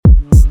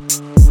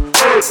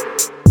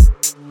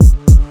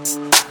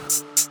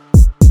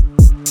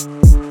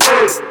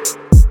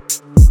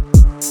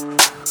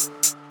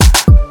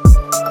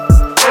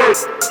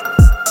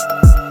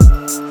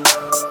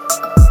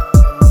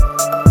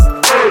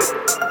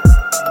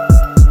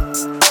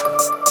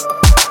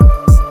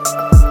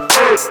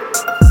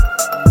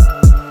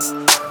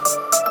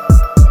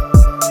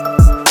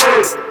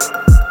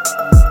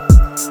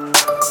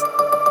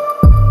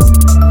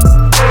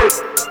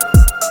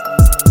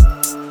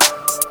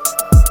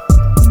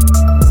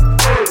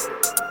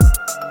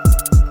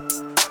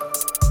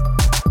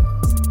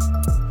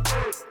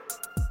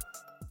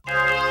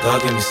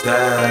God give me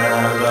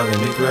style, God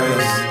give me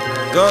grace.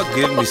 God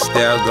give me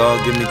style, God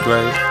give me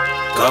grace.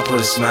 God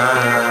put a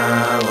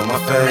smile on my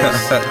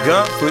face.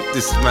 God put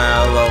the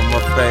smile on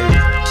my face.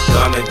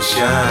 God make me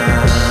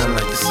shine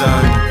like the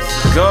sun.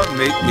 God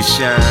make me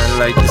shine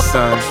like the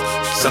sun.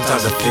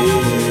 Sometimes I feel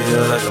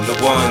like I'm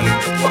the one.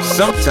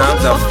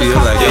 Sometimes I feel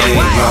like it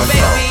ain't my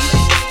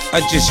fault. I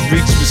just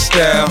reach with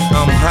style.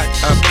 I'm hot,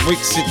 I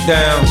breaks it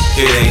down.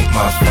 It ain't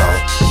my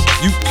fault.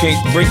 You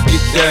can't break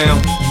it down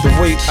the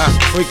way I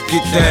break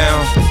it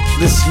down.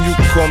 Listen, you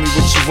can call me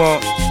what you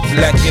want,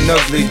 black and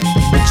ugly,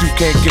 but you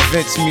can't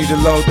convince me the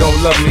Lord don't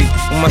love me.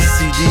 When my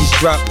CDs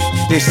drop,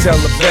 they sell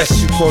the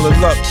best. You call it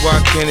luck, why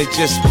can't it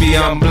just be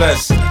I'm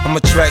blessed? I'm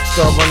a track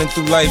star running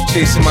through life,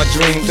 chasing my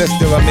dream. Best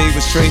deal I made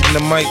was trading the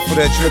mic for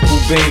that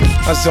triple beam.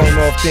 I zone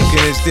off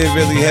thinking, is there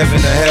really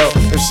heaven or hell?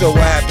 If so,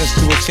 what happens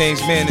to a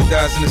changed man that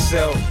dies in the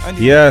cell?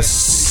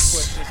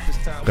 Yes.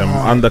 Them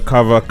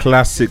undercover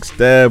classics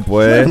there,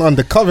 boy.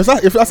 Undercover.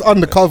 If that's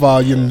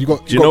undercover, you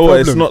got. Do you know what?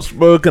 It's not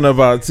spoken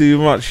about too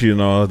much, you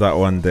know, that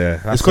one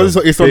there. It's because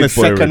it's on the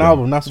second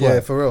album. That's why. Yeah,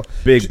 for real.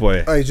 Big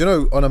boy. Hey, do you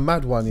know, on a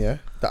mad one, yeah?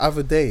 The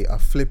other day, I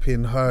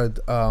flipping heard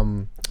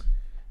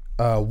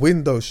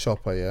Windows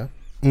Shopper, yeah?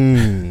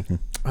 And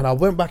I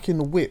went back in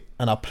the whip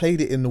and I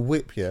played it in the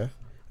whip, yeah?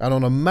 And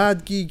on a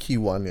mad geeky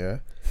one, yeah?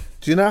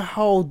 Do you know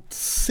how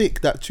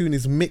sick that tune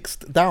is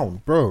mixed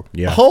down, bro?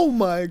 Yeah. Oh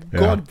my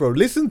god, bro!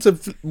 Listen to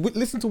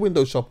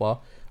Windows Shopper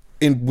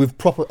with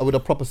a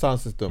proper sound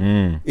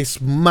system.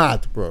 It's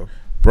mad, bro.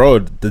 Bro,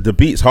 the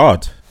beat's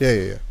hard.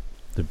 Yeah.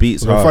 The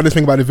beat's hard. The funniest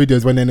thing about the video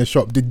is when they're in the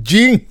shop, the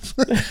jeans.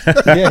 The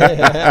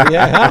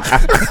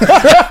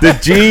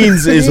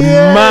jeans is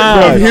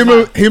mad.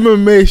 Bro, him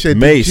and Mace,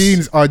 the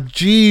jeans are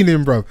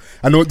jeaning, bro.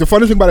 And the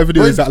funniest thing about the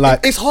video is that,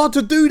 like, it's hard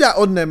to do that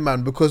on them,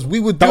 man, because we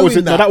were that was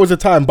a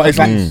time, but it's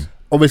like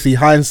obviously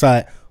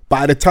hindsight.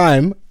 But at the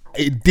time,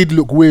 it did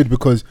look weird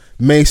because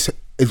Mace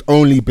is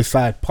only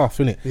beside Puff,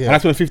 innit? Yeah. And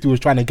that's when 50 was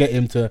trying to get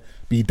him to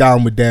be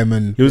down with them,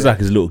 and he was like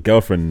his little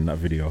girlfriend in that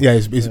video. Yeah,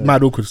 it's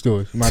mad awkward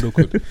still. It's mad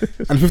awkward.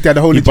 And 50 had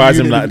the whole. He buys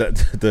him like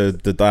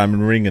the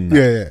diamond ring and that.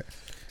 Yeah.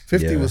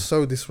 50 was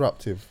so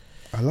disruptive.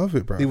 I love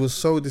it, bro. He was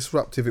so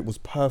disruptive. It was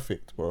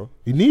perfect, bro.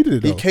 He needed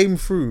it, though. He came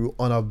through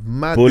on a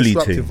mad bully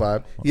disruptive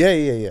vibe.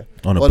 Yeah.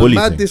 On a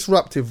mad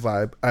disruptive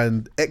vibe,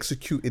 and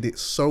executed it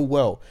so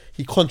well.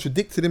 He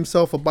contradicted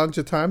himself a bunch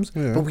of times,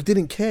 but we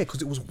didn't care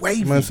because it was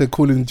wavy. Man said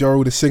calling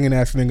Gerald a singing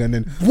ass nigga, and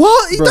then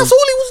what? Bro, that's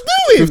all he was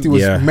doing. 50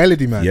 was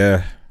melody, man.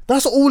 Yeah,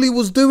 that's all he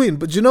was doing.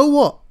 But you know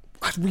what?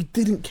 We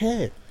didn't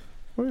care.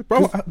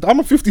 Bro, I'm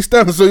a 50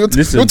 star, so you're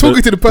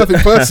talking to the perfect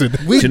person.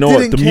 Do you know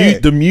what?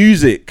 The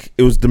music,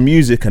 it was the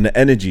music and the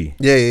energy.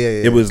 Yeah.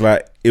 It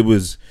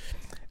was,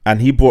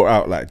 and he brought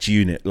out like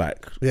G-Unit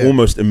like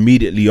almost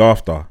immediately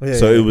after.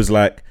 It was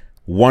like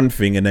one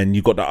thing, and then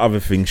you got the other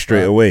thing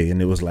straight away,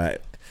 and it was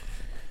like.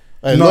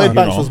 Lloyd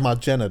Banks was my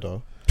Jenner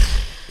though.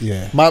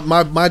 Yeah.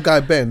 My guy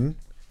Ben,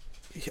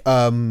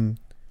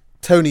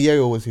 Tony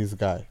Yale was his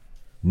guy.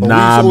 But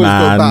nah,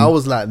 man. I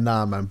was like,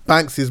 nah, man.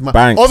 Banks is my.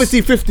 Banks. Obviously,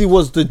 50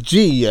 was the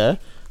G, yeah.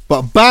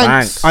 But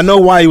Banks. I know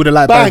why you would have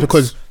liked Banks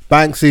because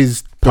Banks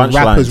is the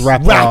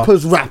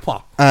rapper's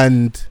rapper.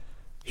 And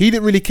he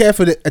didn't really care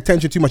for the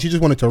attention too much. He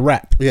just wanted to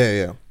rap.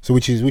 Yeah. So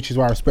which is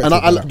why I respect.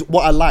 And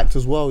what I liked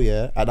as well,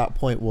 yeah, at that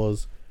point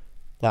was,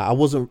 like,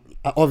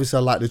 obviously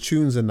I liked the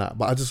tunes and that,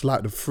 but I just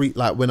liked the free,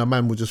 like when a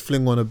man would just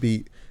fling on a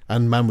beat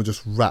and man would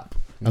just rap.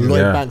 And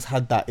Lloyd Banks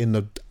had that in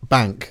the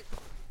bank.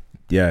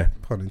 Yeah.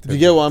 You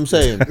get what I'm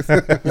saying?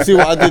 You see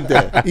what I did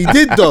there? He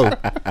did though.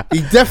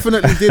 He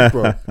definitely did,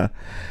 bro.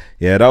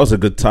 Yeah, that was a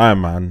good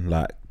time, man.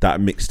 Like that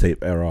mixtape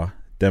era.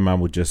 Them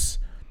man would just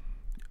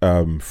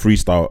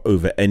freestyle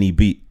over any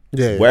beat.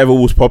 Yeah. Whatever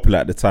was popular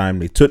at the time,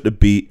 they took the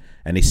beat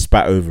and they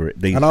spat over it.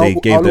 They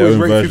gave their own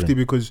version. 50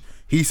 because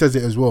he says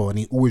it as well and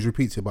he always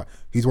repeats it, but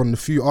he's one of the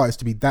few artists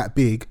to be that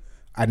big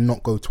and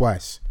not go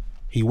twice.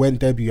 He went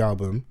debut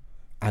album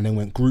and then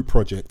went group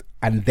project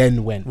and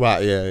then went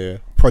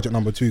project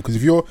number 2. Because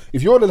if you're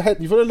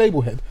the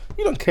label head,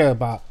 you don't care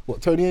about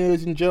what Tony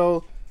is in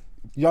jail,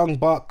 Young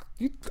Buck.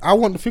 I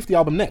want the 50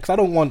 album next. I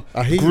don't want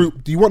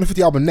group. Do you want the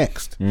 50 album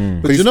next?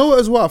 But you know what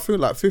as well? I feel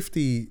like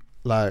 50,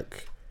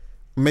 like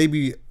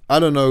maybe, I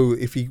don't know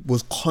if he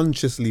was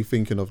consciously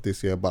thinking of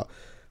this year, but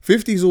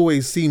 50's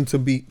always seemed to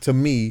be, to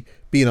me,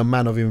 being a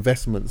man of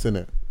investments,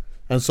 innit?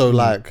 And so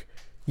like,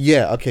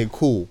 yeah, okay,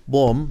 cool.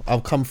 Boom,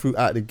 I've come through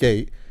out the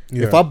gate.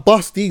 Yeah. If I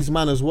bust these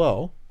man as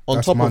well, on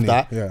That's top money, of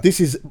that, yeah. this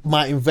is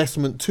my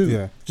investment too.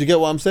 Yeah. Do you get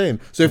what I'm saying?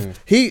 So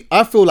if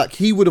I feel like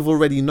he would have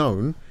already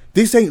known,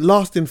 this ain't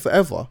lasting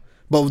forever.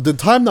 But the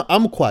time that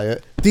I'm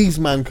quiet, these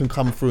man can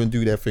come through and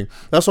do their thing.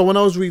 That's why when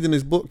I was reading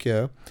his book,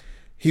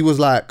 he was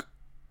like,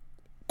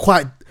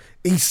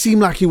 he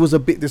seemed like he was a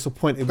bit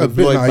disappointed with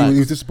Lloyd Banks. He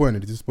was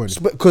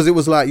disappointed. Because it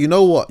was like, you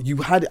know what, you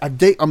had a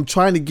date. I'm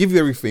trying to give you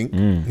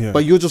everything,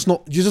 but you're just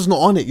not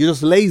on it. You're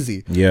just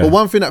lazy. Yeah. But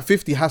one thing that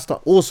 50 has to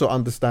also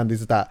understand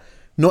is that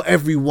not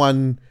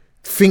everyone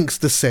thinks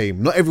the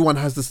same. Not everyone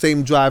has the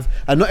same drive,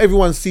 and not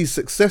everyone sees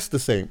success the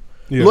same.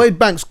 Yeah. Lloyd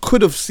Banks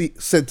could have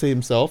said to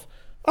himself,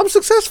 I'm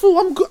successful.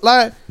 I'm good.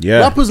 Like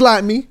rappers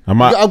like me.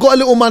 I've got a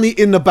little money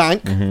in the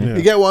bank.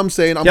 You get what I'm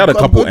saying? He had a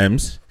couple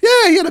M's.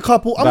 Yeah, he had a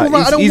couple. I'm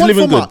alright. I don't want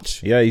for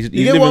much. Yeah, he's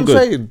you get living what I'm good.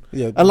 saying?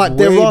 Yeah, and like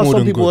there are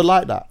some people who are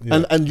like that.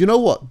 Yeah. And you know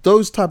what?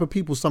 Those type of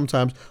people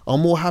sometimes are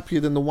more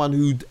happier than the one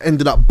who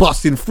ended up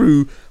busting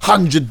through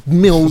 100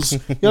 mils.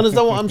 You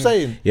understand what I'm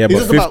saying? Yeah,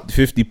 but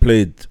 50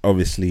 played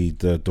obviously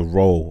the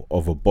role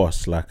of a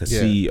boss, like a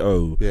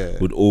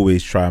CEO would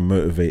always try and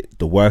motivate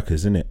the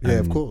workers, innit? Yeah,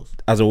 of course.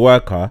 As a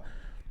worker,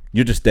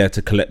 you're just there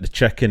to collect the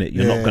check, innit?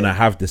 You're not gonna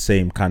have the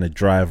same kind of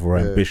drive or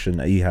ambition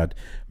that he had.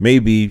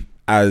 Maybe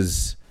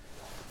as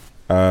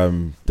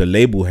the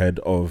label head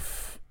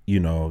of, you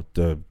know,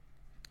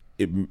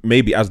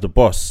 maybe as the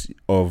boss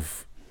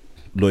of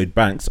Lloyd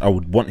Banks, I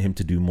would want him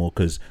to do more,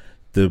 because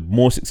the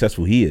more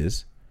successful he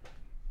is,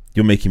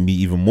 you're making me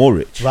even more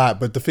rich. Right,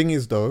 but the thing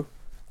is though,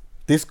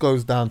 this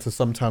goes down to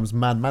sometimes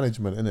man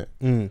management,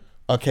 innit?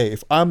 Okay,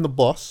 if I'm the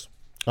boss,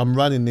 I'm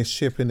running this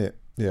ship, innit?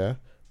 Yeah,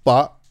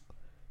 but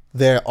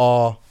there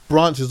are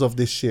branches of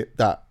this ship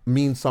that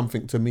mean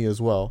something to me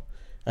as well,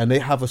 and they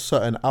have a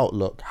certain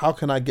outlook. How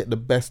can I get the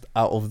best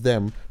out of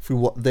them through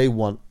what they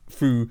want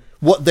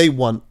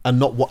and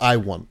not what I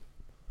want?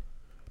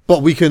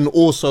 But we can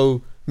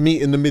also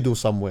meet in the middle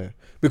somewhere,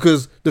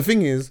 because the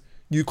thing is,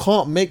 you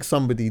can't make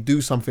somebody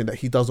do something that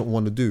he doesn't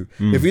want to do.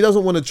 If he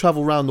doesn't want to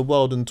travel around the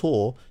world and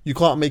tour, you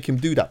can't make him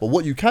do that. But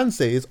what you can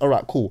say is, all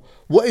right, cool.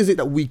 What is it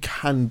that we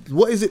can,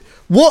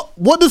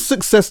 what does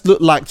success look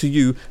like to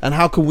you, and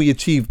how can we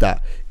achieve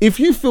that?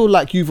 If you feel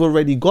like you've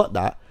already got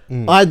that,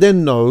 I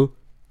then know,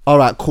 all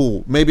right,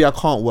 cool. Maybe I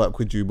can't work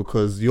with you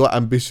because your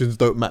ambitions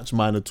don't match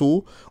mine at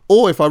all.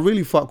 Or if I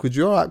really fuck with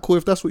you, all right, cool.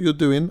 If that's what you're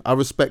doing, I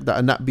respect that,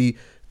 and that be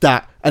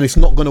that, and it's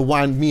not going to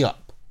wind me up.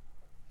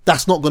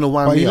 That's not going to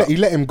wind me up. You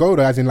let him go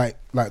though, as in like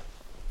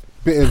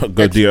bit of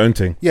go do your own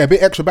thing. Yeah, a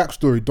bit extra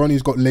backstory.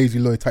 Donny's got Lazy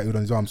Lloyd tattooed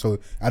on his arm, so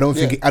I don't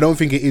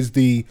think it is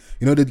the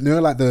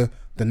like the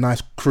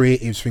nice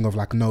creative thing of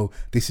like, no,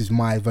 this is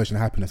my version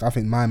of happiness. I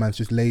think my man's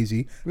just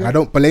lazy, and I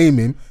don't blame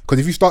him, because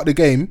if you start the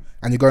game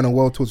and you're going on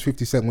world tours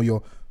 50 Cent, where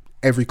you're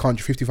every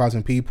country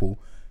 50,000 people,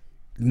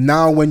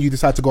 now when you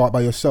decide to go out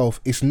by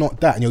yourself, it's not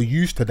that, and you're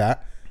used to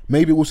that.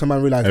 Maybe also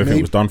man realize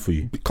everything was done for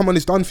you. Come on,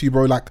 it's done for you,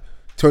 bro. Like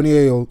Tony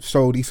Ayo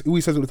sold, he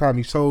always says all the time,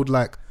 he sold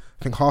like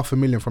I think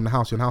 500,000 from the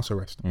house, you're on house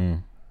arrest.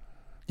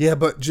 Yeah,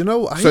 but do you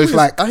know, I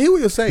hear what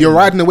you're saying. You're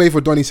riding away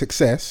for Donny's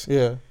success.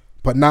 Yeah.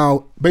 But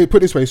now, put it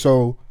this way,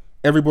 so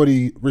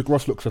everybody, Rick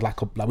Ross looks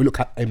like we look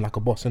at him like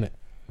a boss, innit?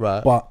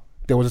 Right. But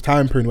there was a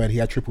time period when he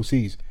had triple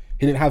C's.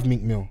 He didn't have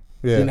Meek Mill.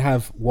 Yeah. He didn't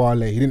have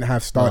Wale. He didn't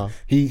have Star. No.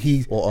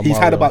 He's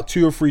had about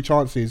 2 or 3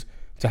 chances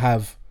to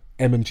have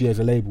MMG as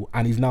a label,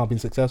 and he's now been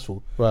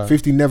successful. Right.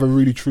 50 never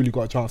really truly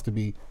got a chance to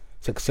be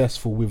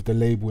successful with the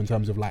label in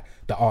terms of like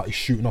the artist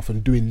shooting off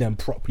and doing them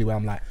properly, where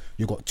I'm like,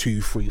 you got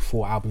 2, 3,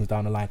 4 albums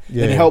down the line.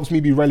 Yeah. And it helps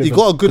me be relevant. You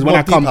got a good when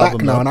I come back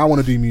now and I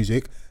want to do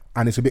music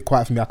and it's a bit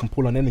quiet for me, I can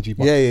pull on energy.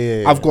 But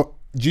I've got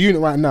G-Unit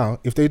right now.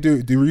 If they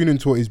do the reunion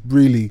tour, is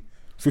really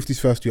 50's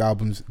first 2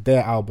 albums,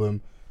 their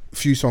album, a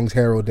few songs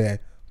here or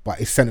there,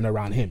 but it's centered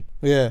around him.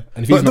 Yeah.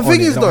 And if but the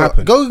thing is though,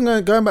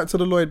 going back to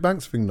the Lloyd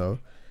Banks thing though,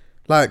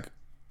 like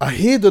I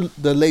hear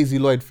the Lazy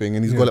Lloyd thing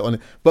and he's got it on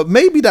it, but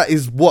maybe that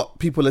is what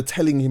people are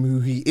telling him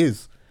who he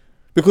is,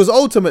 because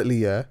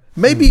ultimately,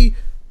 maybe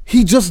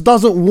he just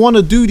doesn't want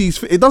to do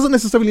these. It doesn't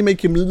necessarily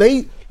make him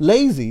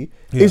lazy.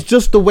 Yeah. It's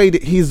just the way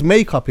that his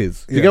makeup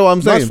is. You get what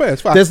I'm saying? No,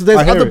 it's fair. It's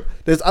fair.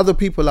 There's other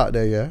people out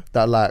there,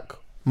 that like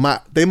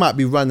they might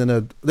be running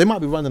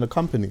a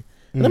company.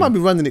 And they might be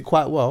running it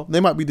quite well.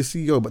 They might be the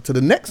CEO, but to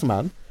the next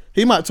man,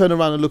 he might turn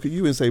around and look at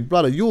you and say,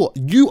 brother,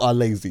 you are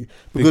lazy.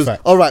 Because,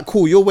 all right,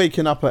 cool, you're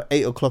waking up at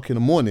 8 o'clock in the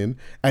morning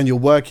and you're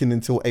working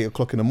until 8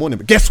 o'clock in the morning.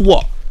 But guess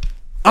what?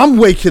 I'm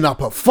waking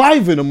up at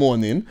 5 in the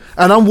morning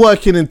and I'm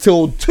working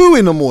until 2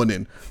 in the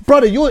morning.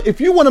 Brother,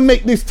 if you want to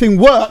make this thing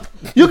work,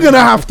 you're going to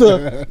have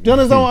to. Do you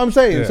understand what I'm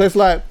saying? Yeah. So it's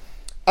like,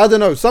 I don't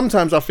know.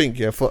 Sometimes I think,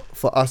 for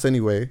us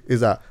anyway,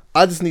 is that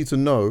I just need to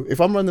know, if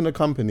I'm running a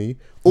company,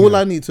 all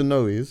I need to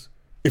know is,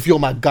 if you're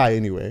my guy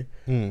anyway,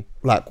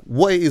 like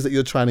what it is that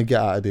you're trying to get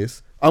out of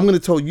this, I'm going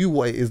to tell you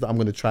what it is that I'm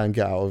going to try and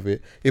get out of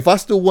it. If I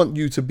still want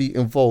you to be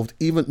involved,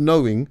 even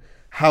knowing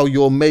how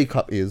your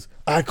makeup is,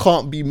 I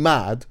can't be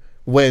mad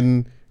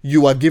when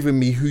you are giving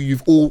me who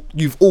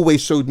you've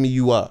always showed me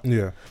you are.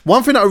 Yeah.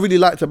 One thing that I really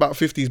liked about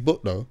 50's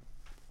book though,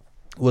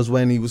 was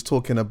when he was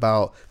talking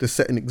about the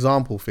setting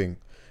example thing.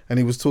 And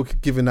he was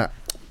giving that,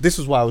 this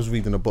is why I was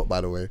reading the book, by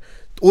the way.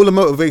 All the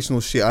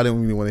motivational shit, I don't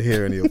really want to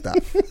hear any of that.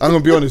 I'm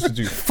going to be honest with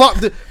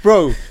you.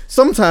 Bro,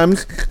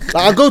 sometimes, like,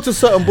 I go to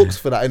certain books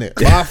for that, innit?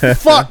 But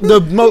fuck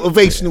the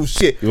motivational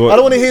shit. I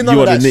don't want to hear none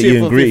of that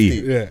shit for 50.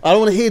 Yeah. I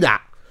don't want to hear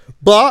that.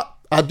 But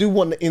I do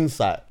want the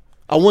insight.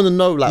 I want to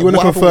know, like, you want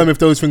to confirm if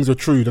those things are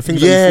true. The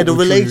things the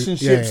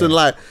relationships and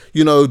like,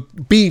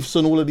 beefs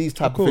and all of these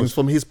type of things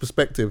from his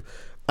perspective.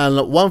 And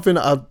like, one thing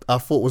that I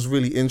thought was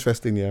really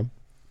interesting,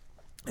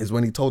 is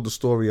when he told the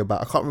story about,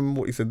 I can't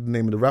remember what he said the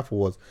name of the rapper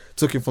was,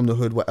 took him from the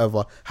hood,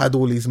 whatever, had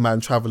all these men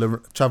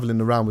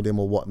traveling around with him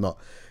or whatnot.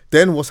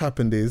 Then what's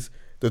happened is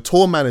the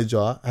tour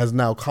manager has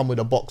now come with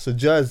a box of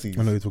jerseys.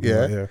 I know you're talking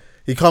about, yeah.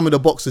 He come with a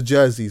box of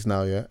jerseys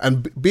now, yeah.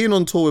 And being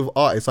on tour with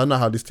artists, I know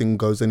how this thing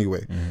goes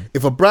anyway.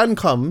 If a brand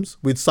comes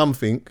with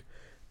something,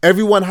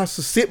 everyone has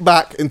to sit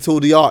back until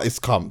the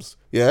artist comes,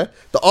 yeah.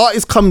 The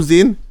artist comes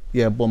in,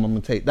 yeah, boom, I'm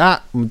gonna take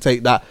that, I'm gonna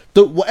take that.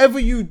 Whatever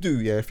you do,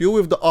 yeah, if you're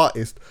with the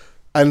artist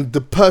and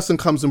the person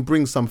comes and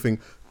brings something,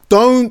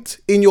 don't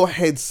in your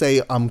head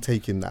say, I'm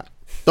taking that.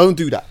 Don't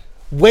do that.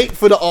 Wait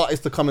for the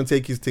artist to come and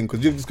take his thing,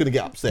 because you're just going to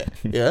get upset,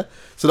 yeah?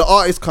 So the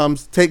artist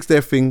comes, takes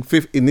their thing.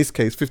 In this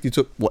case, 50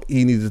 took what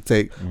he needed to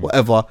take,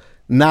 whatever.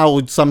 Now,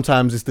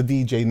 sometimes it's the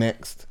DJ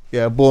next.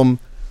 Yeah, boom.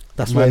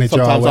 That's when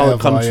sometimes I would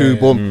come through,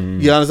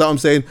 boom. You understand what I'm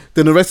saying?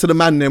 Then the rest of the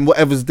man, then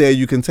whatever's there,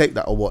 you can take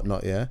that or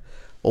whatnot, yeah?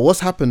 But what's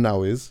happened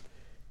now is,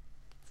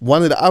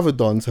 one of the other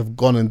dons have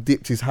gone and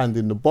dipped his hand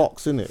in the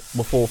box, innit?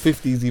 Before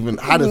 50's even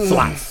had a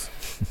slice,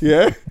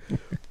 yeah?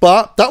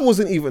 But that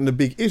wasn't even the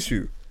big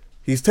issue.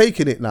 He's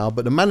taken it now,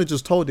 but the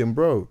manager's told him,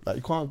 bro, like,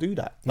 you can't do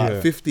that.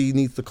 Like, 50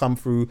 needs to come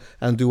through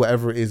and do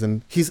whatever it is.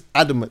 And he's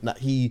adamant that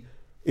he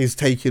is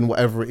taking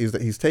whatever it is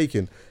that he's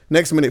taking.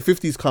 Next minute,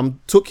 50's come,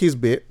 took his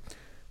bit,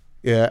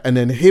 yeah, and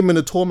then him and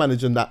the tour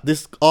manager, and that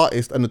this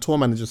artist and the tour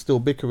manager still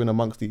bickering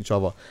amongst each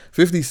other.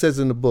 50 says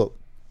in the book,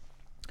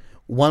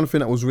 one thing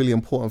that was really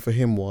important for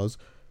him was,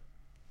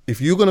 if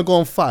you're going to go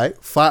and fight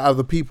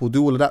other people,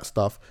 do all of that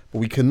stuff, but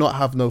we cannot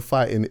have no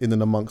fighting in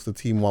and amongst the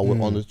team while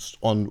we're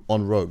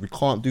on road. We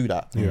can't do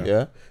that,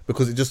 yeah?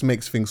 Because it just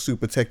makes things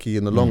super techie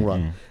in the long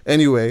run.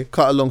 Anyway,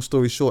 cut a long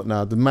story short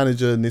now, the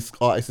manager and this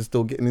artist is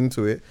still getting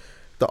into it.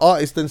 The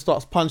artist then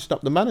starts punching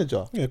up the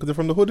manager. Yeah, because they're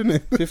from the hood, isn't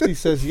it? 50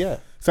 says, yeah.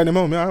 Send him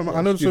home, yeah.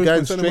 I know the You're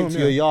going straight to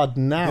your yard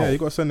now. Yeah, you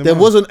got to send him There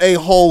home. wasn't a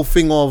whole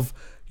thing of,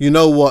 you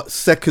know what,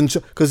 second...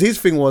 Because his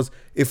thing was,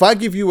 if I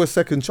give you a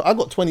second chance, I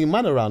got 20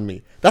 man around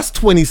me. That's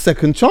 20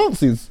 second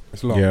chances.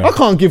 It's long. Yeah. I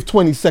can't give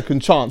 20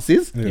 second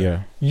chances.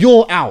 Yeah.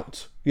 You're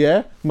out.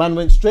 Yeah. Man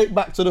went straight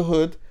back to the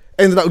hood,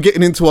 ended up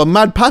getting into a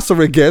mad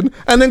passer again,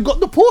 and then got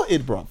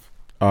deported, bruv.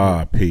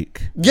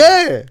 Peak.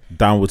 Yeah.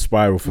 Downward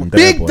spiral from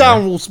there. Big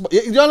downward.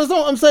 You understand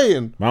what I'm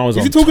saying? Man was Was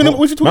on he talking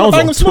tour. about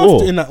Bangor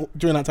Snuff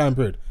during that time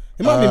period?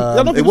 It might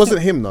have been. It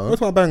wasn't him, though.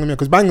 What's about Bangor, yeah?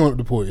 Because Bangor went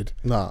deported.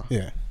 Nah.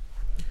 Yeah.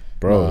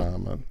 Bro, Nah,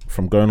 man.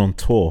 from going on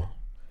tour.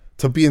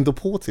 To being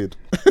deported.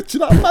 Do you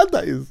know how mad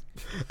that is?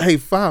 Hey,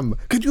 fam.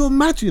 Could you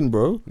imagine,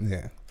 bro?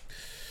 Yeah.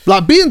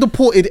 Like, being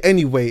deported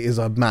anyway is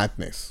a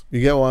madness.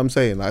 You get what I'm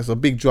saying? Like, it's a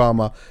big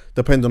drama,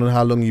 depending on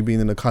how long you've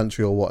been in the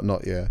country or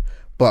whatnot, yeah?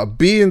 But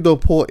being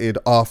deported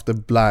after,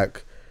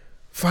 like,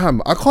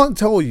 fam, I can't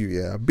tell you,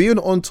 yeah? Being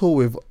on tour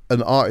with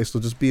an artist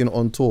or just being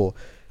on tour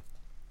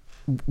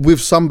with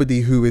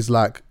somebody who is,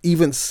 like,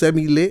 even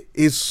semi-lit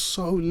is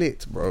so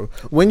lit, bro.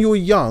 When you're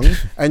young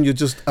and you're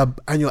just,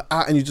 and you're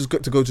out and you just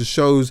get to go to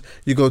shows,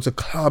 you go to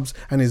clubs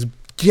and there's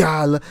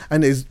gal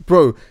and there's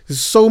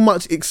so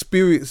much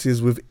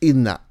experiences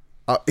within that.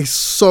 It's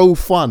so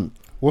fun.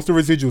 What's the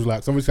residuals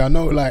like? So obviously I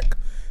know, like,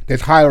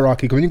 there's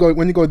hierarchy. 'Cause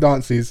when you go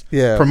dances,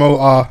 Yeah.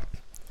 promoter,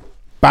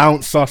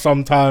 bouncer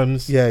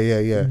sometimes, Yeah.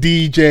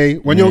 DJ.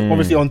 When you're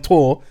obviously on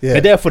tour, Yeah.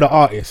 they're there for the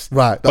artist,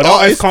 Right. But the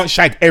artist can't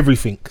shag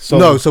everything. So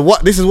No, so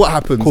this is what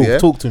happens, cool. yeah?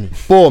 Talk to me.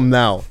 Boom,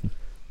 now.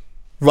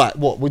 Right,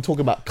 what? We're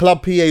talking about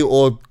club PA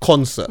or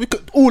concert? We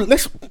could all of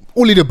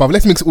the above.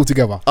 Let's mix it all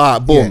together.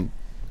 Boom. Yeah.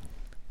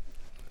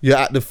 You're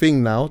at the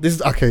thing now. This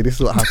is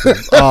what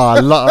happens.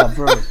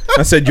 Bro.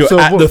 I said you're So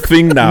at what- the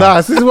thing now. Nah,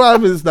 this is what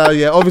happens now,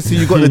 yeah. Obviously,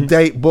 you got the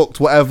date booked,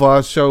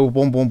 whatever, show,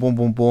 boom, boom, boom,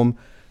 boom, boom.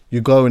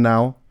 You go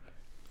now.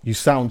 You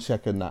sound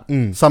check and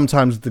that.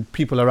 Sometimes the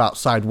people are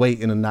outside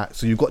waiting and that.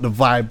 So you got the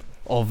vibe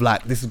of,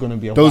 like, this is going to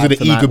be a Those vibe are the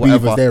tonight, eager whatever.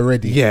 beavers. They're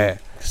ready. Yeah.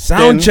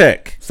 Sound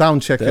check.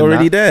 Sound check. They're and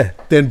already that. there.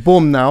 Then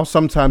boom now.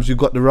 Sometimes you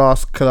got the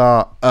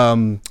rascal,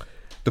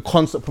 the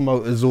concert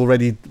promoters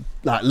already,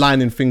 like,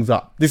 lining things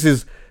up. This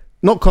is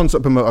not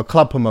concert promoter,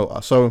 club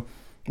promoter. So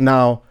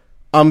now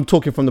I'm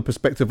talking from the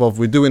perspective of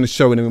we're doing a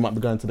show and then we might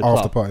be going to the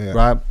After club, party, yeah.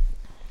 right?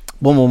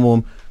 Boom, boom,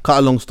 boom. Cut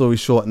a long story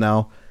short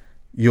now.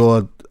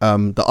 You're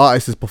the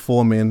artist is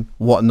performing,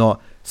 whatnot.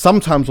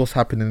 Sometimes what's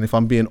happening, if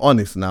I'm being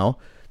honest now,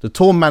 the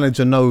tour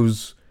manager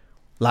knows,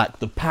 like,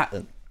 the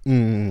pattern.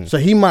 So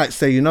he might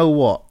say, you know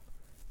what,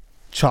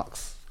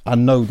 Chucks, I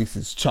know this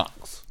is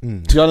Chucks. Do you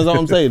understand what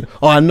I'm saying?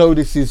 Oh, I know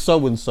this is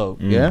so and so.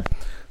 Yeah.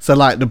 So,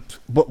 like,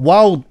 but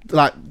while,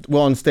 like,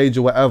 we're on stage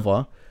or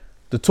whatever,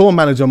 the tour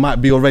manager might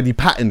be already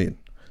patterning.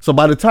 So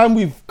by the time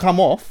we've come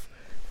off,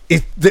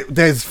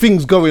 there's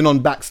things going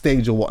on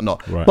backstage or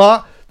whatnot. Right.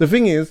 But the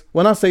thing is,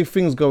 when I say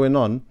things going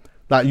on,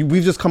 like,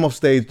 we've just come off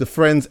stage, the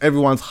friends,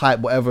 everyone's hype,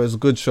 whatever, it's a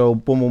good show,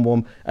 boom, boom,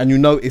 boom, and you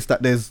notice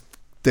that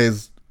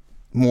there's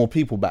more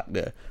people back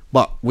there,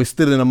 but we're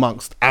still in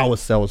amongst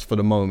ourselves for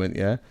the moment.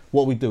 Yeah,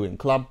 what we doing?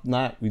 Club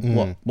night?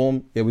 What?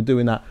 Boom. Yeah, we're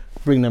doing that.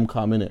 Bring them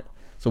come in it.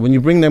 So when you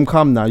bring them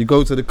come now, you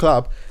go to the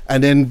club,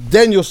 and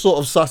then you're sort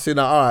of sussing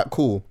out. All right,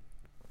 cool.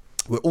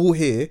 We're all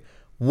here.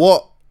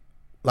 What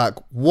like,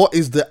 what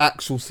is the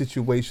actual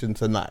situation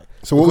tonight?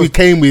 So what we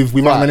came with,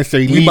 we might not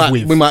necessarily leave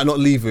with. We might not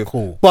leave with.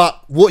 Cool.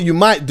 But what you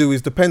might do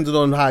is, depending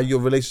on how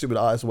your relationship with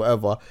the artist or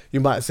whatever, you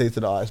might say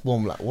to the artist,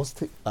 boom, like,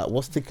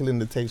 what's tickling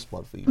the taste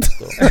bud for you? You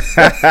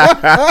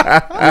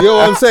know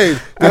what I'm saying?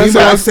 What's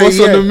on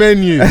the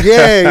menu?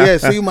 Yeah.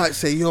 So you might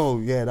say, yo,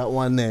 yeah, that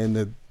one there in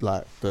the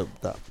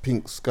that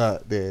pink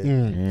skirt there. Do you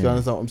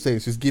understand what I'm saying?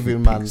 It's just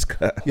giving man.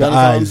 You understand what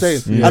I'm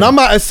saying? Yeah. And I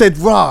might have said,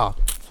 rah,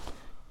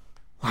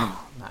 man,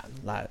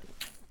 like,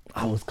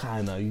 I was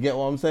kind of, you get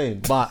what I'm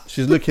saying? But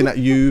she's looking at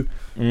you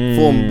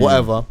from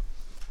whatever.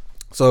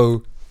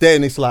 So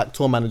then it's like,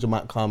 tour manager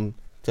might come,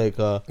 take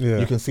her. Yeah.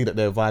 You can see that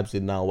their vibes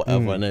in now,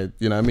 whatever. And they,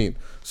 you know what I mean?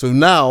 So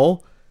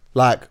now,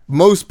 like,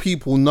 most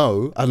people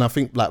know, and I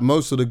think like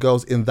most of the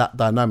girls in that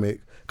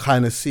dynamic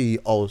kind of see,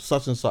 oh,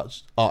 such and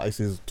such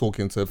artist is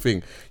talking to a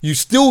thing. You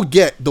still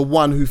get the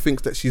one who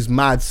thinks that she's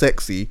mad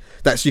sexy,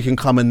 that she can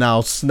come and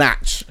now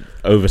snatch.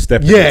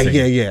 Overstepping.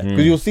 Yeah.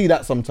 Because you'll see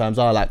that sometimes.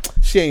 I like,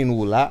 she ain't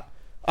all that.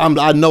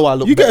 I know I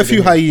look. You get a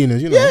few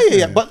hyenas, you know.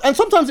 Yeah. And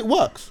sometimes it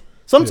works.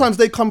 Sometimes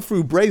they come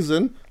through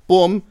brazen,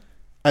 boom,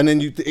 and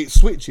then it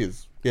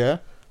switches. Yeah,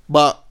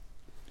 but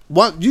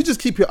you just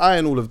keep your eye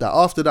on all of that.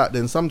 After that,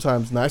 then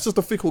sometimes now it's just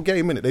a fickle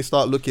game, innit? They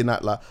start looking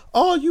at like,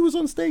 oh, you was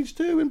on stage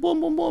too, and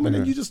boom, and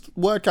then you just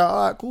work out.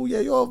 All right, cool,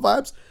 yeah, your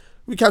vibes.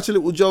 We catch a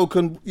little joke,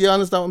 and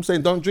understand what I'm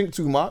saying. Don't drink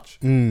too much.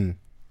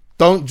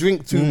 Don't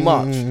drink too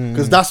much,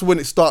 because that's when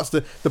it starts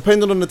to,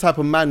 depending on the type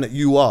of man that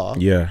you are.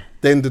 Yeah.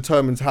 Then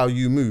determines how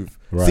you move.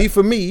 Right. See,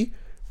 for me,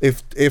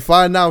 if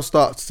I now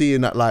start seeing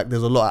that like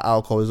there's a lot of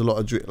alcohol, there's a lot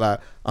of drink, like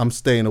I'm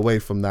staying away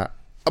from that.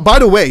 By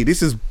the way,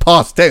 this is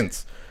past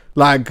tense.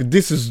 Like,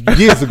 this is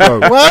years ago.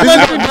 Well,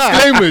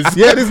 disclaimers.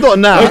 Yeah, this is not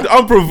now.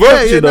 I'm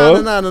provoked, you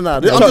know. No.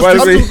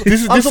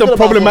 This is a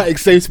problematic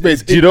safe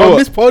space. Do you know on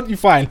this pod, you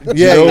fine.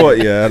 Yeah, you know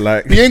what? Yeah,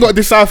 like you ain't got to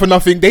decipher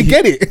nothing. They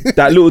get it.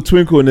 That little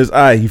twinkle in his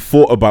eye, he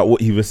thought about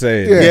what he was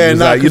saying. Yeah,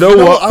 like, you know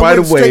what? By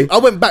the way, I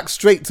went back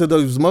straight to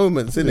those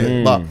moments,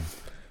 innit? But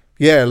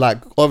yeah, like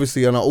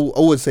obviously, and I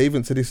always say,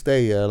 even to this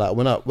day, yeah, like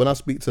when I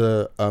speak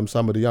to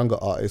some of the younger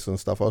artists and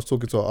stuff, I was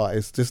talking to an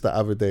artist just the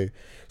other day,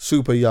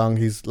 super young,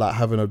 he's like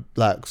having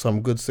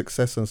some good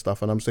success and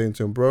stuff, and I'm saying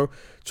to him, bro,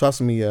 trust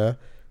me, yeah,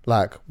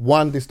 like,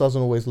 1, this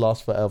doesn't always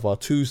last forever.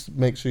 2,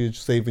 make sure you're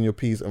saving your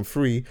P's, and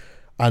 3,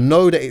 I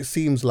know that it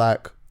seems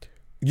like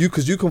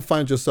because you can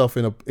find yourself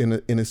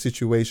in a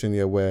situation,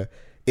 yeah, where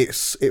it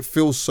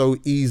feels so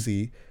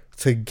easy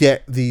to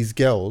get these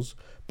girls,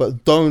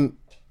 but don't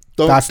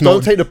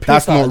take the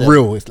piss that's out not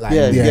real. It's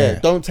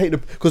like don't take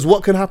because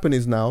what can happen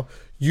is now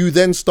you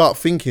then start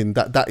thinking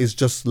that is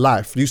just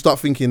life. You start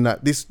thinking that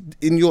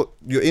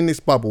you're in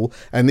this bubble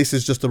and this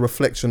is just a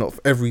reflection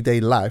of everyday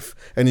life,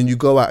 and then you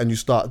go out and you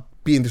start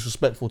being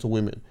disrespectful to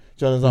women.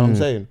 Do you understand what I'm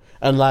saying?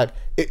 And like,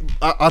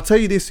 I'll tell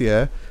you this,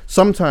 yeah.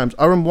 Sometimes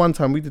I remember one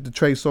time we did the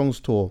Trey Songz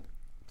tour,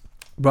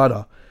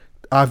 brother.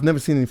 I've never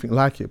seen anything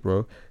like it,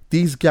 bro.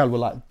 These gal were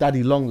like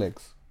daddy long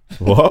legs.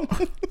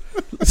 What?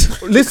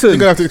 Listen, you're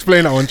gonna have to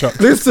explain that one, Chuck.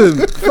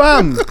 Listen,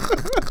 fam.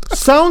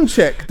 Sound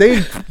check.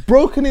 They've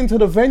broken into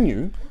the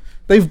venue.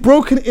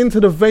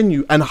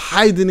 And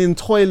hiding in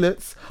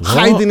toilets,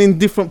 hiding in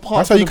different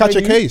parts. That's how you catch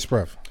a case,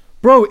 bruv.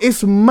 Bro,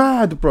 it's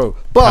mad, bro.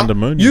 But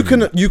you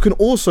can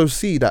also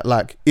see that,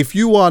 like, if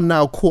you are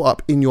now caught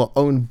up in your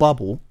own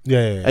bubble,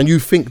 and you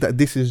think that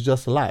this is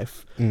just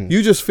life,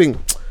 you just think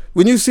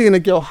when you're seeing a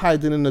girl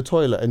hiding in the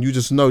toilet and you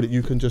just know that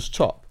you can just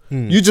chop.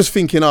 You just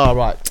thinking, all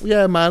right,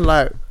 yeah, man,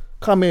 like,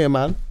 come here,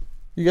 man.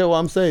 You get what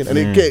I'm saying? And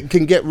it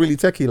can get really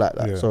techie like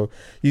that. Yeah. So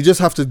you just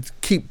have to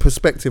keep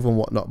perspective and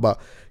whatnot. But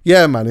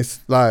yeah, man, it's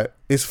like,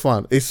 it's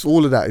fun. It's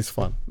all of that is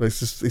fun.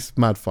 It's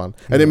mad fun.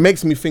 And it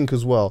makes me think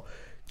as well,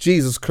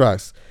 Jesus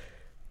Christ,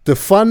 the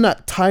fun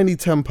that Tiny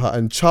Temper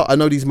and I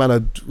know these men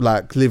are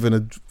like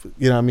living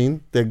you know what I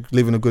mean? They're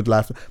living a good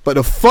life. But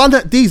the fun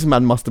that these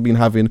men must have been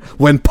having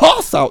when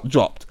Pass Out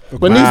dropped.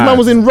 When these men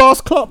was in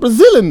Ras Clark,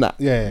 Brazil and that.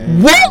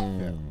 What?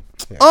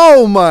 Yeah.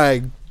 Oh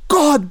my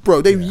God,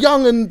 bro. They're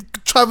young and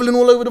traveling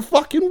all over the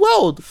fucking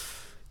world.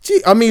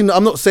 Gee, I mean,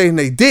 I'm not saying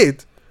they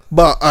did,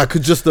 but I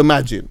could just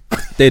imagine.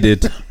 They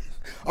did.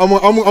 I'm be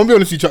honest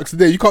with you, Chuck.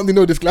 Today you can't do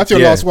no disclaimer. That's your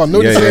last one.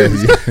 No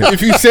disclaimers.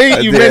 If you say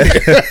it, you meant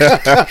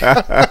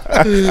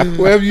it.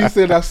 Whatever you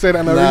said, I said,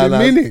 and I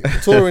really mean it.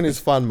 Touring is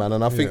fun, man,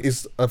 and I think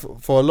it's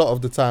for a lot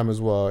of the time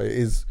as well. It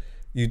is,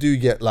 you do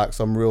get like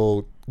some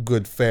real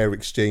good fair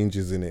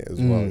exchanges in it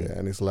as well. Yeah,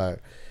 and it's like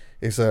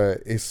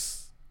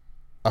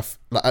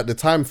like at the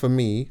time for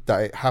me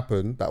that it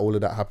happened, that all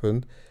of that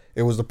happened,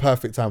 it was the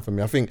perfect time for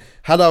me. I think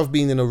had I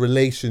been in a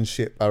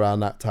relationship around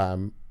that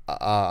time,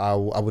 I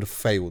would have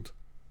failed.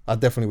 I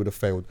definitely would have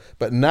failed.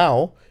 But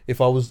now,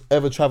 if I was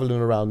ever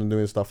traveling around and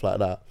doing stuff like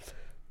that,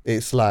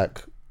 it's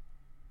like,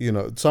 you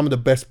know, some of the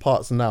best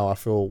parts now, I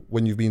feel,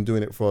 when you've been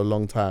doing it for a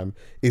long time,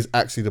 is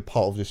actually the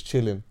part of just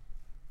chilling.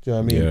 Do you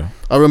know what I mean? Yeah.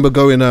 I remember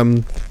going,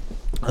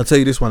 I'll tell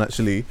you this one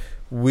actually.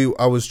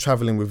 I was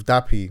traveling with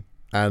Dappy,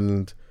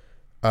 and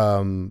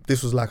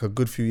this was like a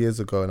good few years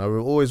ago, and I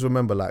always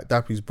remember like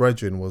Dappy's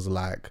brethren was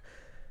like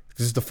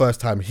This is the first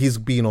time he's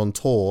been on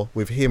tour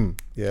with him.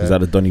 Yeah. Is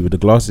that the Donny with the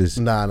glasses?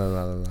 Nah.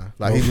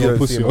 Like he's no not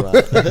pussy.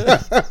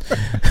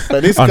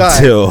 But this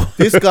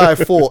guy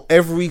thought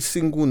every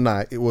single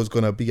night it was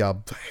gonna be a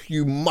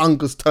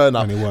humongous turn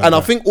up. And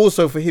I think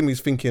also for him, he's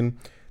thinking,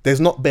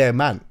 there's not bare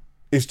man.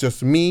 It's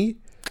just me,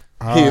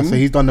 him. So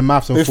he's done the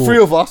maths. There's 3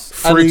 of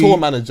us and the tour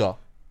manager.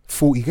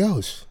 40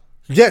 girls.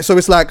 Yeah, so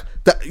it's like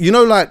that. You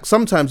know, like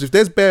sometimes if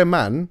there's bare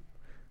man,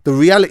 the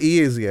reality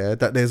is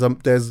that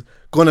there's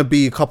gonna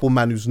be a couple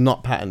man who's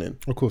not patterning.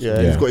 Of course,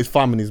 yeah. He's got his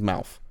thumb in his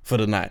mouth for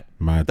the night.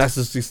 Mad. That's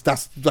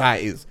that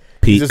is.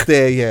 Peak. He's just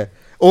there, yeah.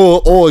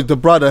 Or the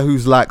brother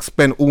who's like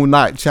spent all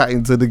night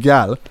chatting to the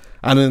gal,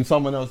 and then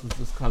someone else has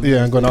just come.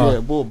 Yeah, and gone out.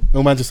 Yeah, boom.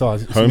 No man just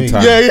says it's Home me.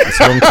 time. Yeah. It's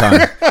home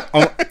time.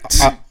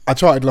 I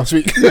charted last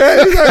week.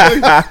 Yeah, exactly.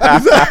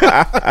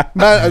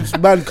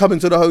 Man coming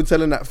to the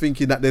hotel and that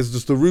thinking that there's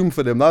just a room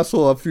for them. I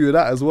saw a few of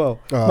that as well.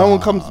 Man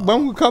would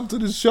come to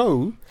the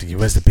show.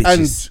 Where's the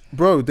bitches? And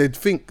bro, they'd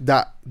think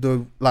that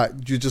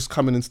you're just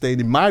coming and staying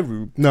in my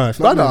room. No, it's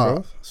not, brother.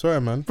 bro. Sorry,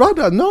 man.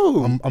 Brother,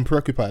 no. I'm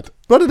preoccupied.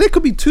 Brother, there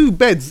could be 2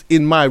 beds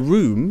in my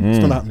room. It's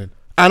not happening.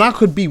 And I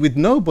could be with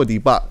nobody,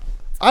 but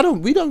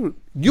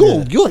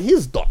you're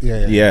his dog.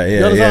 Yeah.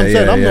 You understand what I'm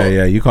saying? I'm not.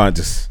 Yeah. You can't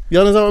just. You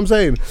understand what I'm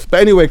saying?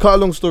 But anyway, cut a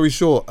long story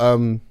short,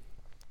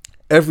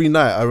 every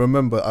night I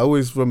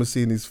always remember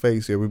seeing his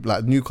face. Yeah,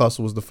 like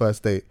Newcastle was the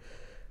first date.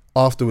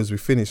 Afterwards, we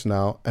finished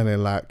now, and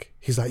then like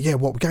he's like, "Yeah,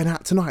 what? We're going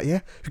out tonight? Yeah,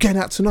 we're going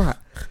out tonight."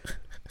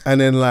 And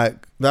then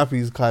like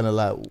Dappy's kind of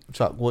like,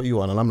 "Chuck, what you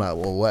on?" And I'm like,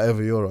 "Well,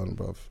 whatever you're on,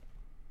 bruv.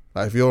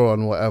 Like if you're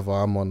on whatever,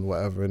 I'm on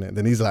whatever, innit?"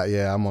 Then he's like,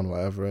 "Yeah, I'm on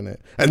whatever, innit?"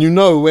 And you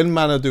know when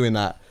man are doing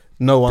that,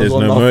 no one's There's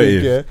on no nothing.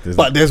 motive. Yeah,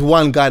 but there's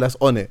one guy that's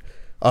on it.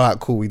 All right,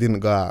 cool. We didn't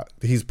go out.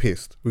 He's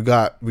pissed. We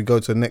go to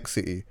the next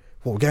city.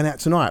 Well, we're going out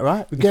tonight,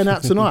 right? We're going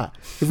out tonight.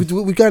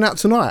 We're going out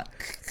tonight.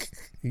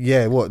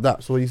 Yeah, what?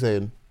 That's what are you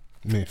saying?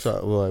 Me.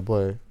 So,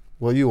 boy,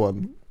 what are you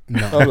on?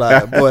 No. I'm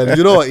like, boy,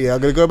 you know what? Yeah,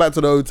 I'm gonna go back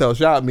to the hotel.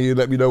 Shout at me and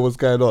let me know what's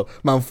going on.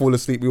 Man, fall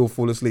asleep. We all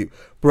fall asleep,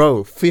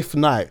 bro. 5th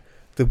night,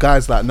 the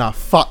guy's like, nah,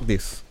 fuck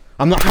this.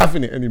 I'm not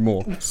having it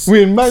anymore.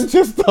 We're in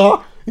Manchester,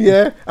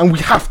 yeah, and we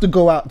have to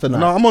go out tonight.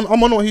 No, I'm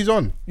on what he's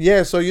on.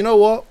 Yeah, so you know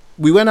what?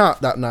 We went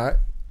out that night,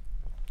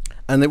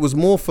 and it was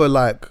more for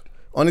like,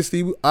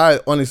 honestly, I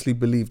honestly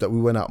believe that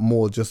we went out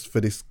more just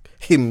for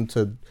him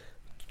to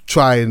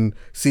try and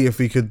see if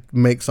we could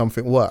make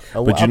something work.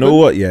 But you know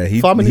what? Yeah,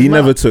 he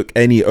never took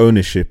any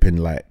ownership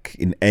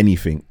in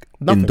anything.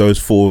 Nothing. In those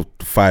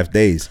 4-5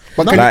 days.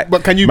 But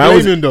can you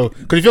blame him though?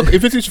 Because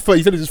if it's he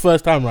said it's his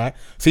first time, right?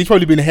 So he's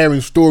probably been hearing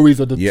stories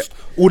of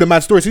all the mad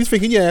stories. So he's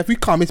thinking, if we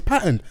come, it's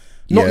pattern.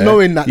 Not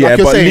knowing that. Yeah,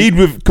 like but lead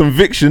with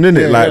conviction,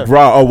 innit?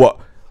 Right,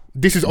 what?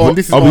 This is on.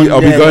 This is on.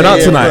 Are we going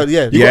out tonight?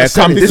 Yeah,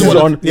 come. This is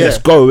on. Let's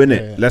go,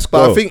 innit? Let's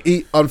go. But I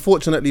think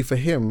unfortunately for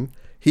him,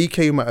 he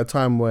came at a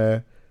time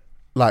where,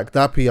 like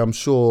Dappy, I'm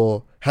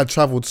sure, had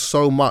travelled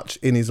so much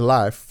in his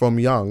life from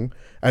young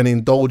and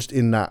indulged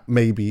in that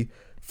maybe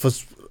for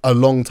a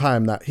long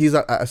time that he's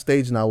at a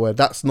stage now where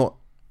that's not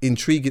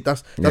intriguing.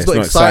 That's not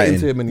exciting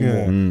to him anymore.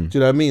 Yeah. Do you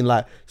know what I mean?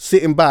 Like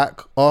sitting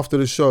back after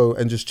the show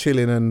and just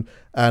chilling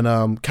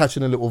and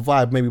catching a little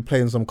vibe, maybe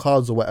playing some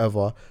cards or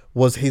whatever,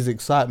 was his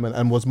excitement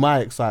and was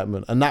my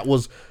excitement, and that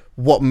was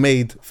what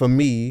made for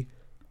me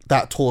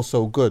that tour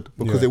so good,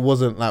 because it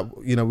wasn't like,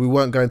 we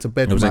weren't going to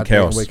bed. It wasn't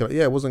chaos.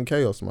 Yeah, it wasn't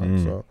chaos,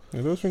 man. So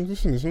those things.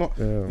 Listen, it's not.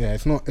 Yeah,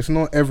 it's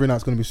not every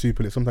night's gonna be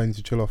super lit. Sometimes you need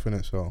to chill off in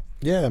it. So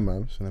yeah,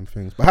 man. So them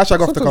things. But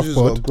hashtag off the cuff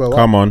pod.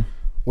 Come on.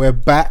 We're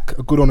back.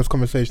 A good honest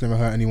conversation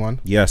never hurt anyone.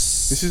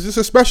 Yes. This is just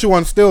a special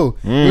one still.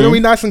 We're gonna be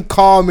nice and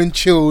calm and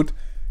chilled.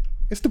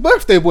 It's the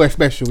birthday boy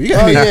special. You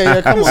get me?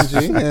 Yeah, come on,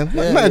 G.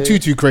 Nothing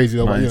too crazy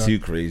though. Nothing too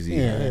crazy.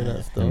 Yeah,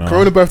 that's dope.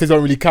 Corona birthdays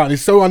don't really count.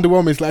 It's so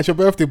underwhelming. It's like it's your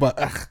birthday, but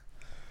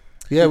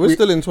yeah, we're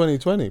still in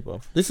 2020,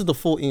 bro. This is the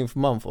 14th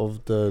month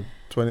of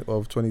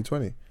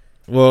 2020.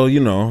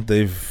 Well,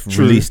 they've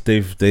released.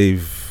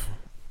 They've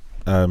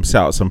set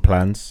out some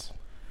plans.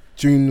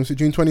 June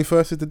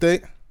 21st is the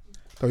date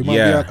that we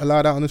might be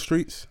allowed out on the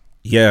streets.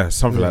 Yeah,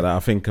 something like that. I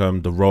think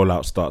the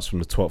rollout starts from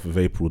the 12th of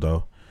April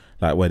though,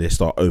 like where they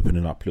start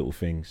opening up little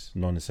things,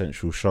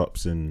 non-essential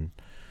shops and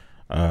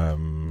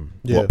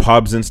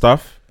pubs and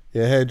stuff.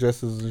 Yeah,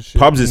 hairdressers and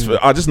shit. Pubs is.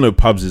 I just know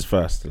pubs is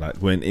first.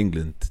 Like we're in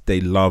England, they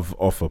love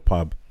off a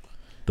pub.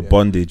 The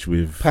bondage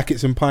with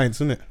packets and pints,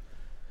 isn't it?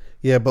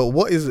 Yeah, but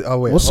what is it? Oh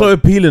wait, what's so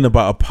appealing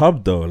about a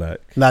pub though?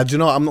 Like, do you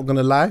know what? I'm not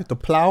gonna lie. The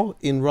Plough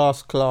in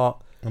Ras Clark.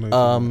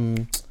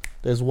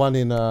 There's one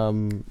in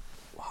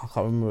I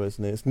can't remember its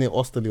name. It's near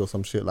Osterley or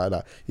some shit like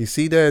that. You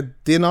see their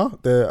dinner,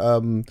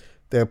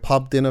 their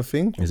pub dinner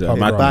thing. Is it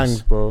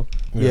bangs, bro?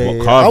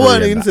 Yeah. I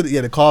wasn't into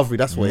the carvery.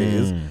 That's what it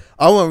is.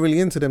 I wasn't really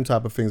into them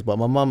type of things. But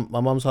my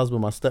mum's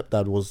husband, my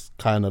stepdad, was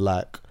kind of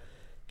like,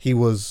 he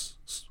was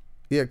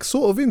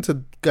sort of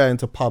into going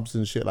to pubs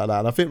and shit like that.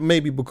 And I think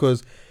maybe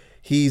because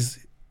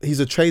he's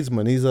a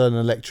tradesman, he's an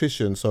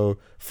electrician, so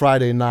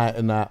Friday night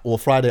and that, or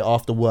Friday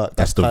after work,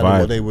 that's kind of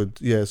what they would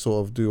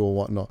sort of do or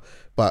whatnot.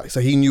 But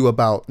so he knew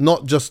about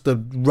not just the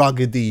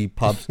ruggedy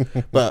pubs,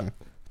 but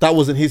that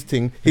wasn't his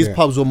thing. His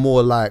pubs were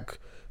more like,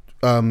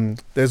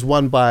 there's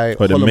one by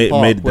Holland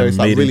Park where it's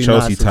like really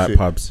Chelsea nice type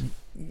pubs.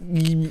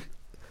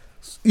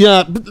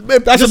 Yeah,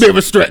 but That's a bit of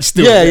a stretch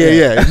still.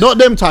 Yeah. Not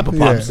them type of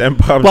pubs. Them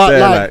pubs But, there,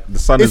 like, like the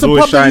sun it's is a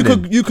always pub that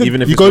shining. you could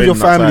even if You it's go with your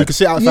raining family, outside. you can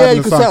sit outside Yeah, in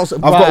you the can sun. sit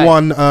outside. I've got Right.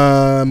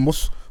 one,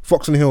 what's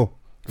Foxton Hill?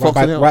 Foxton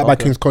Right, Hill? by, right by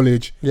Okay. King's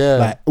College.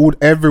 Yeah. Like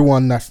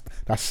everyone that's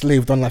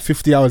slaved on like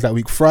 50 hours that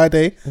week.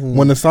 Friday,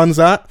 when the sun's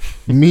out,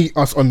 meet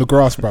us on the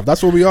grass, bruv.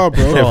 That's what we are,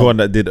 bro. Everyone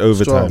that did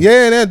overtime.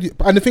 Yeah,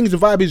 and the thing is, the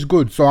vibe is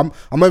good. So I'm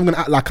not even gonna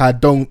act like I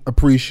don't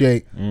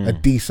appreciate a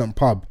decent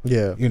pub.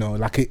 Yeah. You know,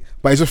 like it.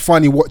 But it's just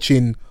funny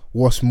watching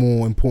what's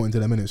more important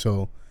to them, innit?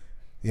 So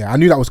yeah, I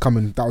knew that was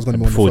coming. That was gonna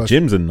be Before one of the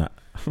gyms and that.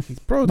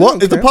 first. Bro,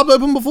 What? Is the pub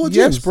open before gyms?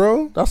 Yes,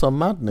 bro. That's a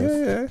madness.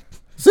 Yeah.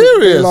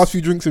 Serious? Get the last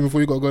few drinks in before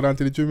you got to go down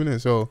to the gym,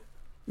 innit? So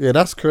Yeah,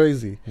 that's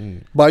crazy.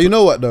 But you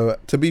know what though?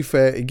 To be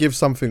fair, it gives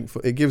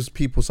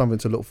people something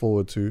to look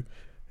forward to.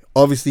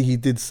 Obviously, he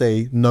did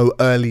say no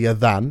earlier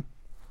than.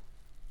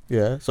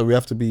 Yeah, so we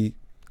have to be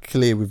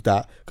clear with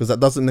that, because that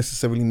doesn't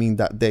necessarily mean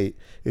that date.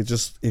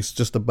 It's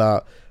just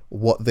about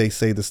what they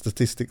say the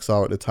statistics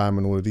are at the time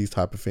and all of these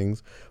type of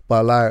things.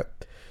 But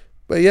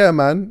yeah,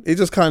 man, it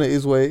just kind of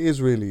is what it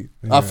is, really.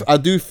 Yeah. I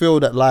do feel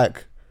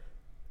like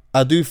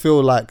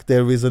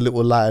there is a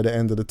little light at the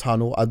end of the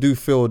tunnel. I do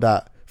feel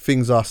that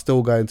things are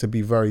still going to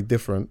be very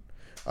different,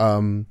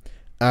 and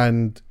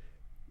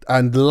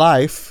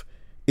life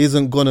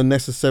isn't going to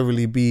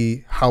necessarily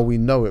be how we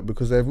know it,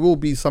 because there will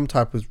be some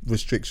type of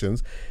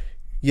restrictions.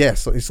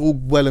 Yes, it's all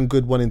well and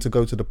good wanting to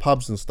go to the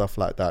pubs and stuff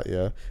like that,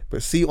 yeah,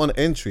 but see, on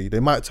entry they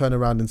might turn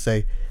around and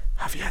say,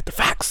 have you had the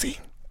vaccine?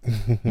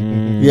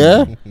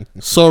 Yeah,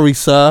 sorry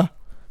sir.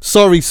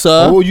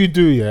 what would you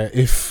do, yeah,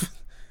 if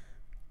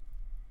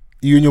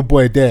you and your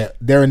boy there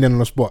and then on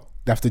the spot,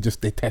 they have to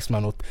just, they test,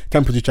 man, or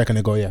temperature check, and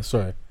they go, yeah,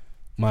 sorry,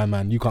 my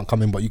man, you can't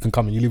come in, but you can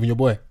come in. You leaving your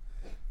boy?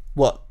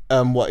 What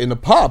in a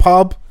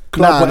pub?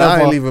 Club, Nah, whatever.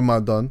 I ain't leaving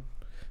my don.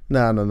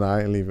 Nah,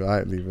 I ain't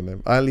leaving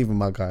him. I ain't leaving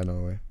my guy, no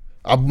way.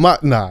 I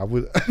might, I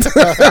would.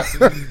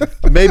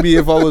 Maybe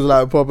if I was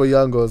like proper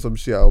younger or some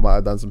shit, I might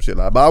have done some shit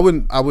like that. But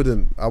I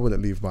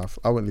wouldn't leave my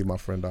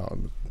friend out.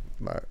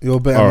 Like, You're a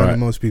better man than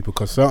most people,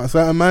 because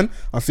certain man,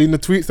 I've seen the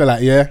tweets, they're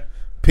like, yeah,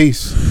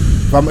 peace.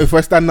 If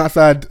we're standing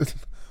outside,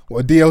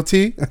 what, a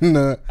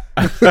DLT?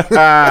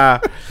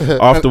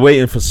 After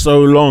waiting for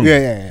so long.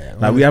 Yeah.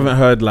 Like, we haven't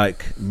heard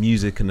like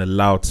music in a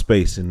loud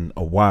space in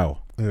a while.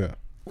 Yeah.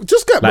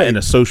 In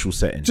a social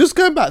setting. Just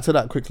going back to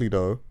that quickly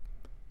though,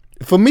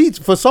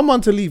 for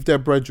someone to leave their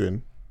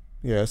brethren,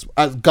 yes,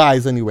 as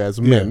guys anyway,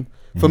 as men,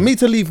 for me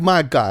to leave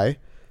my guy,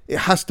 it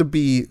has to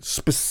be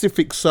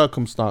specific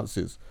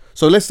circumstances.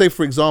 So let's say,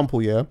 for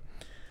example, yeah,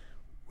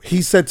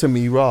 he said to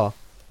me,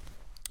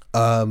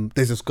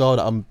 there's this girl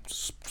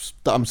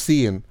that I'm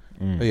seeing,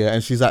 yeah,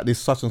 and she's at this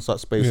such and such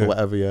space or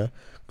whatever, yeah.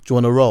 Do you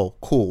want to roll?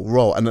 Cool,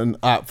 roll. And then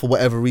for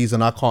whatever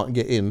reason I can't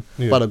get in,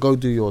 but go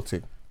do your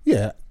thing.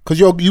 Yeah, because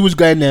you was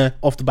going there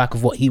off the back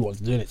of what he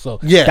was doing it. So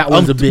yeah, that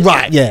was a bit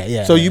right.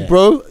 Yeah. So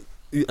bro,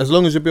 as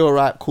long as you be all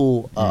right,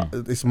 cool.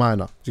 It's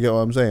minor. Do you get what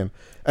I'm saying?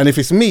 And if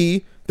it's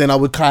me, then I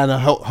would kind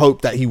of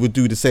hope that he would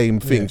do the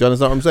same thing. Do you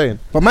understand what I'm saying?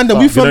 But man, then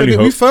we firm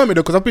it though,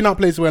 because I've been at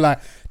places where like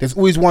there's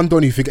always one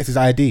Donny who forgets his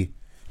ID.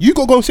 You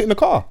gotta go and sit in the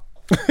car.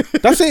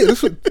 That's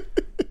it.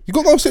 You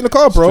gotta go and sit in the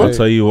car, bro. I'll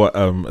tell you what,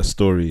 a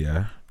story,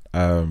 yeah.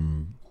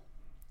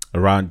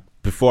 Around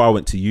before I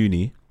went to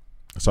uni,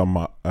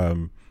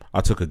 I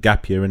took a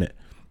gap year in it.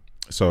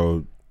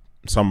 So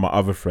some of my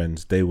other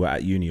friends, they were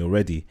at uni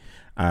already,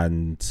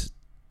 and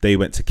they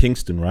went to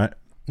Kingston, right?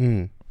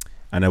 And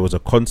there was a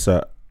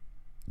concert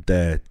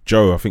there.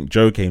 I think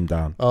Joe came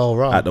down. Oh,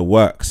 right. At the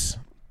Works.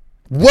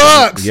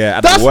 Works. Yeah,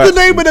 at that's the Works. The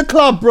name of the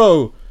club,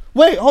 bro.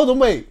 Wait, hold on,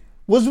 wait.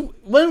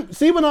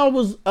 When I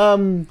was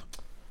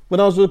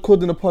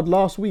recording the pod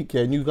last week,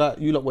 yeah, and you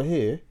lot were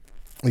here.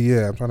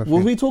 Yeah, I'm trying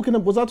to.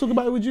 Was I talking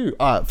about it with you?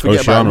 Alright, forget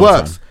Oceano about it.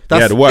 Works.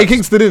 That's the Works. in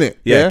Kingston, innit?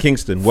 Yeah,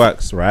 Kingston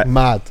Works, right?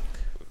 Mad.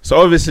 So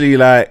obviously,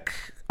 like,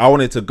 I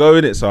wanted to go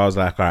in it, so I was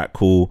like, all right,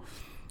 cool.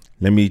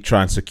 Let me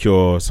try and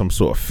secure some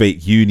sort of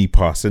fake uni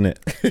pass, innit?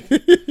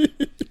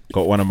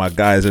 Got one of my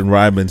guys in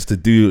Ryman's to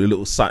do a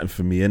little something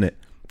for me, innit?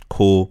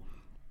 Cool.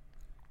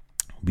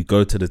 We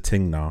go to the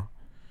ting now.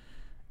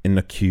 In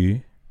the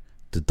queue,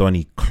 the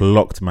Donny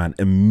clocked, man,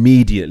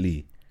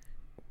 immediately.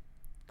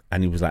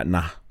 And he was like,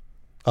 nah.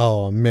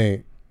 Oh,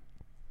 mate.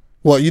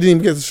 What, you didn't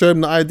even get to show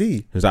him the ID?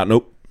 He was like,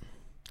 nope.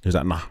 He was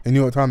like, nah. You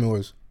knew what time it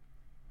was?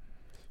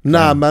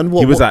 Nah, man.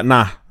 He was like,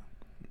 nah.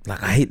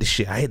 Like, I hate this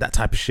shit. I hate that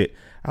type of shit.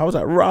 I was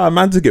like, rah,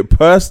 man, to get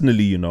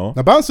personally, you know.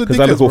 Now, bounce the because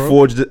I dickheads, look bro.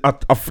 forward. I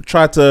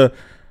tried to,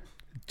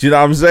 do you know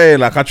what I'm saying?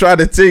 Like, I tried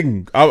to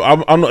thing.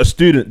 I'm not a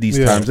student these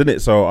times,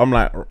 innit? So I'm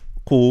like,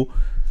 cool.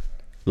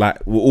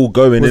 Like, we're all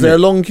going. Was there a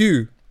long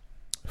queue?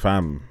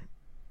 Fam,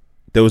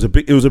 it was a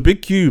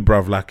big queue,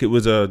 bruv. Like,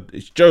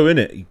 it's Joe,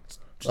 innit?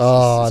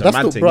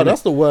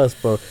 That's the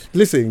worst, bro.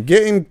 Listen,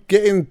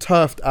 getting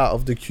turfed out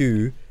of the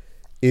queue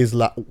is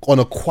like on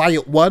a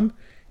quiet one.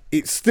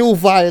 It still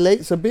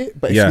violates a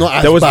bit, but it's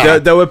not as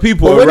bad. There were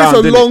people but when around.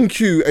 it's a long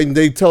queue and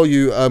they tell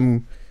you,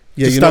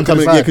 Yeah, Just you're not stand to the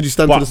coming. side. Yeah, could you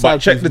stand to the But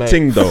side? check please, the mate?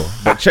 ting though.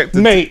 But check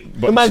the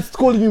Mate, but, the man's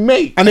calling you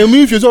mate. And they'll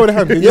move you as well with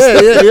the hand.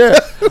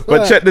 Yeah.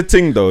 but check the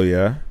ting though.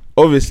 Yeah,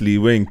 obviously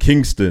we're in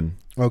Kingston.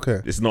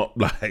 Okay. It's not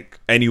like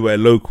anywhere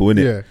local,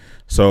 innit? Yeah.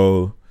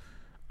 So,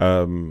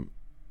 man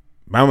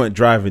went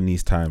driving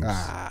these times.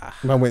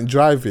 Man went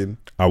driving.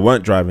 I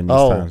weren't driving these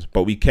Oh. times,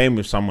 but we came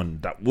with someone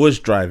that was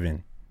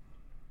driving.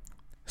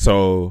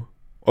 So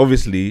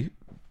obviously,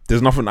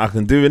 there's nothing I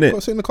can do in it. Got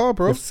to sit in the car,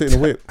 bro. You have to sit in the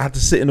whip. I had to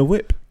sit in a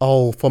whip.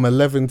 Oh, from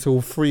 11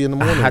 till 3 in the I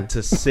morning. had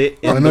to sit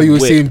in I know the you were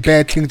whip. seeing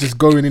bare things just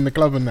going in the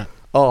club and that.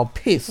 Oh,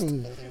 pissed.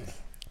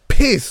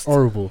 Pissed.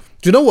 Horrible.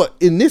 Do you know what?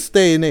 In this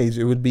day and age,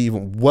 it would be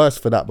even worse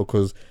for that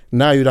because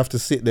now you'd have to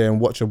sit there and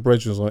watch your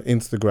brethren on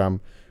Instagram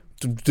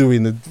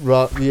doing the.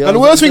 Yeah, And the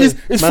worst thing is,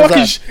 it's man's fucking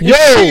like,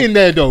 it's shit in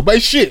there though. But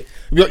it's shit.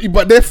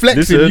 But they're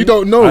flexing. Listen, you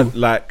don't know.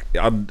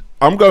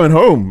 I'm going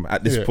home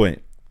at this Yeah.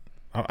 point.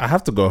 I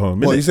have to go home.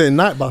 What, innit? you saying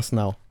night bus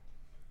now?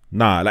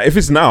 Nah, like if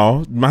it's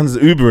now, man's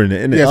Ubering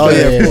it, innit? Yeah, Oh,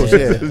 yeah, of course,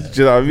 yeah. Do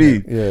you know what I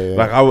mean? Yeah.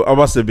 Like I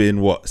must have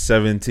been what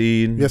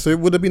 17. Yeah, so it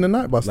would have been a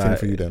night bus thing like,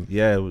 for you then.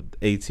 Yeah,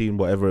 18,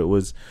 whatever it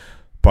was.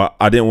 But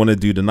I didn't want to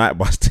do the night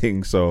bus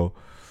thing, so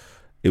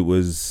it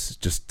was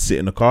just sit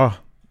in the car.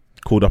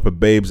 Called up a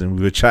babes and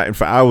we were chatting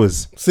for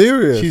hours.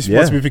 Serious? She's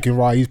Yeah. must be thinking,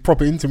 right, he's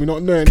proper into me,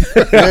 not knowing.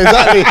 yeah,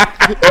 exactly.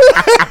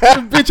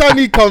 Bitch, I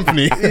need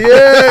company.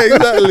 Yeah,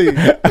 exactly.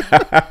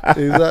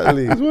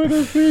 Exactly. It's one of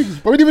those things.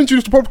 But we didn't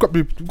introduce the podcast.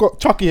 We've got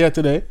Chucky here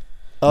today.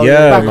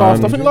 Yeah, Back man.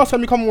 after. I think the last time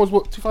he come was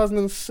what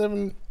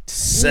 2007.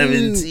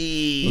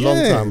 17. Long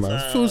time, man.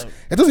 It feels.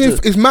 It doesn't. Even,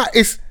 it's mad.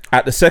 It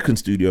At the second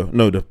studio.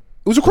 No, the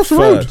was across the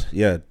third. road.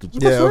 Yeah.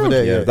 Yeah, over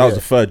there. Yeah, Yeah, that was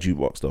the third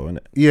jukebox though, isn't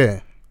it? Yeah,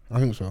 I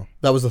think so.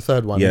 That was the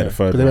third one. Yeah, the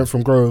third But they one. went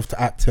from Grove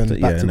to Acton,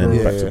 Yeah, back to and then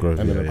Grove. back Yeah, to yeah. Grove.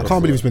 And then Yeah, I yeah. I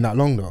can't believe it's been that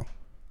long though.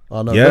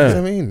 I know. Yeah. That's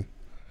what I mean.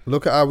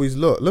 Look at how he's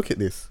look. Look at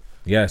this.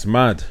 Yeah, it's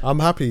mad. I'm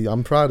happy.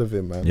 I'm proud of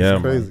him, man. Yeah,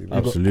 It's crazy. man. man.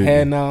 Absolutely.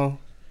 Hair now,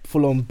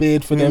 full on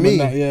beard for You them know and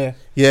me? that.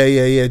 Yeah.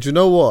 Yeah. Do you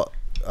know what?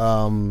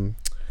 I'm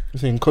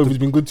saying COVID's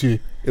been good to you.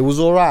 It was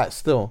all right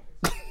still.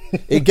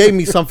 It gave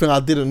me something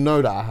I didn't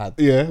know that I had.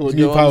 Yeah. Do What you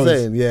new know what I'm powers?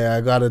 saying? Yeah,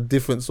 I got a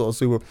different sort of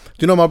super. Do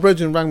you know my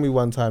brethren rang me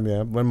one time?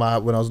 Yeah, when I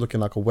was looking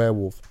like a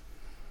werewolf,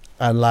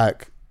 and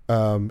like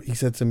he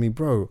said to me,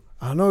 "Bro,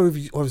 I know if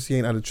you obviously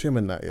ain't had a trim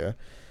and that, yeah,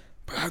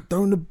 but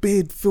don't the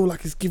beard feel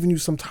like it's giving you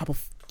some type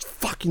of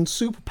fucking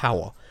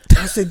superpower?"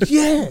 I said,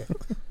 "Yeah."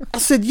 I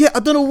said, "Yeah."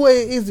 I don't know what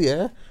it is,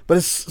 yeah, but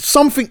it's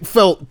something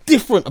felt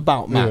different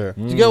about man. Yeah.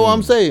 Do you get what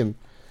I'm saying?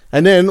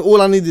 And then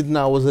all I needed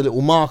now was a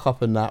little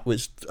markup and that,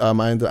 which I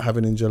ended up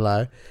having in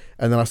July.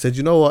 And then I said,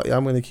 you know what? Yeah,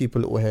 I'm going to keep a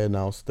little hair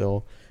now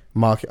still,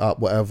 mark it up,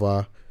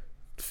 whatever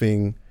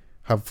thing,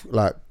 have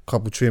like a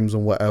couple trims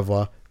and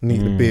whatever,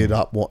 neat the beard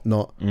up,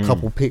 whatnot,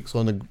 couple pics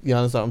on the, you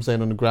understand what I'm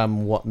saying, on the gram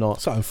and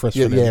whatnot. Something fresh.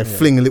 Yeah, for them, yeah,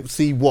 fling a little,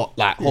 see what?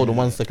 Like, hold on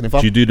 1 second. If Do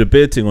I, you do the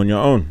beard thing on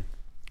your own,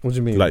 what do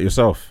you mean? like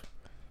yourself?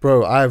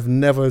 Bro, I've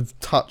never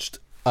touched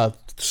a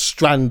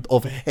strand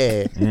of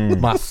hair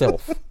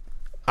myself.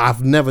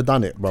 I've never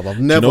done it, bro. I've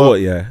Do never. you know what?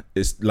 Yeah,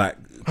 it's like.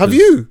 Have 'cause-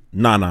 you?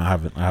 Nah, I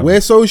haven't.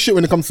 We're so shit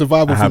when it comes to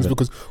survival I things haven't.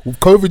 because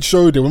COVID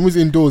showed it when we was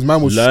indoors,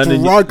 man was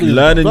learning, struggling.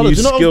 learning Brother, new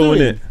do you know what I'm skill in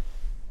doing? it.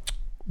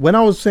 When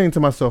I was saying to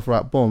myself,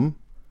 right, boom,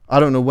 I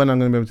don't know when I'm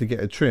going to be able to get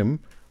a trim.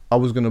 I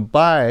was going to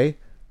buy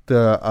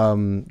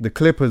the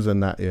clippers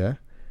and that, yeah.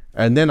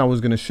 And then I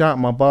was going to shout at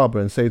my barber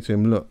and say to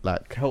him, look,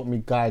 like, help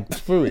me guide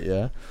through it,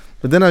 yeah.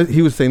 But then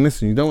he was saying,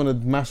 listen, you don't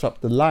want to mash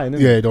up the line, innit?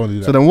 Yeah, you don't wanna do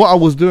that. So then what I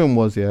was doing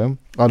was, yeah,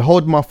 I'd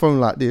hold my phone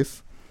like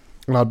this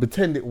and I'd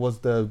pretend it was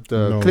the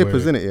No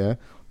clippers, way. innit, yeah.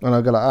 And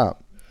I'd go like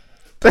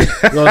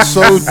that. You're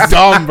so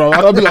dumb, bro.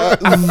 I'd be like,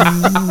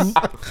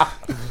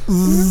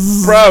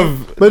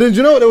 Bruv. but then do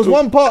you know what? There was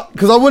one part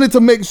because I wanted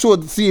to make sure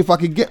to see if I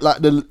could get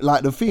like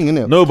the thing in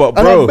it. No, but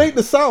and bro. I'd make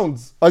the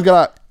sounds. I'd go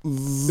like,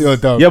 You're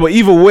dumb. Yeah, but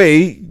either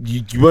way,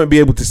 you won't be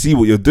able to see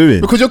what you're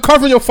doing. Because you're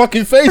covering your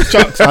fucking face,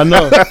 Chuck. I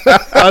know.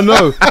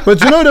 But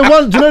do you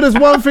know there's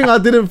one thing I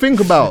didn't think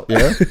about,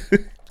 yeah?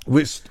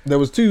 Which there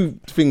was two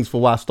things for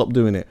why I stopped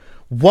doing it.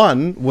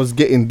 One was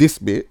getting this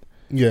bit.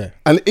 Yeah.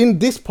 And in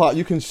this part,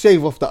 you can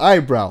shave off the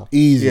eyebrow.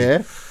 Easy.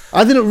 Yeah.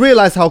 I didn't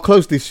realize how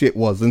close this shit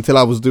was until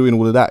I was doing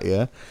all of that.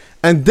 Yeah.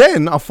 And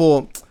then I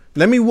thought,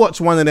 let me watch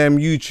one of them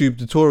YouTube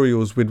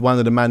tutorials with one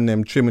of the man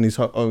them trimming his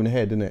own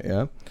head, innit?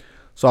 Yeah.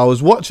 So I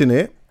was watching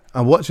it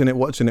and watching it.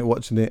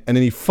 And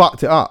then he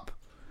fucked it up.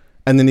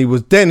 And then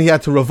he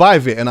had to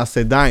revive it. And I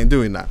said, I ain't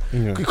doing that.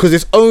 Yeah. Because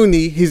it's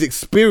only his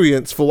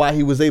experience for why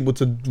he was able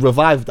to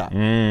revive that.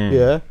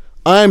 Yeah.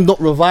 I'm not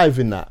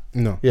reviving that.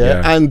 No.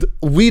 Yeah. Yeah. And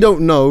we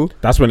don't know.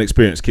 That's when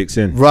experience kicks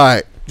in.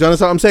 Right. Do you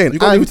understand what I'm saying? You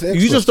gotta leave And it to the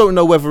you experts. just don't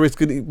know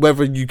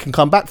whether you can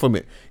come back from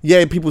it.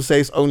 Yeah, people say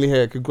it's only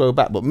hair could grow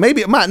back, but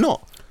maybe it might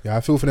not. Yeah,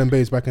 I feel for them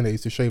babes back in the day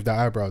used to shave their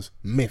eyebrows.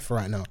 Myth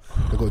right now.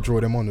 They got to draw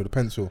them on with a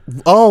pencil.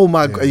 Oh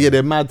my god, yeah,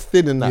 they're mad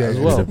thin in that Yeah, as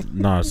yeah. well.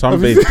 Nah,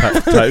 some babes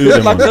tattoo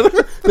them on. They look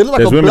like There's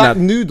a women black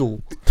that-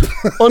 noodle.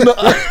 On the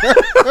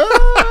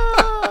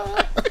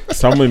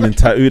Some women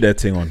tattoo their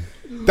thing on.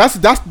 That's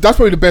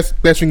probably the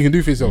best thing you can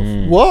do for yourself.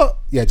 what?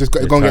 Yeah, just go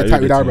They and get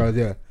tattoo tattooed the eyebrows.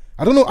 Yeah,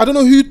 I don't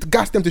know who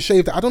gassed them to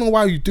shave that. I don't know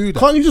why you do that.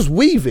 Can't you just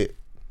weave it?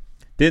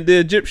 Didn't the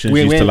Egyptians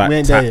We used to ain't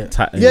like there yet.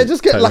 tat? Yeah,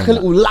 just get like a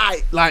little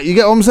light. Like, you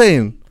get what I'm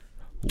saying?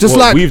 Just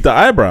like weave the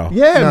eyebrow.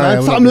 yeah, No, man,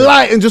 we're something not doing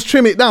light and just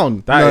trim it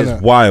down. That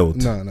is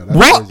wild. No, that's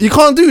What? crazy. You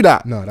can't do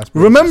that. No, that's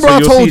crazy. Remember, So I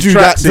you'll told see you that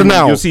tracks to in-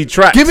 now. you'll see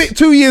tracks. Give it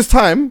 2 years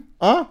time.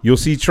 Huh? You'll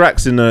see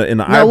tracks in the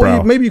Now,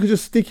 eyebrow. maybe you could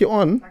just stick it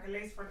on. Like a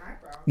lace front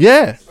eyebrow.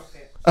 Yeah,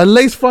 a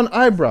lace front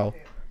eyebrow,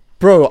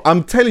 bro.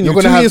 I'm telling you,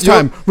 You're 2 gonna have years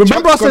time.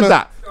 Remember, I said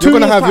that. You're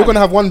gonna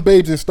have one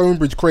babes in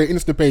Stonebridge create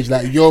Insta page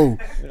like, yo,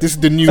 this is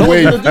the new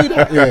Someone's wave. gonna do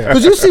that. Yeah.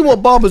 Because you see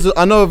what barbers are,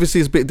 I know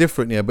obviously it's a bit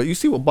different, yeah, but you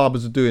see what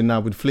barbers are doing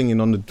now with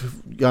flinging on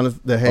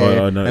the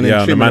hair Oh, no, and yeah, then on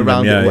the trimming man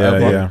around them, it, yeah,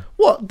 whatever. yeah.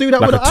 What? Do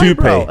that Like with a an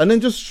eyebrow toupee. and then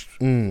just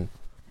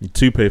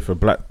Toupee for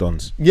black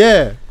dons.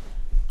 yeah.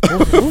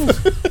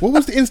 What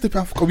was the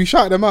Insta? We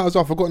shouted them out as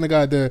well. I've forgotten the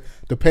guy, the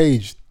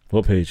page.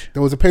 What page?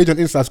 There was a page on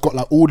Insta that's got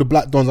like all the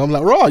black dons. I'm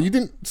like, raw, you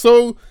didn't.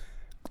 So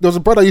there was a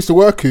brother I used to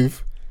work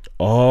with,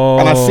 Oh,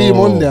 and I see him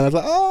on there. And I was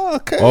like, oh,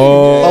 okay.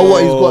 Oh,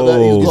 what, he's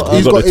got the-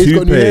 He's got new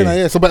toupee. hair now,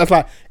 yeah. So, but it's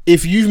like,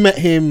 if you've met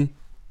him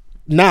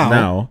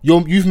now,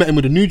 you've met him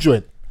with a new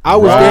joint. I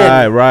was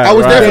there. Right. I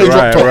was there for the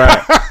drop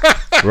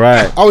top.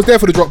 Right. I was there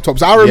for the drop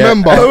tops. I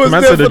remember. Yeah. I was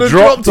Man there said for the the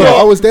drop drop top.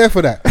 I was there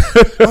for that.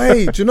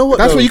 Wait, do you know what?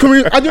 That's though? what you can.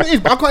 I don't know what it is,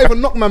 but I can't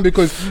even knock, man,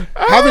 because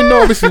having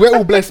no, obviously we're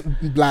all blessed,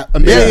 like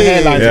amazing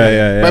hairlines.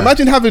 Yeah. But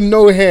imagine having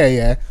no hair,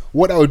 yeah.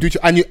 What that would do to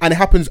you, and it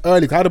happens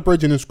early. 'Cause I had a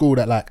brethren in school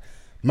that like,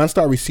 man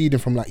started receding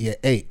from like year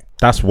 8.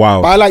 That's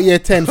wild. By like year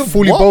 10,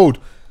 fully What? bald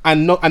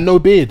and no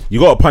beard. You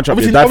got to punch up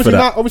your dad for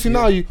that. Obviously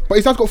now you, but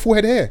his dad's got full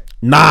head of hair.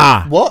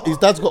 Nah. What? His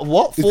dad's got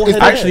what?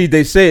 Forehead hair? Actually,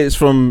 they say it's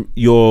from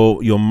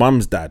your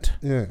mum's dad.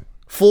 Yeah,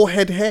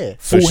 Forehead hair.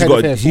 So Full she's head got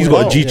of hair, he's full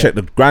got head. a G-check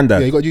the yeah.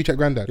 granddad. You got G-check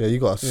granddad. Yeah, you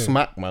got a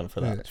smack man for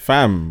that.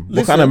 Fam, what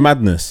Listen. kind of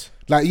madness?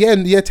 Like year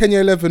 10,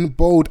 year 11,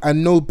 bald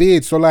and no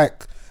beard. So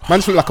like, man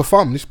just look like a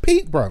farm. It's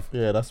peak, bruv.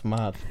 Yeah, that's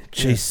mad.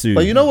 Jesus.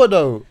 But you know what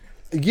though?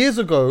 Not years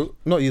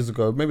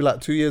ago, maybe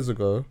like 2 years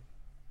ago.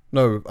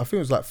 No, I think it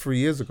was like 3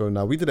 years ago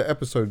now. We did an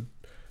episode,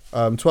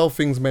 12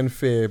 Things Men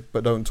Fear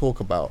But Don't Talk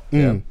About.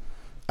 Yeah.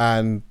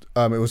 And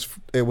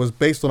it was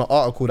based on an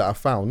article that I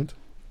found.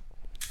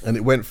 And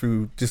it went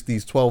through just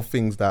these 12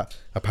 things that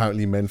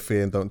apparently men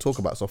fear and don't talk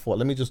about. So I thought,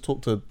 let me just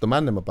talk to the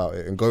man them about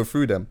it and go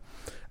through them.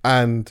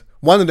 And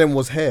one of them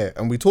was hair.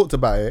 And we talked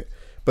about it.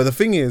 But the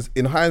thing is,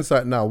 in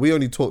hindsight now, we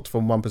only talked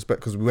from one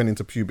perspective because we went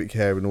into pubic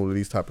hair and all of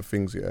these type of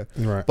things, yeah.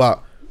 Right.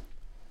 But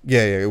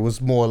yeah, it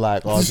was more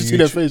like Did you see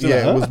their face, yeah,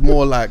 like, huh? it was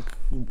more like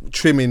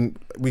trimming.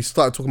 We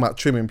started talking about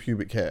trimming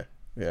pubic hair,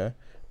 yeah.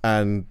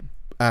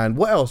 And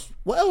what else?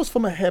 What else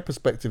from a hair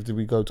perspective did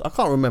we go to? I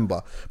can't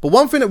remember. But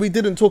one thing that we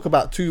didn't talk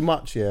about too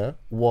much, yeah,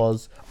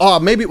 was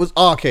maybe it was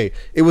okay.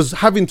 It was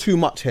having too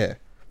much hair.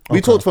 We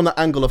talked from the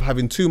angle of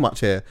having too much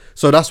hair.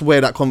 So that's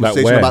where that like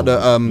conversation where? about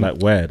the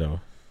like where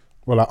though?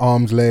 Well, like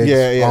arms, legs,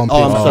 yeah, armpits.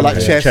 arms, so like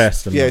yeah.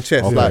 chest, and yeah, that.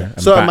 chest. Okay. Like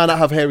And certain back. men that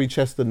have hairy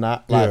chest and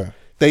that, like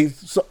Yeah.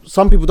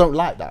 some people don't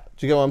like that.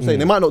 Do you get what I'm saying?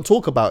 They might not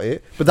talk about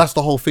it, but that's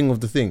the whole thing of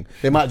the thing.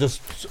 They might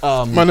just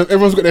Man,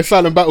 everyone's got their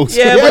silent battles.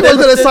 Yeah, but there's-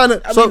 there's a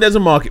sign- I so- mean, there's a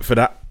market for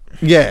that.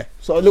 yeah.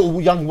 So a little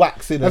young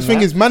waxing. The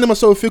thing is, man, them are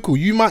so fickle.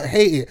 You might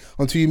hate it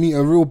until you meet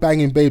a real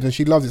banging babe and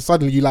she loves it.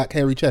 Suddenly you like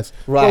hairy chest.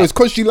 Right. Bro, it's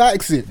because she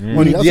likes it.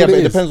 Money, that's yeah, what but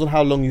it is. depends on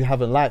how long you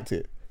haven't liked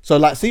it. So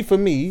like, see, for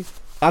me,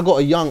 I got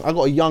a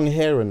young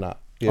hair in that.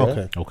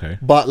 Yeah? Okay.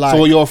 But like,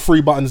 So you're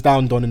 3 buttons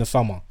down done in the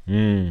summer.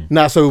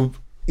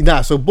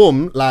 so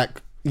boom,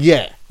 like,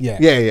 yeah.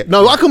 Yeah.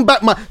 No, I can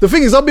back the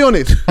thing is, I'll be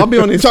honest.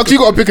 Chuck, you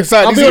got to pick a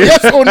side. I'll Is be it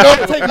honest. yes or no?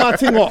 I take my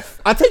thing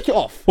off. I take it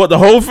off. What, the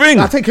whole thing?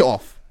 I take it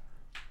off.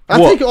 I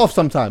What? take it off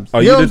sometimes.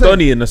 Are know you what the I'm saying?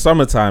 Donny in the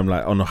summertime,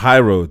 like on the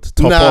high road,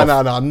 top No,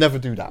 off? I never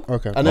do that.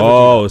 Okay. I never do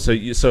Oh,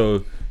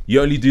 so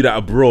you only do that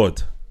abroad?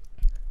 that.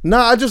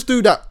 Nah, I just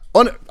do that.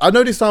 I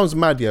know this sounds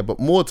mad, yeah, but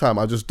more time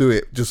I just do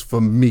it just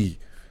for me.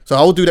 So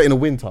I'll do that in the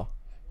winter.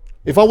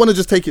 If I want to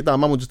just take it down,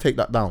 man will just take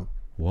that down.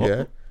 What?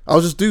 Yeah,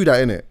 I'll just do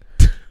that, innit?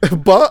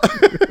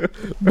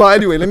 but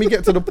anyway, let me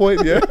get to the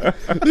point. Yeah,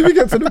 let me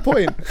get to the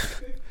point.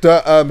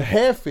 The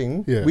hair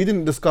thing, we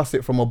didn't discuss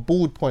it from a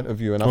bald point of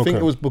view, and I think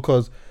it was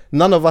because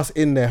none of us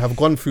in there have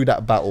gone through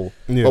that battle.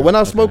 Yeah, but when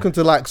I've spoken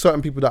to like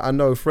certain people that I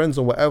know, friends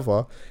or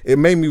whatever, it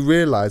made me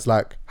realize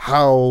like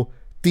how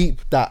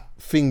deep that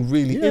thing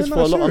really is for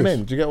a lot of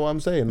men. Do you get what I'm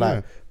saying?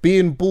 Like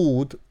being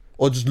bald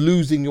or just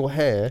losing your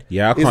hair.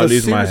 Yeah, I is can't a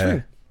lose my serious hair.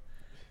 thing.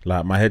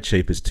 Like my head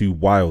shape is too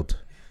wild.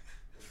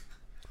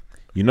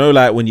 You know,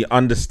 like when you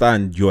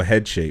understand your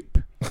head shape,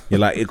 you're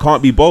like, it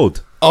can't be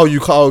bald. Oh, you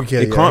can't.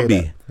 Okay, It can't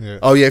be. Yeah.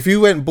 Oh yeah, if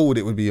you went bald,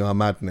 it would be a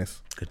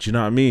madness. Do you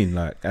know what I mean?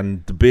 Like,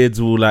 and the beards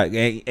all like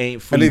ain't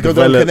And fully they don't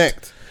developed.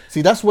 connect.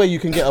 See, that's where you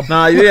can get a.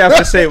 Nah, you didn't have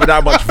to say it with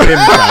that much vim,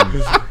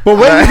 fam. But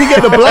where you can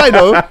get the blind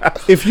though,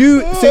 if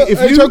you see, if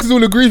Hey, you Chuck's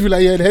all agrees with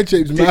like, yeah, the head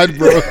shape's mad,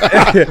 bro.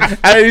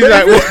 And he's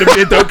like, what, the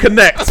beard don't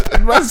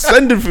connect? Man's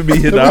sending for me,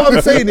 you know? what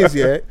I'm saying is,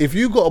 yeah, if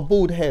you got a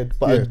bald head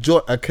but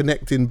a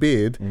connecting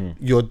beard,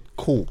 you're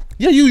cool.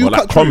 Yeah, you Well, cut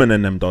like Common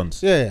and them dons.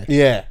 through. Yeah.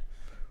 Yeah.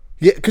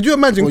 Yeah, could you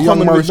imagine Or young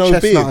Common with Morris no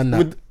Chestnut beard? and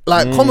that.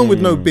 Like Common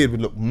with no beard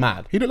would look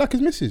mad. He looked like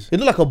his missus. He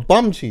looked like a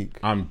bum cheek.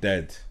 I'm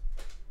dead.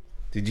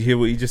 Did you hear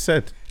what he just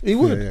said? He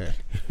would. Yeah.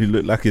 He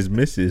looked like his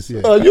missus.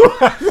 You no.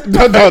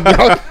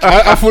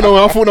 I thought no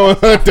one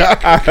heard that.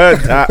 I heard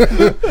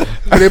that.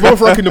 They're both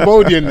rocking the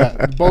Boldy and that.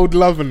 The Bold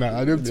Love and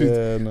that.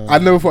 no. I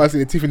never thought I'd see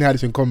the Tiffany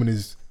Haddish in Common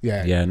is,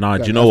 Yeah, nah,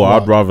 do you know what?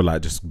 I'd rather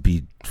like just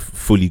be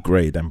fully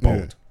grey than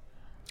bald.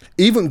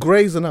 Even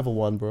grey's another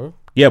one, bro.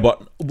 Yeah,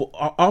 but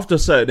after a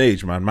certain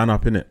age, man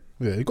up in it.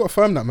 Yeah, you got to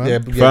firm that, man. Yeah,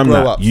 Firm grow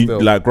that. up You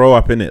still. like grow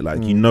up in it.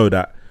 Like you know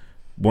that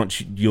once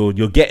you're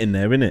getting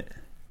there, innit?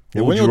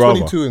 Yeah, What when would you're you rather?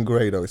 22 and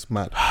grey though, it's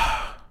mad.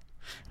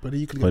 But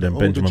you could Or get them the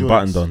older Benjamin joints.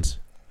 Button dons.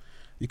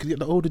 You could get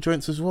the older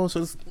joints as well.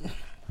 So it's,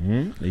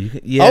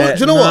 Yeah, do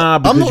you know what?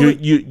 I'm because not-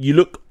 you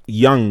look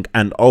young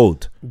and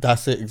old.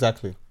 That's it,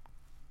 exactly.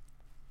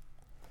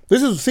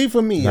 This is, see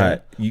for me,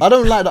 Like, I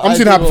don't like the I'm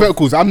seeing idea of-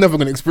 hypotheticals. I'm never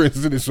going to experience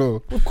this in this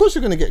show. Of course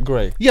you're going to get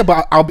grey. Yeah,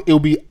 but it'll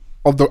be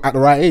at the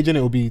right age and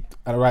it'll be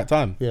at the right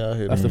time. Yeah, I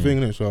hear That's that. the thing,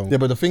 innit? So Yeah,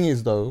 but the thing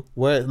is though,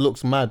 where it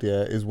looks mad,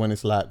 is when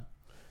it's like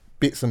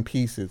bits and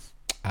pieces.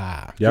 Yeah,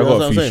 I You know got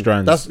what a I'm few saying?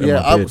 strands. That's in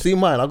my I beard. see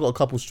mine. I got a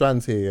couple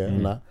strands here,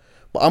 and that.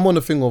 But I'm on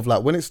the thing of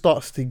like when it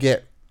starts to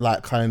get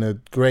like kind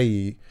of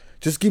grey,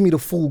 just give me the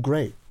full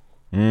grey.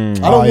 I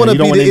don't want to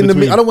be in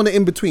the. I don't want it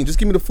in between. Just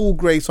give me the full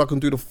grey so I can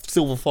do the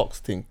silver fox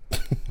thing,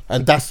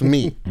 and that's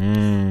me.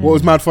 what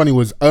was mad funny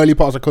was early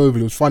parts of COVID.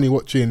 It was funny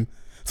watching.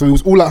 So we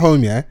was all at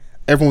home. Yeah,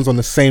 everyone's on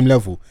the same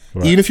level.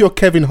 Right. Even if you're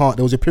Kevin Hart,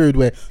 there was a period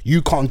where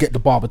you can't get the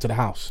barber to the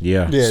house.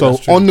 Yeah. Yeah. So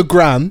that's true. on the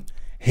gram,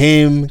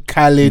 him,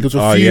 Khaled, there was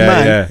a few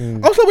man. yeah.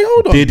 I was like, wait,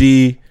 hold on.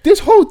 Diddy, This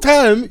whole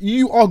time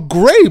you are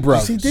grey, bro.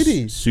 See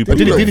Diddy. super.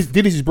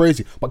 Diddy's is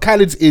brazy, but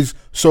Khaled's is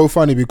so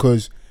funny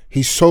because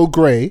he's so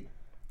grey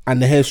and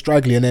the hair's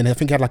straggly, and then I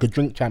think he had like a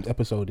Drink Champs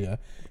episode. Yeah,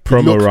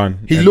 Promo run.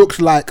 He And- looks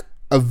like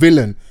a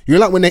villain. You know,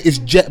 like when it's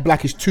jet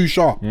black, it's too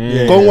sharp. Go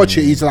and watch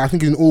it. He's like, I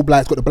think he's in all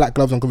black. He's got the black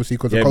gloves on, obviously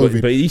because Yeah, of but-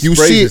 COVID. but he You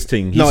sprays see his it-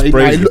 thing. He No,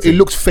 sprays the it thing.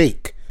 looks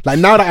fake. Like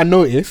now that I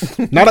notice,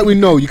 now that we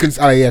know, you can.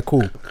 Oh yeah,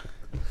 cool.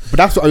 But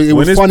that's what it when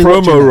was his funny.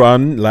 watching promo that.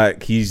 run,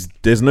 like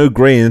there's no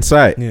grey in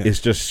sight. Yeah. It's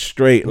just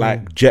straight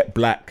like jet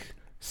black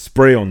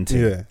spray on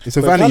thing. Yeah, it's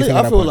a But vanity Khaled, thing. I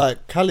at that feel point.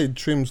 like Khaled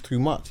trims too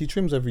much. He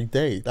trims every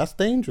day. That's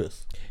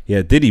dangerous.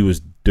 Yeah, Diddy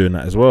was doing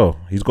that as well.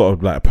 He's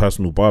got a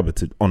personal barber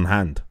on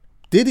hand.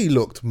 Diddy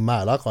looked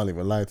mad. I can't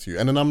even lie to you.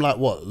 And then I'm like,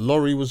 what?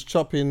 Laurie was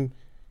chopping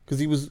because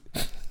he was.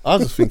 I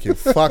was just thinking,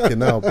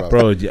 fucking hell, bro.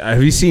 Bro,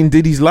 have you seen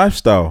Diddy's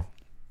lifestyle?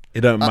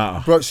 It don't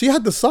matter. Bro, she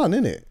had the son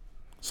in it,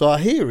 so I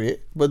hear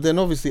it. But then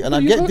obviously, and I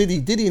get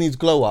Diddy in his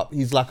glow up.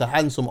 He's like a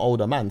handsome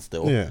older man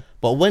still. Yeah.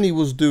 But when he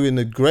was doing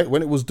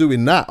when it was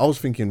doing that, I was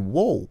thinking,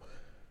 whoa.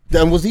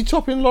 Then was he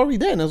chopping Laurie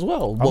then as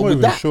well? I'm But not with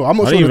even that, sure. I'm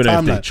not I sure don't the even know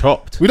if they timeline.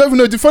 chopped. We don't even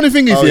know. The funny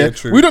thing is, Oh, yeah, yeah,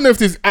 true. we don't know if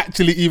this is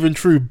actually even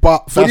true.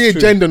 But for That's the true.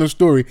 agenda and the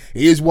story,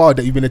 it is wild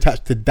that you've been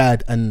attached to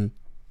dad and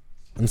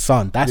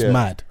son. That's Yeah.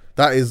 mad.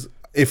 That is,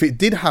 if it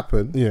did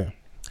happen. Yeah.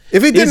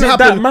 If it didn't Is it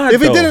happen, that mad,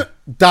 if it though? didn't,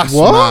 that's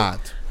What? mad.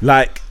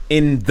 Like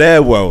in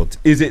their world,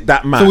 is it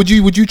that mad? So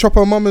would you chop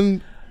her mum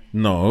and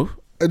No,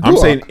 A I'm daughter?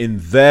 saying in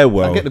their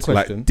world, get the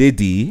question. like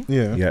Diddy,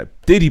 Yeah.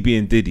 Diddy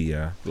being Diddy,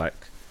 yeah. Like,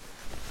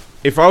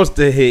 if I was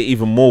to hear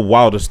even more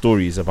wilder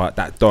stories about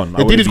that Don,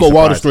 the Diddy's got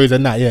wilder stories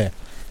than that? Yeah.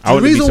 I The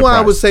wouldn't be reason why I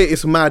surprised. would say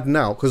it's mad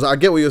now, because I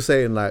get what you're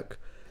saying, like,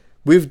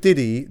 with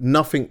Diddy,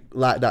 nothing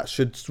like that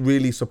should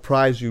really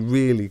surprise you,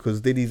 really, because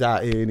Diddy's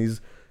out here and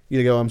he's,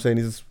 you get what I'm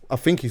saying, I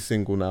think he's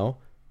single now,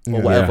 or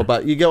whatever, Yeah.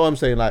 but you get what I'm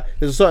saying, like,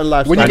 there's a certain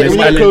lifestyle. When you And get it's when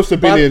you're like- close to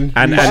billion,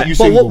 and- you and- you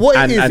but single. what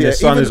and it is, the yeah,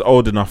 son even- is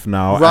old enough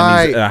now, Right.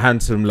 and he's a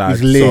handsome lad.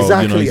 He's lit. So,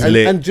 Exactly, you know, he's and,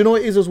 lit. and do you know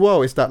what it is as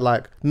well? It's that,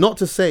 like, not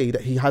to say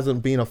that he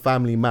hasn't been a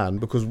family man,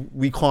 because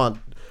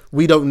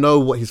we don't know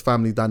what his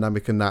family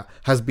dynamic and that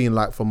has been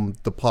like from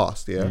the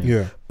past,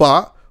 Yeah.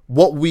 But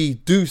what we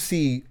do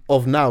see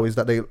of now is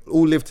that they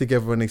all live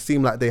together and they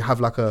seem like they have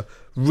like a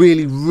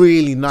really,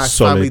 really nice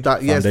Solid family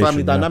foundation,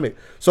 yeah. dynamic.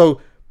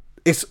 So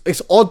it's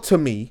odd to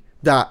me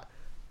that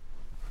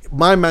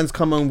my man's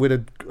come on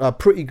with a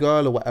pretty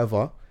girl or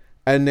whatever,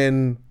 and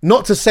then,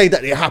 not to say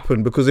that it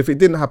happened, because if it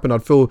didn't happen,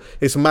 I'd feel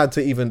it's mad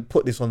to even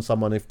put this on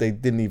someone if they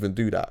didn't even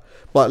do that.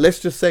 But let's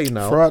just say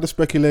now, Throw out the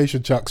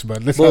speculation, Chucks,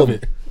 man. Let's boom,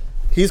 have it.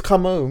 he's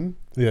come home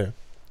Yeah.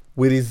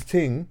 with his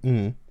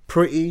thing,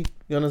 pretty.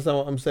 You understand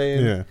what I'm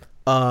saying? Yeah.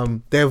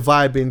 They're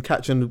vibing,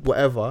 catching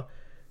whatever,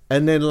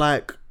 and then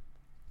like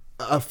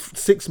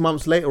 6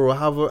 months later or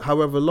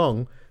however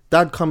long,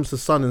 dad comes to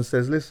son and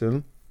says,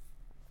 "Listen,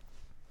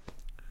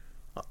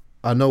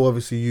 I know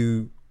obviously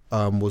you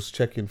was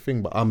checking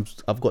thing, but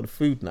I've got the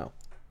food now."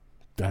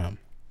 Damn.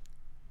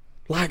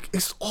 Like,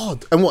 it's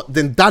odd. And what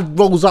then? Dad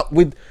rolls up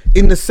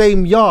in the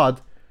same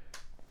yard,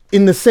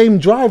 in the same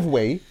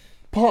driveway,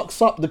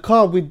 parks up the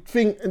car with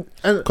thing,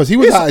 and Because he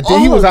was it's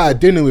he was odd. at a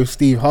dinner with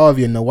Steve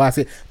Harvey and the wife.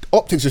 The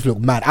optics just look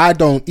mad. I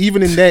don't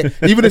even in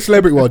the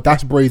celebrity world,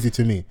 that's brazy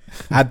to me.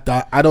 I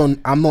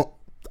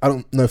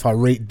don't know if I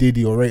rate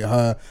Diddy or rate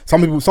her.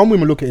 Some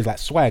women look at it as like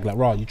swag, like,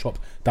 right, you chopped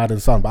dad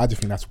and son, but I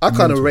just think that's I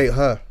kind of mental. rate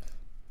her.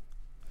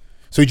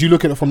 So do you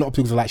look at it from the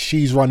optics of like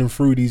she's running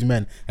through these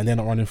men and they're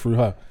not running through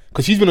her?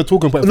 Because she's been a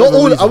talking point. Not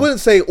all. I wouldn't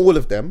say all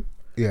of them.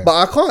 Yeah. But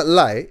I can't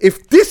lie.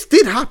 If this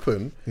did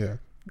happen,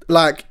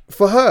 like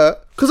for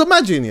her, because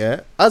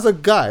imagine, as a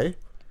guy,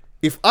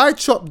 if I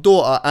chop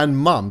daughter and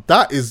mum,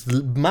 that is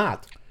mad.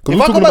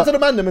 If I go back to the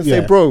man and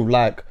say, bro,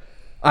 like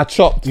I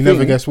chopped. You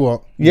never guess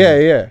what?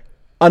 Yeah.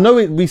 I know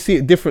we see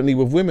it differently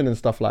with women and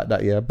stuff like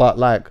that. But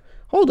like,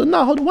 hold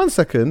on 1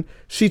 second.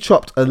 She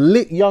chopped a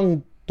lit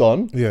young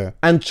Don.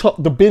 And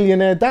chopped the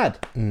billionaire dad.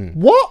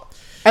 What?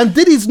 And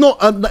Diddy's not.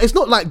 It's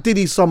not like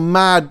Diddy's some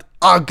mad,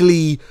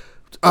 ugly,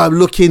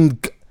 looking.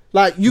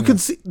 Like you can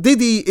see,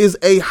 Diddy is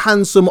a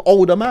handsome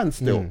older man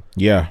still.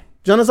 Yeah.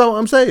 Do you understand what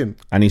I'm saying?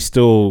 And he's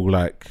still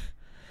like,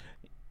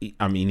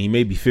 I mean, he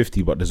may be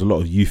 50, but there's a lot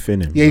of youth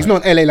in him. Yeah, he's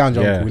not an LA Lounge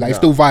uncle. Like he's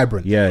still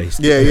vibrant. Yeah. He's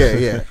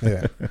Yeah.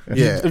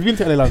 Have you been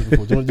to LA Lounge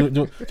before? Do you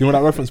know what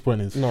that reference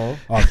point is? No.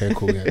 Okay,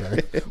 cool.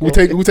 Yeah. We'll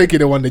take you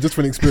there one day just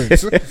for an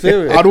experience.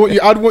 Serious?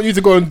 I'd want you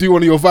to go and do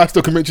one of your Vice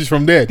documentaries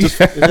from there. Just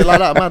Is it like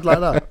that? Mad like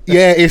that?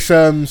 yeah, it's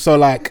so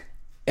like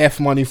F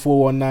Money,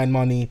 419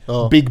 Money,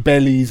 big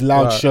bellies,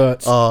 loud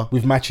shirts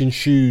with matching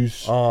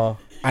shoes,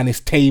 and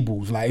it's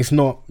tables. Like it's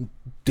not.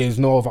 There's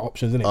no other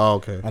options in it. Oh,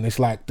 okay. And it's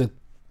like the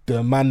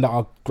man that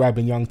are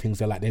grabbing young things,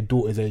 they're like their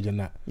daughter's age and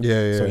that.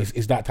 Yeah. So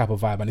it's that type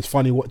of vibe, and it's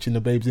funny watching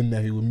the babes in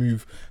there who will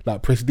move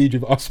like prestige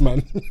with us,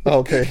 man.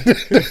 Okay.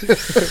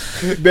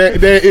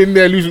 they're in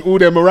there losing all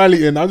their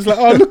morality, and I'm just like,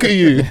 oh, look at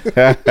you.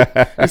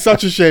 It's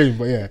such a shame,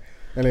 but yeah,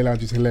 LA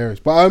Lounge is hilarious.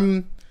 But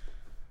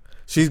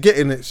She's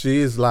getting it. She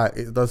is like,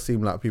 it does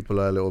seem like people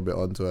are a little bit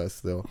onto her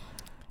still.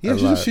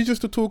 yeah, she's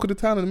just the talk of the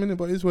town in a minute,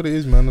 but it is what it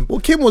is, man. Well,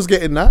 Kim was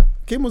getting that.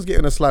 Kim was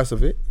getting a slice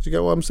of it. Do you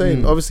get what I'm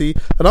saying? Obviously,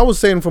 and I was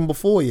saying from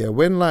before,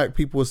 when like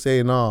people were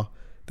saying,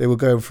 they were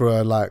going through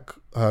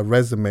her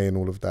resume and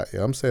all of that.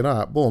 I'm saying, all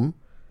right, boom,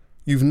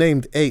 you've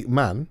named 8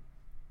 man,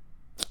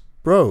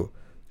 bro.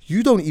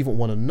 You don't even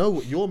want to know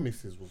what your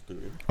missus was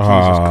doing.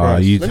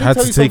 You had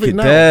to take it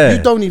there.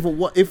 You don't even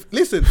want. If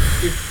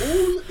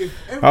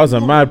that was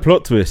a mad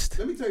plot twist.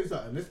 Let me tell you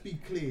something. Let's be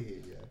clear here.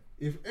 Yeah,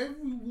 if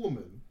every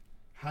woman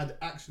had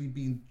actually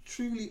been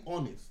truly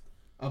honest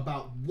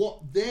about what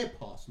their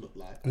past looked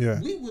like,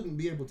 we wouldn't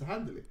be able to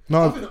handle it.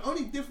 No. I think the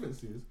only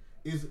difference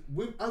is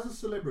with as a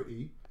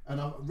celebrity, and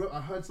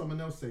I heard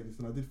someone else say this,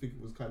 and I did think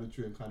it was kind of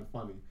true and kind of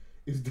funny,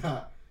 is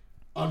that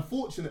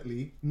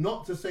unfortunately,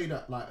 not to say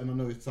that like, and I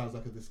know it sounds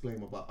like a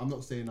disclaimer, but I'm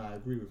not saying I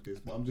agree with this,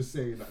 but I'm just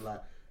saying that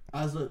like,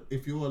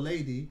 if you're a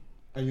lady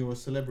and you're a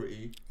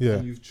celebrity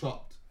and you've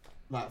chopped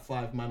like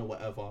 5 man or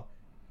whatever,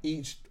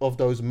 each of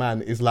those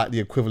man is like the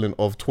equivalent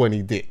of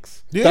 20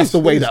 dicks. That's the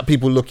way that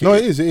people look at it. No,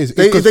 it is.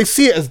 They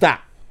see it as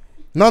that.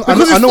 No,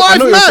 Because I know what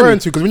you're man. referring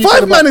to. Because when you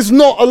 5 man is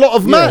not a lot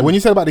of man. When you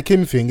said about the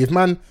Kim thing, if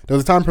man, there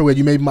was a time period where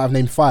you maybe might have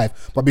named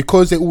 5, but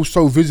because they're all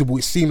so visible,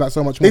 it seemed like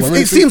so much more.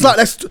 It seems like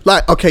that's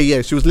like,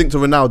 okay, she was linked to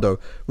Ronaldo.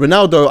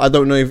 Ronaldo, I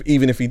don't know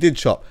if he did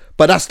chop,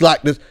 but that's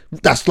like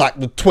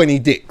the 20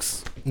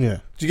 dicks. Yeah.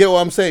 Do you get what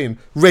I'm saying?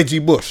 Reggie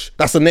Bush,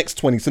 that's the next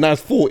 20, so now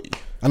it's 40.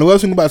 And the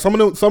worst thing about it,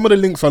 some of the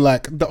links are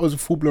like, that was a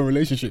full blown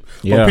relationship.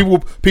 Yeah. But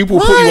people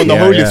put you on the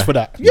whole list for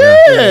that.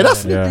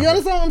 That's you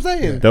understand what I'm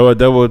saying?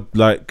 There were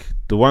like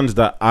the ones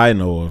that I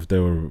know of.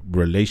 There were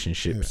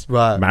relationships,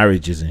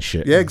 marriages and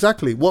shit. Yeah,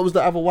 exactly. What was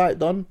the other white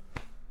done?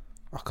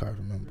 I can't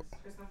remember.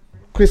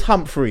 Chris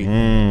Humphrey.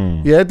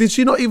 Yeah, did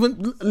she not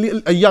even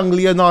a young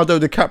Leonardo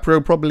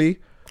DiCaprio probably?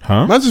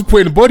 Huh? Man's just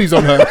putting bodies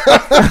on her. No,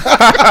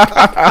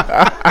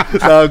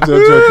 I'm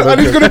joking.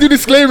 And he's gonna do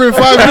disclaimer in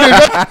 5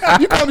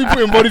 minutes. You can't be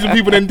putting bodies on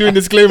people and then doing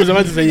disclaimers and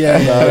I just say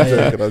I'm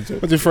joking.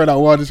 I just throw that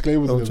wild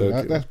disclaimers. I'm in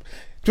joking. there.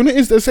 Do you know,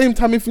 it's at the same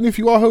time, if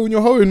you are hoeing,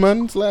 you're hoeing,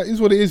 man. It's like, it's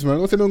what it is, man.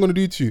 What's anyone going to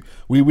do to you?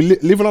 We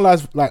living our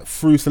lives like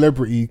through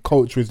celebrity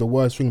culture is the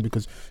worst thing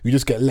because you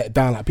just get let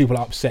down. Like people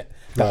are upset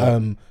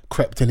that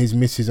Krept and his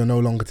missus are no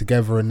longer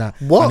together and that.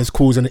 What? And it's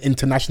causing an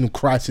international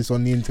crisis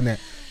on the internet.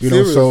 You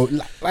Serious? know,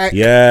 so like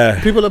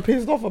people are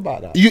pissed off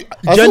about that.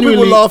 I saw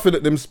people laughing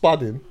at them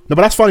spudding. No,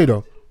 but that's funny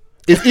though.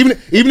 Even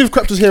if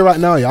Krept was here right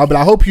now, I'll be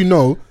like, I hope you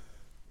know,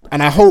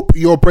 and I hope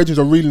your brethren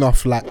are real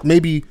enough. Like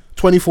maybe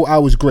 24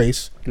 hours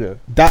grace. Yeah.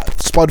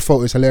 That spud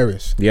photo is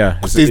hilarious. Yeah.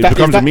 Is that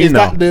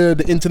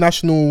the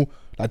international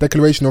like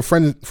declaration of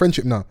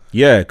friendship now?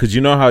 Yeah, because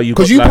you know how you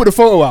put the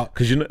photo out.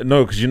 Because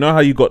you know how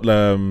you got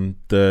the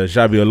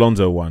Xabi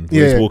Alonso one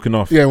where he's walking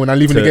off. Yeah, when I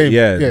leave the game.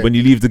 Yeah, when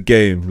you leave the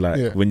game,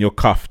 like when you're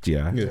cuffed.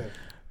 Yeah.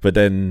 But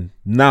then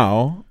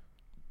now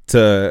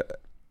to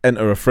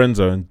enter a friend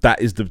zone,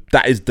 that is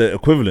the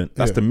equivalent.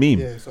 That's the meme.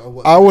 Yeah,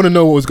 so I want to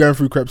know what was going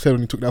through Krep's head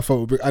when he took that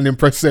photo and then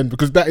press send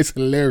because that is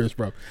hilarious,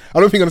 bro. I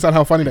don't think you understand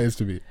how funny that is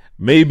to me.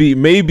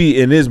 Maybe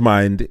in his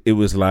mind it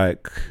was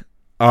like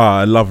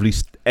a lovely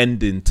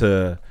ending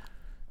to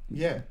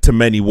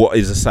many what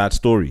is a sad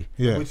story.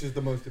 Yeah, which is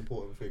the most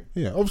important thing.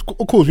 Yeah, of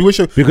course we wish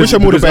him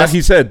more the best. Like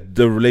he said,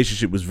 the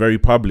relationship was very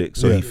public,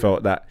 so he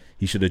felt that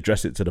he should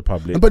address it to the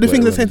public. But the thing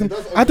is, the same thing.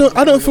 I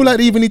don't feel like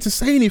they even need to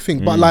say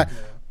anything. But like,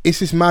 it's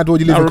just mad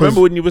what you live. I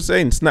remember when you were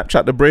saying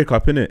Snapchat the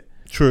breakup, innit?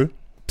 True.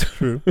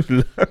 True.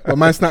 But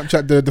man,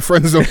 Snapchat the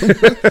friend zone.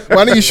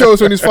 Why don't you show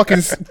us when he's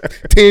fucking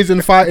tears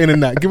and fighting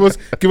and that? Give us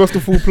the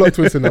full plot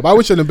twist and that. But I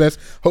wish them the best.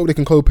 Hope they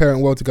can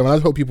co-parent well together. And I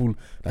just hope people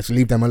actually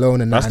leave them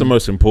alone. And that's that, the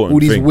most important. All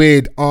these thing.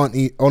 weird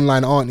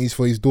online aunties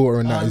for his daughter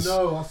and that. I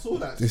know. I saw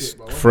that shit,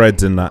 bro.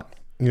 Threads and that.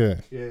 Yeah.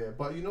 Yeah,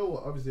 but you know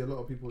what? Obviously, a lot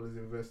of people is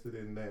invested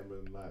in them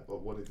and like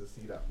wanted to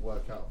see that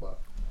work out. But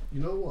you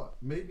know what?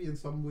 Maybe in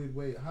some weird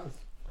way it has.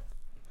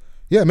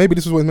 Yeah, maybe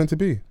this is what it's meant to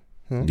be.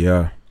 Huh?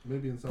 Yeah.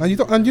 Maybe in some.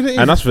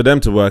 And that's for them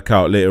to work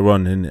out later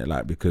on, isn't it?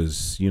 Like,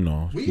 because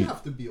we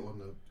have to be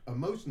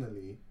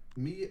emotionally.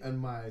 Me and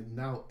my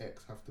now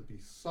ex have to be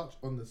such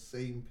on the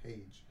same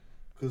page,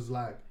 because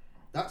like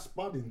that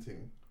spudding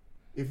thing.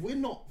 If we're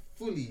not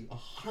fully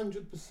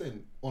 100%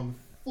 on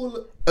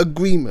full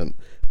agreement,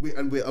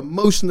 and we're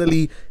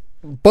emotionally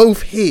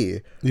both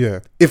here. Yeah.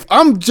 If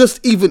I'm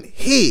just even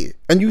here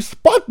and you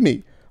spud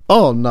me,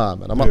 oh nah,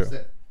 man, I'm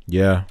upset.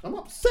 Yeah. I'm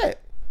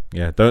upset.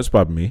 Yeah. Don't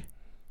spud me.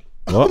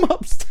 What? I'm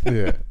upset.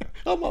 Yeah.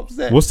 I'm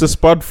upset. What's the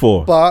spud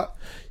for? But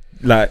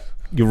like,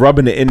 you're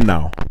rubbing it in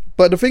now.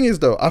 But the thing is,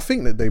 though, I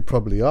think that they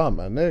probably are,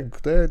 man. They're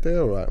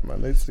alright,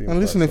 man. They seem. And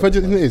listen, if I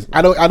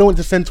don't want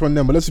to center on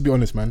them, but let's just be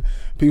honest, man.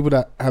 People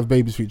that have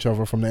babies for each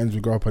other from the ends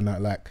we grow up and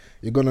that, like,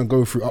 you're gonna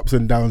go through ups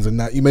and downs and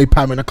that. You may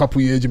pam in a couple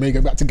years, you may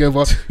get back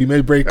together, you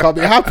may break up.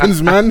 It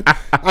happens, man.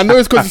 I know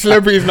it's because of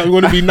celebrities that we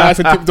want to be nice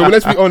and tiptoe, but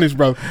let's be honest,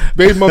 bro.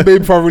 Baby mum,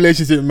 baby father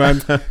relationship,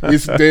 man.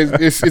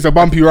 It's a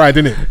bumpy ride,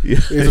 isn't it?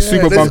 It's a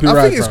super bumpy ride.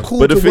 I think it's cool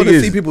but to want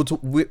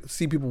to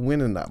see people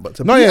winning that, but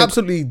to be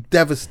absolutely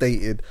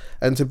devastated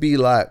and to be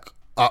like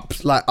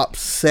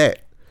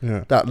upset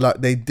that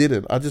like they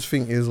didn't. I just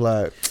think is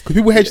like, because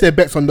people hedge their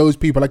bets on those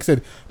people. Like I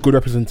said, good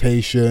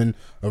representation,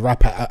 a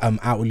rapper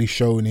outwardly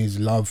showing his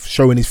love,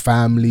 showing his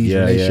family,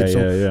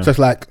 relationship. So it's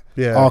like,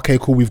 okay,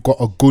 cool, we've got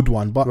a good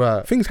one.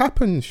 But things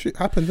happen, shit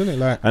happens, isn't it?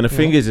 Like, and the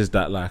thing is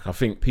that like I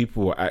think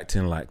people were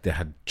acting like they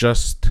had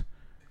just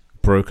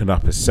broken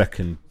up a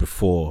second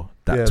before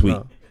that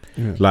tweet.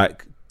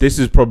 Like, this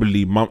is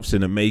probably months in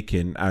the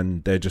making,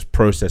 and they're just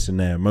processing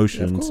their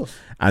emotions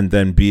and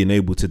then being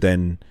able to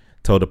then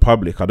tell the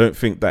public. I don't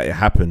think that it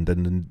happened,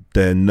 and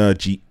their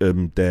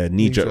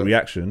knee-jerk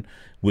reaction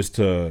was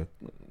to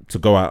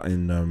go out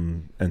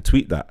and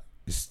tweet that.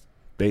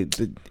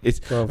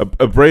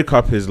 A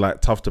breakup is like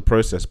tough to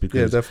process,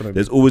 because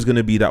there's always going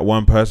to be that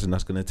one person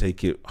that's going to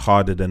take it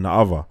harder than the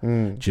other.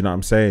 Do you know what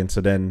I'm saying? So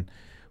then,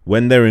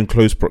 when they're in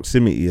close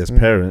proximity as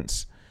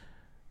parents,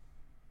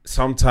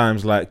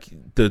 sometimes like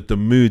the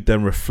mood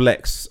then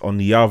reflects on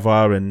the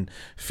other, and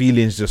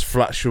feelings just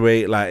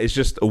fluctuate. Like, it's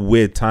just a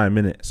weird time,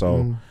 innit?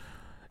 So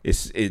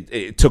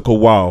it took a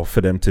while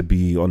for them to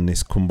be on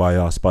this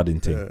kumbaya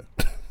spudding thing.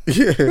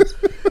 Yeah.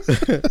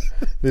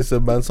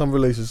 Listen, man, some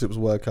relationships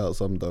work out,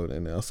 some don't,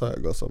 innit? I say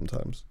it got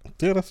sometimes.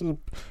 Yeah, that's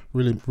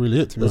really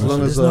it, to be as honest.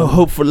 long as there's no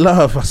hope for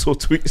love. I saw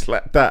tweets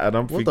like that, and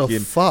I'm what thinking,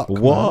 the fuck, what?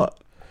 Man?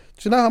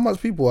 Do you know how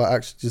much people are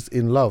actually just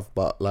in love,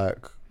 but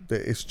like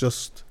it's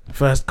just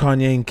first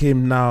Kanye and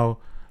Kim, now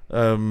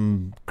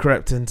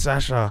Crept and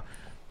Sasha,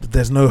 but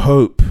there's no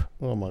hope.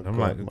 Oh my god! I'm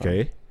like,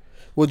 okay.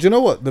 Well, do you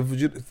know what the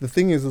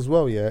thing is as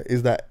well? Yeah,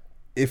 is that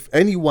if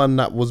anyone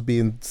that was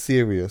being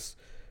serious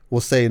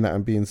was saying that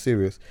and being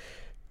serious,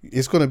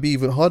 it's going to be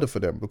even harder for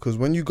them, because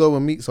when you go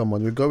and meet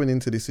someone, you're going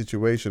into this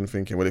situation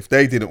thinking, well, if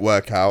they didn't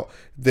work out,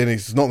 then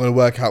it's not going to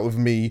work out with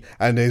me,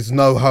 and there's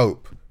no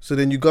hope. So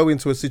then you go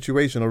into a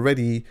situation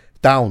already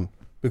down,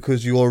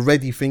 because you're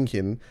already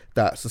thinking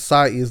that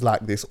society is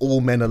like this,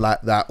 all men are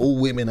like that, all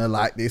women are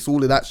like this,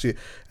 all of that shit.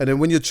 And then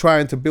when you're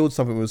trying to build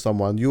something with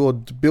someone, you're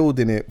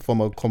building it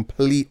from a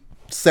complete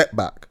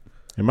setback.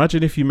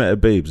 Imagine if you met a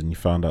babes and you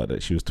found out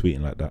that she was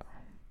tweeting like that.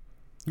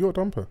 You're a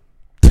dumper.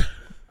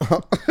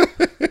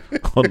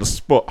 On the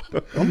spot.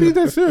 I'm being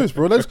dead serious,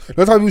 bro.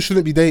 That's how we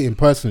shouldn't be dating,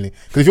 personally.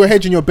 Because if you're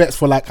hedging your bets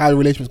for like how the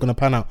relationship's going to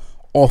pan out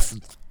off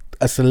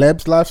a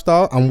celeb's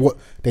lifestyle and what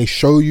they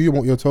show you and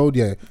what you're told,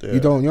 you're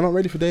not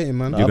ready for dating,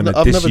 man. You're going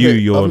to diss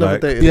your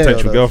like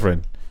potential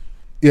girlfriend.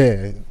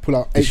 Yeah, pull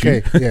out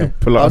 8K. Yeah,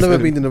 pull out. I've never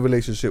been in a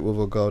relationship with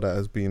a girl that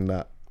has been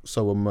that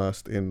so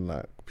immersed in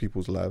like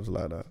people's lives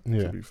like that.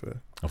 To be fair,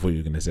 I thought you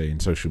were going to say in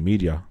social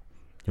media.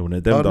 You're one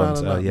of them dons.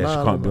 She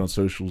can't be on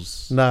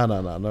socials. Nah,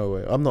 no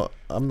way. I'm not.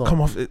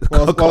 Come off the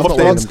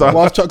Insta.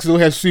 Whilst Chuck's all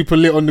here super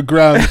lit on the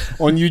ground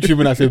on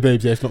YouTube, and I say,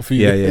 babes, it's not for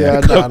you. Yeah.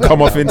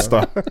 Come off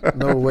Insta.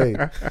 No way.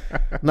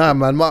 Nah,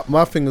 man.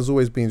 My thing has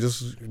always been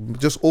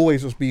just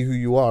always be who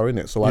you are,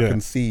 innit? So I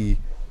can see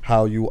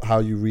how you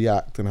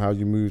react and how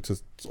you move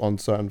on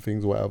certain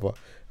things, or whatever,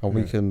 and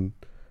we can.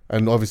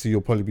 And obviously, you'll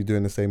probably be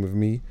doing the same with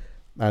me,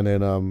 and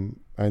then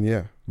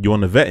You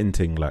on the vetting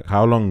thing, like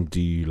how long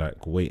do you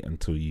like wait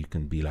until you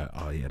can be like,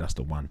 oh yeah, that's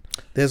the one?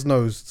 There's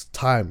no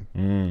time.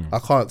 I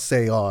can't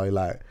say, I'll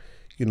vet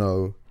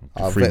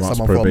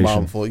someone probation. for a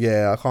month, or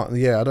I can't.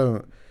 I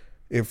don't.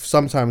 If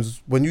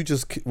sometimes when you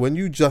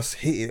just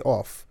hit it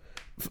off,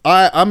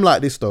 I'm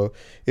like this though.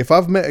 If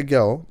I've met a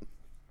girl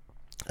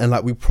and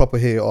like we proper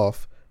hit it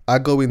off, I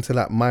go into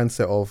that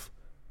mindset of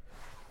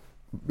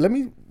let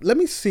me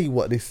see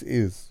what this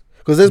is,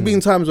 because there's been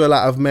times where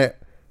like I've met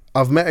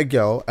I've met a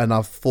girl and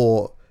I've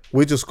thought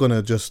we're just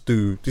gonna just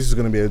do this is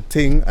gonna be a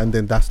thing and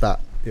then that's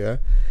that, yeah.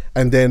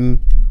 And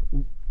then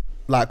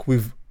like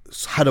we've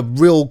had a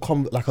real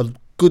a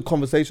good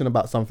conversation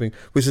about something,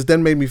 which has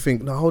then made me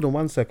think, no, hold on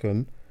 1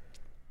 second.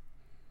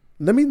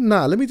 Let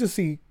me just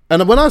see.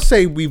 And when I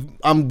say we're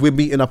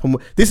meeting up, and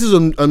this is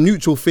a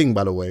mutual thing,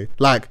 by the way.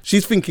 Like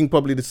she's thinking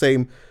probably the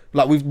same.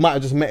 Like we might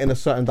have just met in a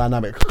certain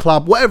dynamic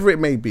club, whatever it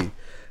may be.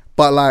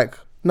 But like,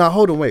 now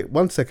hold on, wait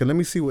 1 second. Let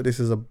me see what this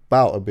is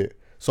about a bit.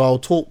 So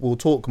we'll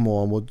talk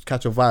more and we'll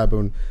catch a vibe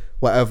and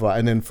whatever.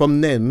 And then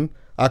from then,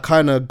 I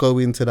kind of go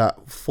into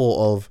that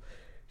thought of,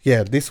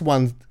 yeah, this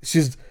one,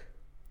 she's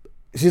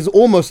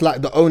almost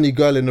like the only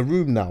girl in the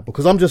room now,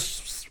 because I'm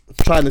just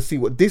trying to see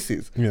what this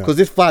is. Because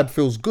this vibe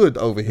feels good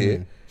over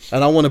here.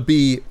 And I want to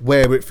be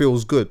where it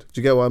feels good. Do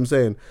you get what I'm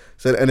saying?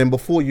 So, and then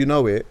before you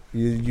know it,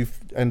 you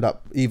end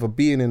up either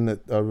being in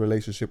a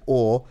relationship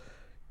or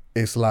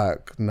it's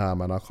like, nah,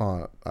 man, I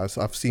can't.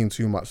 I've seen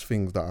too much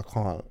things that I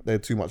can't. They're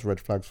too much red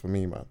flags for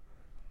me, man.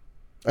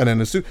 And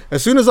then as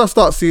soon as I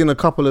start seeing a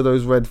couple of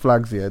those red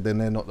flags here, then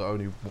they're not the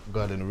only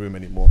girl in the room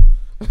anymore.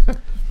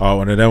 Oh,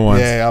 one of them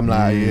ones. Yeah, I'm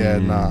like,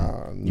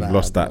 nah. You've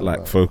lost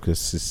that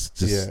focus. It's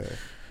just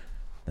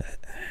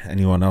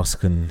anyone else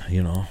can,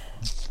 you know.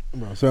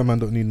 Bro, certain man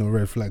don't need no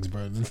red flags,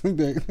 bro. You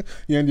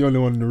ain't the only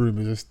one in the room.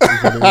 It's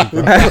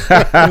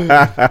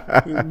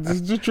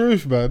the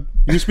truth, man.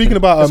 You're speaking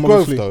about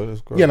growth, though.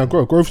 It's growth. Yeah, no,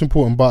 growth's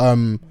important, but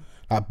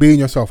like being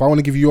yourself. I want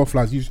to give you your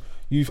flags.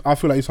 I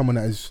feel like you're someone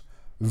that is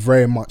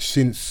very much,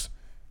 since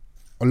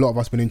a lot of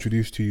us been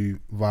introduced to you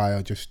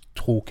via just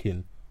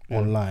talking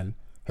online,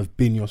 have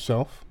been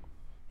yourself.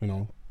 You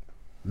know,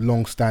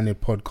 long-standing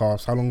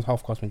podcast. How long has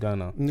Halfcast been going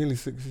now? Nearly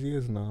 6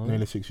 years now.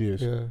 Nearly 6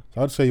 years. Yeah.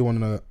 So I'd say you're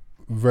one of the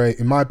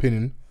in my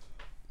opinion,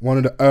 one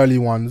of the early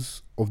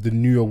ones of the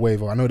newer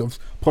wave. I know that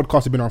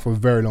podcasts have been around for a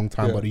very long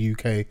time, but the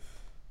UK,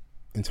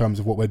 in terms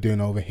of what we're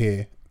doing over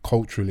here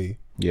culturally,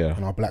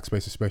 and our black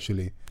space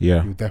especially,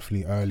 you're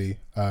definitely early.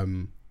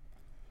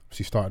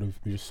 She started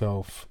with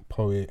yourself,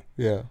 Poet.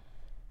 Yeah.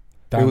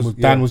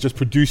 Dan was just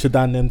producer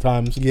Dan them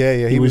times.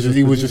 Yeah. He was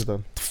just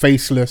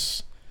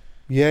faceless.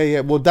 Yeah.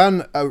 Well,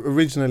 Dan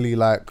originally,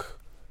 like,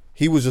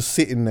 he was just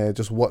sitting there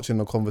just watching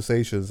the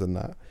conversations and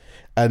that.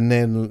 And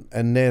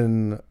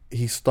then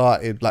he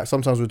started, like,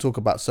 sometimes we talk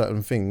about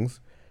certain things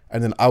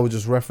and then I would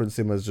just reference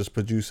him as just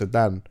producer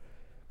Dan,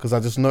 because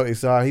I just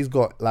noticed he's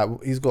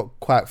got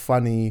quite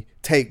funny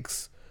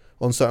takes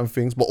on certain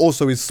things, but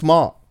also he's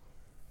smart,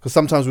 because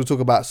sometimes we talk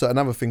about certain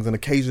other things and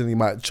occasionally he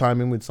might chime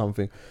in with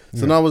something.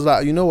 So now I was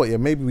like, you know what,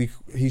 maybe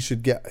he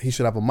should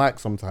have a mic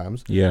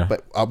sometimes,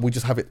 but we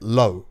just have it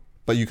low,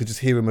 but you could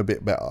just hear him a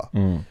bit better.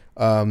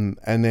 And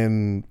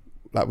then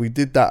like we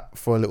did that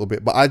for a little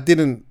bit, but I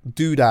didn't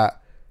do that.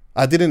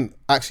 I didn't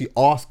actually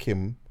ask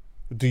him,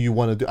 do you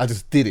want to do? I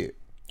just did it.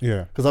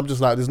 Yeah. Because I'm just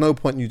like, there's no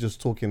point in you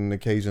just talking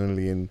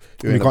occasionally and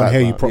you can't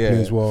hear you properly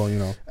as well, you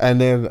know.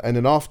 And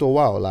then after a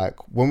while, like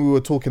when we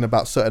were talking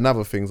about certain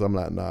other things, I'm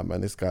like, nah,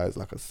 man, this guy is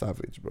like a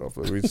savage, bro.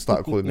 We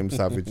started calling him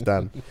Savage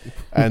Dan.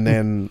 And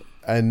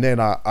then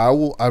I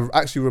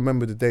actually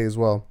remember the day as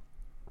well.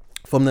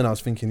 From then I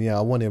was thinking, I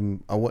want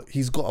him.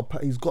 He's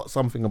got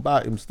something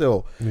about him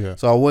still. Yeah.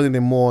 So I wanted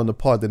him more on the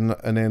pod, and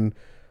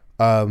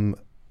then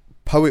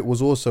Poet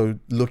was also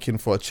looking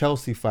for a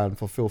Chelsea fan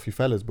for Filthy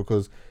Fellas,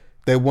 because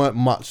there weren't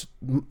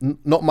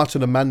not much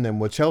of the man them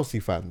were Chelsea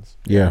fans.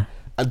 Yeah,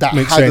 and that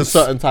had sense. A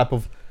certain type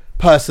of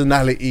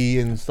personality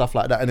and stuff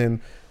like that. And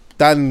then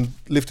Dan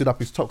lifted up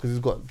his top because he's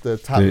got the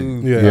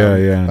tattoo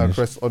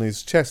crest on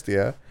his chest.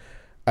 Yeah,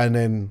 and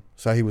then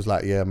so he was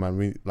like, yeah,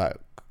 man,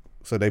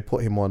 so they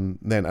put him on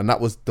then, and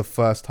that was the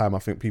first time I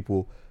think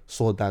people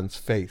saw Dan's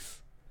face.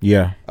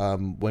 Yeah.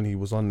 When he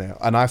was on there,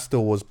 and I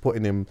still was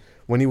putting him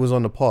when he was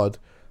on the pod.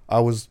 I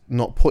was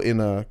not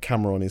putting a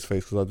camera on his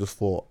face because I just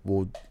thought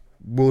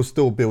we'll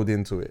still build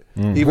into it.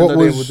 Even what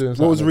was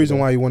the reason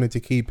why you wanted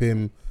to keep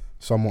him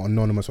somewhat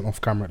anonymous and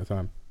off camera at the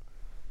time?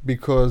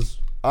 Because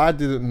I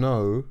didn't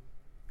know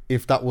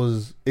if that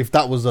was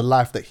a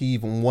life that he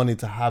even wanted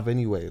to have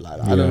anyway.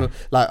 Like I don't know.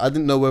 Like I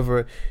didn't know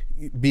whether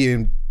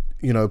being,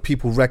 you know,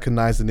 people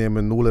recognizing him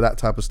and all of that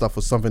type of stuff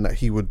was something that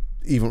he would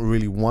even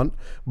really want.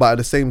 But at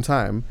the same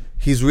time,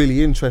 he's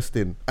really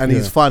interesting and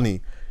he's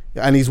funny.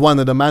 And he's one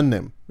of the man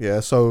them,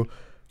 so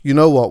you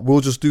know what,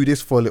 we'll just do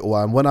this for a little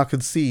while, and when I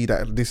could see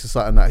that this is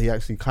something that he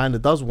actually kind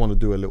of does want to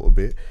do a little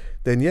bit,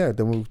 then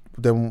we'll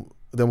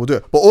do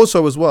it. But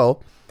also as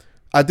well,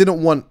 I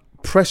didn't want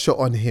pressure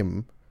on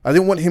him. I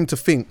didn't want him to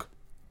think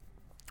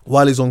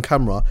while he's on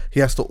camera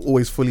he has to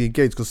always fully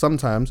engage, because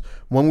sometimes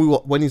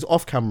when he's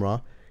off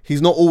camera, he's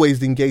not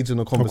always engaged in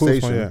a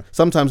conversation. Not,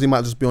 Sometimes he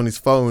might just be on his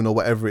phone or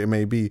whatever it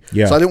may be.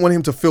 Yeah. So I didn't want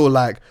him to feel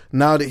like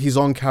now that he's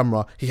on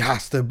camera, he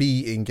has to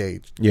be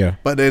engaged. Yeah.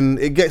 But then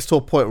it gets to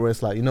a point where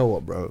it's like, you know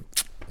what, bro?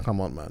 Come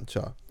on, man.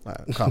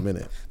 Come in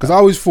it. Because I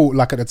always thought,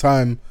 like, at the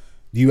time,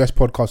 the US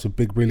podcasts were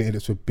big, really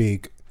edits were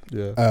big.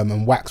 Yeah.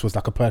 And Wax was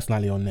like a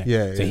personality on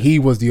there. So he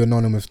was the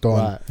anonymous Don.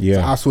 Right. Yeah.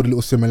 So I saw the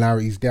little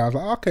similarities there. I was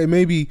like, okay,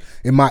 maybe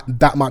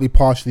that might be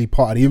partially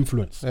part of the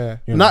influence. Yeah.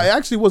 You know? No, it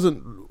actually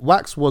wasn't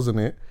Wax wasn't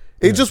it.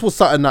 It just was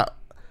something that,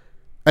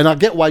 and I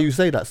get why you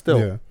say that still.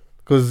 Yeah.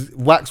 Because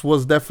Wax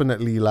was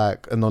definitely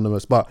like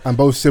anonymous, and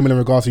both similar in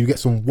regards to you get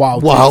some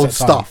wild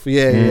stuff.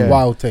 Yeah.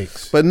 Wild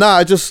takes. But now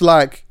I just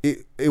like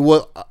it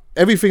was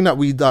everything that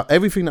we've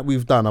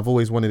done. I've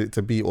always wanted it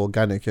to be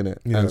organic in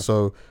it, and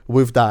so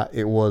with that,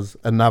 it was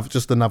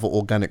just another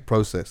organic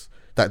process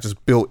that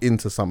just built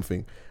into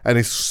something, and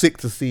it's sick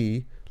to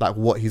see like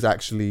what he's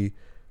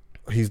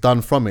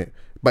done from it.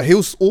 But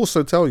he'll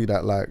also tell you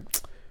that like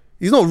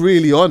he's not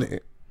really on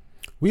it.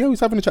 We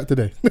always having a chat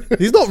today.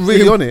 He's not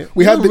really on it.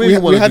 We had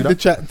the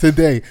chat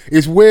today.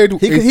 It's weird.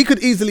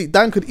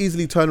 Dan could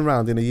easily turn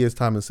around in a year's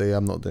time and say,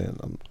 "I'm not doing."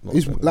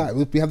 We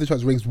have the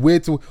chat. It's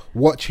weird to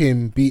watch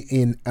him be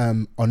in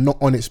or not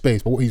on it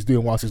space, but what he's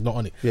doing whilst he's not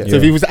on it. Yeah. So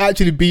if he was to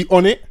actually be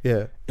on it,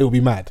 it would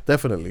be mad.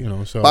 Definitely. You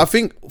know. So, but I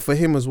think for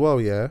him as well,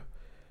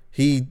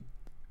 he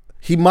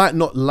might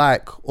not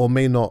like or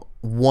may not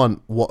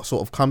want what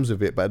sort of comes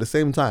with it, but at the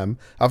same time,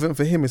 I think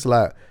for him it's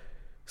like,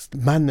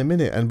 man, a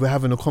minute, and we're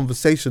having a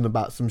conversation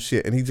about some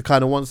shit, and he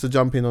kind of wants to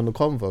jump in on the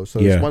convo. So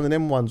it's one of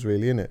them ones,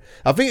 really, isn't it?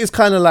 I think it's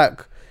kind of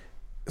like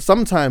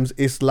sometimes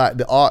it's like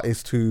the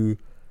artist who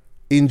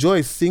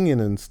enjoys singing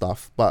and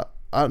stuff, but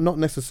not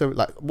necessarily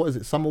like, what is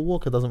it? Summer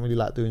Walker doesn't really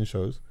like doing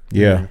shows.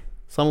 Yeah.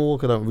 Summer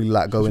Walker don't really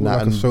like going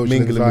out and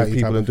mingling with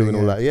people and doing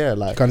all that. Yeah,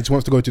 like she kind of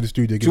wants to go to the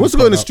studio. She wants to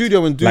go in the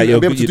studio and do like be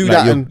able to do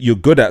that. And you're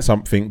good at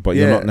something, but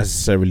you're not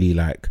necessarily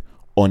like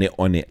on it.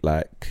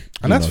 Like,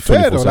 and that's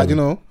fair though. Like, you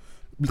know,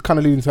 kind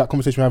of leading to that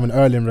conversation we were having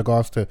earlier in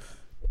regards to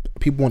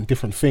people want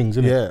different things,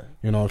 isn't it?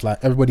 You know, it's like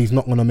everybody's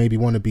not gonna maybe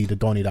want to be the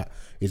Donny that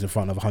is in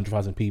front of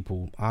 100,000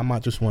 people. I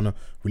might just want to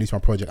release my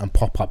project and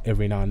pop up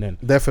every now and then.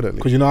 Definitely,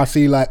 because you know I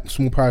see like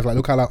small players like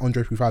look how like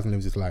Andre 3000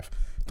 lives his life.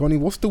 Donny,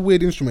 what's the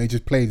weird instrument he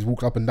just plays?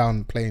 Walks up and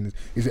down playing.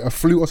 Is it a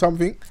flute or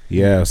something?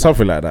 Yeah,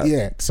 something like that.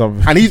 Yeah,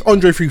 and he's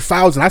Andre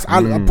 3000. That's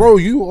bro.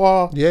 You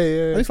are. Yeah.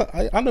 It's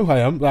like I know who I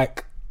am.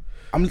 Like.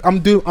 I'm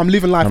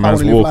living life.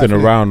 I'm walking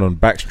around on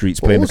back streets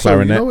playing the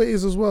clarinet. You know it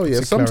is as well. Yeah,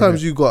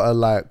 sometimes you gotta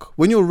like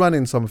when you're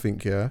running something,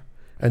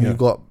 and you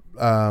got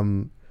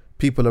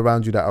people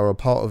around you that are a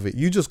part of it.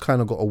 You just kind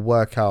of got to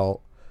work out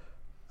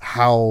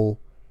how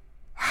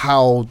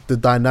the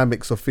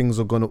dynamics of things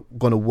are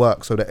gonna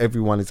work so that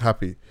everyone is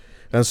happy.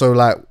 And so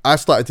like I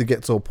started to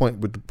get to a point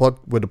with the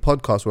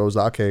podcast where I was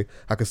like, okay,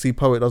 I can see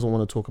Poet doesn't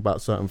want to talk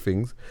about certain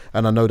things,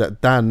 and I know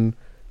that Dan,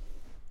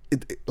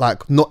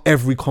 like not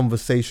every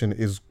conversation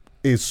is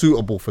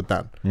suitable for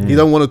Dan. He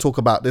don't want to talk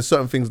about, there's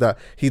certain things that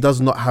he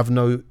does not have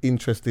no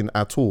interest in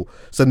at all.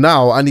 So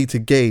now I need to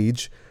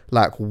gauge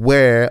like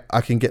where I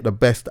can get the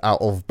best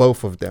out of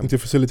both of them. To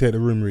facilitate the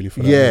room really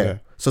for that. Yeah.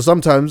 So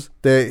sometimes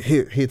they're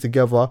here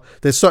together.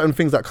 There's certain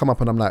things that come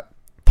up and I'm like,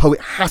 Poet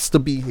has to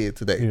be here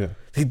today. Yeah.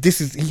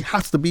 He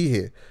has to be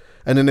here.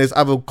 And then there's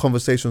other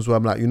conversations where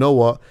I'm like, you know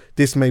what?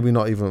 This maybe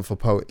not even for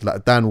Poet.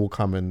 Like Dan will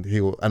come and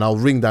I'll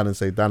ring Dan and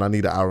say, Dan, I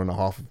need an hour and a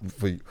half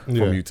from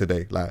you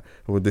today. Like,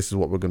 well, this is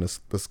what we're going to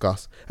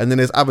discuss. And then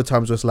there's other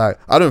times where it's like,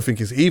 I don't think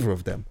it's either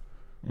of them.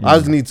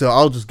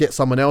 I'll just get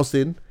someone else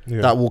in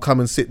that will come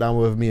and sit down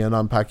with me and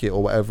unpack it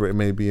or whatever it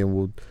may be,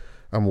 and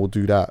we'll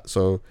do that.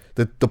 So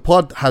the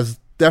pod has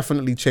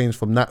definitely changed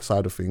from that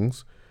side of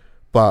things,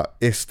 but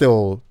it's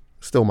still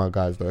my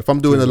guys though. If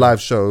I'm doing a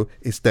live show,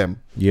 it's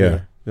them.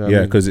 Yeah. You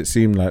know because it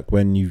seemed like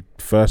when you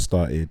first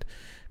started,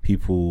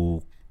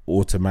 people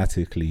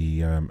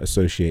automatically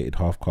associated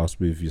Halfcast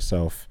with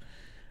yourself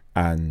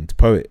and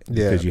Poet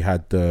because you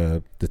had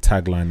the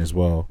tagline as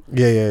well.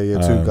 Yeah.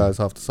 Two guys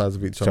half the size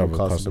of each other,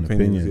 casting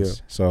opinions.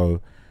 Yeah.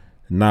 So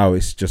now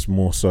it's just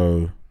more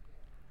so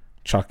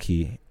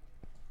Chucky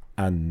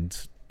and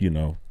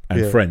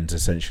friends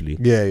essentially.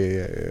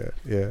 Yeah.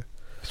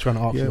 Just trying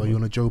to ask you, are you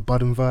on a Joe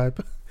Budden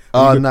vibe?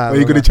 Oh no! Are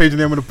you going to change the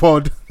name of the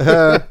pod?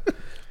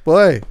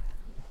 Boy,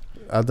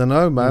 I don't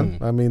know, man.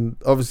 I mean,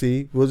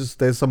 obviously,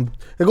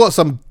 they've got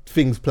some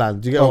things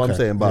planned. Do you get what I'm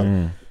saying? But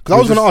because I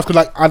was going to ask,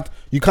 because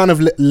you kind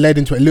of led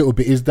into it a little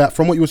bit. Is that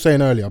from what you were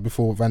saying earlier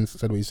before Van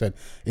said what he said?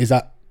 Is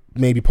that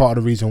maybe part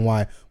of the reason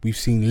why we've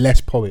seen less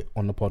Poet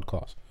on the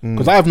podcast?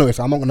 Because I've noticed,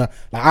 I'm not gonna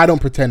I don't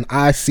pretend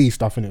I see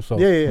stuff in it. So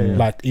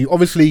like,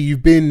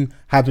 you've been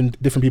having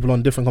different people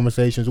on different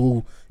conversations,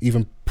 all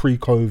even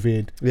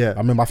pre-COVID. Yeah, I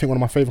remember. I think one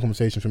of my favorite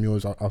conversations from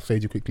yours, I'll say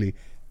to you quickly,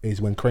 is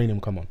when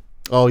Cranium come on.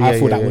 Oh yeah, I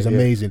thought that was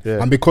amazing.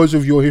 Yeah. And because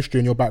of your history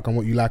and your background,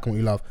 what you like and what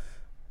you love,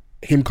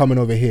 him coming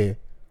over here,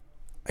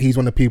 he's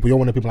one of the people. You're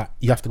one of the people like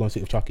you have to go and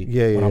sit with Chucky.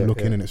 When I'm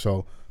looking in it.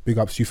 So big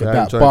ups to you for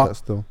that. But that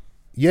still.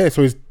 Yeah,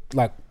 so it's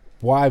like,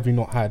 why have we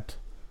not had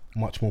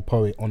much more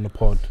Poet on the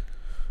pod?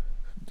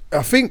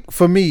 I think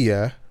for me,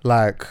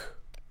 like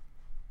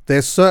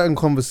there's certain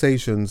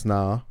conversations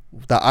now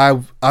that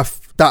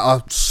that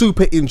are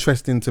super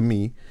interesting to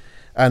me,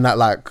 and that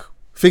like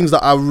things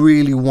that I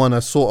really want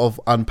to sort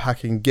of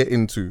unpack and get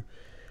into.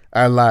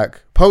 And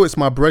like Poet's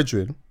my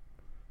brethren,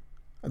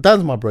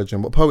 Dan's my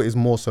brethren, but Poet is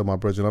more so my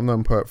brethren. I've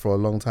known Poet for a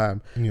long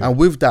time, and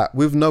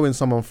with knowing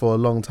someone for a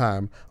long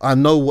time, I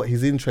know what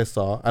his interests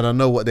are and I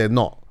know what they're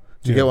not.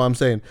 Do you get what I'm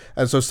saying?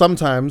 And so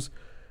sometimes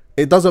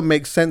it doesn't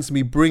make sense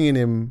me bringing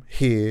him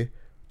here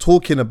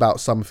talking about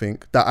something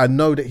that I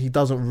know that he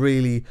doesn't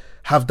really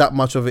have that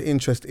much of an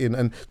interest in.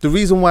 And the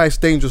reason why it's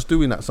dangerous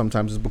doing that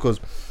sometimes is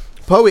because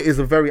Poet is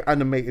a very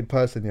animated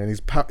person, and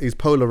he's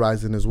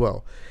polarizing as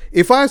well.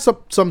 If I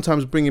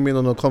sometimes bring him in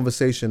on a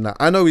conversation that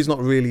I know he's not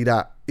really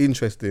that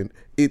interested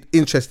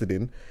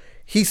in,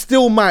 he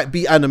still might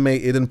be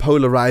animated and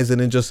polarizing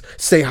and just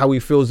say how he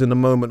feels in the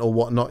moment or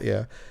whatnot,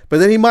 yeah. But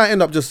then he might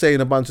end up just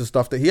saying a bunch of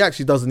stuff that he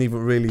actually doesn't even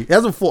really, he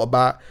hasn't thought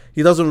about,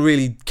 he doesn't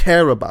really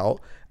care about.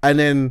 And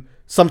then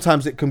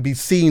sometimes it can be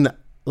seen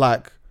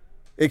like,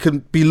 it can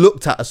be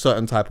looked at a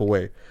certain type of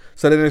way.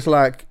 So then it's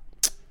like,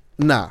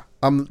 nah,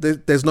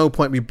 there's no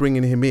point me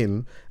bringing him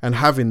in and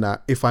having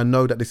that if I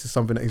know that this is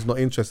something that he's not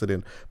interested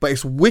in. But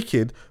it's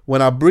wicked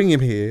when I bring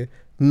him here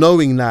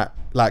knowing that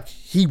like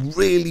he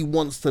really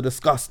wants to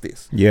discuss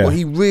this, or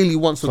he really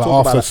wants to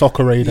talk about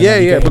soccer raid,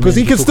 because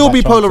he can still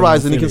be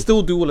polarized and he can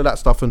still do all of that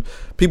stuff, and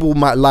people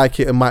might like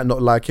it and might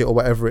not like it or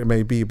whatever it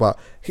may be, but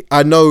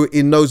I know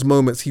in those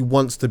moments he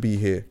wants to be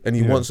here and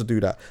he wants to do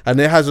that. And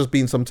there has just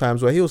been some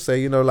times where he'll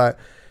say, you know, like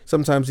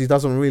sometimes he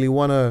doesn't really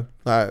want to,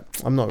 like,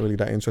 I'm not really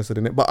that interested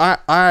in it, but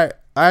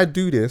I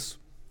do this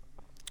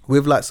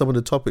with like some of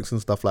the topics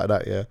and stuff like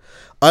that, yeah.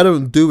 I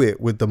don't do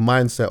it with the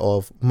mindset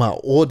of my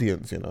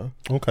audience, you know.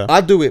 Okay. I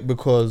do it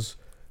because,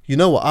 you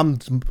know what, I'm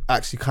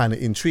actually kind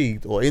of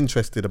intrigued or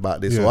interested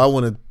about this, or I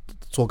want to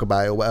talk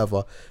about it or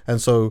whatever.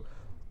 And so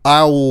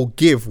I will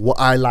give what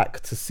I like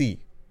to see.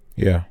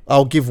 Yeah.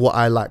 I'll give what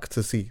I like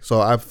to see. So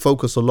I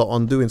focus a lot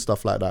on doing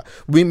stuff like that.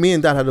 Me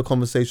and Dad had a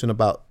conversation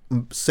about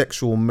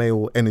sexual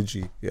male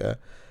energy, yeah.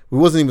 We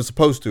wasn't even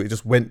supposed to, it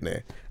just went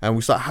there. And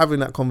we started having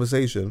that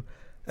conversation.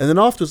 And then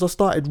afterwards, I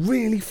started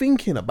really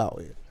thinking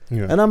about it.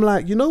 Yeah. And I'm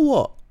like, you know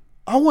what?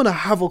 I want to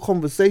have a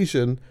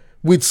conversation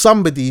with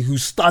somebody who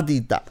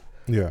studied that.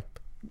 Yeah.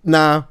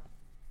 Now,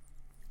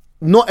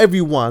 not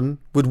everyone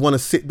would want to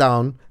sit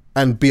down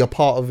and be a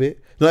part of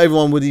it. Not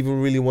everyone would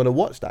even really want to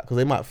watch that because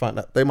they might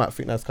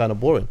think that's kind of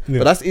boring. Yeah.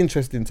 But that's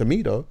interesting to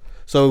me though.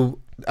 So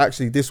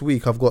actually this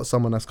week I've got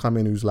someone that's come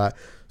in who's like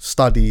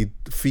studied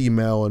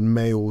female and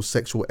male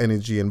sexual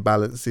energy and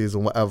balances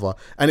and whatever.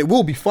 And it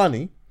will be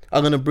funny.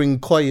 I'm going to bring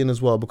Koi in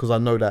as well because I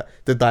know that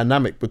the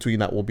dynamic between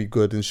that will be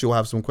good and she'll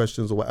have some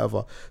questions or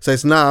whatever. So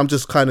it's now I'm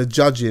just kind of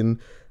judging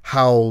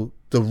how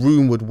the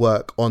room would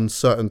work on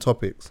certain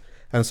topics.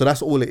 And so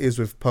that's all it is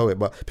with Poet.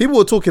 But people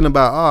were talking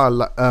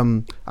about,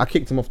 I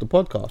kicked him off the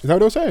podcast. Is that what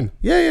they were saying?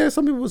 Yeah.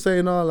 Some people were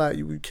saying,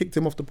 you kicked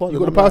him off the podcast. You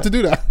got the power to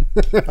do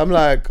that. I'm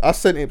like, I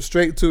sent it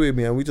straight to him,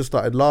 and we just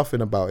started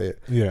laughing about it.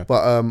 Yeah.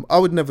 But I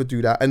would never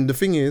do that. And the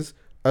thing is,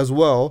 as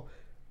well,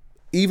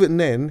 even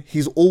then,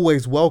 he's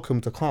always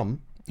welcome to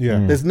come.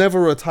 Yeah. There's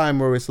never a time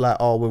where it's like,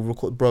 oh, we'll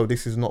record, bro,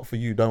 this is not for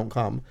you, don't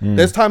come.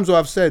 There's times where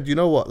I've said, you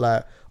know what,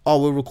 like, oh,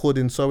 we're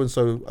recording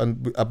so-and-so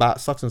and about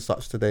such and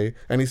such today.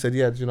 And he said,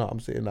 yeah, do you know what, I'm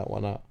sitting that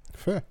one out.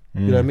 Fair.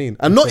 You know what I mean?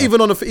 And not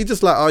even on he's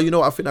just like, oh, you know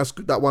what, I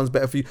think that one's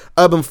better for you.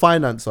 Urban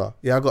Financer.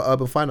 Yeah, I got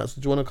Urban Financer.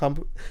 Do you want to come?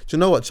 Do you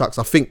know what, Chucks?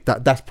 I think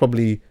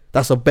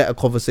that's a better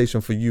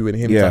conversation for you and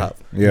him to have.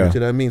 Yeah. Do you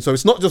know what I mean? So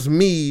it's not just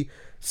me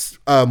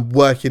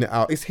working it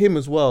out. It's him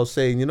as well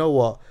saying, you know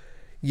what?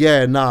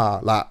 Yeah,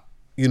 nah, like,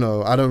 you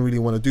know, I don't really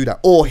want to do that.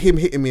 Or him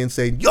hitting me and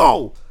saying,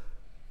 yo,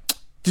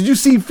 did you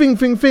see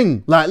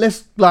thing? Like,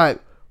 let's, like,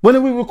 when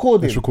are we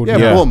recording? Let's record.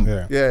 Boom.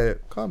 Yeah.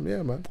 Come,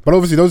 yeah, man. But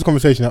obviously those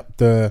conversations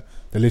that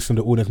the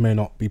listener, the audience may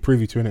not be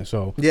privy to in it.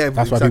 So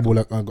that's why people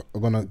are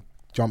going to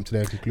jump to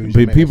their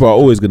conclusion. But people are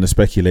always going to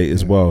speculate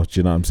as well. Do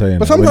you know what I'm saying?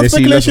 But sometimes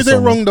speculation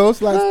ain't wrong though.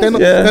 Like they're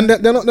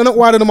not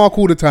widening the mark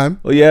all the time.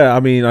 Well, yeah, I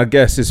mean, I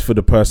guess it's for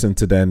the person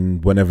to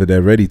then, whenever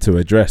they're ready to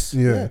address.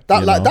 Yeah.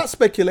 That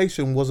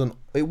speculation wasn't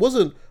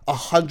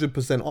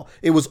 100% off.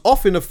 It was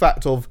off in the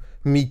fact of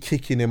me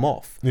kicking him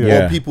off.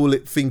 Or people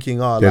thinking,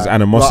 there's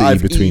animosity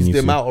I've between eased you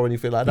him out or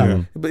anything like that.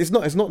 Yeah. But it's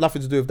not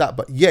nothing to do with that.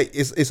 But yeah,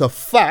 it's a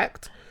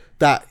fact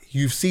that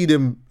you've seen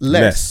him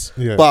less.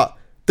 Yeah. But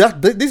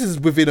this is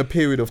within a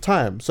period of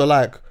time. So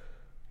like,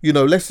 you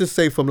know, let's just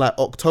say from like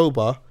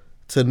October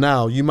to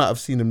now, you might have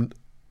seen him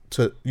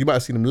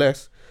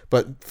less.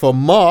 But from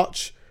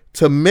March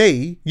to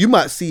May, you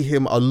might see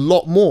him a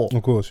lot more.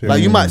 Of course, yeah.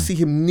 Like you might see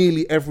him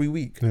nearly every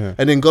week. Yeah.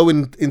 And then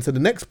going into the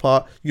next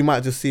part, you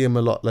might just see him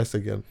a lot less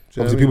again.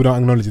 Obviously, people don't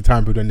acknowledge the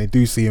time, but when they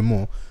do see him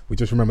more, we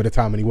just remember the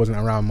time when he wasn't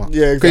around much.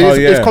 Yeah,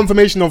 exactly. It's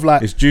confirmation of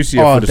like, it's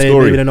juicier for the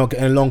story. Maybe they're not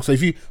getting along. So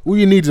all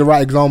you need is the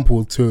right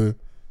example to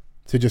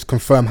just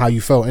confirm how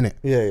you felt, innit?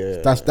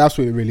 Yeah. That's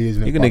what it really is.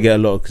 You're gonna get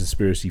a lot of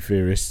conspiracy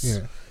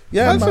theorists.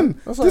 Yeah, listen,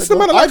 this is a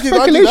matter of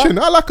speculation.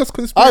 I like a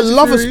conspiracy. I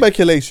love a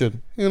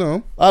speculation. You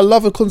know, I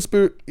love a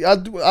conspiracy. I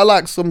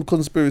like some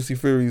conspiracy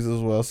theories as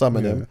well. Some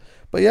of them,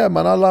 but yeah,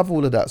 man, I love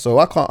all of that. So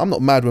I'm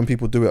not mad when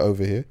people do it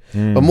over here.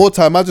 But more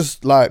time, I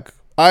just like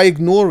I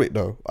ignore it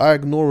though. I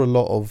ignore a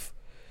lot of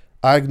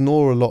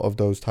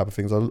those type of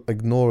things. I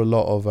ignore a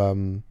lot of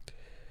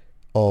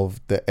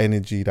the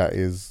energy that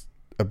is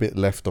a bit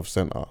left of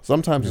center.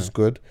 Sometimes it's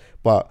good,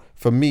 but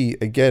for me,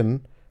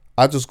 again,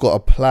 I just got a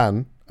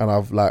plan. And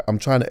I'm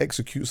trying to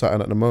execute something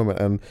at the moment.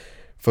 And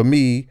for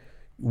me,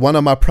 one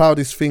of my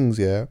proudest things,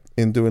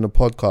 in doing a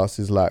podcast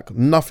is like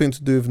nothing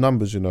to do with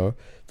numbers,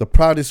 The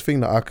proudest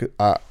thing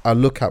that I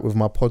look at with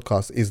my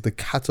podcast is the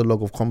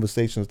catalogue of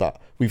conversations that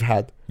we've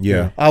had.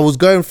 Yeah. I was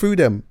going through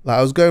them. Like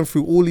I was going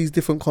through all these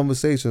different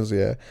conversations,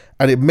 and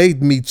it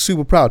made me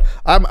super proud.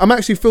 I'm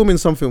actually filming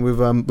something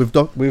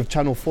with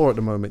Channel 4 at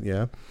the moment,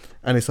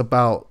 and it's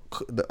about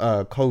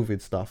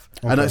COVID stuff.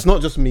 Okay. And it's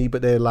not just me,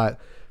 but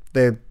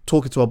they're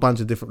talking to a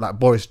bunch of different, like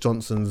Boris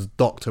Johnson's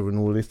doctor and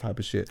all this type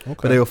of shit. Okay.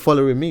 But they were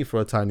following me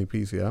for a tiny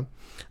piece,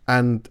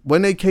 And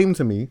when they came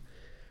to me,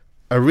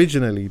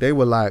 originally, they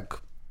were like,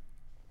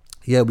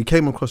 yeah, we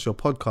came across your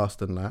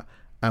podcast and that,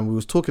 and we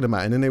was talking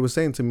about it. And then they were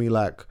saying to me,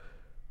 like,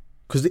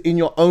 because in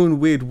your own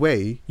weird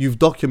way, you've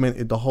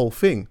documented the whole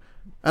thing.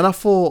 And I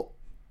thought,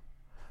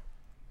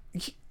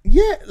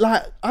 yeah,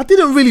 like, I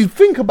didn't really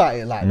think about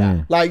it like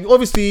that. Like,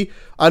 obviously,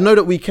 I know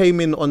that we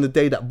came in on the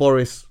day that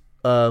Boris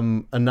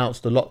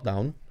announced the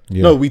lockdown.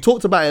 Yeah. No, we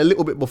talked about it a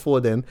little bit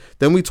before then.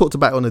 Then we talked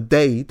about it on the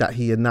day that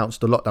he announced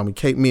the lockdown. We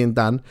came, me and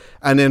Dan,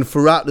 and then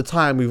throughout the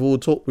time we've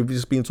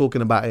just been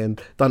talking about it and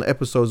done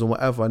episodes and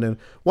whatever. And then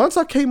once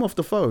I came off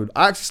the phone,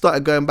 I actually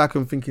started going back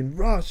and thinking,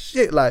 "Raw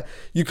shit!" Like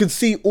you could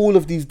see all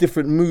of these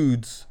different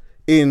moods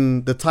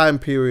in the time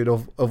period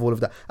of all of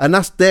that, and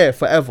that's there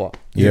forever.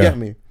 You get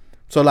me?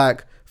 So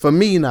like for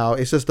me now,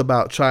 it's just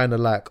about trying to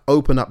like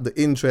open up the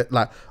interest,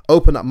 like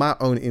open up my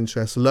own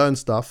interest, learn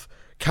stuff,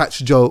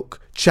 catch joke,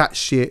 chat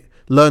shit.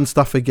 Learn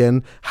stuff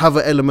again, have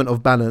an element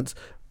of balance.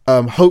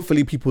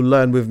 Hopefully people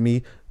learn with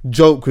me,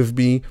 joke with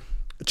me,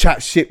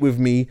 chat shit with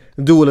me,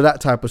 and do all of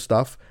that type of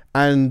stuff.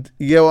 And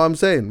you know what I'm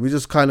saying? We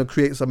just kind of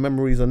create some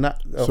memories on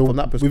that, from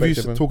that perspective.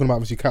 With you talking about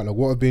obviously catalog,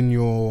 what have been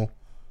your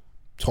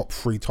top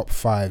 3, top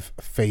 5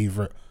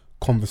 favourite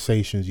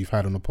conversations you've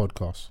had on the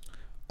podcast?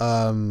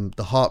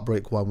 The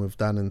heartbreak one with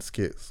Dan and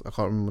Skits. I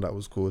can't remember what that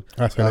was called.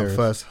 That's hilarious.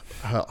 First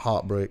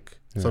heartbreak,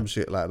 some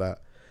shit like that.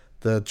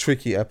 The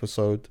tricky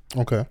episode.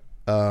 Okay.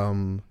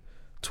 12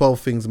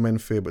 things men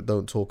fear but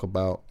don't talk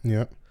about.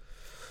 Yeah.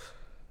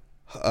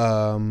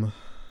 And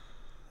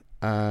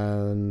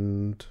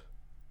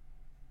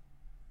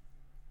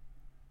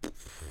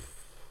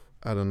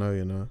I don't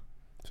know,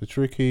 So the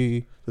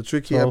tricky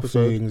 12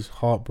 episode. Things,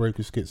 heartbreak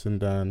with Skits and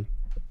Dan.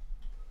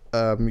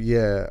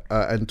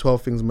 And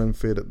 12 things men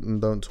fear that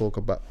don't talk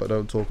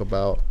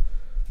about.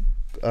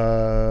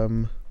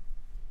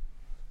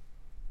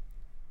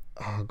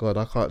 Oh God,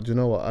 I can't. Do you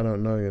know what? I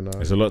don't know.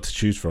 There's a lot to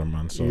choose from,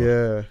 man. So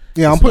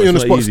I'm putting you on the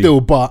spot still,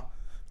 but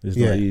it's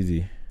not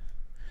easy.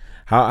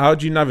 How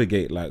do you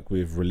navigate like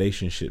with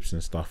relationships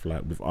and stuff,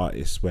 like with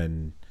artists,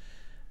 when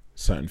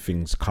certain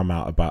things come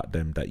out about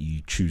them that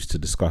you choose to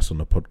discuss on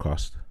the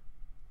podcast?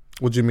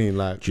 What do you mean?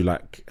 Like, do you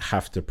like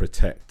have to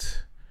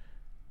protect,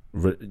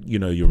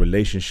 your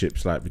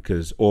relationships, like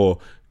because, or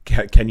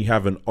can you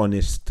have an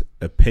honest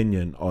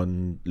opinion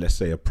on, let's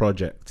say, a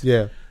project?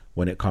 Yeah.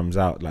 When it comes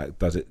out, like,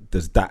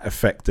 does that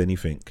affect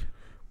anything?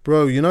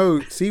 Bro,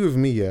 see with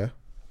me,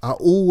 I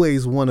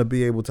always want to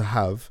be able to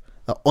have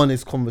an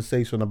honest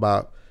conversation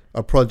about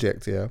a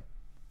project,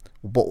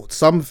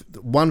 But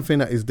one thing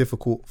that is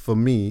difficult for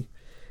me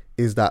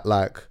is that,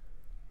 like,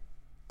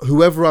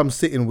 whoever I'm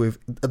sitting with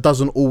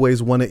doesn't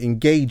always want to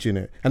engage in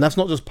it. And that's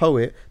not just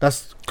poet,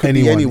 could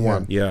be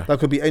anyone. Yeah. That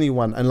could be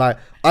anyone. And, like,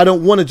 I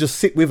don't want to just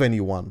sit with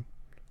anyone.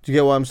 Do you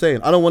get what I'm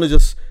saying? I don't want to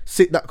just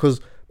sit that, because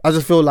I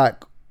just feel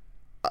like,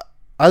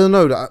 I don't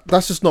know,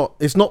 that's just not,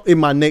 it's not in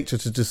my nature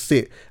to just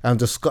sit and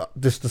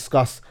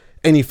discuss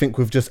anything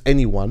with just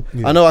anyone.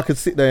 Yeah. I know I could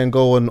sit there and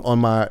go on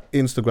my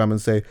Instagram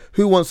and say,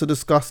 who wants to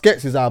discuss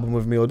Sketch's album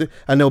with me?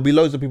 And there'll be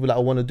loads of people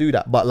that want to do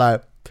that. But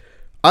like,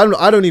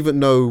 I don't even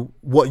know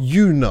what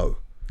you know.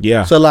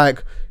 Yeah. So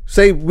like,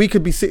 say we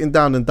could be sitting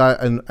down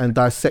and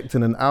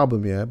dissecting an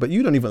album, but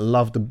you don't even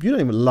love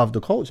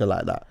the culture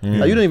like that.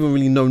 Like, you don't even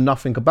really know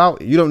nothing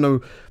about it. You don't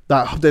know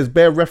that there's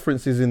bare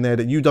references in there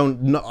that you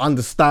don't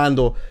understand,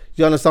 or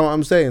you understand what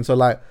I'm saying? So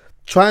like,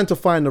 trying to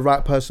find the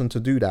right person to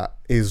do that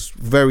is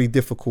very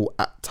difficult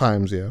at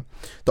times. The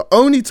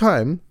only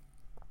time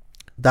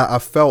that I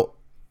felt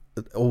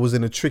or was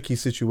in a tricky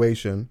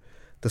situation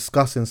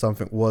discussing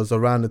something was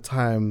around the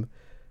time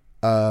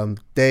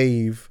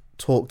Dave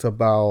talked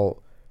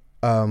about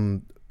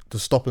the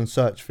Stop and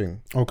Search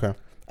thing. Okay.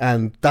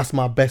 And that's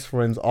my best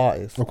friend's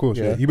artist. Of course,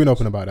 yeah. You've been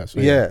open about that.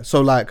 So yeah.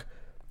 So like,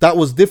 that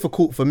was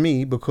difficult for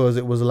me because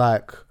it was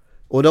like,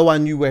 although I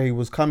knew where he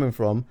was coming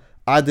from,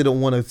 I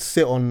didn't want to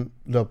sit on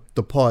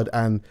the pod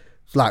and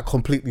like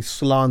completely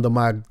slander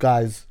my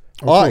guy's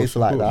artist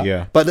like that.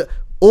 Yeah. But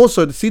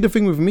also, see, the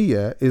thing with me,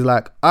 is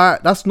like,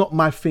 that's not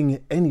my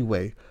thing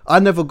anyway. I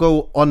never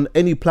go on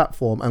any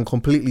platform and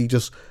completely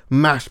just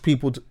mash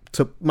people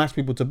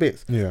to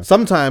bits. Yeah.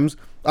 Sometimes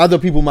other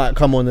people might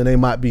come on and they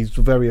might be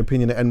very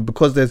opinionated, and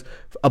because there's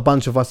a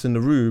bunch of us in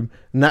the room,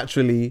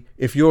 naturally,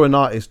 if you're an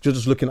artist, you're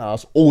just looking at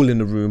us all in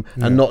the room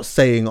and not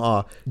saying,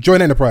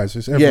 joint enterprise.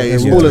 It's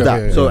all of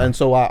that. And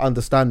so I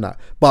understand that,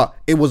 but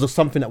it was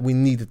something that we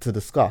needed to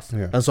discuss.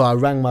 Yeah. And so I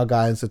rang my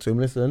guy and said to him,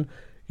 listen,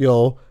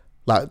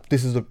 like,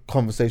 this is a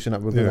conversation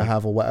that we're gonna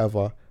have or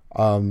whatever.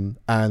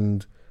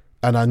 And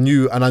and I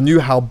knew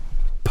how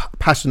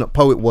passionate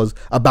Poet was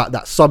about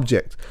that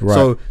subject. Right.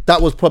 So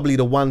that was probably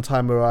the one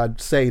time where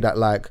I'd say that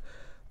like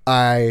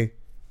I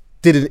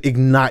didn't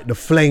ignite the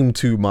flame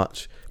too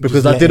much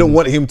because I didn't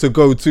want him to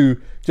go too.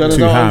 Do you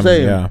understand what I'm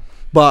saying? Yeah.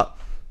 But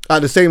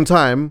at the same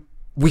time,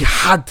 we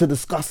had to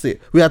discuss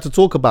it. We had to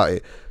talk about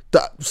it.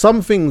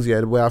 Some things,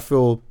 where I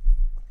feel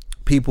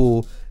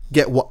people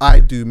get what I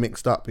do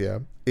mixed up,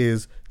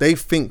 is they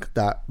think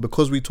that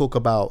because we talk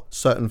about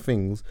certain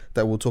things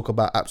that we'll talk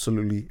about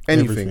absolutely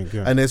anything. Everything,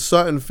 yeah. And there's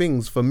certain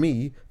things for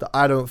me that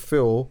I don't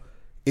feel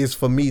is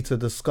for me to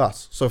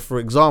discuss. So for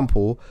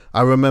example,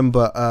 I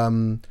remember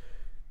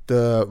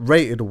the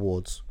Rated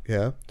Awards,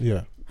 Yeah.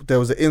 there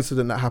was an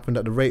incident that happened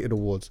at the Rated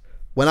Awards.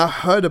 When I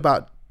heard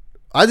about,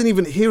 I didn't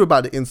even hear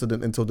about the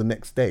incident until the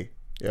next day.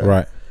 Yeah?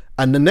 Right.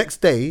 And the next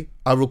day,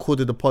 I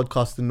recorded the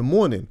podcast in the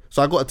morning.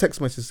 So I got a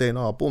text message saying,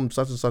 oh, boom,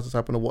 such and such has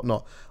happened or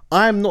whatnot.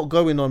 I'm not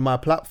going on my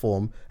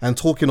platform and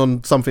talking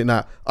on something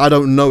that I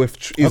don't know if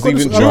is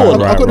even true or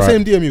not. I got the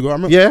same DM you got. I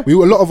remember,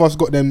 a lot of us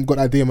got that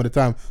DM at the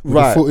time. With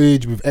the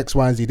footage, with X,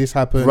 Y, and Z, this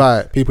happened.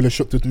 Right. People are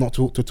shook to not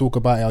to talk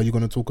about it. Are you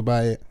going to talk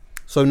about it?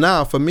 So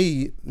now, for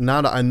me,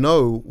 now that I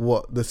know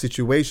what the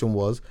situation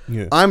was,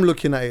 I'm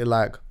looking at it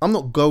like, I'm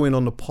not going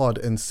on the pod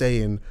and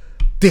saying,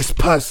 this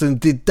person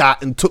did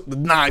that and took the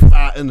knife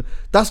out, and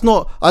that's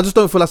not, I just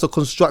don't feel that's a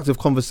constructive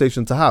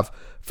conversation to have.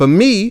 For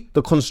me,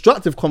 the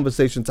constructive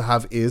conversation to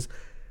have is,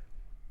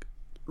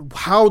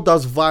 how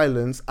does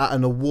violence at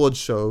an award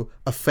show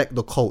affect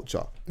the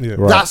culture? Yeah.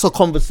 Right. That's a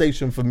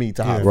conversation for me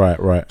to have. Right.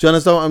 Do you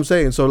understand what I'm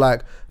saying? So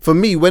like, for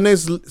me, when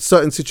there's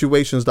certain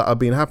situations that are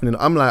being happening,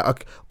 I'm like,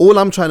 okay, all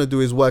I'm trying to do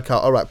is work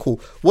out, all right,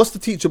 cool. What's the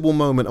teachable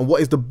moment and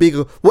what is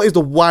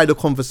the wider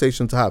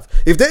conversation to have?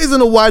 If there isn't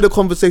a wider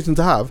conversation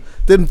to have,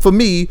 then for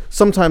me,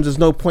 sometimes there's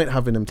no point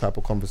having them type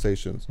of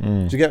conversations.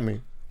 Do you get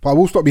me? But I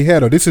will stop you here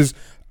though. This is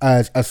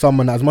as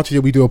someone, as much as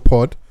we do a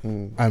pod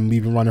and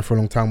we've been running for a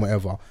long time,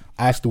 whatever,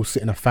 I still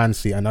sit in a fan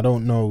seat, and I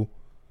don't know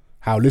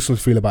how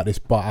listeners feel about this,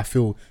 but I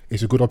feel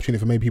it's a good opportunity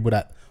for maybe people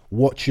that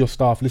watch your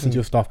stuff, listen to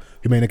your stuff,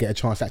 who may not get a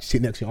chance to actually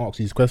sit next to you and ask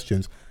these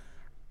questions.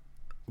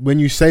 When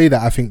you say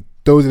that, I think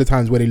those are the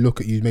times where they look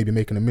at you maybe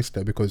making a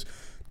mistake, because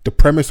the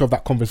premise of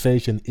that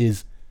conversation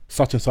is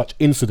such and such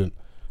incident.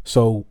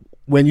 So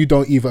when you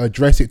don't either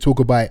address it, talk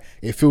about it,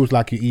 it feels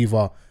like you're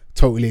either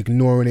totally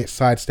ignoring it,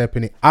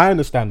 sidestepping it. I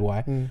understand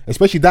why,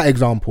 especially that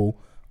example.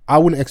 I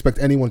wouldn't expect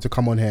anyone to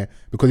come on here,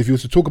 because if you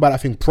was to talk about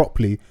that thing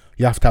properly,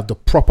 you have to have the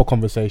proper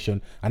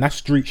conversation, and that's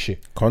street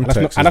shit.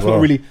 Context, and that's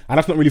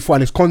not really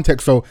fun. It's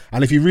context. So,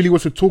 and if you really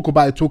was to talk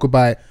about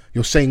it,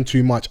 you're saying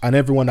too much, and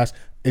everyone that's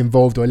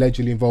involved or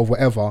allegedly involved,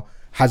 whatever,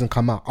 hasn't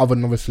come out, other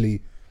than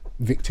obviously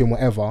victim,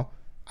 whatever,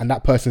 and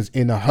that person's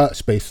in a hurt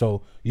space.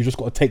 So you just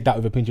got to take that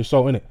with a pinch of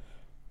salt, innit?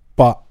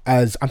 But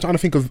as I'm trying to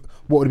think of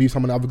what would be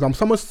some of the other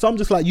examples, some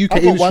just like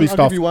UK industry stuff.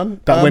 I'll give you one.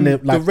 That when they're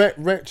like the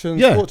Wretch and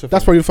Torture.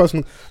 That's probably the first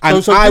one.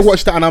 And so I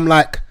watched that and I'm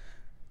like,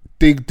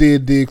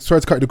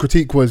 the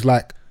critique was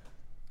like,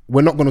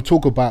 we're not going to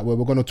talk about it,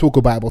 we're going to talk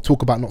about it, but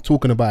talk about not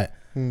talking about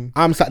it.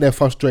 I'm sat there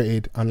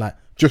frustrated and like,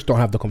 just don't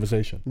have the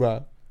conversation.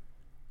 Right.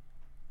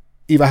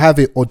 Either have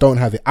it or don't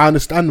have it. I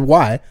understand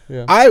why.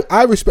 Yeah.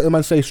 I respect the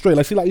man say straight.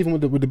 Like, see, like even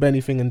with the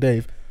Benny thing and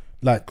Dave,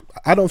 like,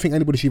 I don't think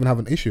anybody should even have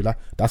an issue. Like,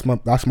 that's my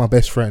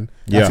best friend.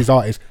 That's his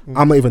artist.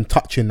 I'm not even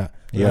touching that.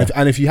 Yeah.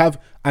 And if you have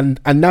and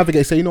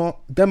navigate, say, you know what,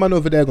 them man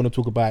over there are gonna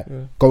talk about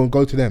it.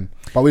 Go to them.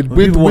 But with the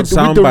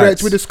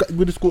Wretch, with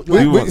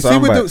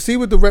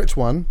the Wretch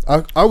one,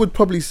 I would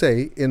probably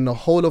say in the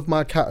whole of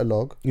my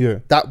catalogue,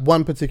 that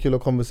one particular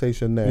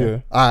conversation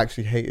there, I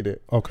actually hated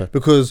it. Okay.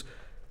 Because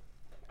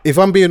if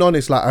I'm being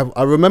honest, like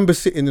I remember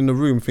sitting in the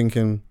room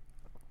thinking,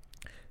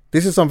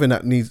 this is something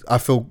that I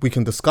feel we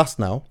can discuss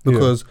now,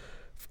 because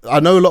I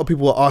know a lot of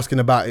people are asking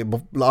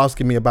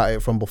me about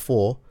it from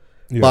before,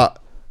 but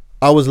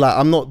I was like,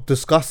 I'm not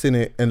discussing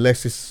it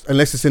unless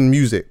it's in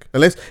music.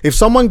 Unless if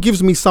someone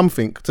gives me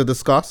something to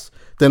discuss,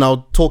 then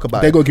I'll talk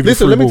about it.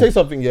 Listen, let me tell you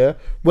something. Yeah,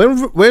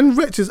 when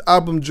Wretch's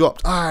album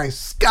dropped, I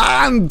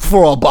scanned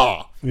for a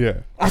bar.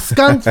 Yeah, I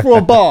scanned for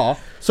a bar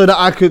so that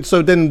I could.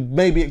 So then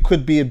maybe it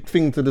could be a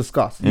thing to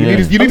discuss. You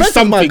need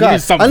something.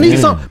 I need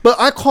some, but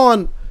I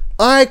can't.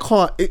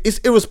 It's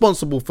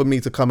irresponsible for me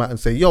to come out and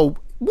say, "Yo,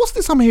 what's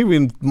this I'm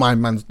hearing my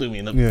man's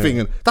doing a thing?"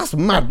 And that's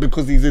mad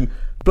because he's in.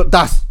 But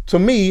that's, to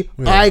me,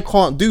 I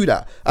can't do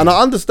that. And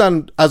I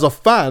understand as a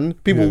fan,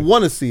 people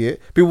want to see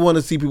it. People want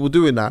to see people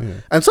doing that.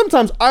 And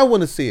sometimes I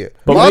want to see it.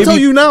 But I'll tell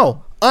you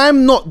now,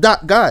 I'm not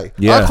that guy.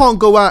 I can't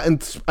go out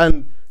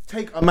and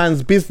take a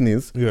man's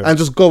business and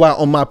just go out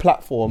on my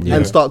platform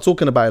and start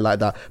talking about it like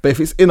that. But if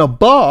it's in a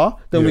bar,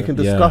 then we can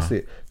discuss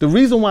it. The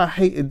reason why I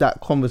hated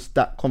that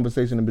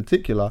conversation in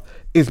particular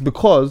is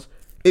because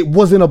it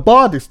was in a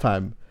bar this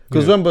time.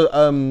 Because remember,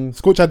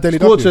 Scorch had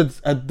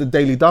the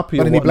Daily Duppy.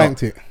 But then he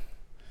blanked it.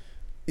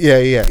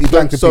 Yeah. He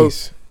blanked the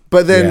piece.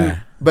 But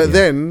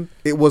then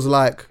it was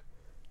like,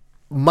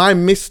 my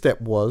misstep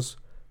was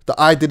that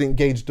I didn't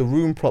gauge the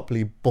room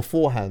properly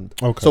beforehand.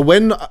 Okay. So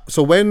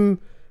when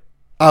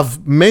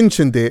I've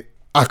mentioned it,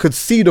 I could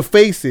see the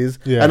faces,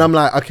 and I'm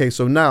like, okay,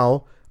 so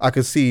now I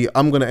could see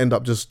I'm gonna end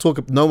up just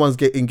talking. No one's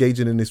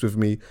engaging in this with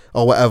me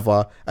or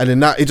whatever. And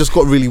then that it just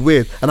got really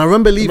weird. And I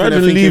remember leaving.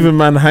 Imagine leaving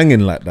man hanging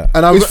like that.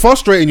 And it's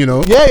frustrating, you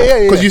know.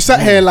 Yeah. Because you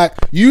sat here like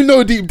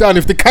deep down,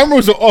 if the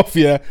cameras are off,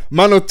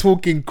 man are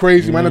talking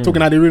crazy, man are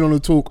talking how they really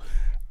want to talk,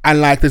 and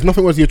like there's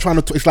nothing else you're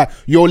trying to. It's like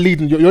you're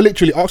leading. You're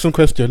literally asking a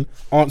question,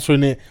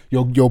 answering it.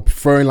 You're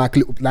throwing like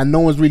no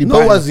one's really.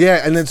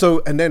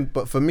 And then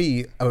but for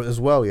me as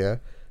well,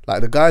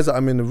 like the guys that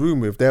I'm in the room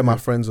with, they're my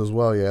friends as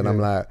well, and I'm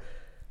like.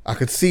 I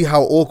could see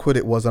how awkward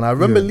it was, and I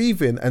remember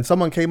leaving, and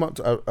someone came up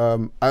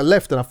to. I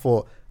left, and I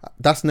thought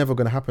that's never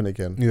going to happen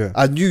again. Yeah,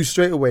 I knew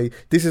straight away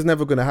this is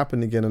never going to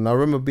happen again. And I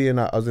remember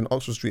I was in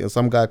Oxford Street, and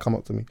some guy come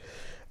up to me,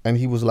 and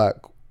he was like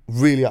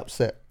really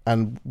upset.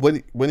 And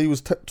when he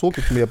was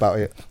talking to me about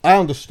it, I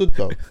understood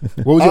though.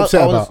 What was you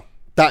upset about?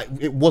 That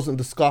it wasn't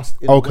discussed.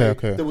 Okay.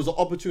 There was an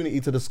opportunity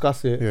to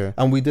discuss it,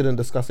 and we didn't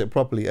discuss it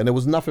properly, and there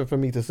was nothing for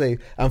me to say.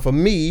 And for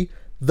me,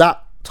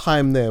 that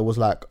time there was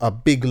like a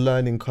big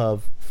learning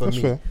curve for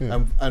me. Fair,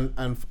 yeah.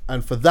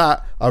 And for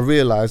that I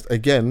realized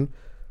again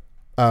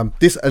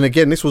this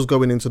was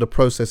going into the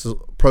process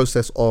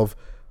of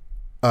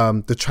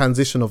the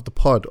transition of the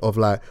pod, of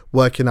like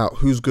working out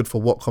who's good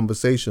for what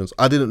conversations.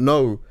 I didn't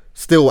know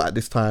still at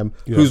this time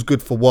who's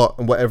good for what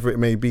and whatever it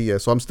may be,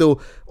 so I'm still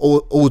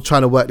all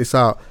trying to work this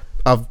out.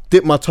 I've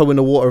dipped my toe in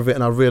the water of it,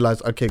 and I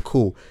realized, okay,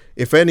 cool,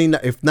 if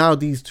now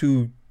these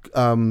two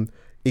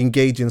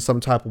engage in some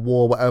type of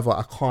war, whatever,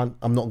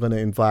 I'm not going to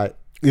invite.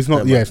 It's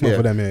not, them. It's not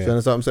for them. Yeah, Do you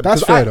understand what I'm saying?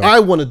 That's fair. I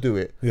want to do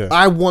it. Yeah,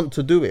 I want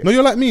to do it. No,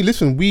 you're like me.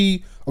 Listen,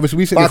 we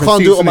sit. But I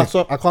can't do it on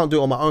myself. I can't do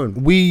it on my own.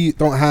 We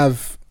don't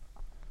have.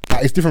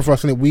 Like, it's different for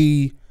us, isn't it?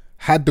 We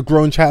had the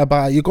grown chat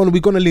about it.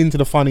 We're gonna lean into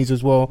the funnies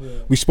as well. Yeah.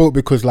 We spoke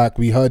because like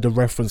we heard the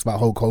reference about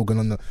Hulk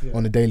Hogan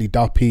on the Daily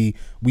Duppy.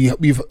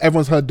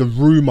 Everyone's heard the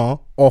rumor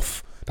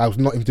off that was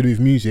nothing to do with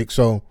music.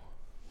 So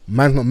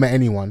man's not met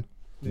anyone.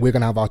 We're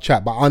gonna have our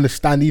chat, but I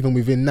understand even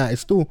within that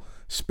it's still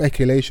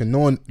speculation. No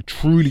one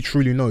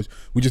truly knows.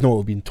 We just know what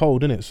we've been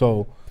told, innit?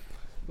 So,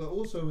 but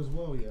also as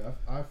well,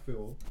 I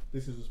feel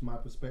this is just my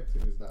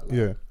perspective, is that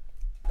like,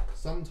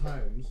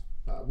 sometimes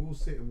like we'll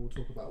sit and we'll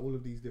talk about all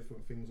of these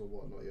different things or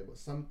whatnot, but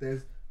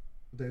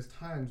there's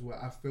times where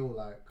I feel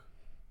like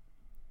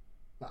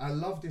I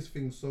love this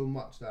thing so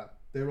much that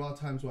there are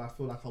times where I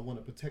feel like I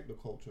want to protect the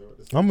culture at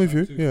the same I'm with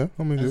you. too. Yeah,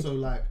 I'm with you. And so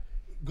like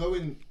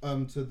going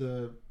to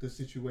the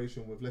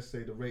situation with, let's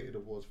say, the Rated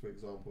Awards, for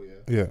example,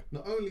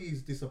 not only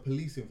is this a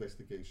police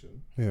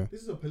investigation,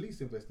 this is a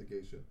police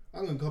investigation.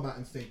 I'm gonna come out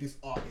and say this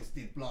artist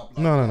did blah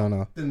blah.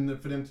 No. Then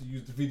for them to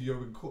use the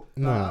video in court.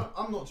 No.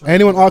 I'm not trying.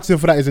 Anyone asking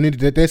for that is an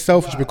idiot. They're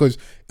selfish because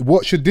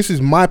this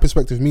is my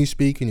perspective, me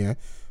speaking,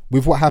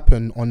 with what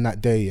happened on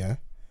that day,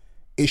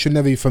 it should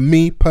never, for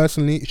me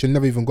personally, it should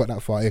never even got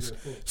that far. It's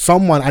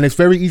someone, and it's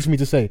very easy for me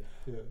to say,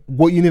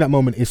 what you need at that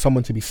moment is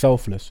someone to be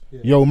selfless.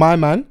 Yo, my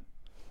man,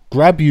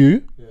 grab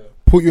you,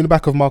 put you in the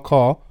back of my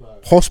car,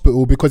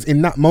 hospital, because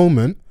in that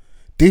moment,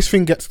 this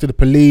thing gets to the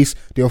police,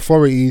 the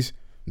authorities.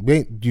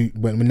 We're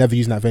never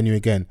using that venue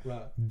again.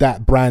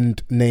 That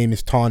brand name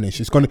is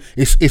tarnished.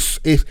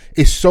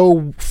 It's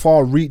so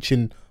far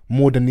reaching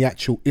more than the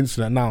actual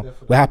incident. Now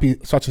we're happy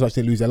such and such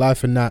didn't lose their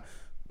life in that.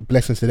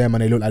 Blessings to them,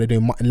 and they look like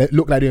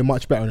they're doing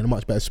much better in a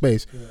much better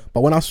space. But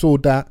when I saw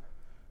that,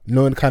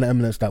 knowing the kind of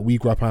eminence that we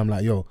grew up, I'm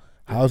like, yo,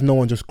 how's no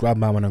one just grab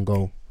my man and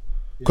go?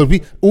 Because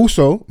we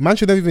also, man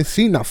should have even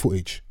seen that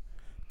footage.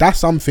 That's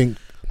something.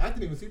 I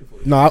didn't even see the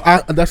footage. No,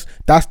 that's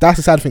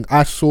the sad thing.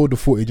 I saw the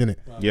footage, innit?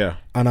 Yeah.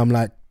 And I'm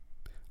like,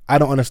 I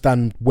don't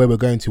understand where we're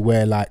going to,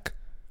 where like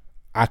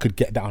I could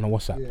get that on a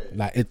WhatsApp.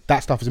 Like that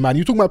stuff is mad.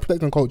 You talking about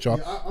protecting culture?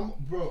 Yeah,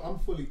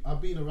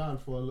 I've been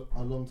around for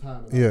a long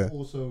time, and I've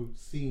also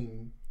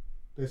seen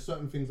there's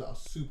certain things that are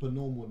super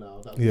normal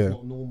now that was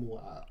not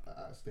normal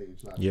at a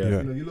stage. Like, you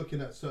know, you're looking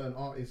at certain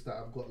artists that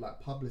have got like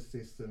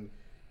publicists, and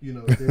you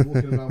know they're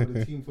walking around with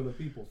a team full of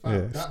people.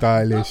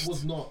 Stylists. That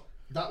was not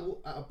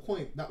at a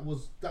point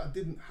that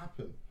didn't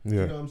happen. Yeah.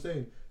 You know what I'm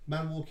saying?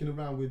 Man walking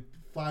around with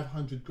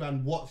 500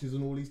 grand watches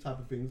and all these type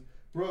of things,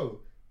 bro.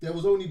 There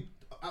was only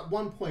at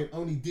one point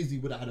only Dizzy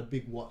would have had a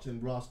big watch,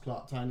 and Ras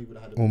Clark Tiny would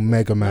have had a big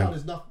Mega watch.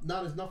 Man.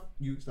 Now there's enough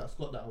youths that's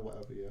got that or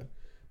whatever,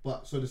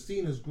 But so the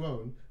scene has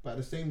grown, but at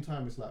the same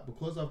time, it's like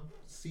because I've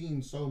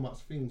seen so much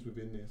things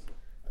within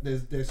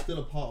this, there's still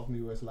a part of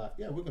me where it's like,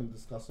 yeah, we're going to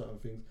discuss certain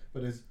things,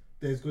 but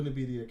there's going to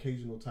be the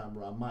occasional time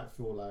where I might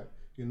feel like,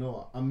 you know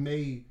what, I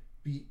may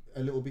be a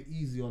little bit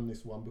easy on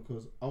this one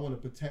because I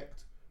want to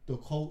protect the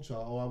culture,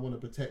 or I want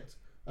to protect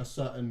a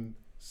certain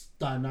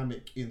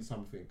dynamic in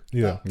something.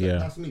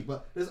 That's me.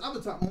 But there's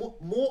other times,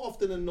 more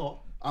often than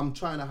not, I'm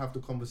trying to have the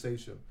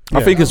conversation.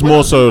 I think it's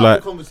more so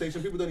like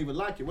conversation. People don't even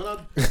like it. When I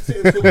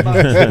sit and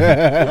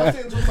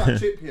talk about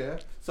Chip here,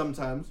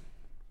 sometimes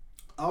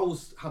I will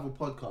have a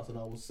podcast and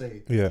I will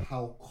say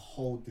how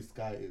cold this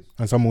guy is,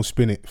 and someone will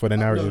spin it for the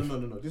narrative.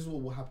 No. This is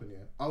what will happen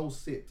here. I will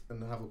sit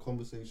and have a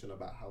conversation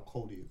about how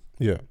cold he is.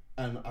 Yeah.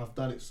 And I've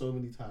done it so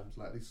many times.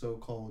 Like, he's so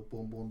cold,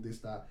 boom, boom, this,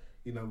 that.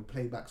 You know,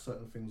 play back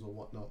certain things or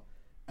whatnot.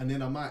 And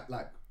then I might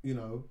like you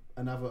know,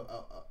 and have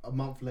a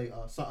month later,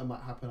 something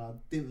might happen. I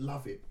didn't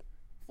love it.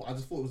 I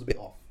just thought it was a bit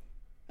off.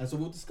 And so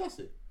we'll discuss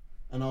it.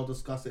 And I'll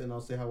discuss it and I'll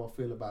say how I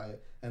feel about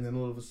it. And then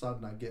all of a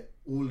sudden I get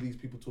all of these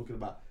people talking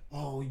about,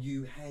 oh,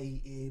 you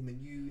hate him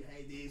and you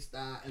hate this,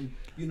 that, and,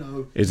 you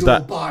know, you're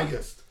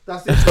biased.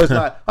 That's it. So it's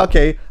like,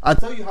 okay, I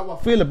tell you how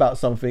I feel about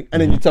something,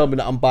 and then you tell me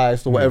that I'm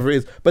biased or whatever it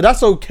is. But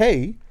that's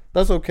okay.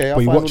 That's okay. But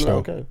you watch though.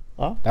 Okay.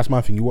 Huh? That's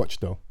my thing. You watch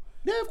though.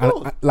 Yeah, of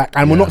course.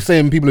 And we're not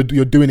saying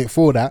you're doing it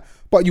for that,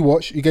 but you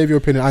watch. You gave your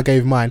opinion. I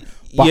gave mine.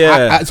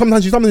 But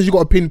sometimes you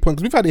got a pinpoint,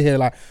 because we've had it here.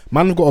 Like,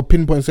 man, have got a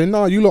pinpoint saying,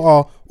 no, you lot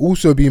are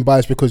also being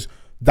biased because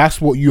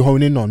that's what you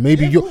hone in on.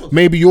 Maybe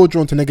you're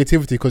drawn to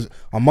negativity, because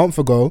a month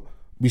ago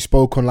we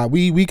spoke on, like,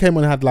 we came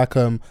on and had like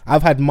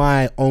I've had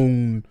my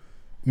own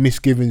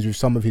misgivings with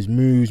some of his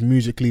moves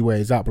musically, where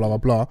he's at, blah blah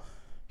blah.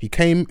 He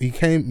came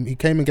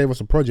and gave us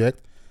a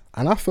project,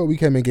 and I felt we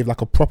came and gave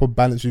like a proper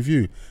balanced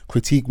review,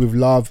 critique with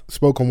love,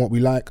 spoke on what we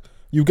like.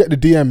 You get the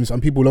DMs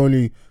and people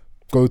only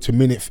go to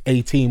minute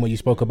 18 where you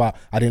spoke about,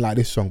 I didn't like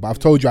this song, but I've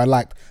told you I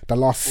liked the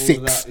last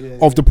 6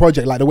 of the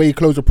project, like the way he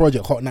closed the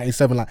project, Hot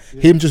 97, like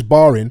him just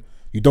barring,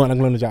 you don't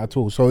acknowledge that at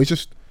all. So it's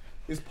just,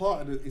 it's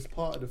part of the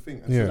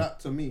thing. And so that,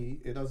 to me,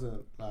 it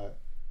doesn't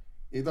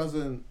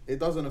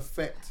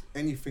affect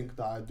anything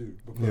that I do,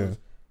 because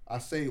I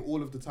say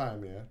all of the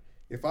time,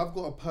 if I've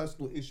got a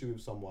personal issue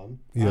with someone,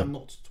 I'm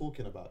not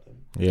talking about them.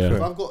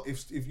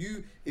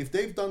 If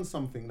they've done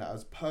something that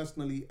has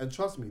personally, and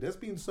trust me, there's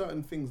been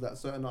certain things that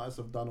certain artists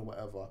have done or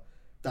whatever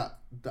that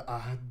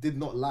I did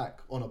not like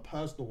on a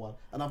personal one,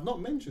 and I've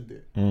not mentioned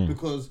it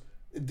because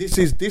this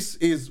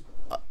is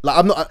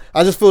like,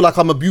 I just feel like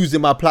I'm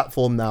abusing my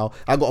platform now.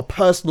 I got a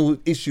personal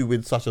issue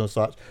with such and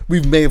such.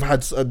 We may have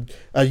had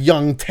a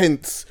young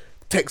tense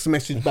text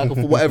message back or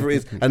whatever it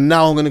is, and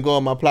now I'm gonna go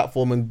on my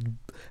platform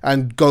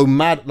and go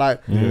mad.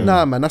 Like,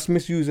 nah, man, that's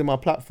misusing my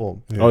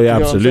platform. Oh yeah,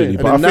 absolutely.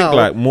 But I think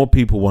like more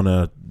people want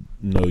to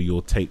know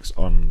your takes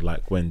on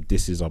like when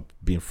disses are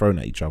being thrown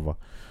at each other.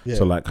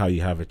 So like how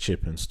you have a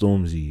Chip and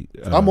Stormzy.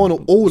 I'm on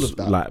all of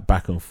that. Like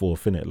back and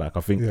forth, innit? Like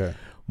I think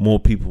more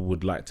people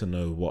would like to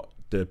know what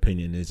the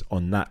opinion is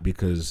on that,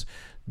 because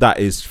that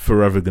is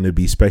forever going to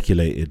be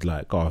speculated.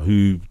 Like,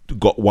 who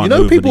got one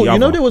over the other? You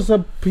know, there was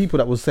some people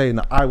that was saying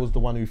that I was the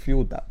one who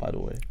fueled that. By the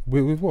way,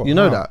 with what? You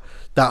know that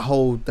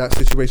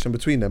situation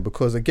between them,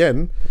 because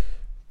again,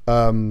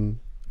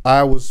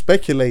 I was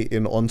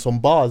speculating on some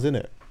bars,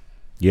 innit?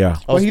 Yeah.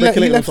 He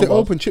left it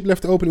open. Chip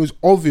left it open. It was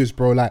obvious,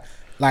 bro.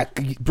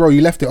 Like, bro,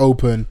 you left it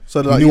open.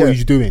 So you knew what you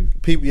was doing.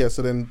 People,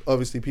 so then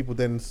obviously people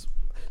then. See,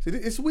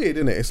 it's weird,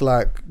 isn't it? It's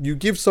like you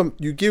give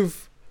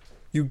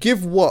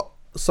what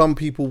some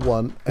people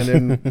want, and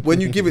then when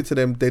you give it to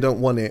them, they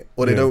don't want it,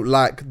 or they don't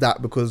like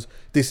that because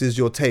this is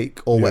your take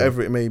or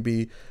whatever it may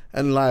be.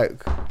 And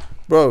like,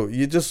 bro,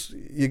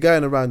 you're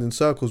going around in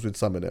circles with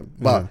some of them.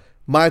 But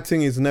my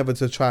thing is never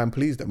to try and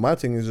please them. My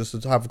thing is just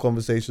to have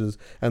conversations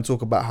and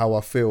talk about how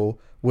I feel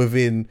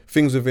within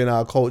things within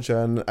our culture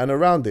and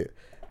around it.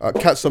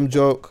 Catch some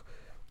joke,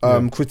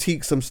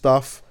 critique some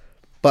stuff.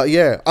 But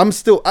yeah, I'm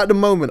still at the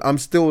moment. I'm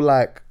still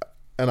like,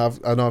 and I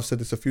know I've said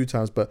this a few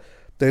times, but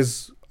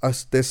there's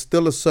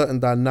still a certain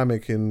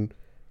dynamic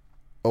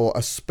or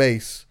a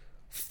space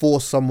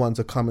for someone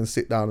to come and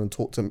sit down and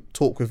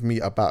talk with me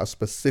about a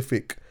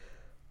specific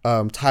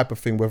type of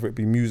thing, whether it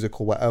be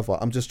music or whatever.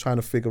 I'm just trying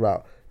to figure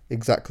out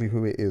exactly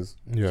who it is.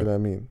 Do you know what I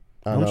mean?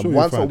 And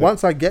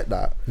once I get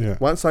that,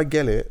 once I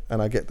get it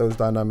and I get those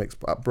dynamics,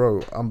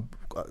 bro,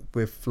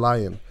 we're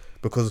flying.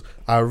 Because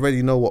I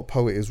already know what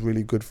Poet is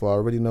really good for. I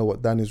already know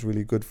what Dan is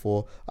really good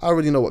for. I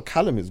already know what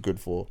Callum is good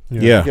for. You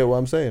get what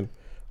I'm saying?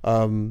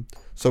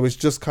 So it's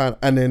just kind of,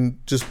 and then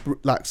just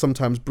like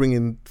sometimes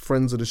bringing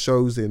friends of the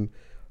shows in,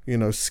 you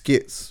know,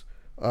 skits,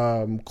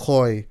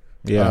 Koi,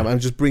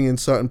 and just bringing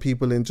certain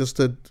people in just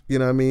to, you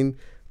know what I mean,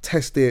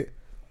 test it.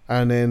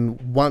 And then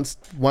once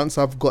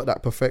I've got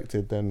that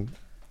perfected, then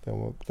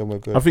we're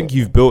good. I think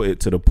you've built it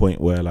to the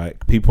point where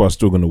like people are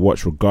still going to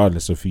watch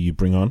regardless of who you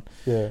bring on.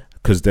 Yeah.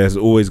 Because there's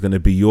always going to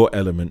be your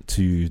element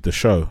to the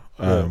show,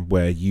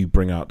 where you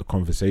bring out the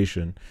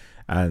conversation,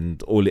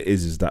 and all it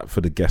is that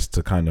for the guest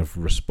to kind of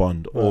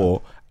respond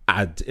or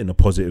add in a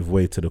positive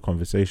way to the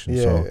conversation.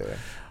 It's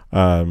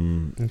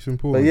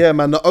important. But yeah,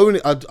 man, the only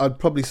I'd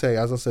probably say,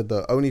 as I said,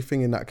 the only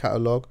thing in that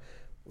catalogue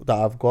that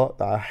I've got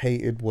that I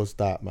hated was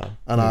that, man.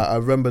 And I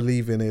remember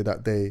leaving here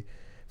that day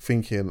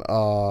thinking,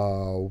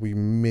 we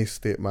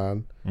missed it,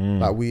 man.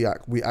 Like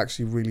we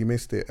actually really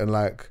missed it. And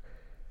like,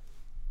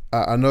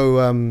 I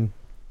know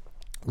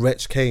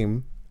Wretch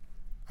came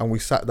and we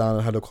sat down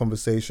and had a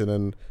conversation,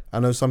 and I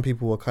know some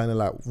people were kind of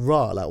like,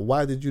 like,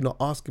 why did you not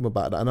ask him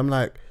about that? And I'm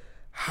like,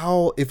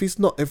 how, if it's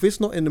not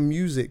in the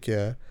music,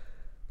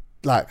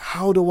 like,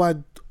 how do I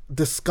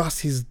discuss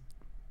his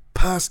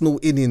personal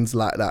innings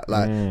like that,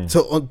 like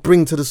to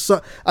bring to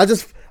the I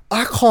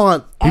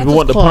can't. People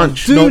want the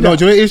punch. No, do you know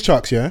what it is,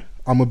 Chucks? Yeah,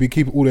 I'm gonna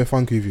keep it all there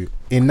funky with you.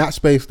 In that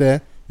space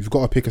there, you've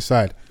got to pick a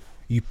side.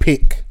 You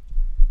pick.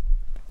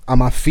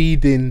 Am I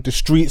feeding the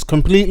streets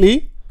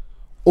completely,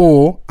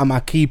 or am I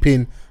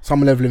keeping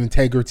some level of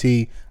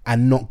integrity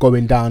and not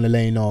going down the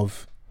lane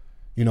of,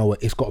 you know,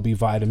 it's got to be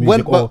via the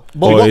music, or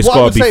it's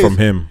got to be from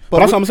him. But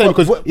that's what I'm saying,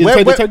 because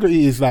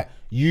integrity is that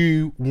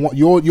you want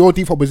your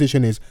default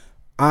position is,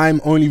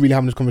 I'm only really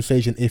having this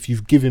conversation if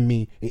you've given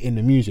me it in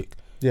the music.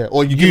 Yeah,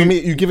 or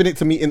you've given it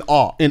to me in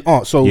art.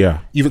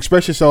 So you've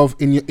expressed yourself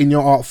in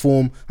your art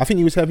form. I think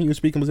you were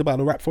speaking was about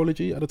the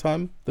Rapthology at the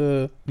time.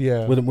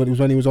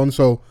 When he was on.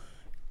 So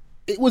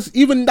it was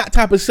even that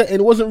type of setting.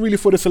 It wasn't really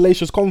for the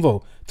salacious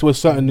convo to a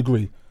certain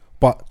degree.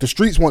 But the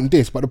streets want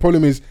this. But the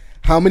problem is,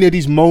 how many of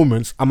these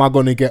moments am I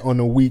going to get on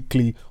a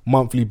weekly,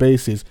 monthly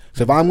basis?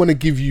 So if I'm going to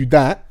give you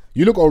that,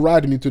 you look at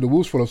riding me to the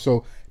wheels fall off.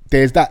 So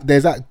there's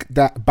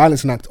that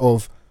balancing act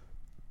of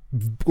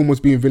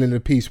almost being villain of the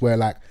piece, where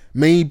like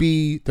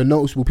maybe the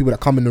noticeable people that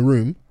come in the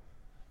room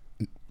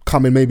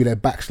come in, maybe they're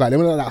backslide.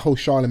 Like that whole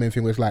Charlemagne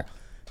thing where it's like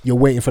you're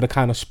waiting for the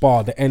kind of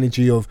spar, the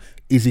energy of,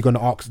 is he going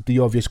to ask the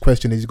obvious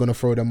question? Is he going to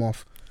throw them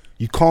off?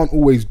 You can't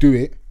always do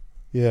it.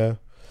 Yeah.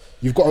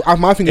 You've got.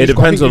 My thing. It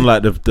depends on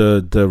like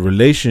the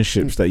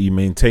relationships that you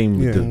maintain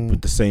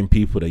with the same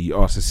people that you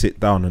ask to sit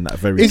down on that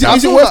very. Is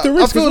it worth the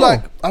risk?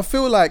 I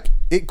feel like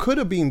it could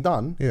have been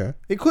done. Yeah,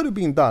 it could have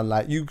been done.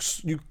 Like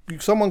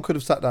someone could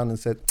have sat down and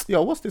said,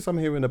 "Yo, what's this I'm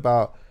hearing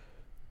about?"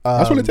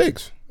 That's what it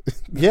takes.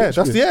 Yeah,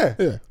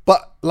 yeah.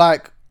 But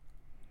like,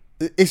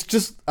 it's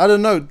just, I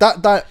don't know.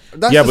 That's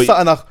just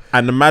something.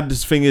 And the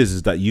maddest thing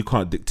is that you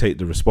can't dictate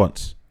the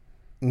response.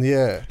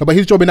 Yeah. No, but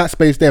his job in that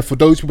space there, for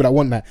those people that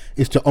want that,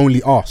 is to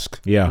only ask.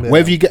 Yeah.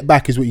 Whatever you get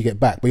back is what you get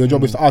back. But your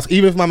job is to ask.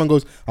 Even if my man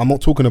goes, I'm not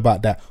talking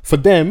about that. For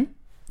them,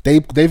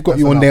 they've got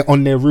you on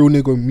their real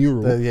nigga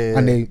mural.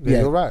 And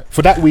you're right.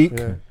 For that week,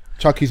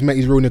 Chucky's met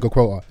his real nigga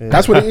quota. Yeah.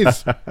 That's what it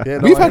is.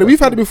 We've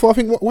had it before. I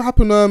think what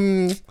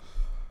happened,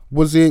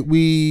 was it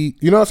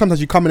you know,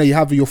 sometimes you come in there, you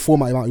have your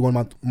format you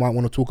might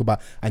want to talk about,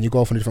 and you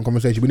go off on a different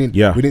conversation. We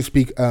didn't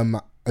speak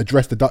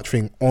address the Dutch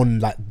thing on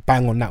like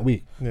bang on that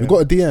week. We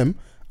got a DM.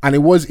 And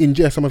it was in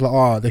jest. Someone's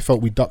like, they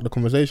felt we ducked the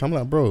conversation. I'm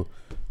like, bro,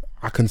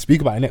 I can speak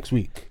about it next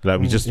week. Like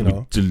we just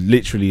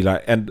literally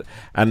like, and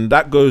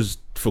that goes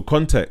for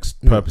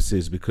context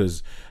purposes,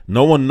 because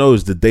no one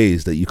knows the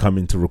days that you come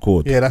in to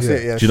record. Yeah, that's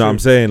it. Yeah, do you know what I'm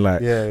saying?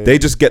 Like, they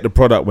just get the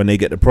product when they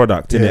get the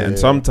product in it, and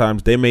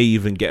sometimes they may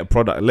even get a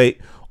product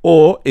late,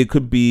 or it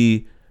could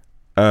be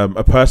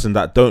a person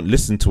that don't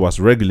listen to us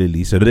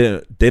regularly, so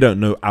they don't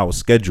know our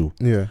schedule.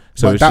 Yeah.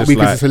 So but it's that week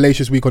like, is a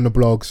salacious week on the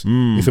blogs.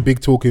 It's a big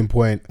talking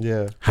point.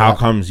 Yeah. How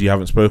comes you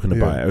haven't spoken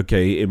about it?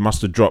 Okay, it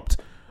must have dropped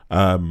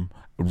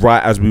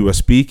right as we were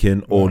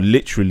speaking, or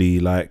literally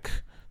like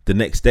the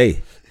next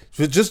day.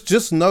 So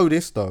just know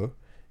this though,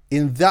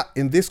 in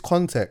this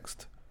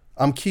context,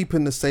 I'm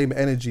keeping the same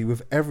energy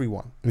with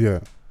everyone. Yeah.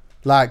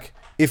 Like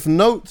if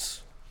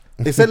Notes,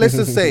 let's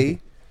just say,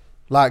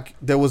 like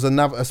there was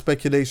a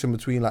speculation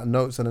between like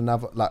Notes and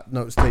another, like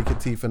Notes take a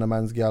teeth in a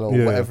man's gal, or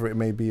whatever it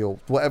may be, or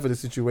whatever the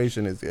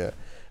situation is. Yeah,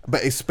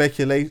 but it's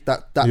speculate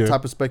that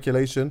type of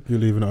speculation. You're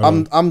leaving it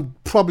alone. I'm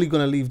probably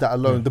gonna leave that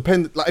alone.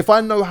 Like if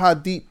I know how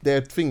deep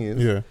their thing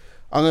is,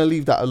 I'm gonna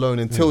leave that alone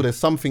until there's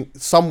something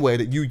somewhere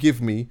that you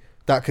give me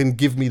that can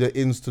give me the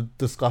ins to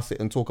discuss it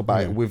and talk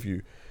about it with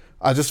you.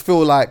 I just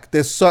feel like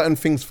there's certain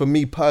things for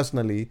me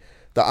personally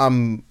that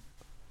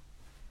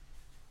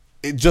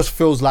it just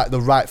feels like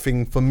the right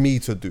thing for me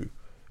to do.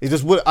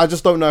 I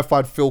just don't know if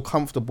I'd feel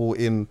comfortable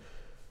in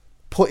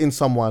putting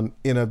someone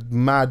in a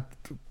mad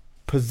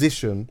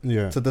position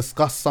to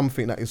discuss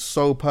something that is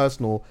so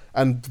personal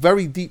and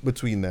very deep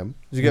between them.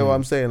 Do you get what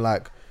I'm saying?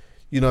 Like,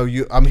 you know,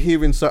 I'm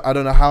hearing, I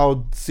don't know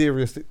how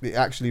serious it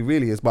actually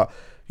really is, but,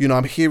 you know,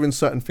 I'm hearing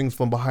certain things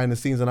from behind the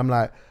scenes and I'm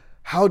like,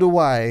 how do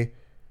I,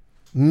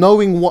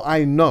 knowing what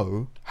I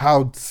know,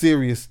 how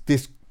serious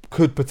this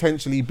could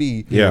potentially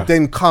be,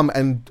 then come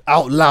and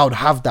out loud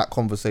have that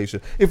conversation.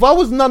 If I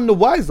was none the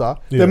wiser,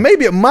 then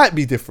maybe it might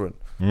be different.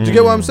 Do you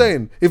get what I'm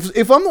saying?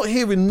 If I'm not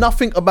hearing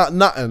nothing about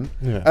nothing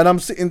and I'm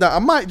sitting down, I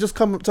might just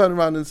turn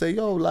around and say,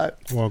 yo, like,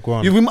 well, go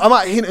on. I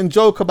might hint and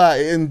joke about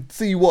it and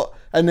see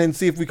then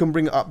see if we can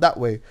bring it up that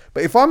way.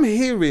 But if I'm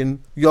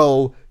hearing,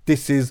 yo,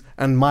 this is,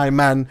 and my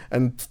man,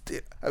 and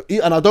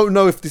I don't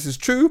know if this is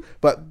true,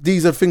 but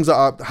these are things that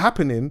are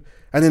happening,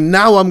 and then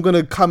now I'm going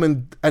to come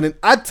and then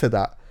add to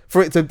that,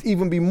 for it to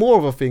even be more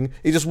of a thing,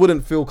 it just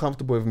wouldn't feel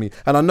comfortable with me.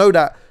 And I know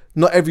that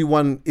not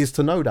everyone is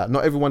to know that.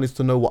 Not everyone is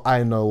to know what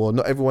I know, or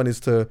not everyone is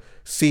to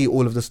see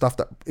all of the stuff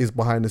that is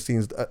behind the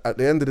scenes. At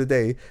the end of the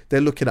day,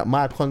 they're looking at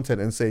my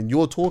content and saying,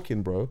 you're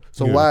talking, bro.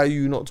 So why are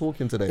you not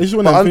talking today?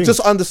 But just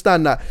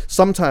understand that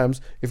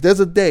sometimes if there's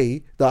a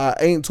day that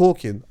I ain't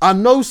talking, I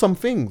know some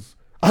things.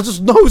 I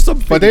just know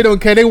something. But they don't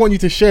care. They want you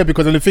to share,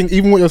 because of the thing,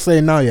 even what you're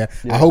saying now,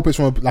 I hope it's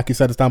from, like you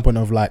said, the standpoint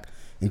of like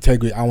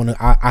integrity.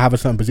 I have a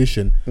certain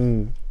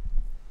position.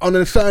 On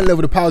a certain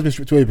level, the power's been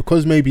stripped away,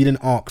 because maybe you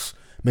didn't ask,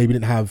 maybe you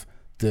didn't have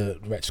the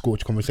Wretch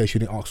Scorch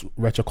conversation, you didn't ask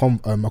Wretch a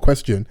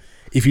question.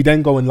 If you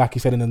then go and, like you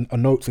said in a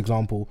Notes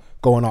example,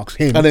 go and ask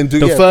him, and then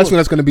the first thing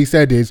that's going to be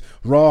said is,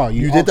 "Raw,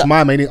 you did that.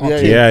 My man didn't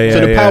ask him."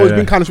 So the power's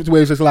been kind of stripped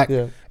away. It's just like,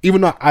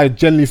 even though I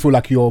generally feel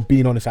like you're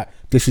being honest, like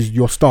this is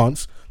your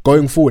stance,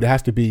 going forward, it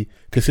has to be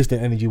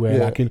consistent energy where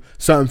like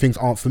certain things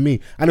aren't for me.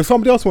 And if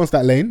somebody else wants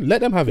that lane,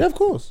 let them have it. Yeah, of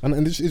course.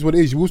 And this is what it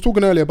is. We was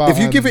talking earlier about if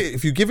you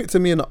give it to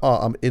me in the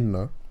art, I'm in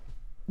though.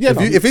 Yeah,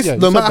 if it's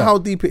no matter how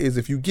deep it is,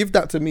 if you give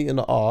that to me in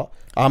the art,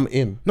 I'm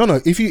in. No, I'm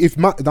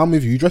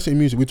with you. You dress it in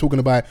music. We're talking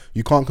about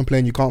you can't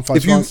complain, you can't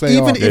fuss, you can't say.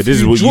 This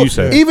is what you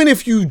say. Even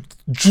if you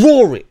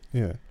draw it,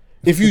 yeah.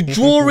 If you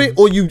draw it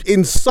or you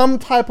in some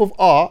type of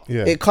art,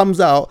 it comes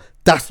out.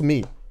 That's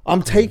me.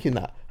 I'm taking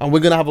that, and we're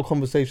gonna have a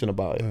conversation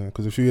about it.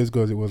 Because a few years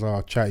ago it was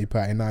our chatty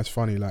patty. Now it's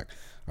funny. Like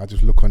I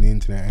just look on the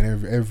internet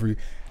and every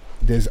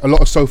there's a lot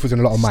of sofas and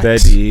a lot of mics.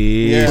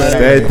 Steady.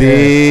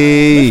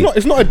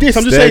 It's not a diss.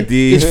 I'm just saying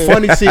it's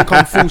funny to see it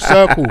come full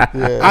circle.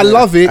 I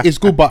love it. It's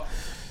good, but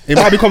it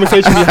might be a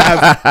conversation we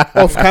have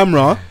off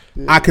camera.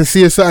 I can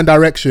see a certain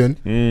direction,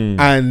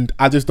 and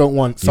I just don't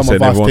want some of us to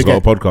get. Everyone's got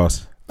a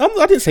podcast.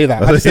 I didn't say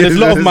that. I said there's a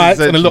lot of mics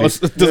and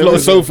there's a lot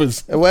of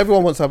sofas. Well,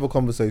 everyone wants to have a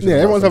conversation. Yeah,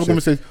 everyone's having a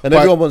conversation, and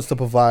everyone wants to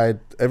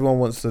provide. Everyone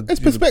wants to. It's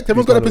perspective.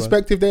 Everyone's got a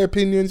perspective, their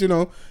opinions. You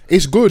know,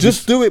 it's good.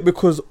 Just do it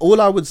because all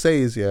I would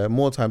say is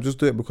more time. Just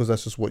do it because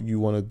that's just what you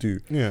want to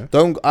do. Yeah.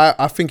 Don't.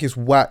 I think it's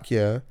whack.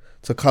 To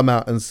come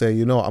out and say,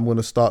 I'm going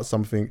to start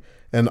something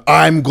and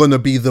I'm going to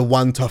be the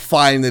one to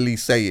finally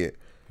say it.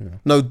 Yeah.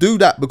 No, do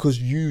that because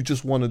you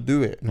just want to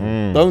do it.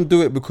 Don't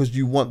do it because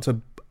you want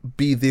to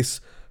be this.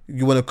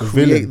 You want to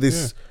create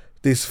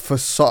this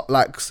facade,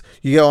 like,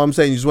 you get what I'm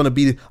saying? You just want to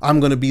be, I'm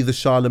going to be the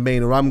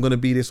Charlemagne, or I'm going to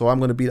be this, or I'm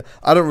going to be that.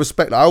 I don't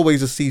respect that. I always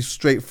just see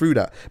straight through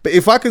that. But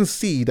if I can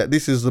see that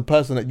this is the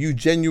person that you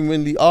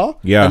genuinely are,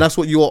 and that's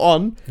what you're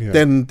on,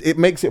 then it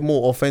makes it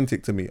more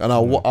authentic to me. And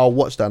I'll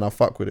watch that and I'll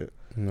fuck with it.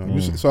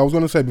 So I was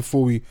going to say,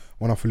 before we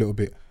went off a little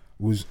bit,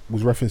 was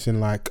referencing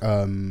like,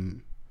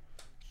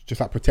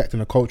 just like protecting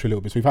the culture a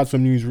little bit. So we've had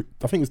some news,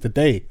 I think it's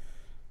today,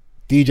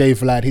 DJ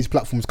Vlad, his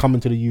platform's coming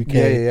to the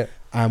UK,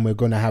 and we're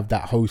going to have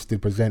that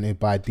hosted, presented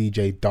by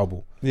DJ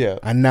Double. Yeah.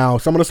 And now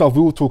some of the stuff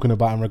we were talking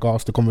about in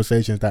regards to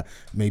conversations that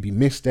maybe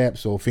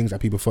missteps or things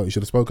that people thought you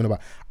should have spoken about,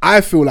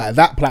 I feel like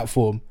that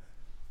platform,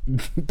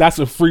 that's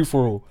a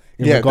free-for-all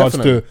in regards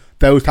to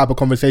those type of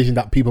conversations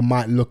that people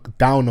might look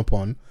down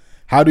upon.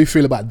 How do you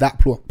feel about that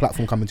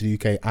platform coming to the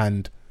UK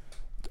and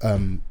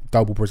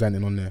Double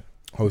presenting on there?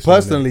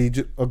 Personally,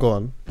 go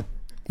on.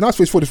 No,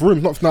 it's for this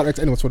room, not like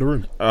anyone's for the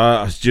room.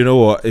 Do you know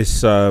what?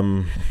 It's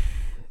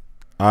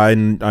I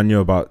knew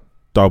about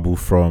Double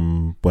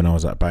from when I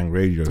was at Bang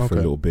Radio for a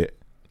little bit.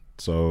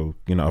 So,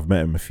 I've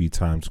met him a few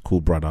times.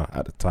 Cool brother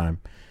at the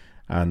time.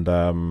 And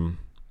I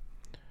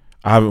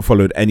haven't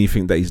followed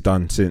anything that he's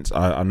done since.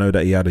 I know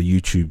that he had a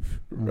YouTube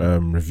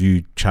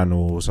review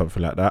channel or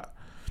something like that.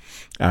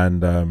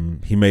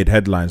 And he made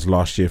headlines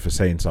last year for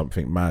saying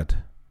something mad.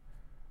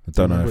 I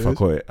don't know if I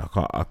got it.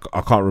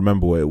 I can't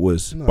remember what it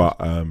was, but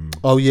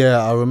oh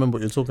yeah, I remember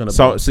what you're talking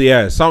about. So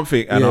yeah,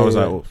 something, and I was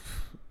like,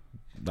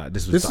 like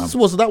this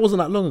wasn't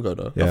that long ago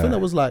though. I think that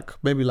was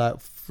maybe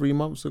 3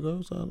 months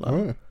ago.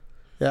 So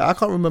yeah, I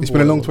can't remember. It's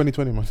been a long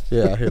 2020 month.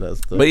 Yeah, I hear that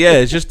stuff. But yeah,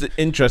 it's just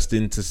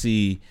interesting to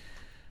see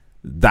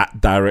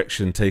that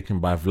direction taken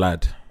by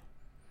Vlad.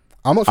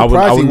 I'm not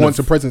surprised he wants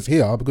a presence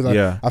here because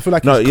I feel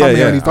like he's come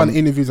here and he's done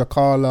interviews with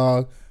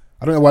Carla.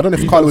 I don't know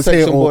if Carla was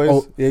here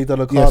or he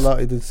done a Carla.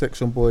 He did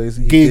Section Boys.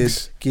 He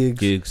Gigs.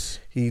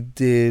 He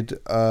did.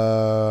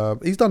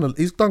 He's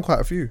done quite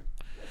a few.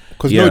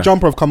 Because No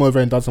Jumper have come over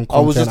and done some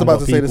content. I was just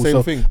about to say the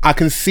same thing. I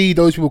can see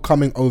those people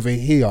coming over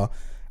here,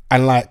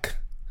 and like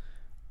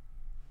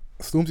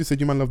Stormzy said,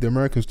 you man love the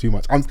Americans too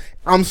much.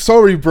 I'm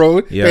sorry,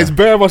 bro. There's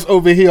bare of us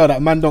over here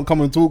that man don't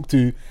come and talk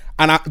to.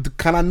 And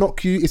can I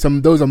knock you?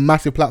 Those are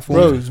massive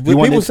platforms.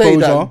 Bro, people say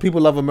that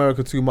people love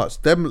America too much.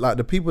 Them, like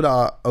the people that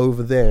are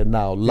over there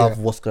now, love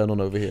what's going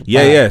on over here.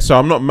 Yeah. So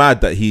I'm not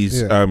mad that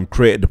he's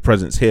created the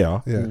presence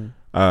here.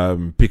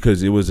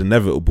 Because it was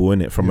inevitable,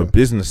 innit, from a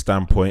business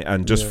standpoint,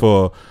 and just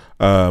for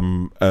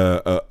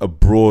a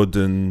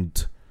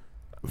broadened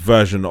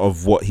version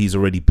of what he's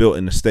already built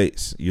in the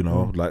States.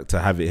 Like to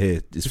have it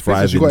here, it's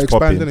thriving, it's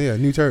popping.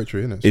 New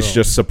territory, innit? It's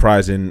just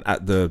surprising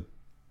at the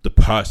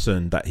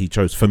person that he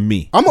chose. For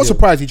me, I'm not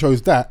surprised he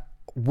chose that.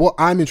 What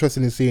I'm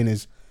interested in seeing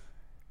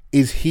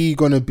is he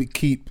gonna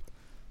keep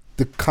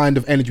the kind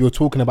of energy we're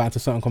talking about into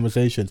certain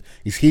conversations?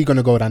 Is he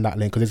gonna go down that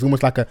lane? Because it's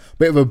almost like a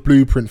bit of a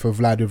blueprint for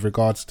Vlad with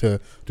regards to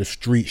the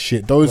street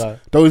shit.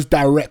 Those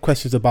direct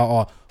questions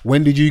about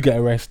when did you get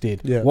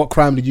arrested? What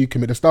crime did you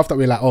commit? The stuff that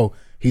we're like,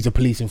 he's a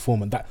police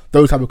informant.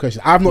 Those type of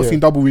questions. I've not seen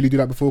Double really do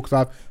that before,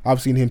 because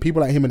I've seen him.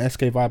 People like him and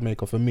SK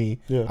Vibemaker, for me,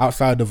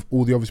 outside of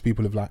all the obvious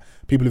people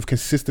who've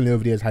consistently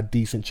over the years had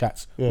decent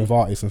chats with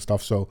artists and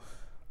stuff. So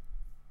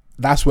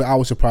that's where I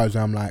was surprised.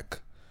 I'm like,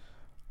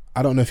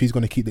 I don't know if he's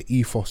going to keep the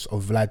ethos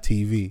of Vlad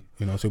TV.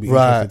 So it'll be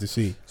interesting to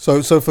see.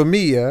 So for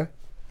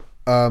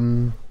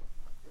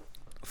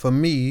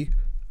me,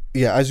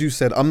 as you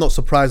said, I'm not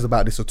surprised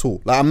about this at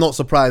all. Like, I'm not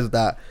surprised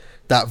that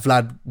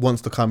Vlad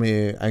wants to come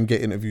here and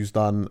get interviews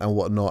done and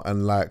whatnot,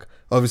 and like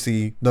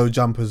obviously No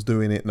Jumper's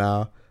doing it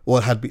now,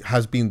 or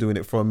has been doing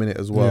it for a minute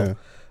as well,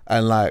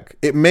 and like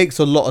it makes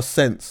a lot of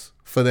sense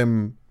for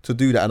them to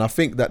do that. And I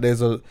think that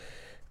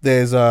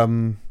there's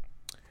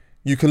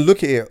you can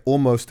look at it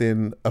almost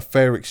in a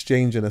fair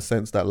exchange in a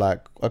sense that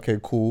like, okay,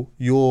 cool,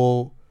 you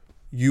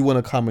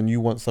want to come and you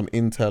want some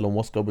intel on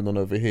what's going on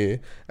over here,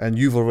 and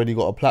you've already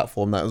got a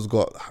platform that has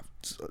got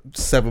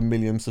 7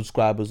 million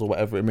subscribers or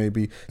whatever it may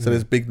be. So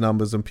there's big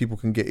numbers and people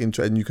can get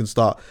into it, and you can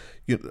start,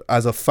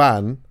 as a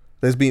fan,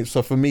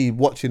 so for me,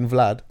 watching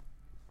Vlad,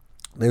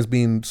 there's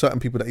been certain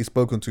people that he's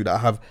spoken to that I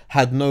have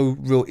had no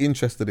real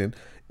interest in,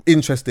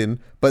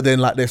 but then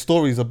like their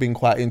stories have been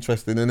quite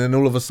interesting, and then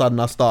all of a sudden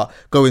I start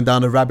going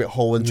down a rabbit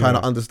hole and trying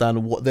to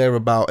understand what they're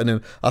about, and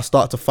then I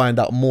start to find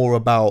out more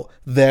about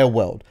their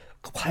world.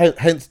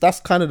 Hence, that's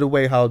kind of the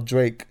way how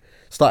Drake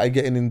started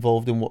getting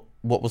involved in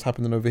what was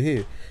happening over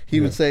here.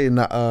 He was saying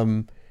that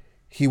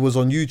he was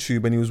on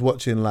YouTube and he was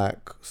watching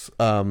like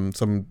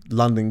some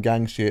London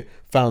gang shit,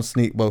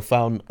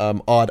 found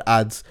Ard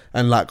ads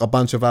and like a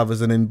bunch of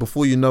others, and then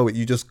before you know it,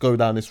 you just go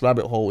down this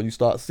rabbit hole and you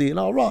start seeing,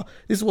 oh right,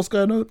 this is what's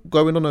going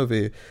on over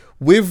here.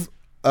 With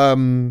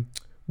Double,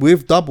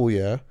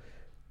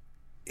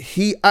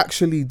 he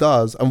actually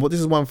does, and this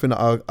is one thing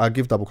that I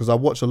give Double, because I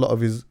watch a lot of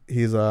his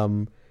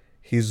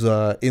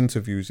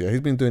interviews.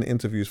 He's been doing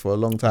interviews for a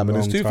long time, and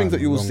there's two things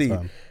that you will see.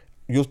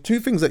 Two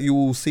things that you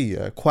will see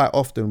quite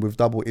often with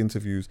Double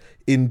interviews.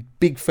 In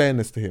big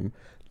fairness to him,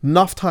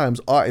 enough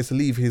times artists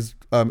leave his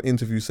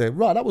interview saying,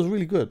 "Right, that was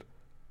really good."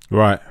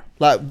 Right.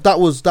 Like that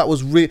was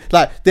really,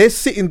 like they're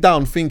sitting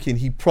down thinking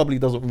he probably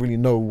doesn't really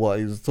know what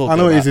he's talking about. I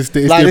know it's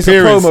the it's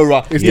appearance. A promo,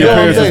 right? It's the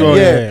appearance as well.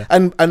 Yeah.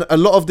 And a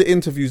lot of the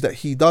interviews that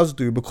he does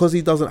do, because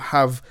he doesn't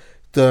have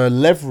the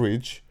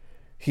leverage,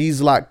 he's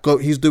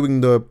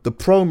doing the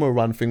promo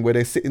run thing where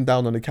they're sitting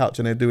down on the couch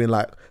and they're doing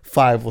like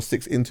 5 or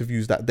 6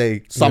 interviews that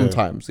day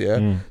sometimes.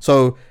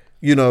 So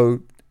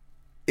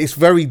it's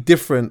very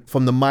different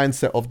from the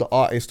mindset of the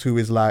artist who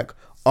is like,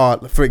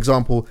 for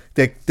example,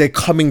 they're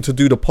coming to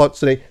do the pod,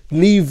 so they're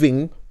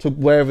leaving to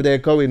wherever they're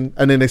going,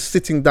 and then they're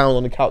sitting down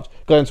on the couch,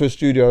 going to a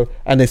studio,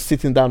 and they're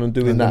sitting down and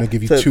doing that. And they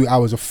give you 2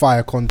 hours of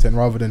fire content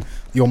rather than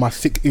you're my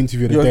 6th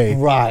interview of the day,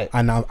 right?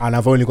 And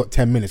I've only got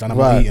 10 minutes and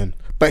I'm eating.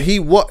 But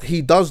what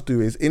he does do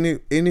is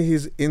in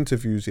his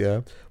interviews,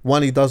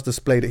 one, he does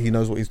display that he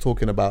knows what he's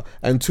talking about,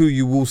 and 2,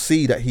 you will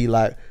see that he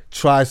like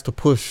tries to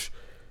push,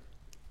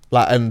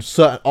 like, and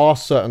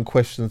ask certain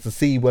questions to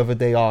see whether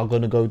they are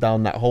going to go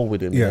down that hole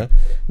with him.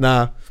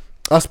 Now,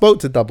 I spoke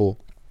to Double,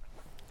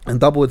 and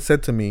Double had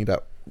said to me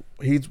that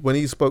when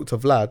he spoke to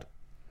Vlad,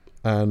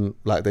 and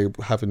like they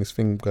were having this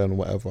thing going or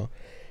whatever,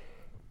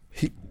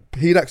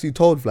 he'd actually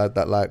told Vlad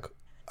that like,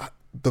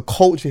 the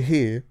culture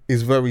here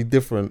is very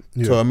different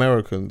to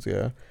Americans,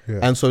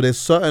 and so there's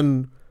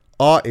certain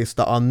artists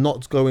that are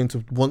not going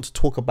to want to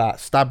talk about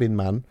stabbing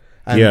man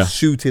and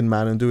shooting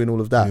man and doing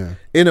all of that.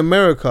 In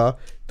America,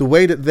 the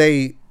way that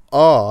they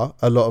are,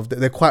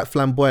 they're quite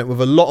flamboyant with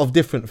a lot of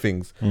different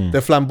things. They're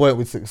flamboyant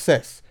with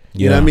success.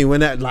 You know what I mean?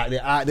 When they're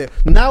out there.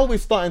 Now we're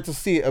starting to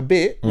see it a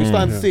bit. We're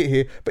starting to see it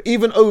here. But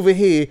even over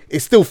here,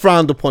 it's still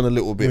frowned upon a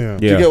little bit.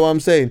 Do you get what I'm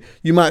saying?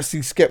 You might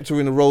see Skepta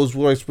in a Rolls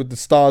Royce with the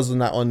stars and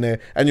that on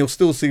there, and you'll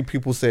still see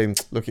people saying,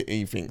 look at,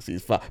 he thinks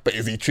he's fat, but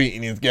is he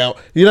treating his girl?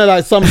 You know,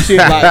 like some shit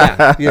like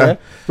that. Yeah.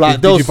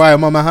 Like did you buy a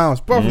mama house?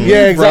 Bro,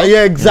 exactly.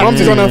 Yeah,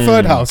 exactly. Mom's on her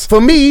 3rd house.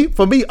 For me,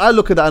 I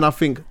look at that and I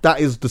think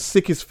that is the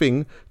sickest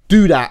thing.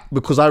 Do that,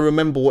 because I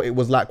remember what it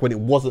was like when it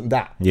wasn't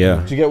that.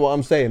 Yeah. Do you get what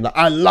I'm saying? Like,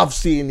 I love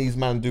seeing these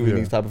men doing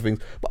these type of things.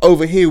 But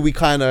over here,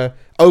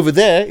 over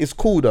there, it's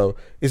cool though.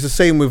 It's the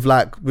same with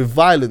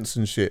violence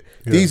and shit.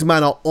 These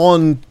men are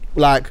on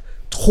like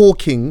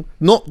talking,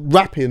 not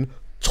rapping,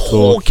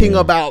 talking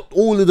about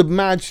all of the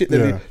mad shit that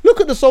they look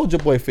at the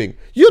Soulja Boy thing.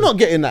 You're not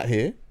getting that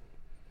here.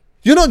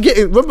 You're not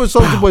getting. Remember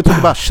Soulja Boy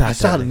talking about, I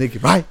saw the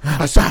nigga, right?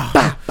 I saw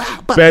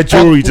bare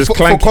jewelry just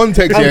clanking. For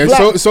context,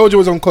 Soulja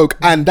was on coke,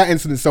 and that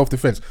incident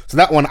self-defense. So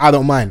that one I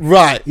don't mind.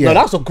 Right. Yeah. No,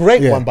 that's a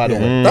great one, by the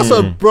way. That's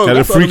a bro.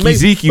 That's a Freaky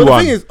Zeke one. But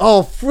the thing is,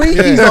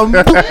 Freaky's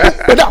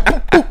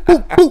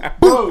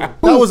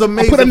that was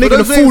amazing. I put a nigga in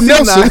a full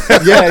Nelson.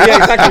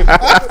 Exactly.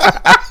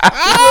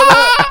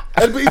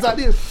 And he's like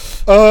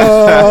this.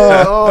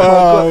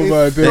 Oh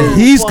my God.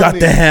 He's got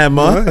the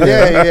hammer.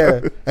 Yeah.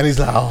 And he's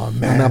like, oh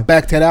man. And I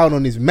backed it out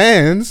on his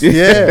mans.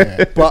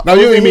 Yeah. But now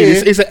you know what I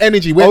mean? It's an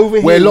energy. We're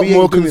a lot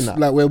more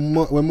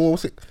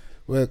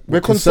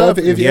we're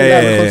conservative.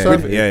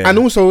 Yeah. And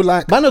also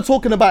like, man are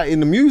talking about it in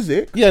the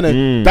music. Yeah,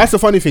 that's the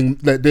funny thing.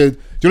 Like, do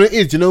you know what it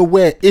is? Do you know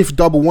where, if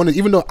Double wanted,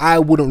 even though I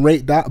wouldn't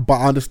rate that, but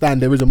I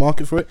understand there is a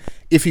market for it.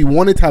 If he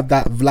wanted to have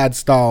that Vlad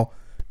style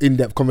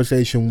in-depth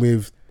conversation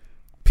with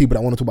people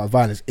that want to talk about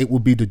violence, it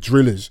would be the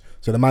drillers.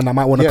 So the man that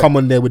might want to come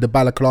on there with the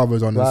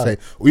balaclavas on and say,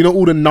 well, you know,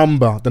 all the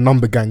number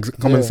gangs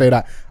come and say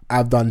that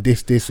I've done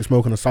this,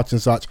 smoking on such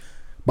and such.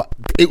 But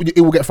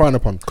it will get frowned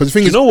upon, because the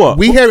thing is, what?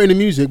 We hear it in the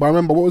music. But I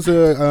remember, what was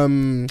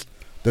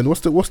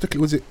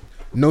was it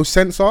No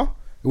Censor?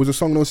 It was a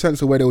song No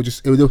Censor where they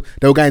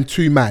were going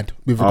too mad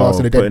with regards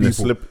to the dead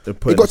people.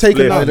 It got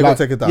taken down. They got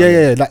taken down.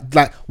 Yeah.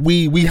 Like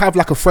we have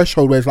like a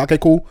threshold where it's like, okay,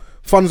 cool,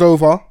 fun's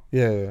over.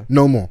 Yeah.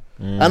 No more.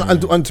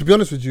 And to be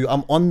honest with you,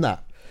 I'm on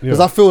that, because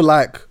I feel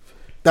like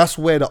that's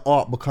where the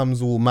art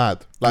becomes all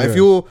mad. Like if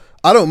you're,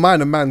 I don't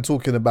mind a man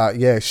talking about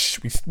leave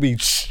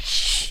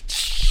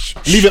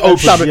it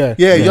open.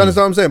 You understand what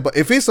I'm saying? But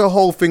if it's a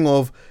whole thing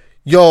of,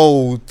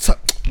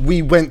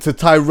 we went to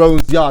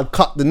Tyrone's yard,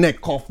 cut the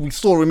neck off, we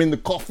saw him in the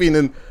coffin,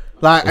 and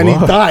and he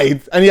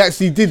died, and he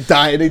actually did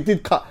die, and they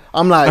did cut.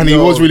 I'm like, and he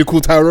was really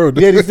cool, Tyrone.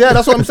 Yeah,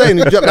 that's what I'm saying.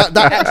 That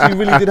actually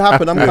really did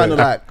happen. I'm kind of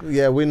like,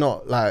 we're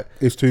not like,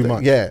 it's too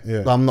much. Yeah.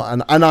 I'm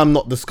not, and I'm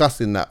not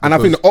discussing that. And I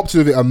think the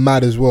opposite of it are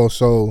mad as well.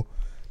 So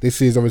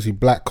this is obviously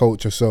black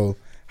culture. So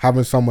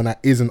having someone that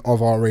isn't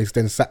of our race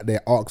then sat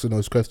there asking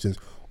those questions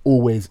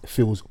always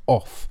feels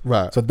off.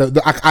 Right. So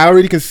I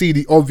already can see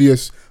the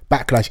obvious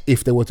backlash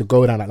if they were to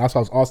go down that. That's why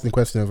I was asking the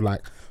question of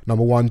like,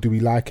 number one, do we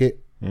like it,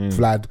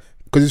 Vlad?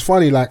 Because it's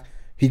funny, like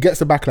he gets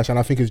the backlash and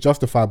I think it's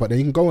justified. But then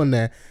you can go on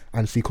there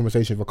and see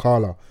conversation with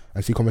Akala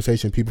and see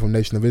conversation with people from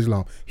Nation of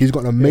Islam. He's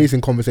got an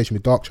amazing conversation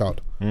with Darkchild.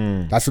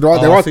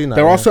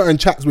 There are certain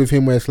chats with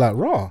him where it's like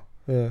raw.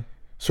 Yeah.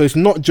 So it's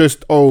not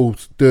just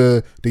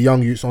the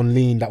young youths on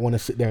lean that want to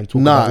sit there and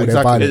talk about all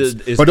their violence,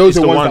 but those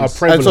are the ones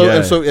that are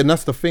prevalent. And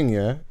that's the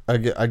thing,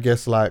 I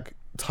guess like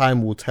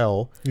time will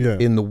tell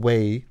in the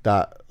way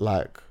that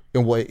like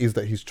in what it is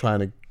that he's trying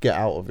to get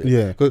out of it.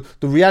 Yeah, because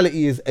the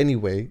reality is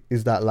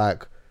that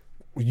like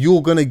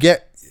you're gonna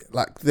get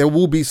like there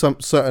will be some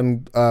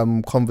certain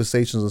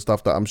conversations and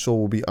stuff that I'm sure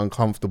will be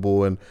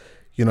uncomfortable and.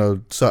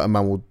 Certain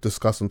man will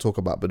discuss and talk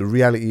about, but the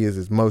reality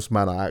is most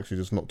men are actually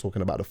just not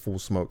talking about the full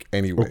smoke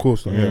anyway. Of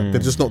course not,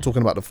 they're just not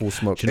talking about the full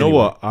smoke. Do you know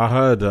what? I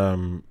heard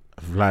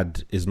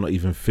Vlad is not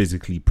even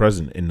physically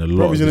present in the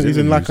lot. He's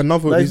in like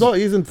another. He's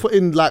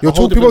in like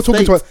people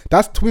talking to.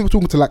 That's people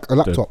talking to like a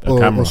laptop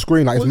or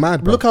screen. Like it's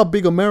mad. Bro. Look how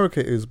big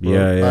America is, bro.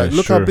 Yeah,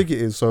 look how big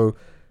it is. So.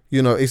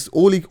 It's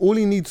all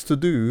he needs to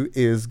do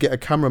is get a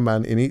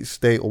cameraman in each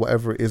state or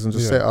whatever it is and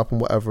just set it up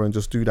and whatever and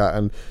just do that.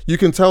 And you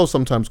can tell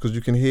sometimes because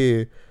you can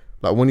hear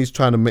like when he's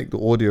trying to make the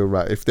audio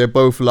right, if they're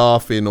both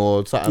laughing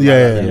or something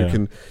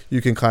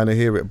you can kind of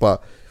hear it.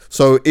 But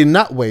so in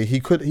that way he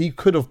could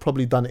have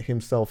probably done it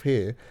himself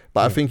here,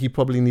 but I think he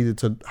probably needed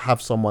to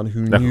have someone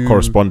who like knew, a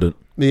correspondent.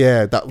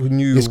 Yeah, that who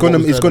knew. It's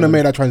gonna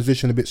make that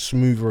transition a bit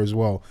smoother as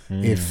well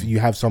if you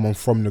have someone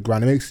from the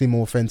ground. It makes it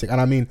more authentic. And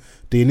I mean,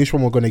 the initial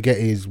one we're gonna get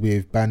is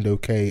with Bando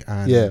K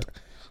and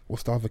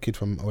what's the other kid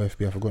from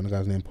OFB? I've forgotten the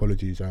guy's name.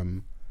 Apologies.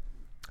 You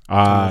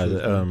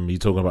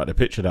talking about the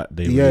picture that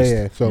they released?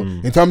 Yeah. So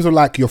in terms of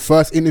like your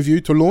first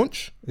interview to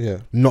launch,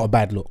 not a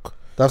bad look.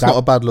 That's not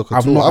a bad look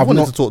at all. I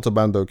wanted to talk to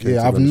Bando K.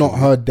 Yeah, I've not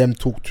heard them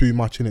talk too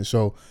much in it,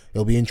 so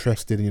it'll be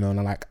interesting,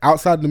 and like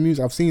outside the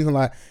music, I've seen some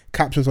like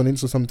captions on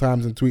Insta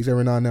sometimes and tweets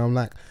every now and then. I'm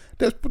like,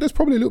 there's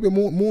probably a little bit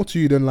more to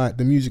you than like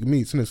the music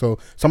meets, isn't it? So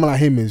someone like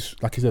him is,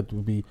 like you said,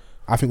 would be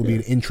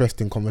an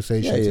interesting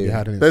conversation to be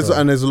had in it.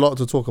 And there's a lot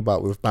to talk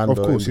about with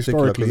Bando, of course,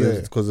 historically,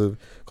 because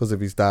of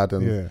his dad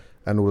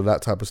and all of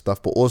that type of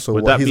stuff. But also,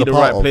 would that be the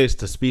right place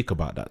to speak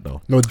about that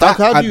though? No,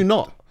 how do you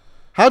not?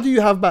 How do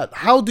you have that?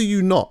 How do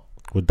you not?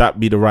 Would that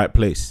be the right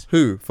place?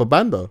 Who? For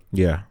Bando?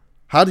 Yeah.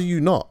 How do you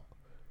not?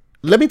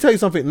 Let me tell you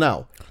something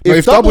now.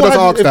 If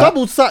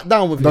Double sat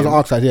down with him, doesn't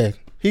ask that,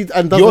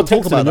 and doesn't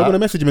talk about that, you're gonna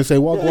message him and say,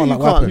 "What?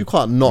 You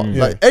can't not.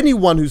 Like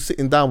anyone who's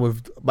sitting down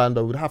with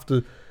Bando would have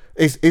to.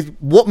 It's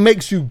what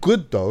makes you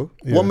good though.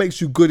 Yeah. What makes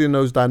you good in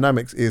those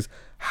dynamics is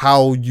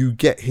how you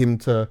get him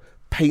to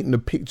paint the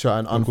picture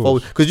and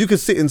unfold. Because you could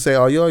sit and say,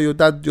 "Oh, your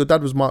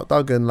dad was Mark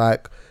Duggan,"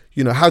 like.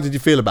 How did you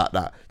feel about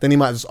that? Then he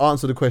might just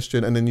answer the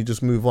question and then you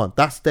just move on.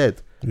 That's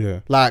dead.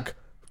 Yeah. Like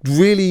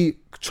really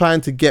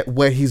trying to get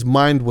where his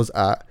mind was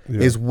at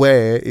is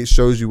where it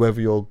shows you whether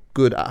you're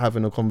good at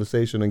having a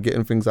conversation and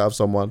getting things out of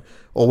someone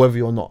or whether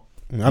you're not.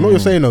 I know what you're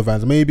saying though,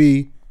 Vans.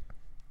 Maybe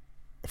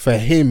for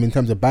him, in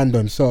terms of Bando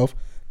himself,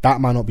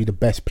 that might not be the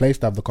best place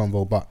to have the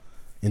convo, but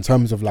in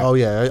terms of like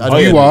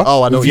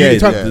in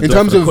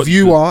terms of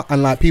viewer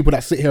and like people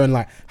that sit here and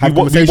like have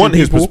conversations, we want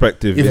his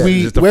perspective.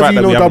 Whether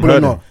you know Double or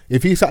not,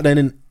 if he sat there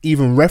and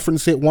even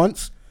reference it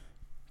once,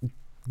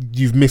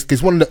 you've missed.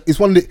 It's one of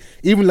the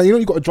even like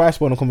you got a dry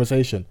spell in a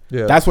conversation.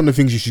 Yeah, that's one of the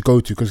things you should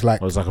go to because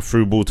like it's like a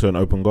through ball to an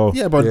open goal.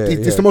 Yeah, but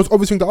it's the most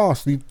obvious thing to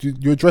ask.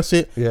 You address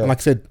it, and like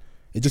I said.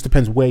 It just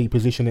depends where you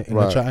position it in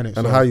the chat, innit?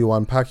 And how you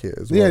unpack it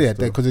as well. Yeah,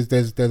 because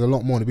there's a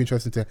lot more. It'd be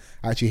interesting to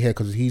actually hear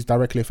because he's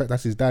directly affected.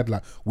 That's his dad.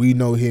 Like we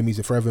know him. He's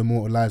a forever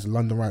immortalized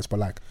London Riots. But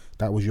like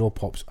that was your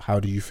pops. How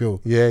do you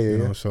feel?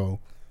 Yeah. So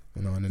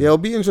it'll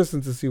be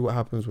interesting to see what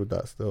happens with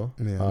that still.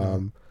 Yeah.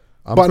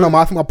 I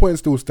think my point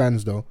still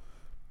stands though.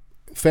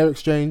 Fair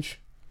exchange,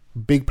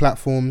 big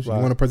platforms. You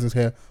want a presence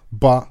here,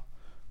 but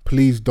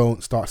please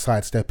don't start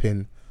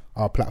sidestepping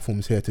our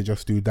platforms here to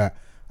just do that.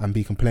 And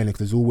be complaining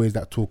because there's always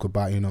that talk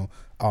about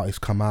artists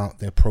come out,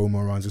 their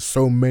promo runs. There's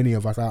so many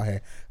of us out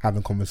here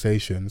having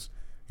conversations.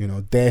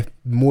 They're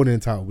more than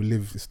entitled. We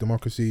live this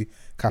democracy,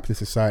 capitalist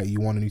society.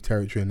 You want a new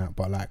territory in that,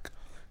 but I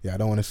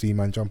don't want to see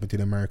man jumping to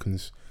the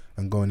Americans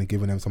and going and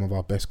giving them some of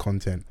our best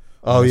content.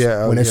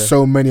 When there's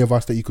so many of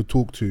us that you could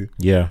talk to.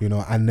 Yeah,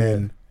 and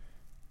then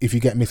if you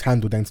get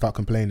mishandled, then start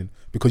complaining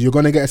because you're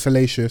gonna get a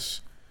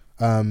salacious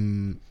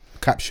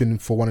caption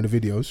for one of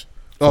the videos.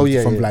 From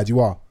Vlad, you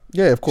are.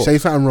 Yeah, of course. Say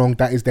something wrong,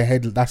 that is the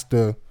head. That's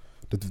the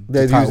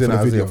They're title using for the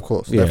it as video. of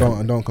course. Yeah.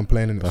 Don't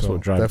complain in it. That's so.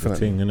 what drives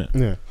definitely. the thing, innit?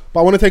 Yeah, but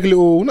I want to take a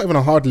little, not even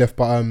a hard left,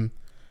 but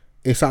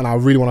it's something I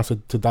really want us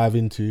to dive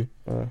into.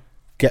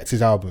 Gets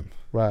his album,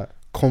 Right.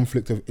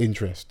 Conflict of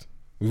Interest.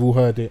 We've all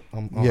heard it.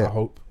 I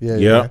hope.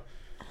 Yeah.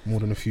 More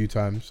than a few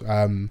times.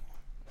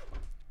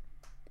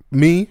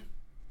 Me,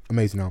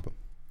 amazing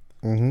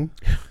album.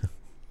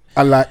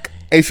 I like.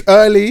 It's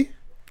early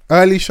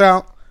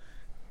shout.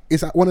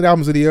 It's one of the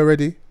albums of the year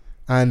already,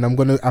 and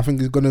I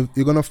think you're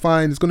gonna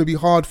find it's gonna be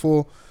hard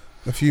for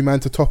a few man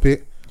to top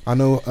it. I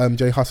know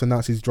Jay Huss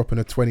announced he's dropping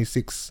a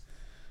 26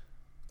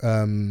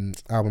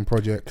 album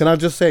project. Can I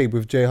just say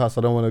with Jay Huss,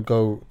 I don't want to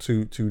go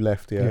too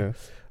left,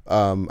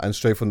 and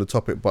straight from the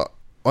topic, but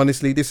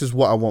honestly, this is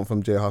what I want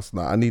from Jay Huss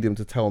now. I need him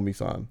to tell me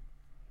something.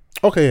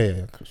 Okay,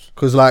 yeah.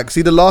 Because like,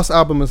 see the last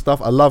album and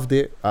stuff, I loved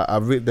it.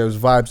 There was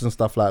vibes and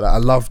stuff like that. I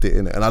loved it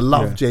in it, and I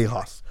love Jay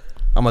Huss.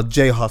 I'm a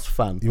Jay Huss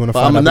fan. You want to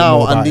find out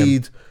more about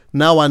him?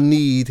 Now I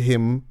need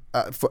him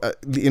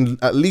in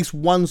at least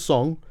one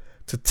song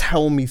to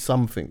tell me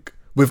something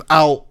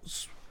without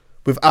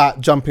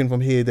jumping from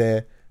here,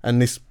 there,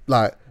 and this,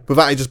 like,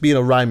 without it just being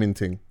a rhyming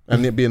thing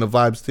and it being a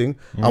vibes thing.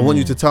 I want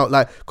you to tell,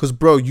 like, because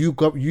bro, you've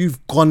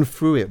gone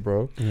through it,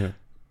 bro. Yeah.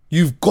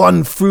 You've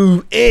gone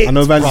through it. I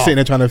know man's bro. sitting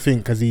there trying to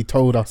think because he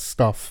told us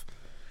stuff.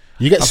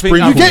 You get I spring.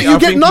 think You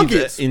get he's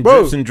nuggets, in bro.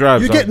 drips and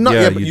drabs. You get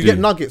you get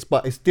nuggets,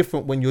 but it's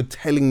different when you're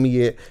telling me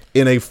it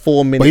in a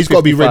 4 minute. But he's got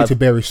to be ready 55. to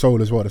bare his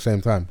soul as well at the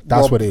same time.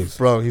 That's what it is.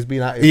 bro. He's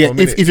been at it. Yeah, for a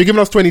minute. if you're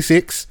giving us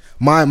 26,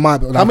 my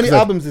like How many I said,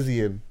 albums is he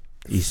in?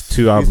 He's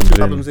two He's albums two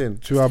in. albums in.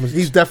 Two albums.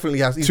 He's definitely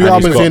has. He's Two And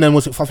he's albums got in, and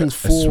was it, I think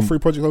sm- three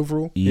projects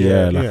overall.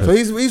 Yeah, like Yeah. So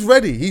he's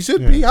ready. He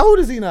should be. How old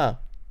is he now?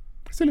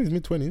 Still in his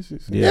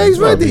mid-20s. Yeah, he's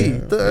well,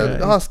 ready. yeah.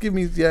 Huss, give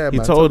me. Yeah, He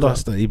man. told talk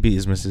us that he beat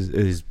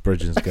his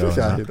brethren's girl. about-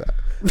 Yeah, I Nah. did that.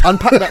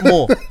 Unpack that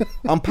more.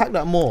 Unpack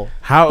that more.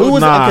 How? Who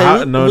was nah, it? Okay, how,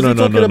 who- no, was no, he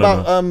no, talking no,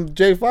 about no.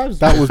 J5's?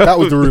 That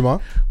was the rumor.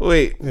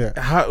 Wait.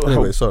 Yeah.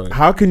 Anyway, sorry.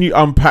 How can you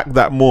unpack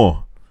that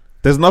more?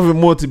 There's nothing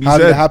more to be How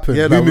said. did it happen?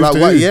 Yeah, Who like, moved to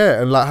what, who?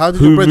 yeah, and like, how did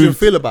Who your brethren moved-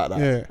 feel about that?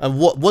 Yeah. And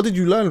what did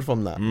you learn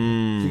from that?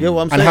 You get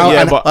what I'm And saying? how-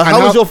 Yeah, and- but- and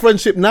how how- is your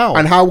friendship now?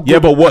 And how? Good, Yeah,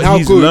 but what and how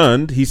he's good-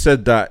 learned, he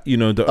said that the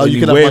you only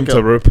can have way my to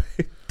girl. repay.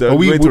 The But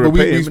only way to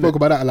repay we him, spoke innit?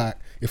 about that. Like,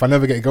 if I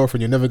never get a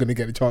girlfriend, you're never gonna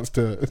get a chance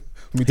to.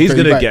 me to He's pay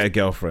you gonna back. get a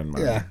girlfriend,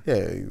 man. Yeah.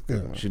 yeah,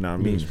 Do you know what I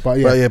mean? But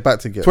yeah, but yeah, back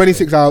to get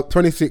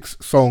 26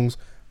 songs.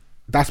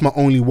 That's my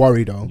only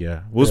worry though.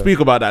 Yeah, we'll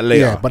speak about that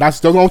later. Yeah, but that's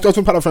don't put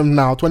that from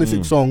now.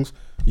 26 songs.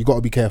 You got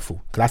to be careful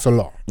 'cause that's a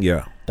lot.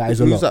 yeah, That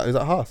is a Who's lot. that? Is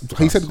that Huss?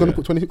 He said he's gonna yeah.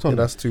 put 26 on. Yeah,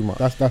 that's too much.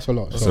 That's a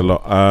lot. it's so. a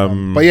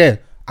lot. But yeah,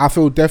 I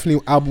feel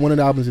definitely one of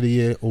the albums of the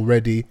year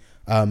already.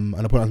 And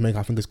the point I was making,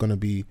 I think it's gonna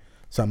be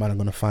something I'm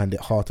gonna find it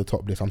hard to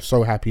top this. I'm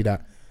so happy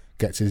that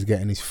Gets is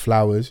getting his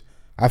flowers.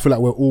 I feel like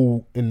we're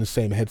all in the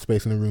same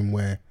headspace in the room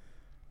where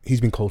he's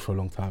been cold for a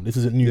long time. This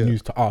isn't new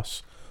news to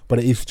us, but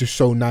it is just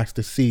so nice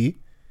to see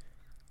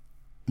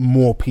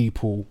more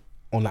people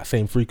on that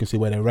same frequency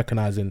where they're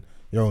recognizing,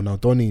 yo, now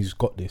Donny's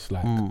got this.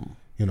 Like,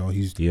 you know,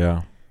 he's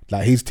yeah.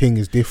 like his thing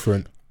is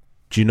different.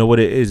 Do you know what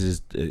it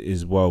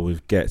is well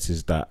with Gets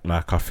is that,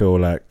 like, I feel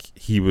like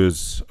he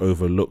was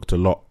overlooked a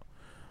lot,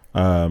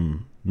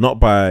 not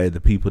by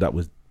the people that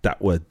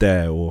were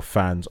there or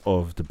fans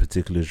of the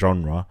particular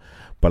genre,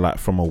 but like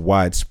from a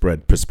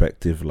widespread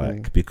perspective,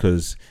 like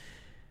because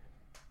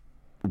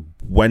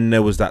when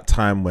there was that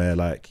time where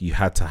like you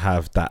had to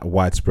have that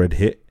widespread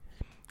hit,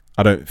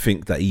 I don't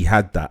think that he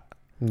had that.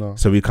 No.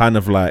 So he kind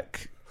of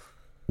like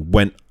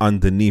went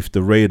underneath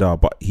the radar,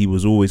 but he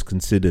was always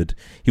considered.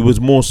 He was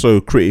more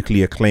so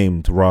critically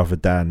acclaimed rather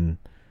than,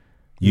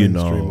 you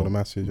Mainstream know, or the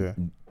masses, yeah.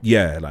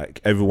 yeah, like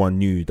everyone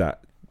knew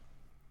that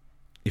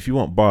if you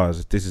want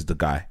bars, this is the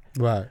guy.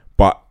 Right.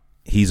 But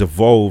he's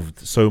evolved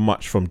so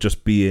much from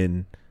just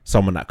being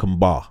someone that can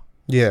bar,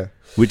 Yeah.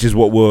 which is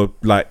what we're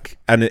like.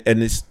 And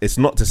it's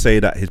not to say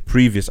that his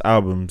previous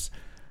albums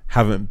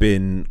haven't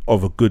been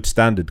of a good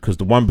standard, because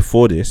the one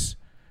before this,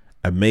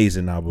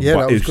 amazing album. Yeah,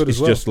 but that was good it's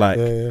as well. just like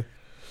yeah.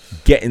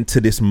 getting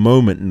to this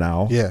moment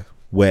now Yeah.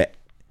 where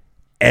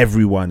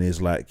everyone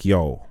is like,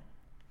 yo,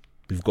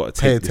 we've got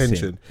to Pay take this in.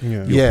 attention. Yeah.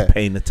 You're Yeah.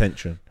 paying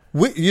attention.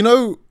 You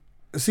know,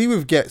 see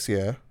with Gets,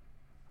 yeah,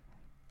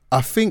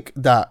 I think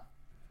that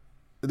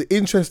the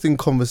interesting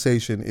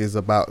conversation is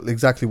about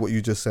exactly what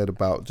you just said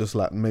about just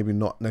like maybe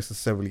not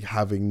necessarily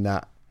having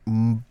that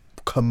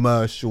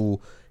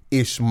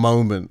commercial-ish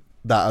moment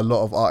that a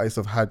lot of artists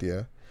have had,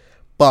 yeah.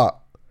 But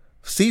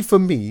see, for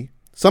me,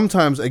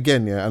 sometimes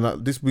again, yeah,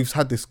 and we've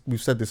said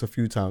this a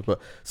few times, but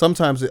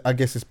sometimes I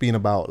guess it's been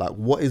about like,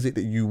 what is it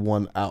that you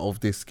want out of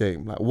this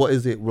game? Like, what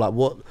is it like?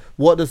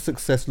 What does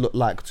success look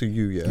like to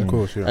you? Yeah, Of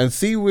course, yeah. And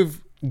see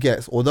with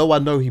Gets, although I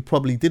know he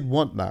probably did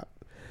want that,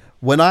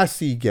 when I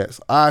see Gets,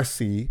 I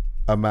see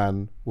a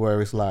man where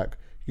it's like,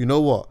 you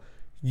know what,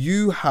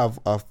 you have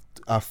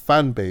a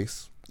fan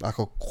base, like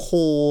a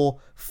core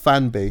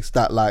fan base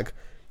that like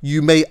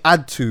you may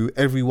add to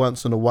every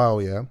once in a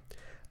while, yeah,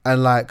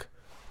 and like,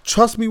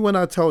 trust me when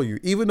I tell you,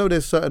 even though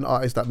there's certain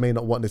artists that may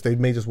not want this, they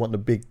may just want the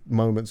big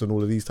moments and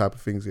all of these type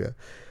of things, yeah.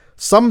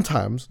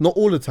 sometimes, not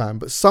all the time,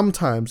 but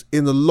sometimes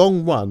in the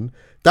long run,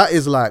 that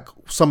is like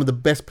some of the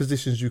best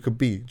positions you could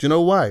be. Do you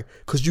know why?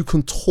 Because you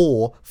can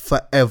tour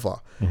forever.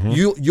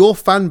 Your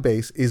fan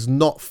base is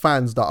not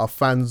fans that are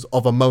fans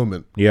of a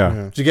moment.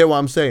 Yeah. Do you get what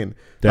I'm saying?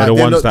 They're the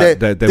ones that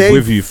they're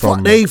with you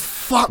from. They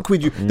fuck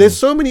with you. There's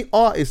so many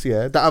artists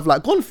here that have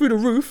like gone through the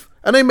roof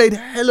and they made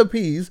hella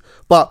peas,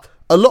 but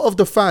a lot of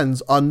the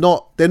fans are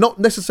not. They're not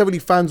necessarily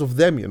fans of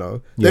them. You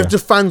know, they're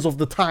just fans of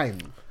the time.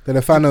 They're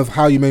a fan of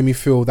how you made me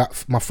feel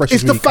that my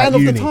freshest It's the week fan at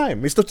of uni. the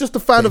time. It's just the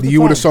fan of the You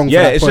time. were the song. Yeah,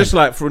 for that it's point. just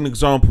like, for an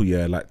example,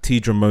 like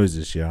Tidra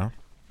Moses,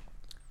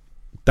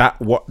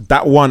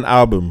 that one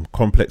album,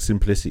 Complex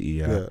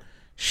Simplicity,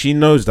 she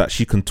knows that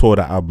she can tour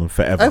that album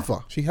forever. Ever.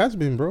 She has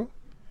been, bro.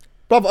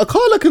 Brother,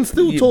 Akala can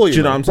still tour. Do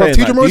you know what I'm Bro, saying?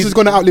 Tidra Like, Moses these- is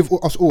going to outlive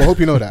us all. I hope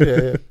you know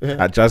that.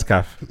 at Jazz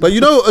Caf. But you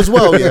know as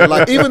well,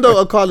 like even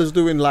though Akala's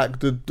doing like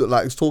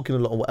like is talking a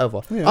lot or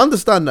whatever, I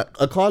understand that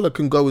Akala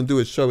can go and do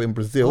a show in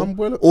Brazil,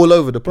 all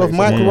over the Bro, place.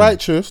 Michael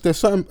Righteous, there's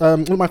certain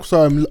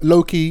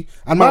Loki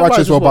and Mike Mike Righteous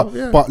as well, Righteous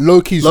as well, but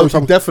Loki's Loki,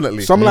 some,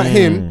 definitely. Someone like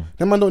him,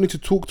 them man don't need to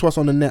talk to us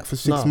on the net for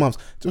 6 months.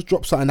 Just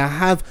drop something. I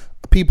have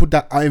people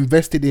that are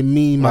invested in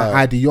me, my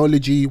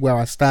ideology, where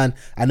I stand,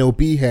 and they'll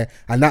be here,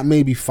 and that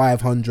may be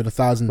 500,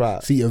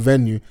 1,000 seat of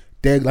venue.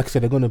 They're, like I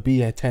said, they're going to be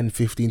here 10,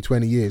 15,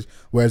 20 years.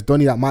 Whereas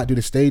Donny that might do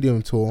the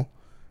stadium tour,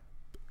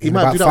 in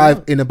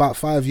about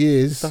 5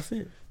 years, That's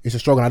it. it's a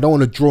struggle. And I don't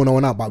want to draw no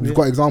one out, but we've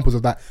got examples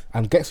of that,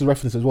 and Gets a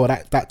reference as well.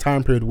 That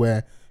time period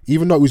where,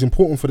 even though it was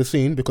important for the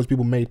scene because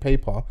people made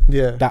paper,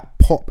 that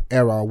pop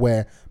era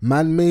where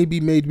man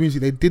maybe made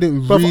music they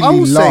didn't really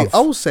love. I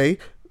will say,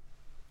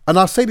 and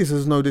I say this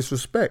as no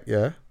disrespect,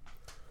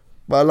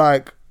 but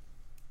like,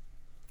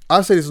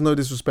 I say this as no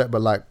disrespect,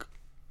 but like,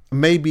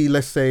 maybe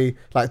let's say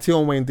like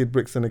Tion Wayne did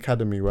Brixton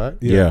Academy, right?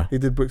 Yeah. He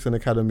did Brixton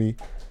Academy.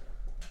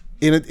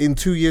 In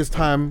 2 years'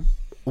 time,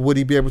 would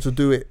he be able to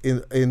do it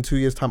in 2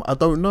 years' time? I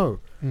don't know.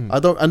 I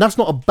don't, and that's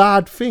not a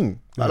bad thing.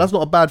 Like, that's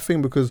not a bad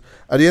thing, because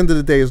at the end of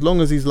the day, as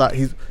long as he's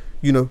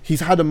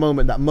had a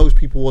moment that most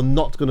people are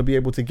not going to be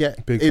able to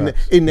get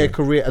in their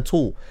career at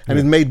all, and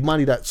he's made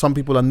money that some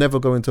people are never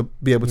going to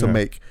be able to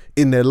make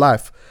in their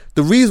life.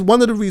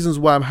 One of the reasons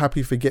why I'm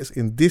happy for Gets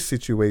in this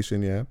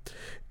situation,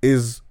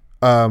 is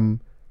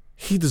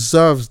he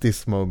deserves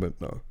this moment,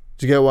 though.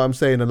 Do you get what I'm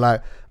saying? And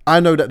like, I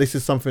know that this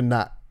is something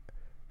that,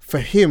 for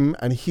him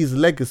and his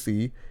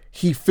legacy,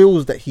 he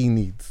feels that he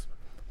needs.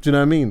 Do you know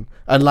what I mean?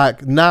 And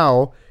like,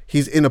 now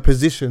he's in a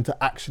position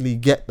to actually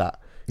get that.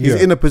 He's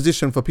in a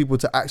position for people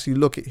to actually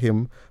look at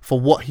him for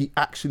what he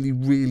actually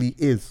really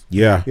is.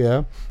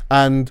 Yeah.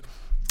 And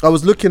I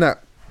was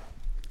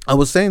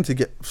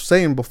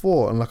saying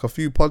before on like a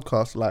few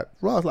podcasts, like,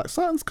 right, like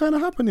something's kind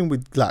of happening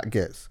with like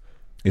Gets.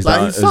 Is like,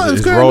 that his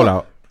something's going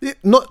rollout? on.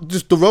 Not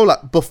just the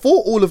rollout.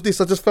 Before all of this,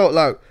 I just felt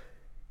like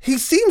he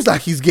seems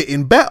like he's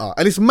getting better.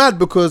 And it's mad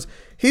because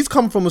he's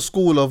come from a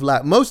school of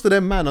like, most of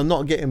them man are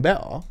not getting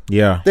better.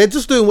 Yeah. They're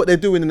just doing what they're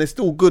doing and they're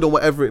still good or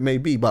whatever it may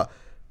be. But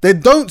they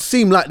don't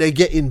seem like they're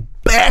getting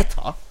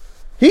better.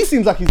 He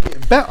seems like he's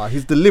getting better.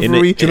 His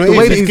delivery, Do you know the what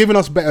way it is? that He's giving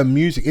us better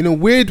music. In a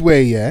weird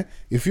way,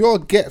 if you're a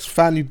Gets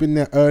fan, you've been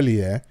there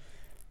earlier,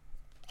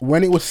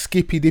 when it was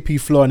skippy dippy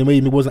flow and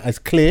maybe it wasn't as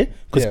clear,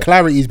 because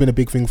clarity has been a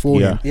big thing for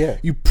him. Yeah.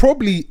 You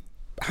probably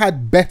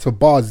had better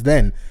bars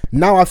then.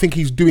 Now I think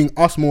he's doing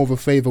us more of a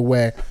favor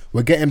where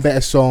we're getting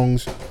better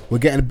songs, we're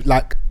getting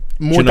like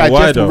more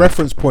digestible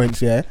reference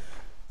points,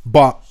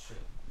 But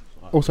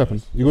what's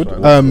happened? You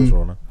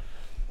good?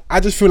 I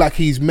just feel like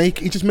he's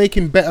just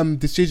making better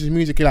decisions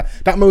musically. Like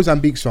that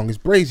Mozambique song is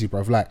brazy,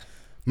 bruv. Like,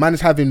 man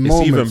is having moments.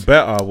 It's even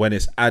better when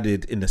it's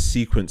added in the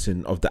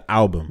sequencing of the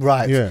album.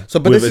 Right. Yeah. So,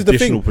 but With this is the thing.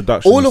 additional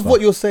production All and of stuff.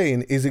 what you're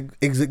saying is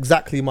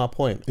exactly my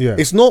point. Yeah.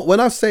 It's not, when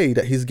I say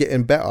that he's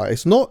getting better,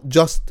 it's not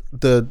just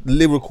the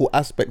lyrical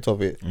aspect of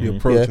it. The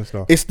approach and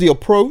stuff. It's the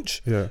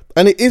approach. Yeah.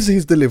 And it is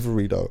his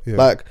delivery though. Yeah.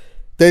 Like,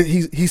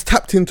 he's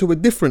tapped into a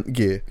different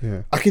gear.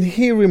 Yeah. I can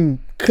hear him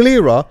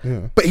clearer,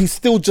 Yeah. but he's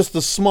still just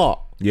as smart.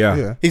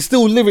 Yeah. He's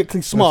still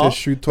lyrically smart.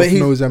 Shoot but off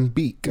he's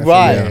Mozambique.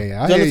 right. I Do you hear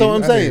understand what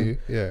I'm I saying? hear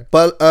you. Yeah.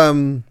 But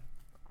I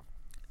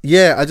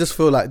just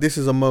feel like this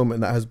is a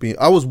moment that has been.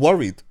 I was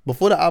worried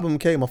before the album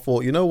came. I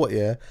thought, you know what?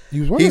 Yeah,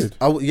 You was worried?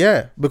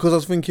 because I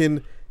was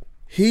thinking,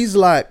 he's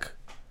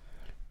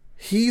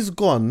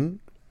gone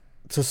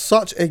to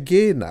such a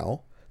gear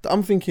now that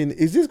I'm thinking,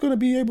 is this going to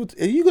be able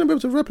to? Are you going to be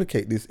able to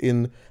replicate this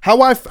in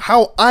how I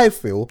feel?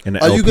 In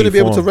an Are you LP going to be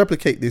able to form.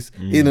 replicate this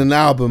in an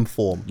album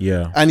form?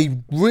 Yeah. And he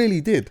really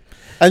did.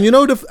 And you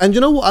know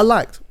what I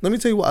liked? Let me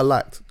tell you what I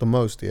liked the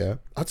most. Yeah,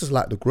 I just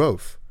like the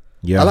growth.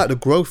 Yeah. I like the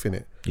growth in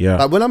it. Yeah.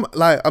 Like when I'm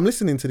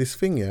listening to this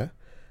thing, and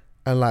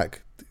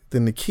like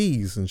then the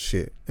keys and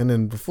shit, and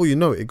then before you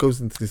know it, it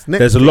goes into this next.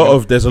 There's a thing. lot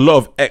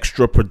of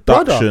extra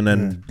production Brother.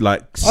 and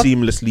like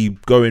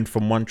seamlessly going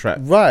from one track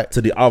Right.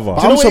 to the other.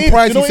 I'm what it is?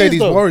 surprised Do you know he what said it is,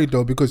 he's though? worried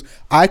though, because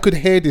I could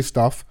hear this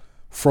stuff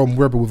from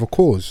Rebel with a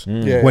Cause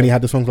Yeah. when he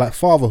had the songs like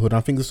Fatherhood. I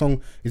think the song,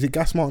 is it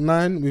Gas Mark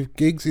 9 with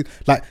Gigs?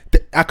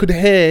 I could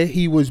hear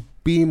he was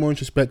being more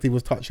introspective,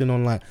 was touching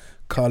on like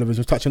colorism,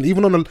 was touching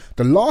even on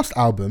the last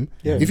album.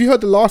 Yeah. If you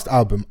heard the last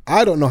album,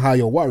 I don't know how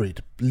you're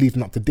worried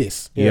leading up to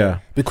this. Yeah.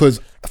 Because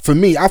for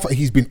me, I thought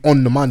he's been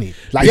on the money.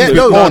 Like but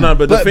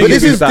the thing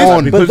is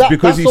that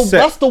because he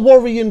set, that's the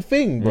worrying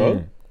thing,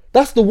 bro.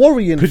 That's the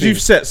worrying thing. Because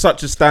you've set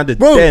such a standard,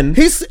 bro. Then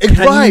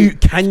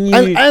Can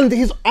you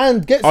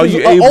and Gets is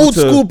an old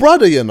school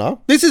brother, you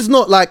know. This is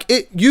not like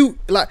it. You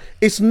like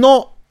it's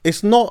not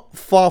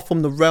far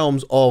from the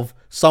realms of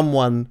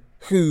someone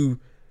who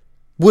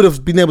would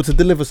have been able to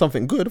deliver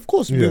something good. Of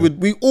course,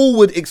 we all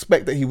would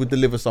expect that he would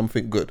deliver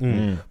something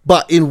good.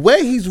 But in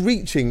where he's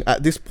reaching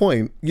at this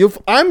point,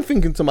 I'm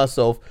thinking to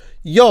myself,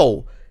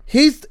 yo,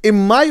 he's,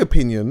 in my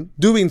opinion,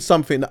 doing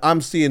something that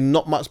I'm seeing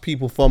not much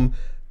people from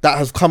that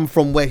has come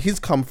from where he's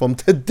come from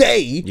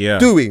today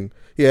doing.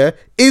 Yeah,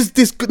 is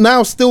this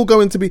now still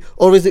going to be,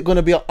 or is it going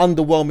to be an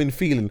underwhelming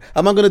feeling?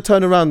 Am I going to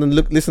turn around and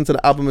listen to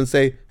the album and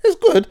say it's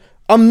good?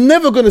 I'm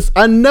never gonna.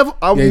 I know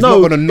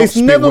it's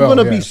never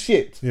gonna be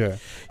shit. Yeah,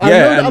 I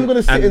know that I'm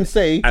gonna sit and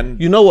say,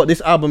 you know what,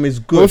 this album is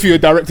good. Both of you are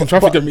directing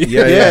traffic at me.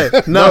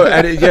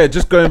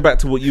 Just going back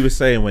to what you were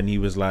saying when he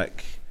was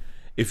like,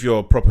 if you're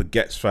a proper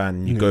Gets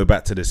fan, you go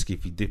back to the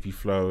Skippy Dippy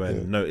flow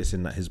and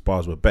noticing that his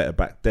bars were better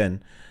back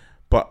then.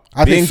 But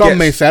I think some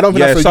may say, I don't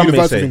think that's a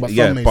universal thing, but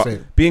some may say.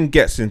 Being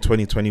Gets in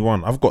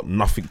 2021, I've got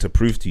nothing to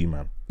prove to you,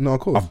 man. No, of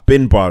course. I've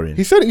been barring.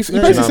 He said it. He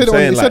basically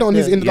said it on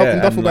his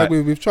duffel bag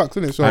with Chucks,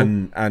 isn't it? So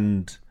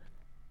and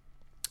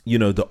you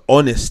know, the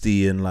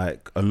honesty in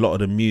like a lot of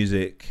the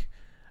music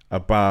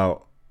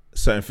about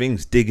certain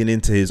things, digging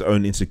into his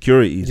own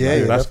insecurities.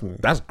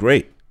 That's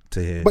great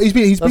to hear. But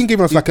he's been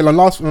giving us like the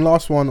last one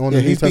on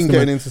the New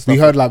Testament. We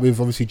heard like with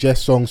obviously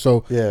Jess song.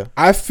 So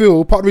I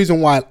feel part of the reason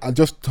why I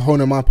just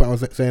honing my point I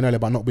was saying earlier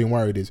about not being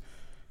worried is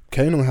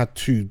Kano had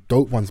 2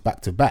 dope ones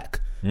back to back.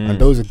 And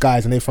those are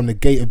guys, and they from the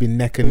gate have been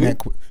neck and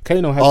neck.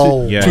 Kano had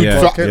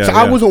two. So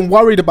I wasn't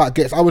worried about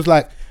Gets. I was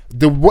like,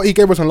 what he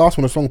gave us on the last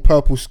one, the song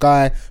Purple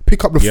Sky,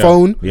 Pick Up the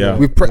Phone.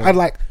 I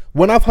like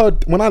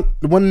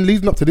when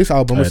leading up to this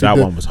album, one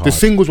was hard. The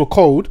singles were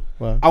cold.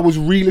 Wow. I was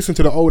re-listening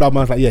to the old album.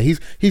 I was like,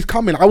 he's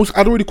coming.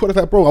 I'd already called it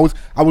like, bro.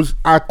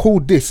 I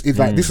called this. It's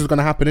like this is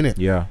gonna happen, innit?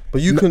 Yeah.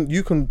 But you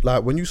can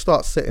like when you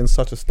start setting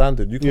such a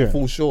standard, you can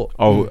fall short.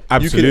 Oh,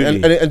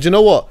 absolutely. And you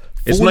know what?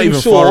 It's not even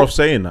far off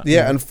saying that.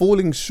 Yeah, and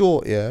falling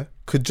short,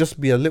 could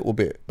just be a little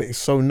bit, but it's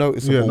so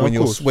noticeable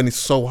when it's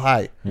so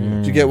high.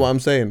 Do you get what I'm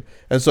saying?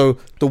 And so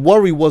the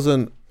worry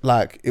wasn't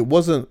like, it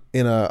wasn't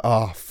in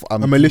a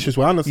malicious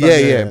way. I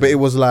understand. But it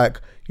was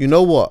like, you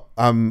know what?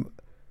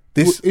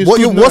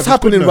 What's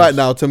happening right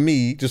now to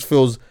me just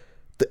feels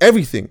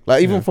everything.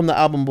 Like even from the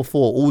album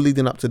before, all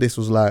leading up to this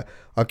was like,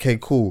 okay,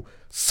 cool.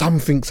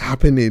 Something's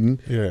happening.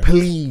 Yeah.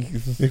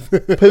 Please,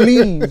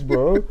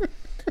 bro.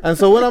 And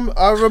so when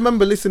I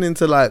remember listening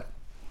to like,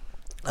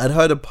 I'd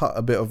heard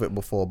a bit of it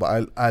before,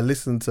 but I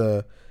listened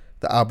to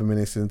the album in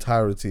its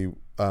entirety.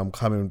 I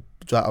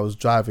was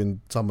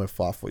driving somewhere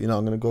far. I'm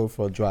gonna go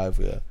for a drive,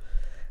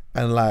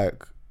 and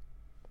like,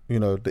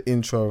 the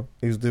intro,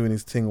 he was doing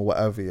his thing or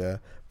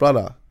whatever,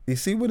 brother. You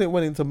see when it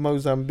went into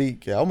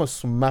Mozambique, I almost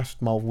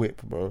smashed my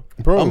whip, bro.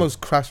 I almost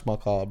crashed my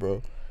car,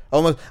 bro.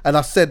 And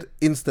I said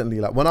instantly,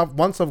 like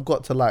once I've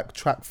got to like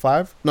track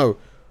 5,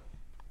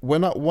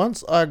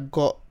 once I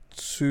got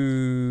to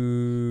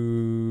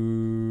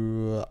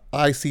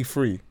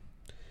IC3.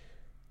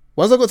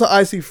 Once I got to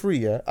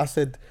IC3, I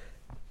said,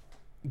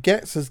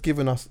 Gets he's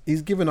given us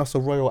a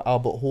Royal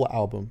Albert Hall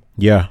album.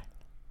 Yeah.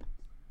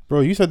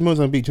 Bro, you said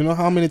Mozambique. Do you know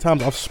how many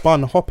times I've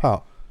spun Hop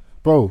Out?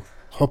 Bro,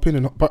 hop in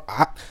and but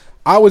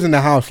I was in the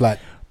house like,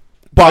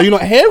 but you're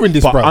not hearing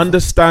this, bro.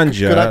 Understand,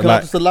 Can I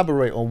just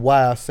elaborate on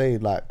why I say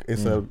like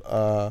it's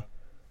a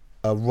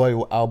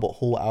Royal Albert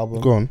Hall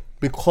album? Go on.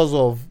 Because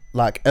of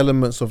like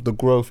elements of the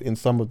growth in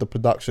some of the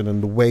production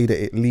and the way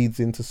that it leads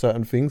into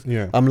certain things.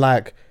 Yeah. I'm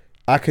like,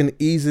 I can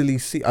easily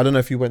see. I don't know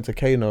if you went to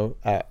Kano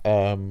at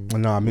I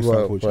missed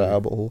Royal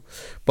Albert Hall,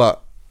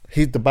 but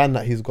he's the band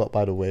that he's got.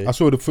 By the way, I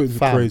saw the footage.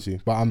 Crazy,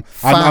 but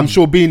I'm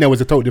sure being there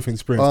was a total different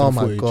experience. Oh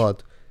my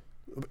god!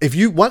 If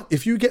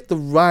you get the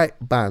right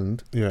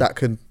band that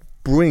can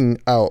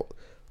bring out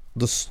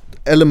the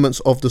elements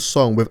of the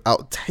song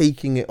without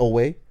taking it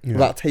away,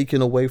 without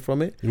taking away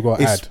from it, you got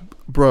to add,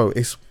 bro.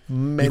 It's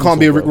mental, you can't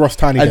be a Rick Ross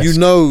tiny. And you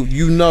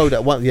know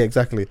that one. Yeah,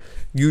 exactly.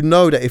 You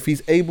know that if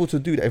he's able to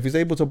do that, if he's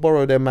able to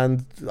borrow their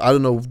man, I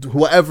don't know,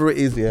 whatever it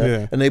is,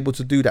 and able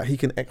to do that, he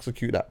can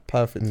execute that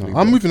perfectly.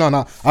 I'm moving on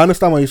now. I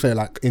understand what you say,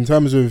 like in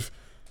terms of,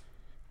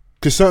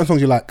 because certain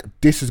songs you're like,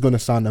 this is gonna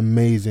sound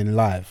amazing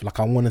live. Like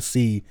I want to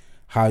see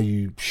how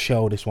you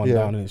shell this one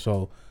down in it.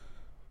 So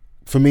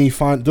for me,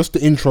 fine, just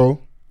the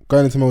intro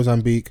going into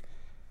Mozambique.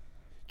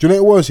 Do you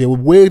know what it was?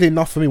 Weird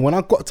enough for me when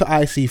I got to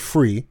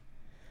IC3.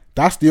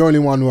 That's the only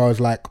one where I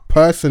was like,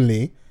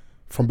 personally,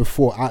 from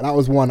before, that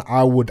was one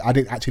I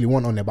didn't actually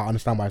want on there, but I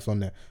understand why it's on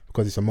there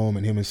because it's a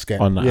moment, him and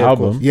Skep. On the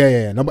album?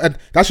 Yeah. No, but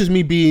that's just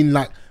me being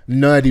like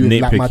nerdy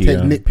with like my take,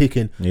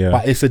 nitpicking. Yeah.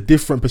 But it's a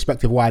different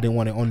perspective why I didn't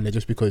want it on there,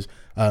 just because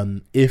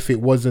if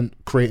it wasn't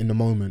creating the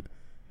moment,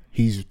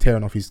 he's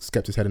tearing off his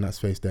Skepta's head in that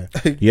space there.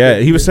 Yeah,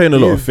 he was saying a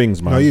lot of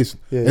things, man. No, he is.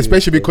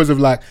 Especially because of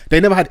like, they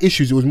never had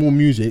issues. It was more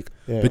music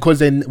because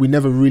then we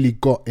never really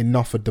got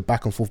enough of the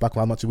back and forth,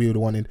 how much we would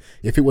have wanted.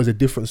 If it was a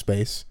different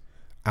space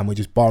and we're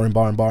just barring,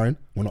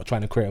 we're not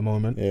trying to create a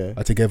moment,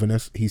 a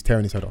togetherness, he's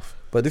tearing his head off.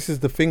 But this is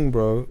the thing,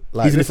 bro.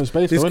 Like, he's in a different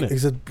space, isn't it? He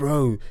said,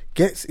 bro,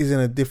 Ghetts is in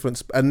a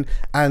different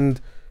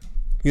and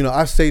you know,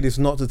 I say this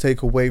not to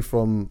take away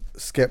from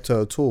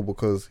Skepta at all,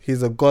 because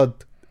he's a god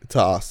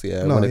to us,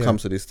 when it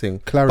comes to this thing.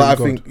 Clarity, but I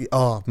God. think,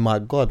 oh my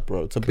God,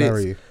 bro, it's a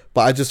Clarity. bit.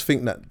 But I just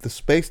think that the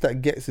space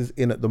that Ghetts is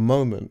in at the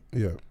moment,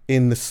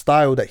 in the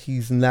style that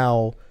he's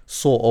now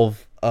sort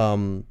of,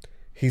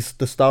 he's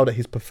the style that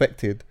he's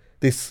perfected.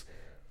 This,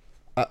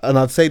 and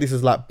I'd say this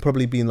is like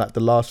probably been like the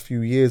last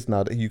few years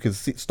now that you can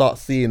start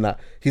seeing that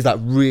he's like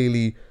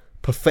really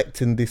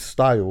perfecting this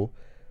style.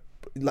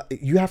 Like,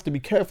 you have to be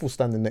careful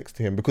standing next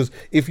to him, because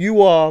if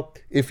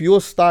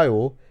your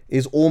style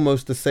is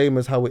almost the same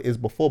as how it is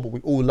before, but we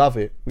all love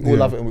it. We all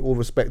love it and we all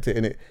respect it,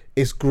 and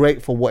it's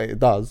great for what it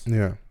does.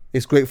 Yeah.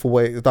 It's great for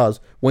what it does.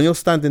 When you're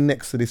standing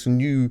next to this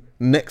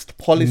next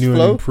polished New and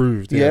flow,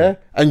 improved,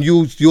 and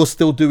you're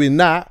still doing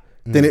that,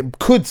 then it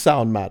could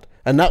sound mad.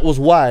 And that was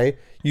why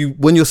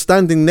when you're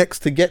standing next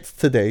to Ghetts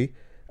today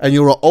and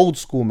you're an old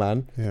school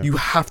man, you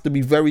have to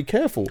be very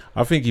careful.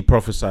 I think he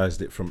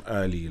prophesized it from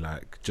early,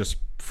 like just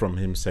from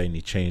him saying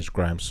he changed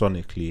grime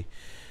sonically.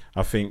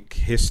 I think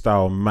his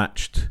style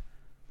matched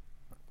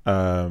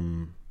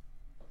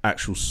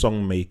actual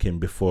song making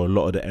before a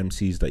lot of the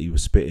MCs that he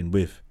was spitting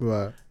with.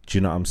 Right. Do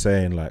you know what I'm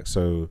saying? Like,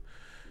 so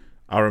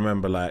I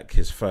remember like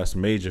his first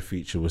major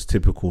feature was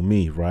Typical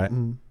Me, right?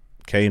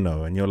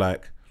 Kano, and you're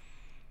like,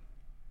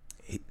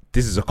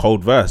 this is a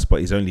cold verse,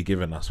 but he's only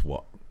given us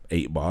what,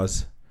 8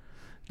 bars.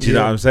 Do you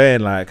know what I'm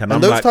saying? Like, and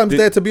I'm those like, times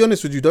there, to be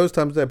honest with you, those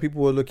times there,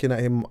 people were looking at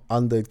him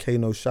under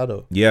Kano's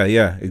shadow.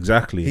 Yeah,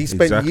 exactly. He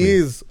spent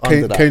years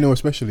under that. Kano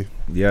especially.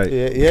 Yeah.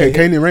 Kano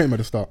didn't rate him at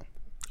the start.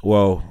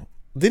 Well,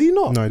 did he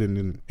not? No, he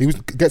didn't. He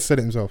Ghetts said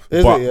it himself.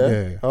 Is But-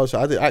 it? Yeah. Oh, shit,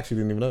 actually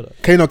didn't even know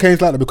that.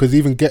 Kane's like that because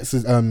even Ghetts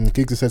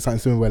Giggs has said something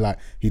similar where like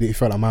he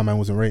felt like my man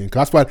wasn't rating.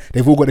 'Cause that's why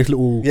they've all got this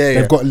little.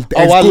 They've got.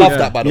 Oh, I love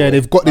that, by the way. Yeah,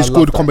 they've got this I love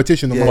good that.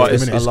 competition. Yeah, amongst but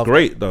them, innit? it's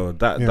great though.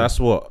 That's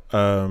what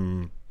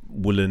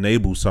will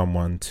enable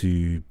someone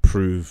to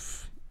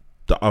prove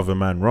the other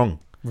man wrong.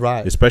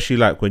 Right. Especially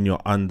like when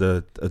you're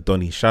under a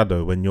Donny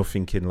shadow, when you're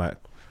thinking like,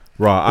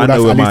 right, Well, I that's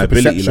know where at least my the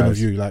ability perception of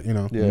lies. you, like, you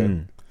know. Yeah.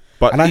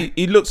 But And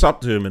he looks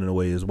up to him in a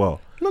way as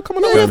well. No, come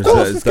on, Yeah, of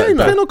course, it's it's that- Kano.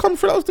 that- Kano come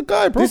through. That was the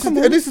guy, bro. This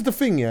is the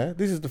thing,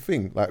 This is the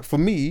thing. Like, for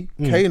me,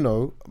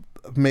 Kano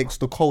makes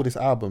the coldest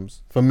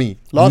albums for me.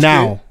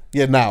 Now.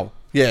 He's got Now.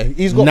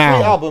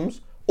 3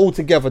 albums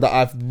altogether that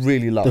I've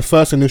really loved. The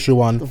first initial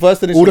one, The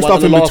first initial all the one stuff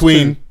and in the last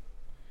between, 2.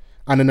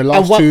 and then the And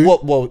last 2.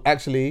 well,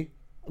 actually,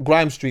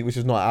 Grime Street, which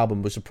is not an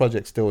album, but it's a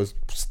project, is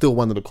still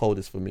one of the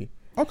coldest for me.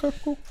 Okay,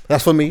 cool.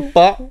 That's for me.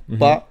 But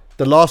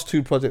the last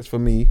 2 projects for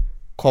me,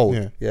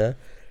 cold. Yeah.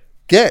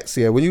 Ghetts,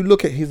 when you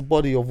look at his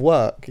body of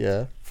work,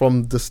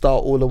 from the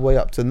start all the way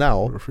up to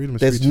now, Freedom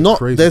of there's Speech is a not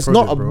crazy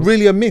project, bro.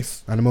 really a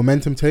miss. And the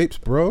Momentum tapes,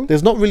 bro.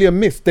 There's not really a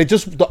miss. They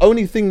just the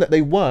only thing that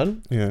they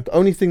weren't. Yeah. The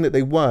only thing that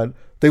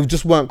they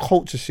just weren't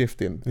culture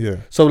shifting. Yeah.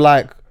 So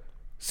like,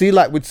 see,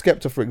 like with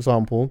Skepta, for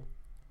example,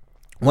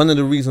 one of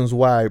the reasons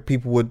why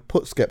people would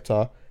put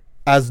Skepta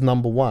as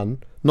number 1,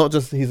 not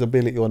just his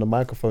ability on the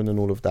microphone and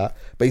all of that,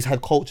 but he's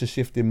had culture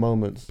shifting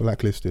moments.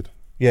 Blacklisted.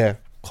 Yeah,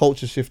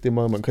 culture shifting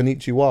moment.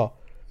 Konnichiwa.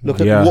 Look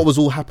at Yeah. what was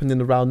all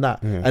happening around that.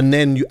 Yeah. And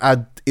then you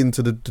add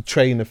into the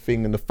trainer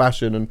thing and the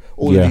fashion and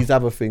all of these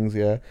other things,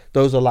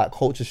 Those are like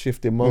culture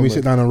shifting When we moments.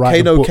 sit down and write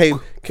Kano the book came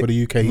for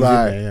the UK, he's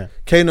right. in there,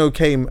 Kano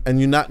came, and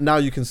now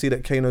you can see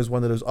that Kano is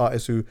one of those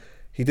artists who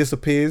he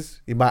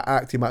disappears, he might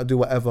act, he might do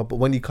whatever, but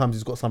when he comes,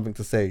 he's got something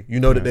to say. You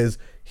know that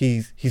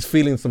he's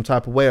feeling some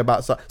type of way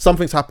about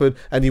something's happened,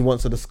 and he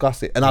wants to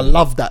discuss it. And I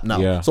love that now.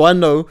 Yeah. So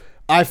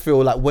I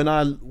feel like when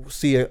I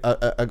see a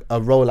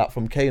rollout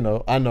from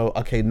Kano, I know,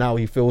 okay, now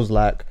he feels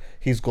like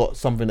he's got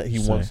something that he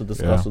wants to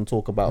discuss and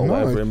talk about, or No,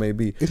 whatever it may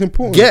be. it's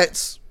important.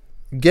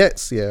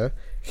 Ghetts,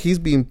 he's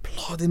been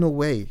plodding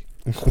away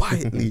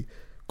quietly.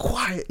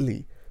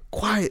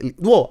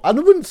 Well, I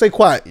wouldn't say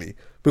quietly,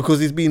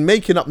 because he's been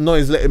making up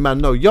noise, letting man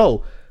know,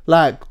 yo,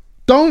 like,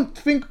 don't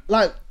think,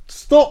 like,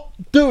 stop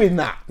doing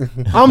that.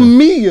 I'm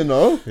me, you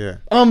know? Yeah.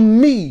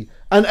 I'm me.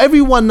 And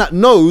everyone that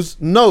knows,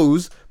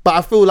 but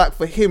I feel like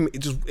for him,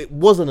 it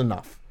wasn't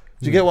enough.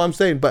 Do you get what I'm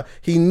saying? But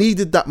he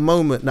needed that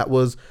moment that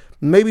was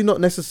maybe not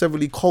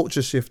necessarily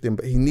culture shifting,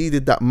 but he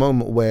needed that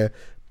moment where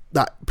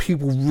that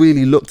people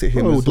really looked at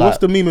him Bro, as what's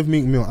the meme of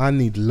Meek Mill? I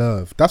need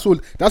love. That's all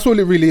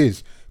it really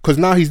is. Because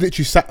now he's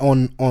literally sat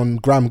on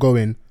Graham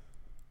going,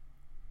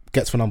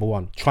 Ghetts for number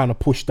 1, trying to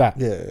push that.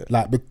 Yeah.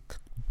 Like,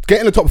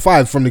 getting the top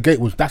 5 from the gate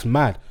that's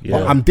mad. Yeah.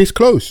 But I'm this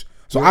close.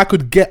 So I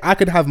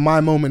could have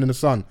my moment in the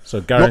sun.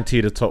 So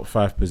guaranteed a top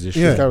 5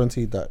 position. Yeah.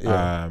 guaranteed that.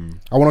 Yeah.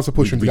 I want us to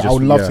push him. we I would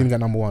just- love yeah. to see him get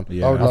number 1.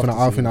 Yeah. I I would love to think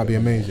see him that'd be get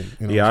number amazing.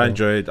 You know, Yeah, I so.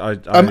 enjoyed. I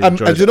and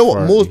enjoyed you know it what?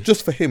 More thoroughly.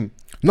 just for him.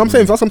 No, I'm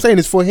saying that's what I'm saying.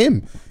 It's for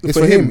him. It's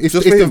for him. It's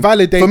Just to for him.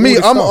 validate. For me,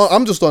 all the stuff.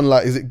 I'm just on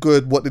like, is it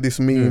good? What did this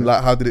mean?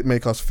 Like, how did it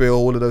make us feel?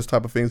 All of those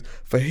type of things.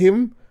 For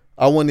him,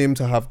 I want him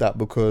to have that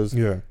because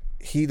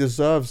he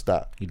deserves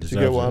that. He deserves Do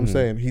you get what it. I'm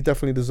saying? He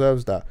definitely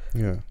deserves that.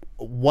 Yeah.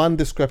 One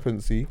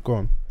discrepancy.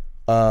 Go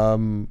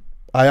on.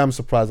 I am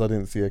surprised I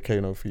didn't see a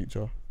Kano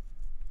feature.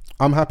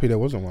 I'm happy there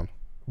wasn't one.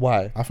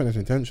 Why? I think it's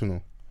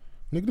intentional.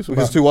 Nigga, this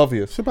Because it's too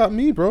obvious. It's about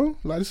me, bro.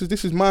 Like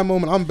this is my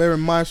moment. I'm bearing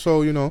my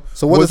soul, you know.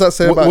 So what does that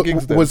say about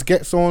Giggs then? Was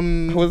Gets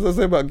on? What does that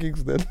say about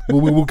Giggs then?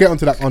 We'll get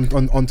onto that.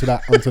 Onto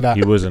that.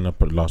 He was in the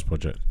last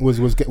project. Was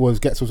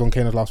Gets was on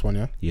Kano's last one,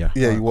 yeah. Yeah.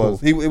 Yeah, he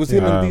was. It was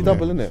him and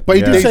D-Double, innit? But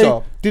he did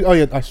Deja. say, oh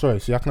yeah, sorry,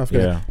 see, I can't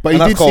forget. Yeah. But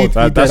And he that's did cold.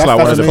 say That's like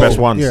one of the amazing. best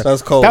ones. Yeah.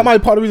 That's cold. That might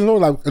be part of the reason.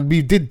 Like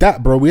we did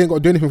that, bro. We ain't got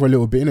to do anything for a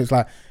little bit, and it's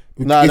like,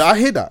 Nah, I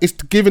hear that. It's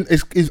given.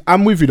 It's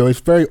I'm with you though. It's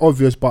very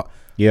obvious, but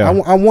Yeah.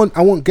 I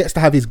want Gets to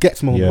have his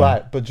Gets moment. Yeah.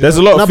 Right, but There's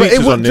a lot of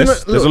features on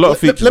this. There's a lot of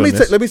features on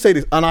this. Let me say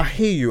this, and I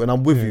hear you, and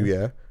I'm with you.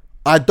 Yeah,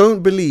 I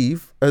don't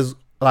believe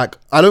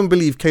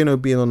Kano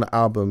being on the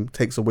album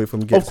takes away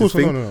from Gets' Of course,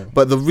 thing. no.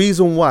 But the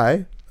reason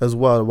why, as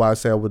well, why I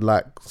say I would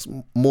like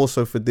more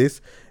so for this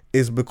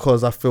is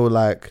because I feel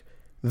like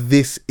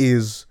this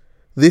is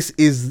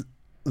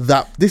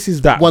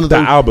one of that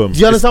those album. Do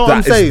you understand what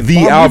I'm saying? The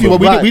I'm with album. you, Well,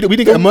 right. we didn't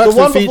get a The Merkston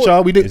one feature.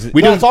 before- We didn't. Is it?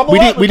 We No, so I'm alright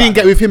didn't with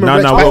get with him. No,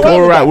 and no, Rex. we're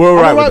alright. We're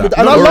alright with that.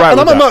 And We're alright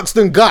I'm with a that.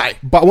 Merkston guy.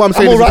 But what I'm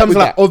saying is, in alright terms with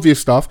of like that. obvious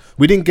stuff,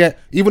 we didn't get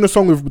even a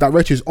song with that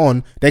Wretch is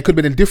on. There could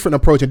have been a different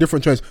approach and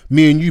different choice.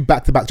 Me and you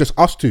back to back, just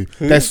us two.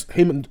 There's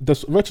him.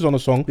 The Wretch is on a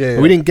song. Yeah,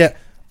 But we didn't get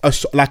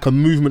like a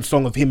movement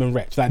song of him and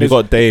Wretch. Like We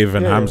there's- got Dave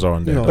and Yeah. Hamza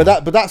on there. You know. though.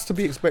 But that's to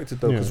be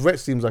expected though, because Wretch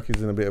seems like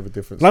he's in a bit of a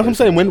different. Like I'm space.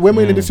 saying, when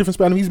we're in this different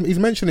space, and he's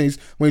mentioning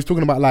when he's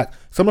talking about like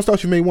some of the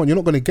stuff you may want, you're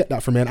not going to get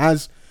that from me. And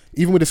as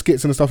even with the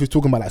skits and the stuff he's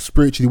talking about, like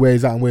spiritually where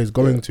he's at and where he's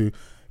going to,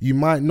 you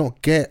might not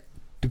get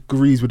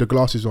degrees with the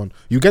glasses on.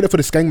 You get it for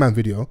the Skengman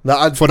video,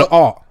 for the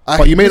art,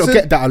 but you may not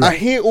get that a lot. I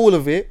hear all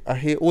of it.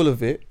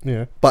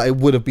 Yeah. But it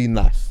would have been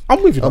nice.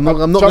 I'm with you. I'm not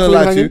going to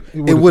lie to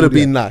you. It would have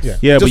been nice. Yeah.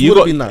 Yeah, Just but you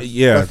would've got been nice.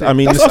 yeah. That's it. I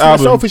mean, That's this us,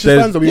 album, selfish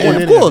as fans that we there's-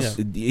 want of in it, course.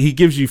 he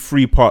gives you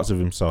 3 parts of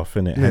himself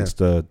in it. Hence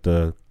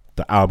the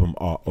album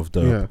art of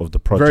the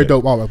project. Very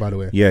dope artwork, by the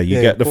way. Yeah, you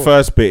Yeah, get of the course.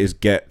 first bit is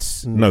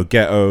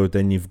Ghetto,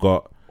 then you've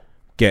got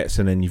Gets,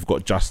 and then you've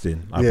got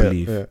Justin, I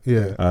believe.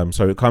 Yeah.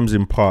 So it comes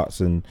in parts,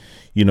 and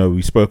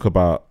we spoke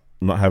about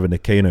not having a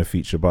Kano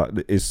feature,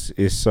 but it's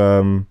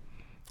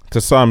to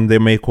some they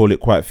may call it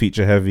quite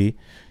feature heavy.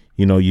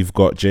 You've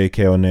got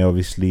JK on there,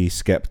 obviously,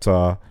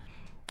 Skepta,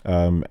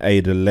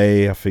 Ada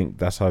Lay, I think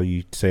that's how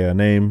you say her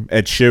name.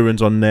 Ed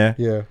Sheeran's on there.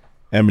 Yeah.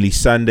 Emily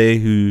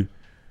Sandé, who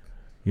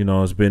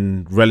has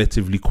been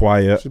relatively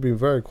quiet. She's been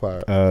very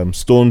quiet.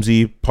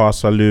 Stormzy,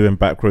 Parsalu, and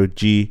Backroad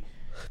G.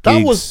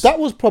 That Gigs.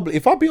 was probably,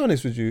 if I'll be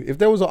honest with you, if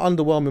there was an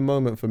underwhelming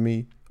moment for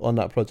me on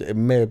that project, it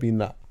may have been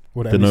that.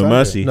 The No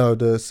Mercy. No,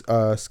 the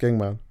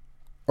Skengman.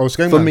 Oh,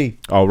 Skengman. For me.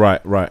 Oh,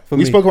 right. For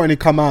We me. spoke about when it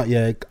come out.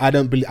 Yeah, I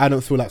don't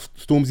feel like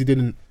Stormzy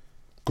didn't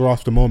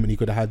grasp the moment he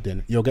could have had.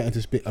 Then you're getting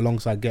to spit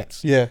alongside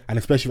Gets. Yeah. And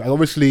especially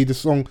obviously the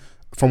song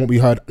from what we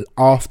heard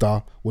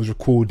after was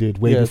recorded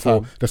way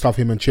before the stuff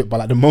him and Chip.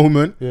 But at the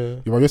moment,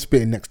 you're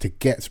spitting next to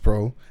Gets,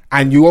 bro,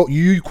 and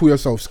you call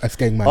yourself a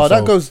Skengman. Oh,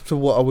 that goes to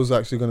what I was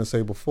actually going to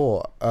say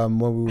before. When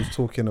we was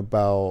talking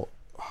about,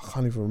 I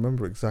can't even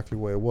remember exactly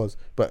what it was,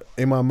 but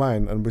in my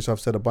mind, and which I've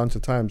said a bunch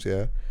of times,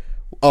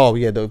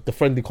 the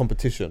friendly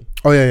competition.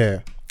 Oh yeah.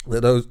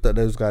 That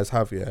those guys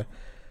have,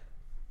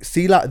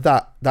 see, like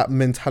that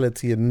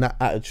mentality and that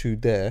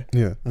attitude there,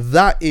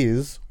 that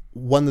is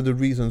one of the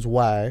reasons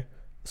why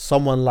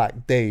someone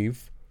like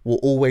Dave will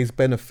always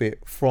benefit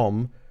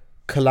from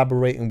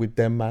collaborating with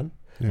them, man,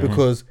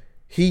 because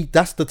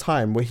that's the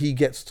time where he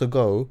gets to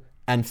go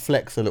and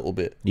flex a little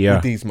bit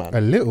with these man.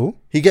 A little.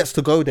 He gets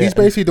to go there. He's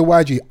basically the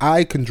YG.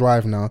 I can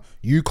drive now.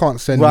 You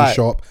can't send me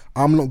shop.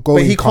 I'm not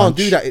going. But he can't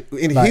do that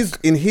in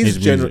his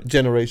music.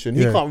 generation.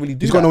 He can't really do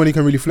that. He's got no one he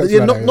can really flex.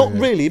 Yeah, like not that.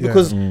 really, Yeah.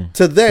 because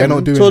to them, They're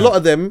not doing to a that. lot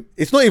of them,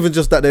 it's not even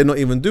just that they're not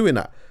even doing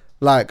that.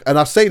 Like, and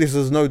I say this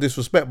as no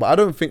disrespect, but I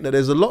don't think that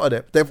there's a lot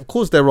of them. Of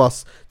course,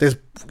 there's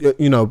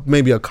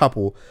maybe a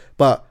couple,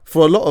 but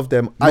for a lot of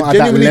them, Not I at that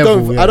genuinely level,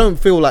 don't. yeah. I don't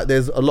feel like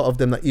there's a lot of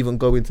them that even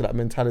go into that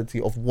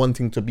mentality of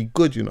wanting to be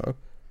good.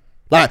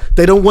 Like,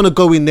 they don't want to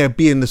go in there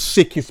being the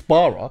sickest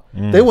barra.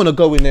 They want to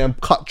go in there and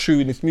cut through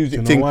in this music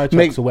You know thing.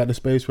 why so we're at the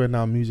space where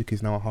now music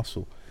is now a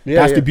hustle.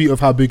 Yeah, That's the beauty of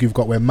how big you've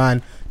got.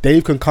 Where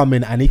Dave can come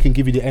in and he can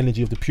give you the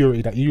energy of the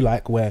purity that you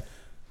like. Where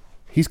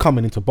he's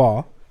coming into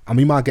bar, and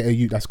we might get a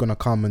youth that's gonna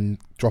come and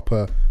drop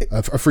a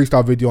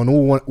freestyle video on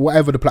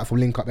whatever the platform,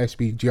 link up,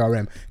 SB,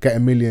 GRM, get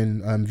 1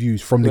 million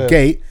views from the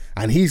gate,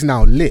 and he's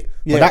now lit.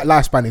 But that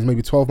lifespan is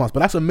maybe 12 months.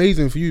 But that's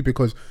amazing for you,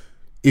 because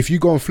if you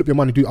go and flip your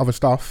money, do other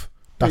stuff.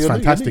 That's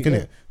fantastic,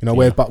 isn't it?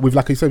 Where, but with,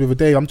 like I said, the other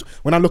day,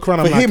 when I look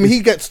around, for him, he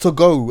gets to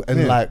go and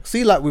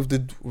with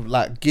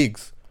the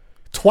gigs,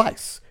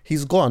 twice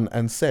he's gone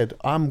and said,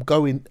 "I'm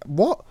going."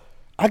 What?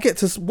 I get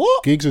to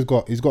what? Giggs he's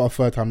got a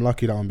third time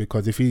lucky that one,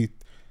 because if he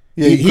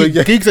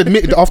Giggs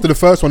admitted after the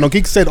first one. No,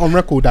 Giggs said on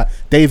record that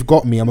they've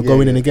got me. I'm gonna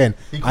go in again.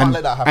 He can't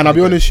let that happen. And I'll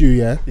be honest with you,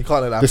 yeah. You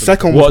can't let that happen. The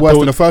second was worse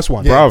than the first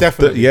one. Yeah,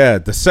 definitely.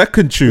 The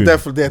second tune.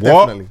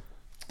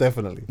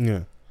 Definitely.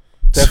 Yeah.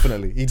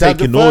 Definitely. He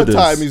taking the third orders.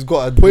 time he's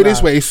got a put it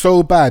this way, it's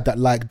so bad that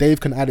like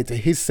Dave can add it to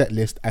his set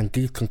list and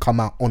Giggs can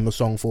come out on the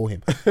song for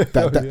him.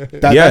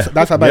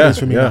 That's how bad it is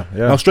for me.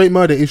 Now straight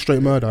murder is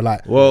straight murder.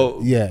 Like I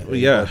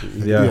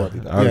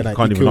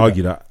can't even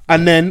argue that.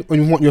 And then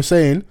on what you're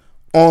saying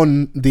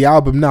on the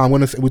album now,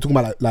 we're talking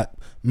about like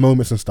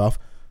moments and stuff.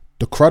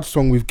 The Crud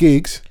song with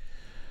Giggs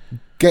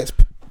gets.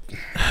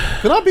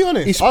 Can I be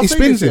honest? He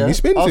spins him.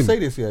 I'll say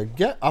this,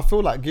 yeah. I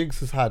feel like Giggs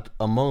has had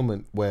a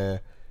moment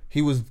where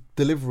he was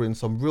delivering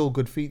some real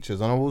good features,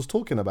 and I was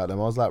talking about them.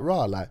 I was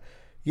like,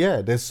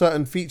 there's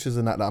certain features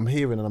in that I'm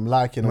hearing and I'm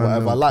liking or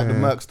whatever. I like the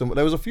Merkston.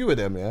 There was a few of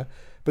them, yeah.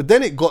 But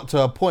then it got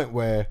to a point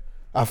where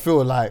I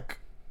feel like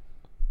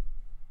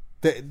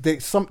they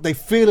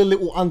feel a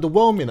little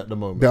underwhelming at the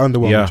moment. They're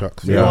underwhelming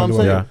tracks. You know what I'm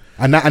saying? Yeah.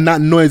 And that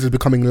noise is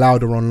becoming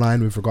louder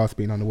online with regards to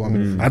being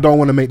underwhelming. I don't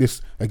want to make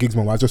this a Giggs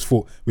moment. I just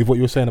thought with what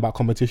you were saying about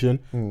competition,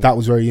 that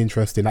was very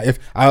interesting. Like if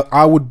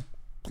I would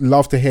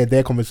love to hear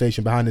their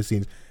conversation behind the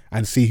scenes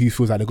and see who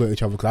feels like they got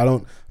each other, because I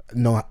don't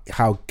know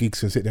how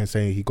Giggs can sit there and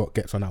say he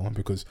gets on that one,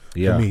 because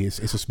for me it's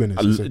a spin.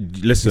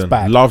 Listen,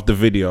 love the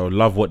video,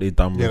 love what they've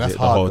done with it, the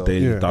whole day.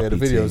 The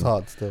video is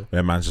hard still.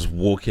 Where man's just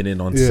walking in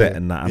on set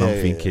and that, and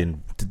I'm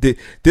thinking,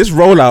 this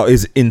rollout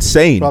is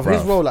insane, bro.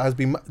 His rollout has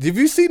been. Have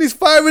you seen his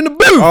fire in the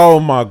booth? Oh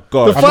my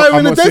god, the fire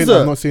in the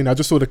desert. I'm not seeing it. I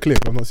just saw the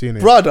clip. I'm not seeing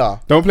it,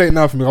 brother. Don't play it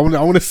now for me. I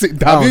want to sit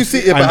down. Have you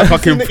seen it? Have you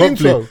seen the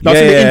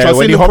intro?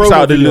 When he hops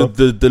out the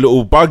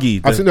little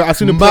buggy. I've seen the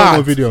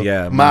promo video.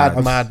 Yeah, mad.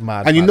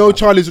 And you know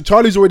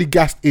Charlie's already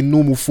gassed in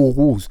normal four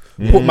walls.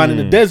 Put man in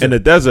the desert. In the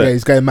desert, yeah,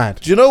 he's going mad.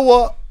 Do you know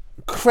what?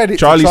 Credit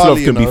Charlie's to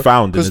Charlie, love can be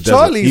found in the desert.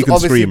 Charlie's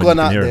obviously gone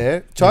out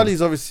there.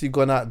 Charlie's obviously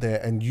gone out there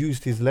and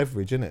used his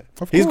leverage, innit?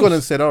 He's gone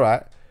and said, all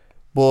right,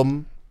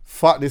 boom,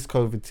 fuck this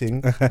COVID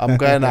thing. I'm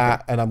going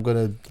out and I'm going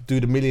to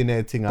do the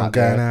millionaire thing out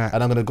there.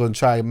 And I'm going to go and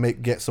try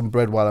and get some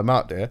bread while I'm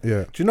out there.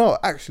 Yeah. Do you know,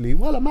 actually,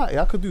 while I'm out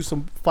here, I could do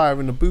some fire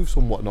in the booths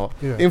and whatnot.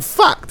 Yeah. In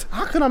fact,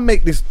 how can I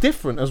make this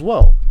different as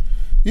well?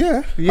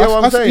 Yeah. You know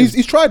what I'm saying?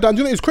 He's tried that. Do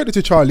you know, it's credit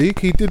to Charlie.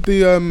 He did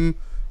the,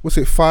 what's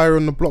it, Fire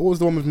on the Block? What was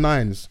the one with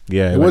Nines?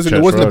 Yeah. It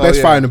wasn't the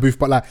best fire in the booth,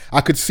 but like,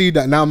 I could see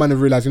that now man have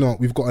realised, you know,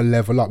 we've got to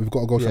level up. We've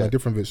got to go something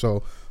different with it.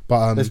 So,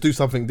 but let's do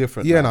something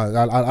different. Yeah, now.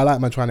 I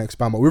like man trying to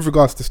expand. But with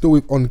regards to still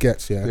on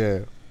Gets, yeah.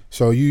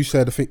 So you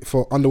said, I think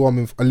for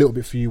underwhelming a little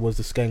bit for you was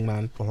the Skeng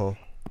Man.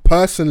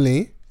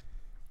 Personally,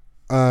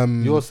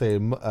 you're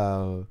saying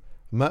no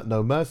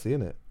Mercy,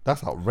 innit?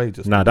 That's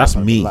outrageous. Nah, that's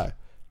me.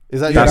 Is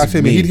that that's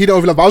him? Me. He don't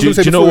overlap. I was going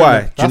to say, do you know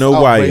why? Do you know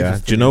why? Yeah.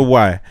 Do you know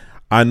why?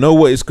 I know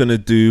what it's gonna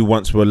do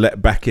once we're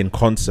let back in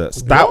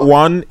concerts. That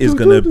one is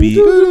gonna be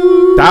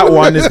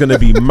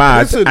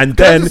mad. Listen, and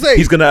then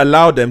he's gonna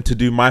allow them to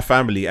do My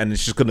Family, and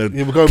it's just gonna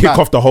kick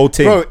off the whole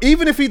thing. Bro,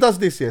 even if he does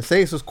this,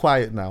 say it's just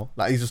quiet now,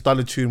 like he's just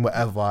done a tune,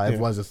 whatever,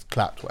 everyone's just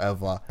clapped,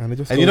 whatever. And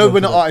you know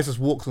when the artist just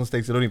walks on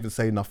stage, they don't even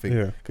say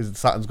nothing because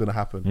something's gonna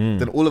happen.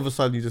 Then all of a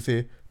sudden you just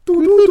hear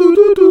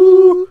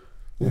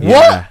what?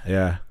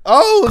 Yeah.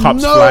 Oh,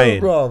 Cups no,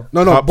 flying. bro.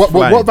 No.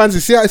 What Van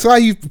see how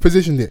you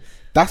positioned it.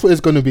 That's what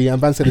it's going to be. And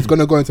Van said it's going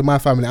to go into My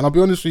Family. And I'll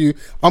be honest with you,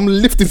 I'm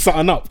lifting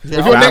something up. If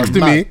you're next to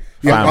me,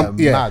 I'm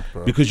mad,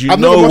 bro. Because you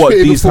know what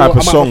these type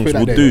of songs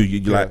will do. You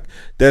like,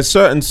 there's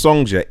certain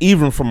songs,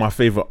 even from my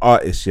favorite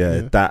artists,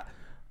 that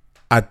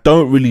I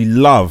don't really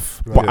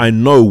love, but I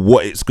know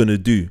what it's gonna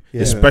do,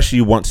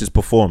 especially once it's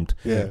performed.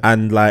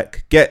 And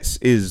like Gets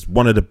is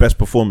one of the best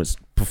performers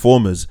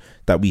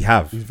that we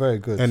have. He's very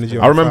good.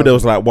 I remember there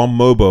was like one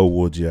MOBO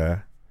Awards,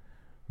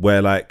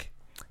 where like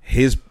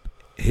his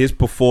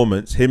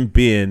performance, him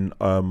being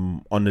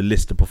on the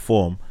list to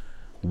perform,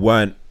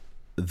 weren't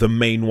the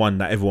main one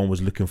that everyone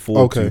was looking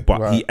forward to,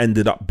 but he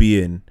ended up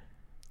being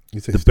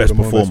the best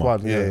performer.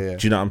 Do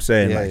you know what I'm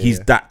saying? He's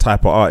that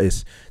type of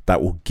artist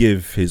that will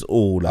give his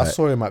all. Like, I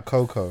saw him at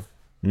Coco.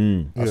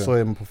 I saw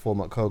him perform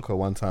at Coco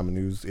one time, and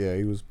he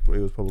was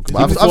probably good.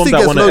 He performed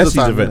at one of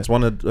Essie's events,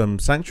 one of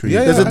Sanctuary.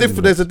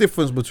 There's a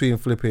difference between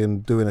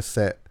flipping doing a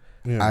set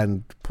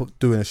and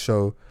doing a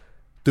show.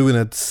 Doing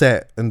a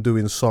set and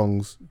doing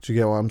songs. Do you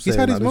get what I'm saying? He's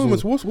had his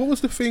moments. What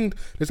was the thing?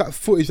 There's that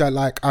footage that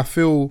like I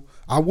feel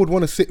I would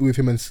want to sit with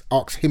him and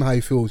ask him how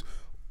he feels.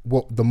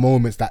 What the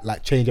moments that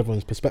like change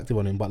everyone's perspective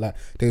on him. But like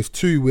there's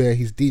two where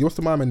he's DJ. What's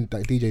the man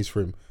that DJs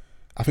for him?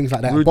 I think it's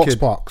like that Rude Box Kid.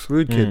 Parks.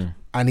 Rude Kid.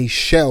 And he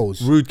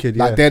shells. Rude Kid.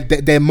 Like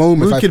their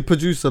moments. Rude Kid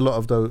produced a lot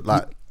of those.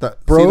 Like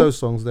that. Bro, see those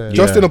songs there.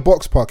 Just in a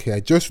Box Park here.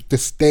 Just the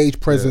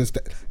stage presence.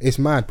 It's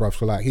mad, bro.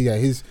 So like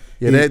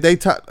they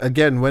tap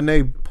again when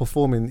they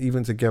performing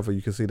even together.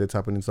 You can see they're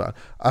tapping inside.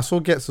 I saw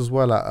Gets as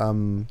well at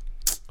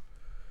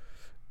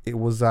it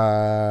was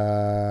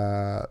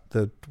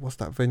what's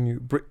that venue?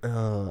 Bricks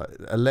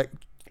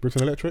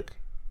and Electric.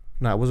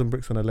 No, it wasn't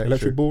Bricks and Electric.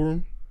 Electric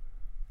Ballroom.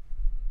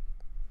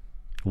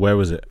 Where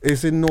was it?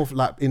 It's in North,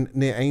 like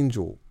near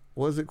Angel.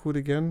 What is it called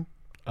again?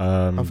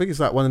 I think it's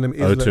like one of them.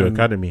 O2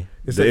 Academy.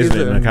 It's the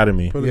Islington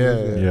Academy.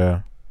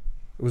 Yeah.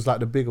 It was like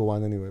the bigger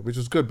one anyway, which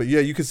was good. But yeah,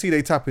 you can see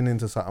they tapping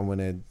into something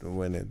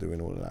when they're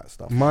doing all of that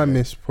stuff. My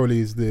miss probably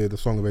is the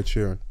song of Ed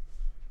Sheeran.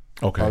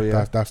 Okay. Oh,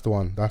 yeah. That's the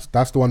one.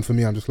 That's the one for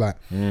me. I'm just like,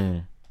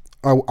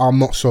 I'm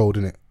not sold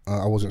in it.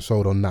 I wasn't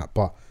sold on that,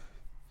 but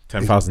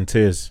 10,000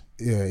 Tears.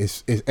 Yeah,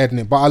 it's Ed in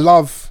it. But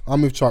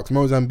I'm with Chucks,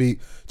 Mozambique.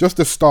 Just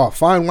the start.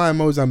 Fine Wine,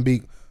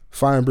 Mozambique,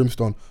 Fire and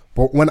Brimstone.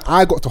 But when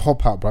I got to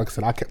Hop Out, bro, like I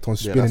said, I kept on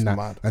spinning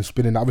that and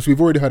spinning that. Obviously,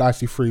 we've already heard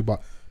IC3,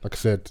 but like I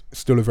said,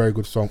 still a very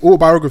good song.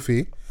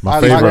 Autobiography.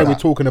 My favorite. Like we're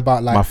talking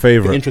about like my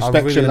favorite. the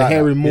introspection really and like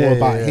hearing more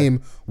about yeah.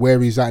 him,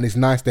 where he's at, and it's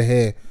nice to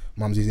hear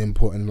Mumsy's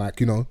input and like,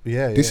 you know,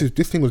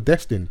 this thing was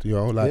destined, you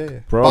know,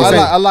 like bro.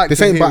 I like this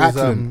to ain't hear by his,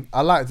 accident.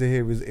 I like to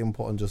hear his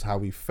input on just how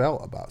he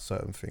felt about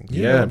certain things.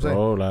 You know Yeah, what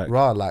I'm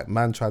bro. saying? Like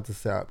man tried to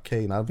set up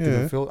Kane. I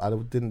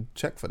didn't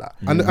check for that.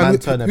 And man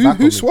turned their back on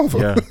who's me. Suave?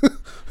 Yeah.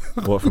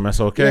 What from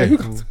SOK? I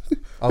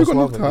was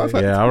Suave,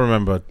 I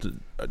remember.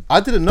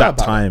 I didn't know that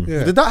about time.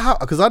 that. Did that happen?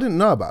 Because I didn't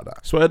know about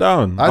that. Swear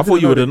down. I didn't thought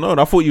you know would have known.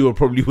 I thought you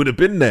probably would have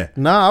been there.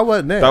 Nah, I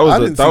wasn't there. That I was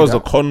didn't see a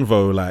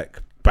convo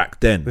like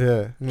back then.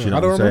 Yeah. Do you know I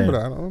don't what I'm remember saying? that.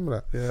 I don't remember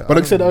that. Yeah, But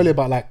like I said earlier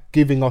about like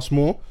giving us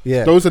more.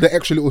 Yeah. Those are the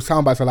extra little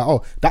sound bites. Are like,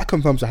 oh, that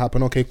confirms to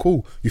happen. Okay,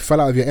 cool. You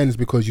fell out of your ends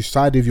because you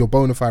sided with your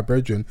bona fide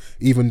brethren,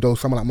 even though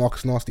someone like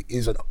Marcus Nasty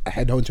is a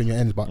head hunter on your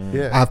ends. But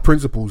I have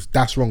principles.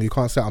 That's wrong. You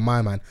can't set on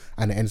my man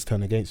and the ends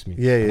turn against me.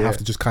 Yeah, I have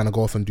to just kind of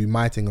go off and do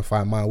my thing and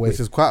find my way. Which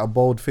is quite a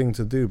bold thing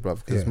to do,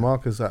 bruv. Because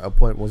Marcus at a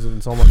point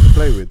wasn't someone to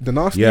play with. The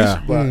Nasties.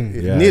 Yeah. But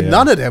Yeah.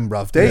 none of them,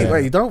 bruv.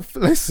 Wait, don't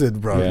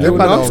listen, bruv. Yeah. They were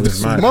Well, not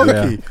it's mad.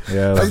 smoky.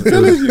 Yeah. I'm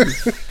telling you.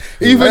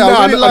 Even Hey,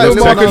 now, I really I know like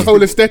Marcus' Nasty.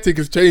 whole aesthetic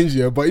has changed,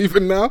 yeah. But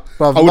even now,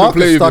 Bruv, I wouldn't Marcus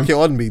play with stuck him. it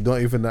on me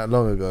not even that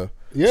long ago.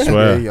 Yeah.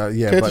 Swear.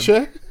 Yeah. Care But to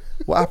share?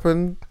 what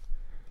happened?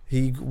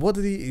 He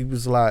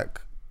was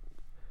like,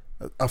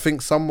 I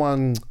think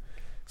someone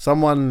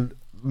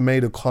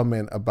made a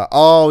comment about,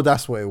 oh,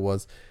 that's what it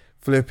was.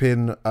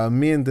 Flipping,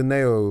 me and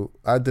Deneo,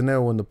 I had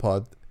Deneo on the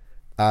pod,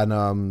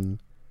 and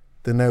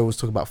Deneo was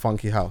talking about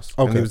Funky House.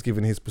 And he was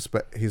giving his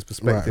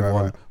perspective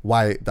on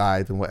why it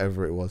died and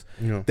whatever it was.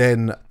 Yeah.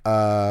 Then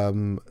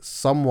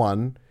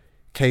someone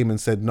came and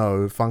said,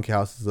 no, Funky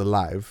House is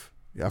alive.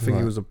 I think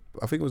it was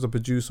a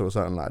producer or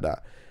something like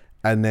that.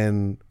 And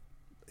then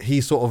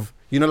he sort of,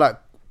 like,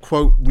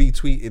 quote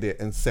retweeted it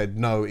and said,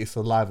 no, it's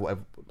alive,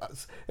 whatever.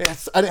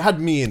 And it had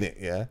me in it,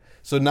 yeah.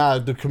 So now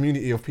the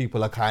community of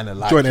people are kind of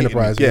like Joint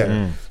enterprise,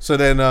 yeah. So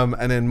then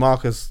and then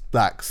Marcus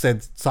like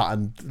said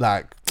something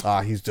like,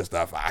 he's just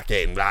a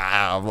fucking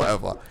blah,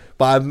 whatever.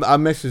 But I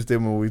messaged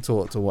him when we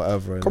talked or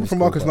whatever. Come from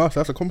Marcus Nasty,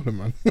 that's a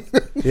compliment,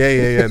 man.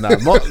 Yeah. Nah,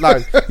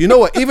 like, you know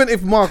what? Even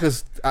if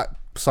Marcus at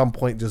some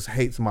point just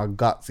hates my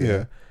guts,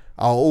 I'll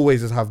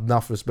always just have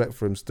enough respect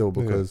for him still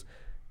because.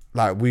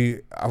 Like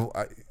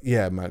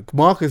man.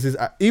 Marcus is,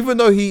 even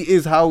though he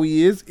is how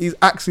he is, he's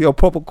actually a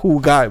proper cool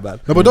guy, man.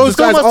 No, but those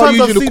guys are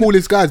usually the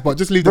coolest guys, but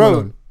just leave them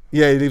alone.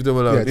 Yeah, you leave them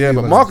alone. Yeah,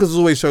 but Marcus has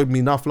always showed me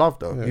enough love,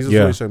 though. He's just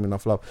always showed me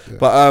enough love. Yeah.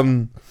 But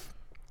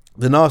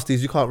the Nasties,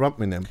 you can't rump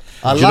me them.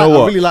 I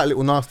really like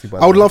Little Nasty.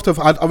 I would love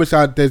to.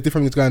 Obviously, there's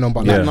different things going on,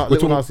 but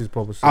Little Nasty's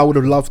proper. I would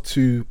have loved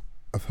to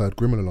have heard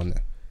Griminal on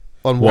there.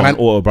 On what? An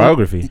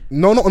autobiography?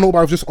 No, not an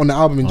autobiography, just on the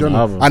album in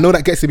general. I know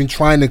that Gets him been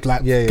trying to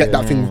like get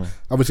that thing.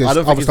 Obviously, there's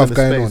other stuff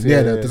going on.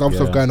 There's other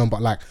stuff going on,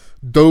 but like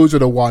those are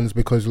the ones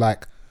because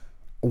like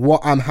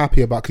what I'm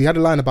happy about. Because he had a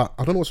line about,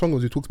 I don't know what song it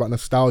was. He talks about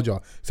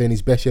nostalgia, saying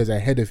his best years are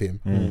ahead of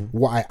him.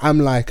 What I am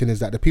liking is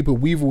that the people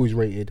we've always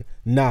rated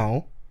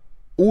now,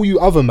 all you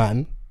other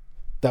man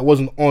that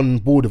wasn't on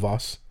board with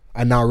us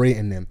are now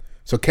rating them.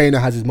 So Kano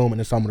has his moment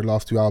in some of the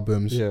last two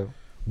albums. Yeah,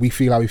 we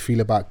feel how we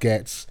feel about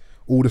Gets.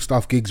 All the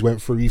stuff Giggs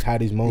went through, he's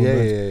had his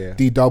moments.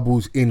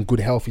 D-Double's in good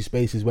healthy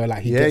spaces where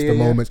like he gets the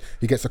moments,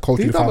 he gets the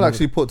culture. D-Double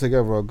actually put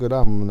together a good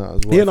album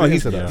as well. Yeah, no,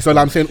 he's that. So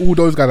like, I'm saying all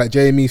those guys like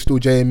JME, still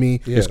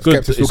JME. It's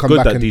good. It's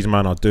good that these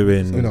men are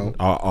doing,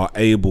 are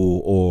able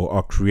or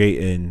are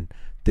creating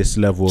this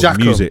level of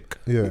music.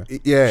 Yeah. Do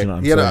you know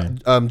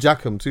what I'm saying?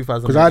 Jackham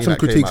 2000. Because I had some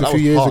critiques a few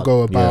years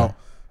ago about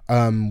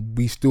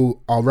we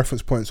still, our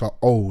reference points are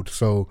old.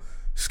 So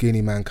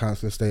Skinny Man,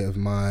 Council of State of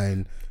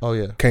Mind. Oh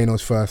yeah.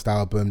 Kano's first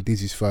album,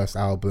 Dizzy's first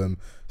album,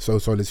 So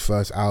Solid's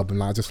first album.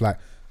 Like just like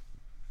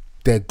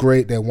they're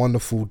great, they're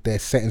wonderful, they're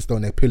set in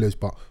stone, they're pillars,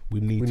 but we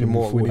need to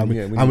move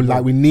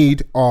forward. We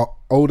need our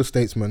older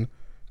statesmen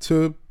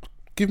to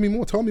give me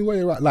more. Tell me where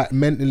you're at, like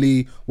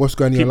mentally, what's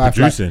going on in your life.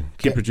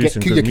 Keep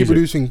producing. Keep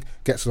producing.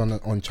 Gets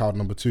on Child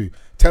Number 2.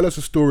 Tell us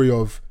a story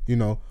of,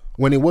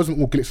 when it wasn't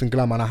all glitz and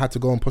glam and I had to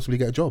go and possibly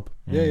get a job.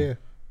 Yeah.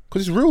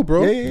 Because it's real,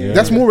 bro.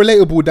 That's more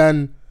relatable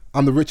than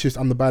I'm the richest,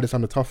 I'm the baddest,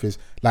 I'm the toughest.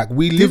 Like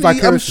we live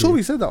vicariously. I'm sure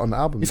he said that on the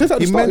album. He says that at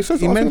the start.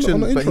 He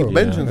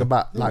mentions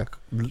about like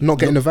not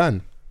getting the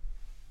van.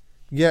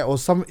 Yeah, or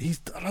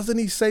doesn't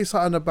he say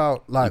something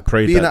about like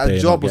being at a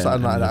job or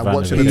something like that and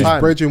watching the time?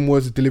 His brethren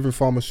was delivering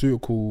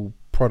pharmaceutical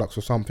products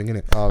or something,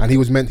 innit? And he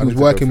was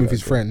working with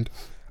his friend,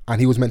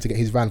 and he was meant to get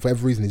his van. For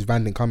every reason, his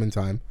van didn't come in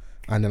time.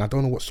 And then I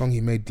don't know what song he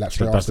made. Like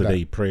that's the day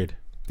he prayed.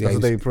 That's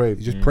the day he prayed.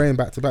 He's just praying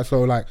back to back.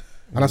 So like,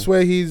 And I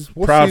swear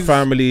Proud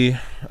Family,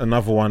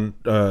 another one.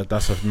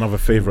 That's another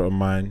favorite of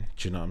mine.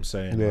 Do you know what I'm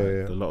saying? Yeah,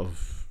 like, a lot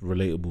of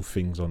relatable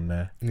things on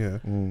there. Yeah.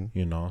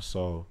 You know,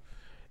 so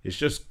it's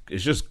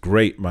just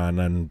great, man.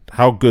 And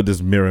how good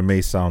does Mira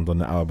May sound on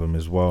the album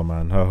as well,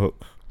 man? Her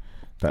hook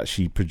that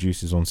she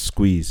produces on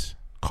Squeeze,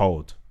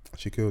 cold.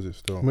 She kills it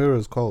still.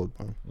 Mira's cold,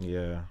 man.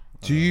 Yeah.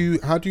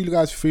 How do you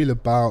guys feel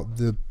about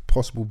the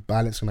possible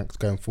balancing acts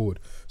going forward?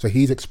 So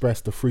he's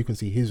expressed the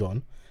frequency he's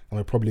on, and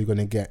we're probably going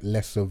to get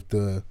less of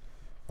the,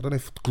 I don't know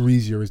if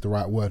greasier is the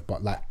right word,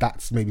 but like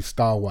that's maybe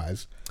style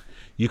wise.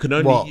 You can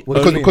only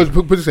because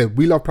put it say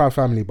we love Proud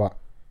Family, but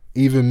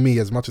even me,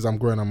 as much as I'm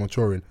growing, I'm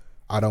maturing.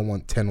 I don't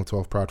want 10 or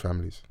 12 Proud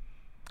Families.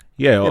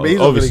 Yeah, but he's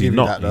obviously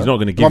not. He's not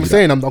going to give. What I'm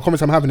saying, the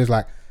comments I'm having is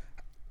like,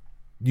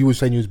 you were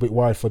saying you was a bit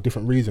worried for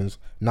different reasons.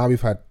 Now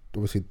we've had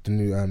obviously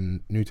the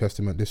New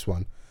Testament, this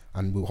one,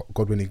 and we'll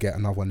God willing get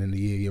another one in a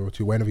year or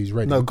two, whenever he's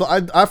ready. No,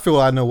 I feel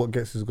I know what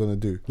Gets is going to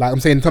do. Like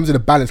I'm saying, in terms of the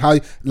balance, how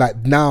like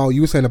now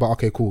you were saying about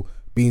okay, cool,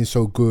 being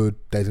so good,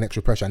 there's an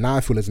extra pressure. Now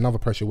I feel there's another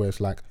pressure where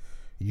it's like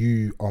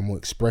you are more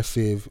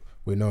expressive.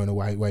 We're knowing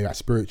where you're at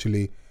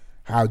spiritually.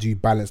 How do you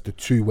balance the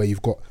two where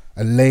you've got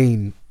a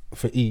lane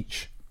for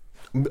each?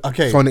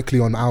 Okay,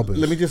 sonically on albums.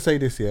 Let me just say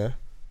this, yeah.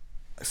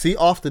 See,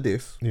 after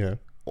this, yeah,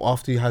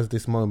 after he has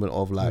this moment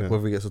of like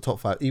whether he gets a top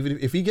 5, even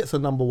if he gets a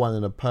number 1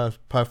 in a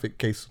perfect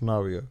case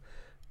scenario,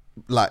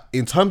 like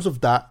in terms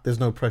of that, there's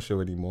no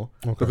pressure anymore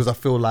because I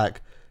feel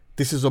like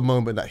this is a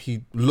moment that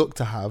he looked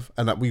to have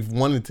and that we've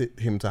wanted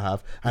him to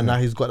have, and now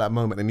he's got that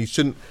moment, and he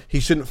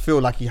shouldn't feel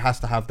like he has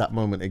to have that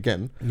moment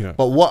again. Yeah.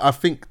 But what I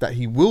think that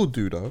he will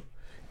do though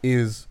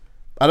is,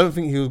 I don't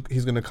think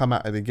he's going to come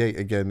out of the gate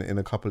again in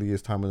a couple of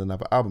years' time with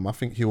another album. I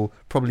think he'll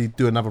probably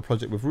do another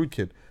project with Rude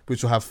Kid,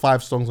 which will have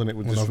 5 songs on it,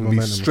 which just be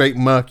straight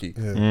murky.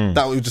 Yeah.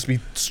 That would just be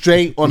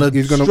straight on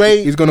he's gonna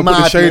put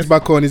the shades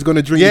back on. He's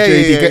gonna drink the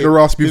JD, get the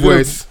raspy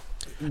voice.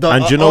 And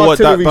do you know what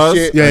that does?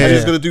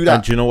 He's gonna do that.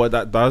 And do you know what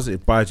that does?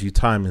 It buys you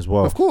time as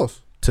well. Of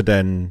course. To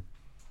then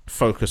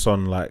focus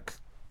on like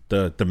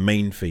the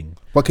main thing.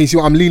 But can you see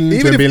what I'm leaning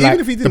into and being like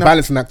the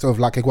balancing act of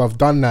like, okay, well, I've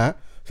done that.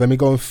 So let me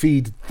go and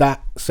feed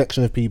that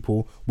section of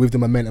people with the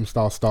momentum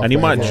style stuff. And he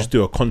might just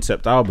do a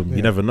concept album.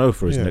 You never know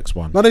for his next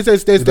one. No, there's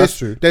a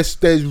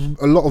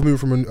lot of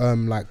movement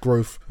from like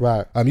growth.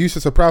 Right. You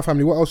said so Proud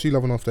Family. What else are you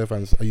loving off there,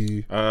 fans? Are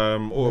you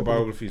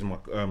Autobiography is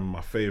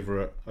my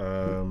favorite.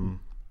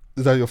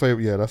 Is that your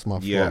favorite? Yeah, that's my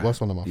favorite.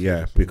 That's one of my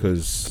favorites. Yeah,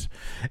 because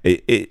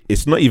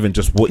it's not even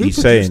just what he's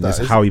saying; it's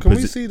how he. Can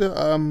we see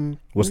the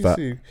What's that?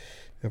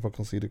 If I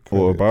can see the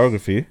credits.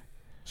 Autobiography.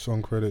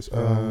 Song credits.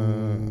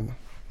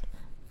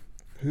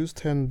 Who's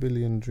 10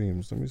 Billion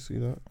Dreams? Let me see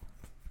that.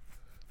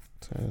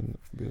 10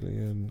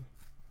 Billion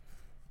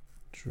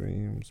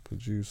Dreams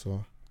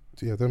producer.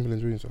 Yeah, 10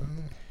 Billion Dreams.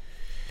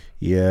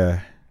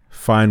 Yeah,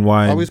 Fine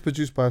Wine. Oh, it's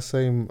produced by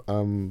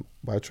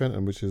by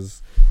Trenton, which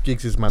is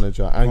Giggs'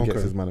 manager and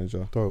Gets'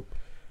 manager. Dope.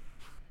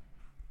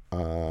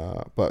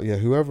 But yeah,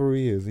 whoever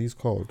he is, he's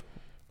cold.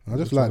 I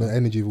just like the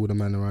energy of all the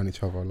men around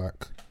each other.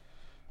 Like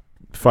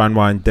Fine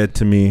Wine, Dead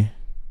to Me,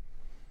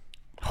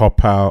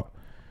 Hop Out.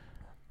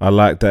 I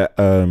like that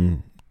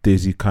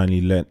Dizzy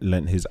kindly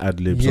lent his ad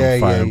libs on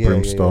Fire and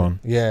Brimstone.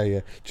 Yeah.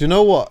 Do you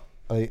know what?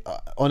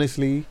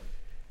 Honestly,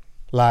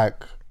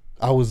 like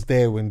I was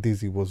there when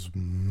Dizzy was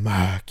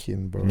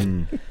marking, bro.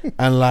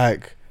 And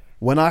like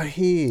when I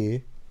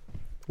hear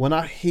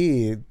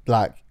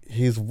like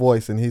his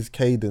voice and his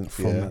cadence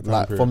from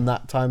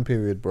that time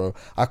period, bro,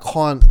 I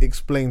can't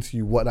explain to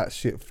you what that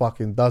shit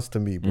fucking does to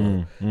me,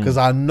 bro. Because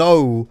I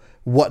know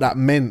what that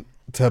meant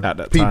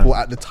to people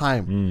at the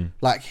time.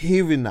 Like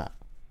hearing that,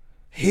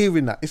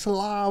 it's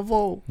alive.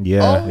 But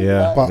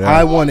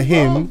I want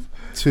him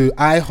to.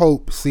 I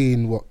hope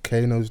seeing what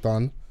Kano's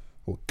done,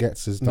 what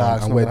Gets has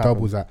done, and where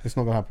Double's at. It's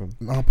not gonna happen.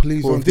 No,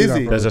 please don't do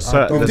that, bro. There's a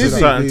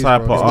certain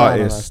type of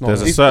artist.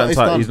 There's a certain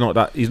type.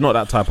 He's not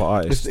that type of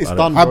artist. It's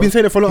done. I've been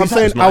saying it for a long. I'm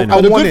saying I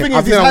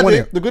want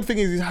it. The good thing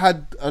is he's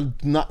had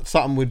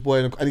something with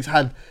Boy, and he's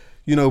had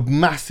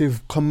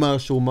massive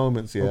commercial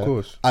moments. Yeah, of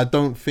course. I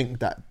don't think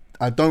that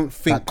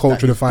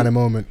culture defining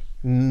moment.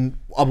 Yeah.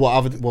 Of course.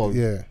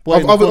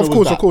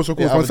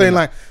 I'm saying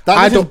like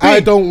I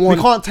don't want.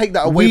 We can't take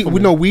that away from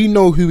him. We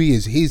know who he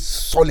is. He's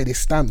solid. It's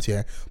stamped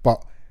here.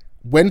 But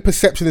when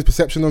perception is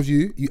perception of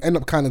you, you end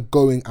up kind of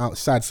going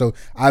outside. So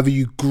either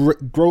you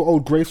grow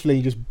old gracefully,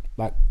 and you just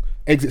like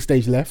exit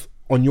stage left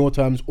on your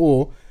terms,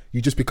 or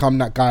you just become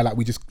that guy like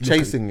we just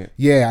chasing it.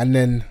 Yeah, and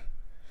then.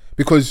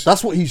 Because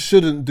that's what he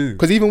shouldn't do.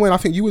 Because even when I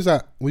think you at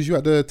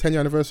the 10-year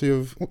anniversary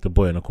of The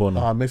Boy in the Corner,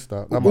 I missed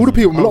that. A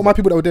lot of my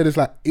people that were there, it's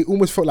like it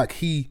almost felt like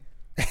he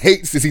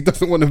hates this. He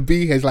doesn't want to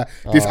be here. It's like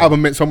this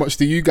album meant so much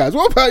to you guys.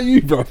 What about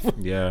you, bro?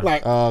 Yeah,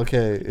 like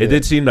okay. It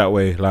did seem that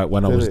way. Like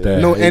when I was there,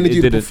 no energy,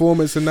 the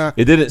performance and that.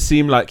 It didn't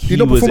seem like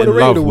he was in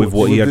love with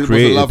what he had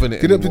created.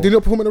 Did he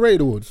not perform at the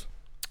Rated Awards?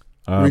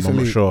 Recently.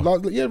 I'm not sure.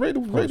 Rated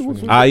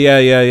Awards.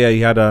 Yeah. He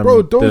had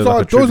bro,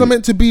 those are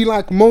meant to be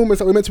like moments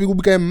that we're meant to be all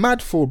getting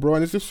mad for, bro.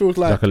 And it just feels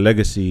like a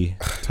legacy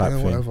type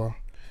thing. Whatever.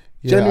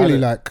 Genuinely,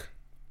 like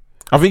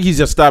I think he's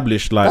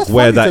established like That's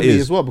where funny that to me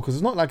is. as well, because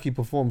it's not like he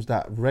performs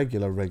that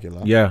regular.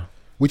 Yeah.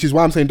 Which is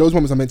why I'm saying those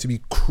moments are meant to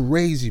be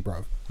crazy,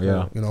 bro.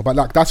 Yeah. You know, but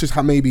like that's just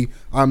how maybe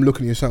I'm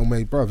looking at you a certain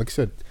way, bro. Like I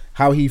said,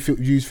 how he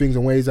views things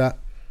and ways that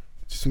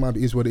just might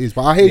be is what it is.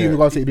 But I hear you in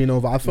regards to it being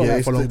over. I felt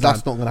that for a long time.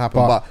 That's not gonna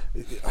happen. But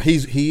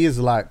he is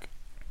like,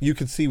 you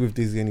could see with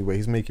Dizzy anyway,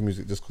 he's making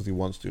music just because he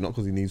wants to, not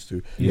because he needs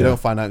to. You don't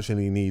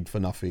financially need for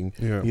nothing.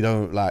 Yeah. You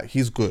don't like,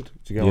 he's good.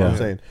 Do you get what I'm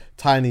saying?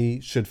 Tiny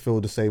should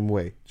feel the same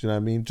way. Do you know what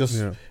I mean?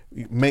 Just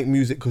make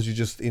music because you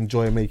just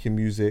enjoy making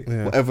music.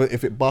 Yeah. Whatever,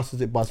 if it busts,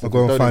 it busts. I'll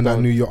go and find that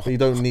new you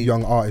don't need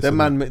young artist.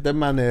 Them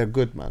man, they're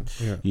good, man.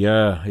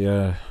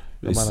 Yeah.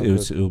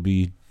 It'll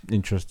be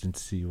interesting to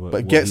see what.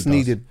 But gets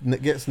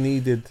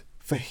needed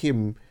for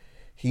him.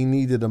 He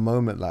needed a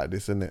moment like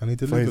this, innit? And he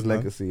did for his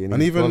legacy.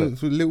 And even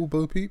Little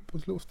Bo Peep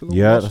was still on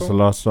that's the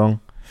last song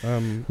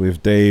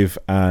with Dave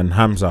and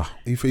Hamza.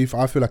 I feel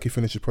like he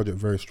finished the project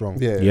very strong.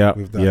 Yeah.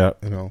 With that,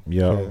 you know.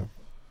 Yeah.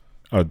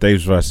 Oh,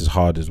 Dave's verse is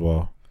hard as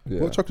well. Yeah.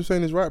 What Chuck was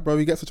saying is right, bro.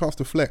 He gets a chance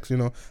to flex. You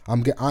know,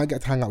 I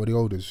get to hang out with the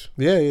olders.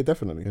 Yeah,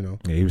 definitely. You know.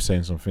 Yeah, he was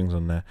saying some things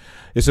on there.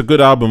 It's a good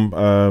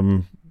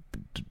album.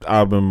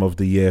 Album of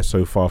the year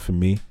so far for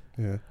me.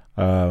 Yeah.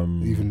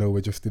 Even though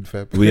we're just in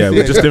Feb.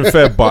 We're just in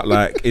Feb, but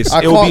like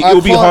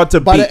it'll be hard to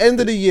beat. By the end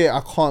of the year,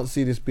 I can't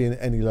see this being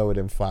any lower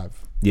than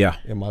 5. Yeah.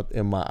 In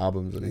my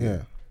albums.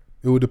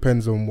 It all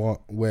depends on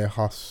what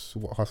Huss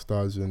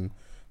does and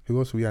who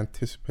else are we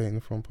anticipating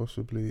from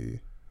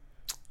possibly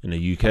in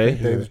the UK.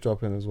 Dave's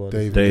dropping as well.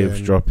 Dave's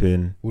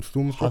dropping. Would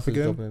Storms drop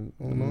again?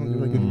 Oh no, you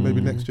reckon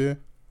maybe next year?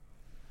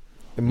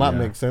 It might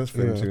make sense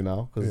for him to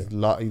now because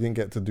he didn't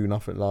get to do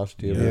nothing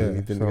last year. Yeah.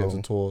 He didn't get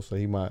to tour, so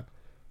he might.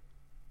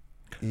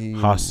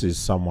 Huss is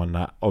someone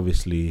that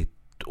obviously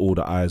all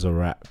the eyes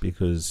are at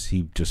because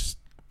he just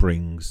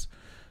brings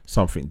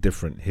something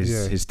different.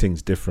 His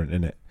thing's different,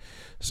 innit?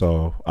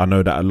 So I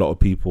know that a lot of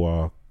people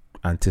are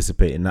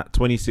anticipating that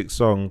 26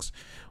 songs.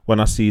 When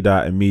I see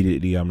that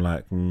immediately, I'm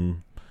like,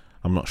 I'm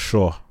not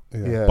sure.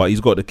 Yeah. But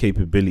he's got the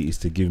capabilities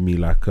to give me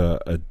like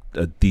a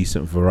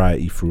decent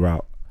variety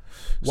throughout.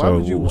 Why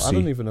would you? I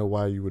don't even know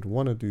why you would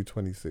want to do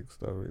 26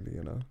 though. Really,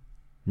 you know.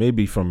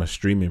 Maybe from a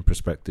streaming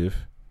perspective.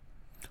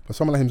 But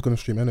someone like him's gonna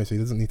stream anyway, so he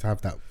doesn't need to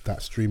have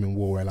that streaming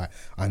war where like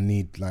I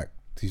need like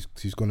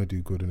he's gonna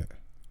do good in it.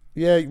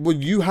 Yeah, well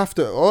you have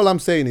to. All I'm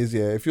saying is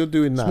if you're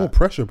doing that, it's more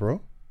pressure,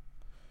 bro.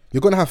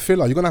 You're gonna have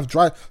filler. You're gonna have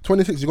dry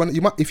 26.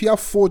 You might if you have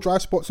 4 dry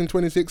spots in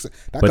 26,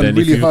 that can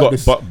really hurt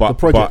the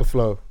project. The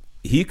flow.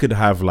 He could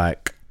have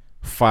like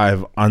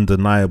 5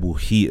 undeniable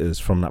heaters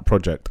from that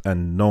project,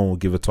 and no one will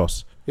give a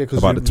toss. Yeah,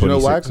 because you know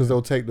why? Because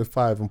they'll take the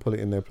 5 and put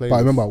it in their playlist.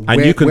 But remember,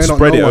 and you can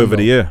spread it over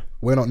the year.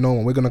 We're not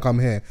known. We're gonna come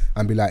here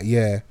and be like,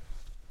 yeah.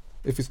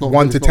 If it's not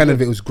 1 to 10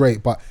 of it was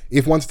great, but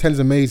if 1 to 10 is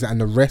amazing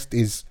and the rest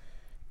is,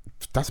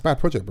 that's a bad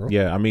project, bro.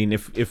 Yeah, I mean,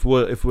 if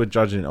we're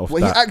judging it off that,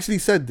 he actually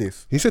said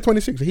this. He said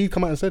 26. He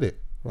come out and said it.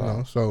 Wow. You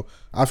know? So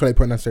I feel like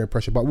putting unnecessary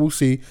pressure, but we'll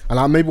see.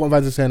 And maybe what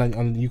Vans is saying,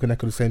 and you can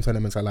echo the same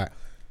sentiments. I like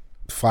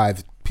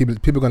 5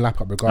 people gonna lap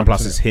up regardless. And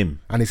plus, it's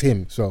him, and it's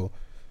him. So.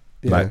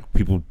 Like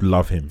people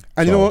love him,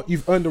 and you know what?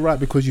 You've earned the right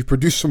because you've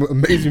produced some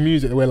amazing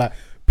music where like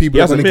people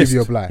are going to give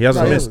you a blight. He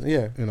hasn't missed,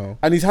 you know.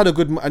 And he's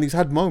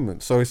had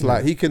moments. So it's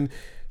like he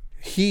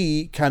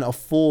can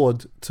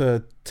afford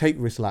to take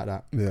risks like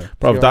that. Yeah,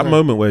 bro. That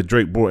moment where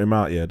Drake brought him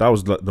out, that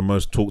was like the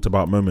most talked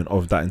about moment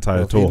of that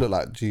entire tour. He looked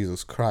like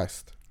Jesus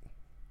Christ.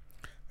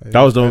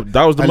 That was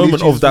the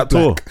moment of that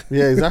tour.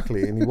 Yeah,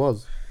 exactly, and he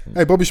was.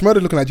 Hey, Bobby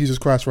Shmurda looking like Jesus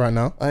Christ right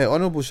now. Hey,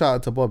 honourable shout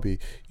out to Bobby.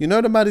 You know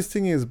the maddest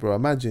thing is, bro,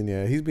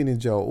 imagine, he's been in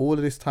jail all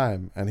of this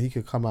time and he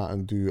could come out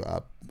and do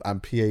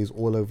and PAs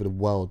all over the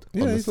world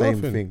on the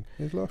same thing.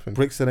 He's laughing.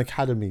 Brixton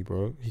Academy,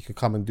 bro. He could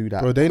come and do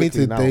that. Bro, they need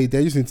to they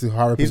just need to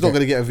hurry up. He's not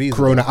gonna get a visa.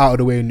 Corona out of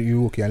the way in New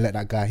York and let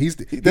that guy. He's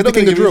not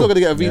gonna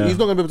get a visa. He's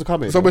not gonna be able to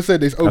come in. Someone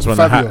said this. That's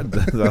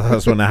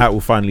when the hat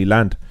will finally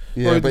land.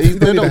 Yeah, but he's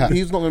not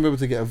gonna be able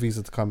to get a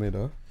visa to come in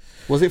though.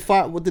 Was it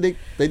fight? What did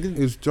they did?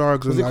 It was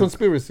drugs. Was it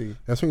conspiracy?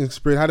 I think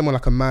conspiracy had him on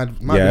like a mad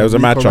it was a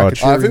mad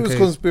charge. If it was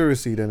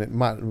conspiracy, then it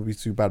might not be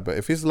too bad. But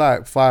if it's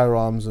like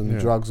firearms and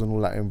drugs and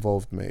all that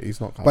involved, mate, he's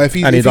not coming. But if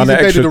he's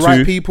invaded the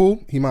right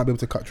people, he might be able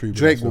to cut through.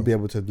 Drake will be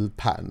able to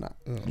pattern that.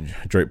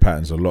 Drake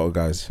patterns a lot of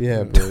guys.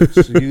 Yeah, bro.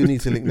 So you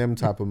need to link them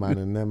type of man,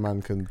 and them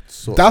man can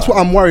sort. That's what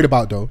I'm worried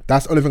about, though.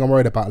 That's the only thing I'm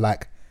worried about.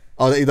 Like,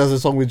 that he does a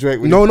song with Drake.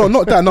 No,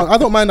 not that. No, I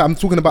don't mind that. I'm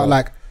talking about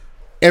like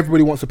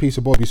everybody wants a piece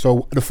of Bobby.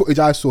 So the footage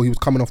I saw, he was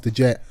coming off the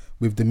jet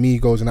with the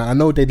Migos, and I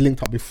know they'd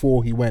linked up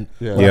before he went.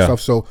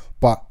 Stuff. So,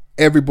 but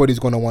everybody's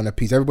gonna want a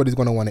piece. Everybody's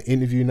gonna want to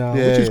interview now,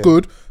 which is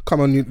good.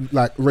 Come on, you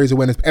like raise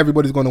awareness.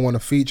 Everybody's gonna want to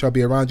feature,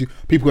 be around you.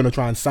 People are gonna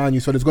try and sign you.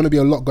 So there's gonna be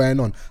a lot going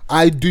on.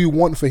 I do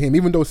want for him,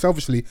 even though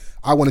selfishly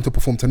I wanted to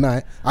perform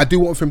tonight. I do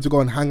want for him to go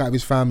and hang out with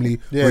his family,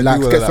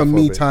 relax, get some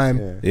me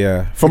time.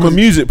 Yeah. From a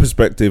music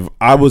perspective,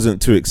 I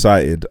wasn't too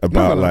excited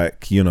about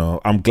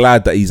I'm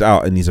glad that he's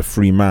out and he's a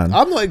free man.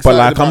 I'm not excited.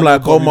 But like I'm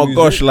like, oh my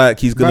gosh,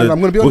 like we're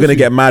gonna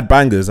get mad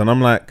bangers, and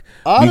I'm like,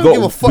 we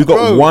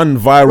got one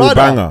viral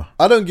banger.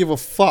 I don't give a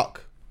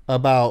fuck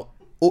about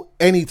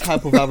any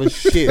type of other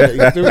shit that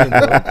he's doing,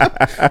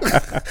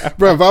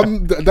 bro.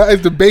 That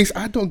is the bass.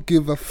 I don't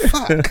give a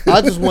fuck.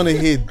 I just want to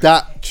hear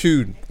that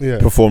tune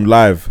performed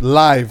live,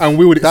 and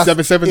we would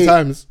seven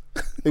times.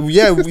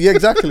 Yeah,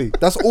 exactly.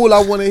 That's all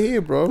I want to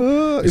hear,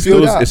 bro.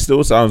 It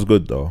still sounds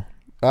good though.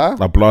 Huh?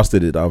 I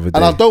blasted it the other day,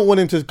 and I don't want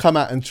him to come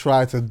out and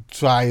try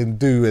and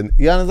do. And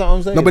you understand what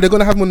I'm saying? No, but they're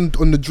gonna have him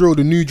on the drill,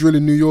 the new drill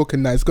in New York,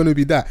 and that it's gonna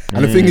be that.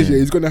 And the thing is,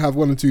 he's gonna have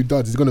 1 or 2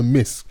 duds. He's gonna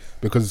miss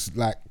because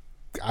like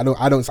I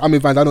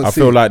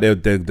feel like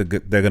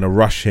they're gonna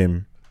rush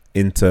him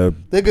into.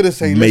 They're gonna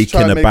say let's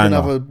try and make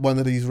another one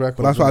of these records.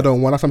 But that's what I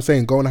don't want. That's what I'm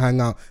saying. Go and hang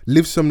out,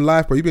 live some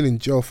life, bro. You've been in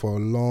jail for a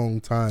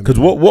long time. Because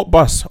what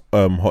bus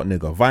Hot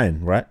Nigga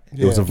Vine, right?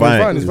 Yeah. It was a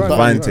Vine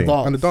thing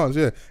and the dance.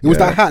 Yeah, it was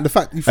that hat. The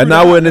fact. And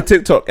now we're in the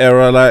TikTok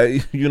era.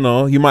 Like you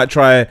might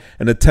try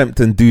an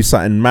attempt and do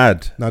something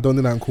mad. No, don't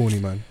do that corny,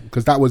 man.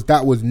 Because that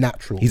was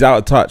natural. He's out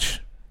of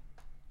touch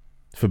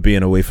for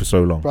being away for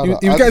so long. Brother,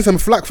 he was getting some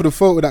flack for the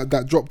photo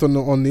that dropped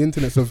on the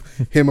internet of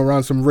him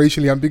around some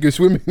racially ambiguous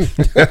women.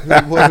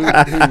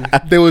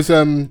 There was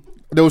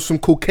some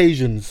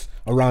Caucasians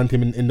around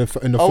him in the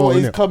photo. Oh,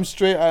 he's come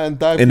straight out and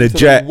dived in into a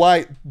jet.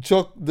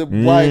 The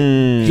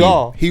white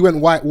jar. He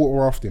went white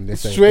water off him. They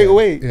say straight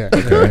away.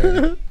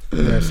 Yeah.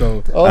 Yeah,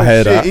 so I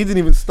heard that. He didn't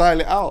even style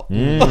it out.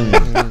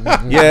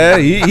 Yeah,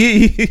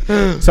 he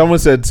someone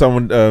said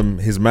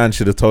his man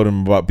should have told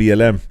him about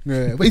BLM.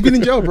 Yeah, but he's been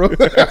in jail, bro.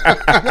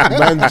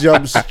 Man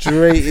jumped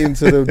straight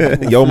into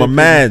the yo, my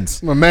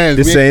man's.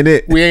 This ain't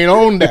it. We ain't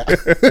on that.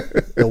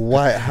 The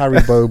white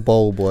Haribo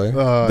bowl, boy.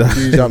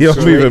 You're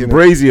moving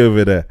brazy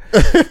over there.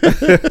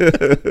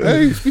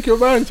 Hey, speak your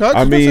mind, Chad.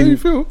 I mean, that's how you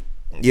feel.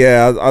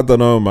 Yeah, I don't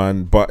know,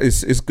 man, but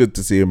it's good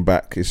to see him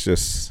back. It's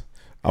just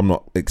I'm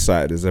not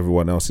excited as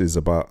everyone else is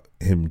about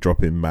him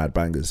dropping mad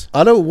bangers.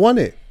 I don't want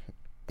it.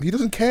 He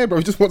doesn't care, bro.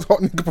 He just wants Hot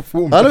Nigga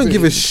performance. I don't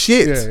give a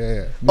shit.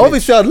 Yeah.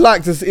 Obviously, I'd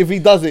like to see if he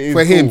does it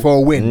for him for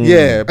a win.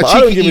 Yeah, but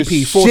I don't give a EP,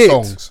 shit. 4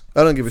 songs.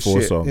 I don't give a 4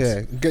 shit. songs.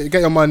 Yeah, get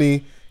your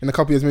money. In a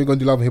couple of years, maybe you're gonna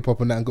do Love and Hip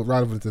Hop and that, and go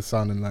right over to the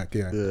sun and like,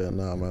 Yeah,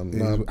 nah, man.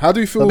 Nah. How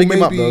do you feel? Big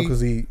him up maybe though, because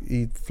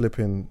he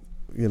flipping.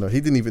 He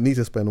didn't even need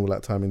to spend all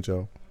that time in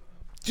jail.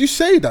 Do you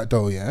say that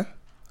though? Yeah,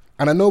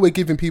 and I know we're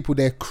giving people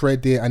their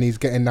credit, and he's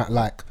getting that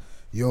like,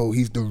 yo,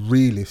 he's the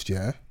realist,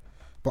 yeah.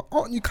 But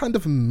aren't you kind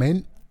of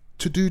meant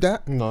to do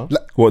that? No.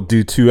 Like, What,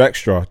 do 2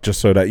 extra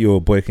just so that your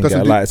boy can get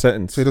a lighter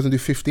sentence? So he doesn't do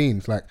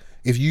 15s. Like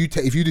if you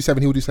do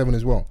 7, he'll do 7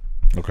 as well.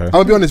 Okay.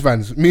 I'll be honest,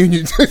 Vans. Me and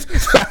you. This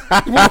is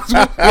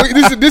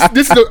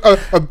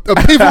a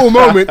pivotal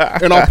moment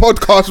in our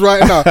podcast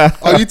right now.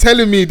 Are you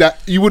telling me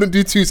that you wouldn't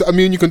do 2? So I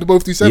mean, you can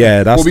both do 7.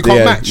 Yeah, that's or we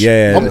can't match.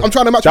 Yeah, I'm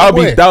trying to match.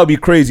 That would be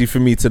crazy for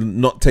me to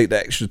not take the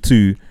extra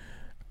 2.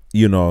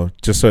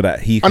 Just so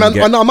that he can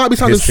get. I know I might be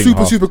sounding his thing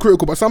half. super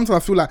critical, but sometimes I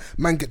feel like,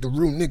 man, get the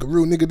real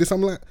nigga. This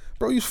I'm like,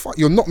 bro,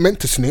 you're not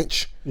meant to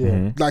snitch.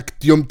 Yeah. Like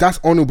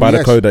that's honorable. By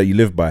the code that you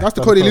live by. That's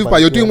the code you live by.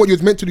 You're doing what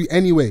you're meant to do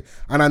anyway.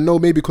 And I know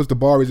maybe because the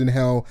bar is in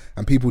hell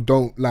and people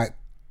don't like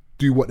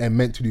do what they're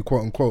meant to do,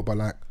 quote unquote. But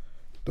like,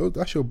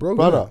 that's your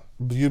brother.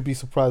 You'd be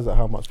surprised at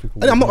how much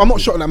people. I'm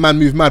not shocked that man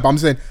moved mad, but I'm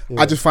saying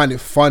I just find it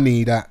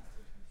funny that.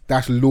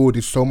 That's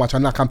lauded so much,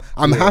 and like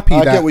I'm happy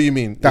that I get what you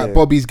mean. That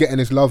Bobby's getting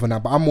his love and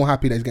that, but I'm more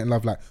happy that he's getting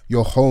love like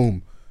your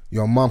home,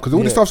 your mum, because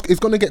all this stuff is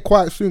gonna get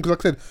quiet soon. Because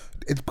like I said,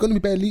 it's gonna be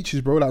bare leeches,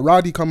 bro. Like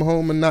Rowdy come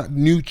home and that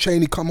new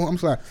Cheney come home. I'm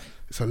just like,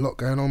 it's a lot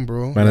going on,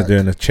 bro. Man, are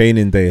doing a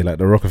chaining day, like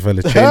the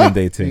Rockefeller chaining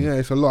day thing. Yeah,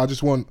 it's a lot. I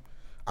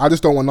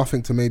just don't want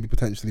nothing to maybe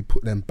potentially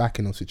put them back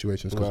in those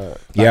situations.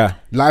 Right.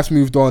 Life's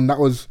moved on.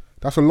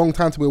 That's a long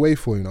time to be away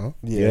for,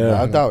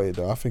 Yeah, I doubt it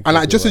though. I think. And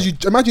like just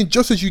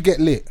as you get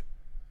lit.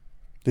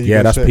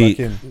 That's Pete.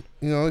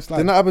 It's like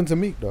didn't that happen to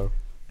Meek though?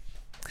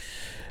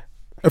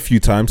 A few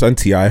times, and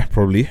T.I.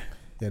 probably.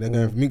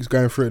 Yeah, Meek's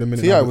going through it in a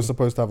minute. T.I. was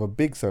supposed to have a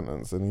big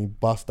sentence, and he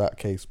bust that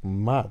case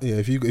mad. Yeah,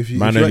 if you're in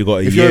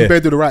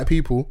bed with the right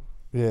people.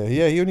 Yeah,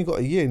 he only got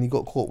a year, and he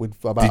got caught with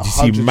about. Did you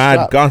see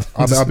mad guns?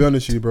 I'll be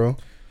honest with you, bro.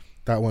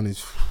 That one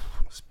is.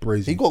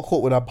 Brazy. He got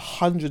caught with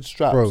 100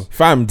 straps. Bro.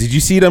 Fam, did you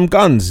see them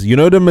guns? The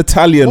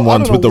Italian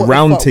ones with the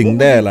round thing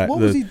there. What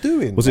was he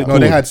doing? No,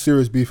 they had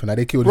serious beef and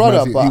they killed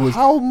brother, his man. But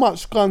how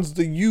much guns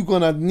are you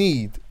gonna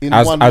need in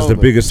as one moment? As the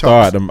biggest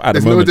star at the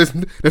moment.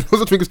 There's no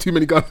such thing as too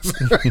many guns.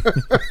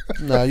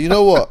 Nah, you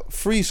know what?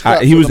 3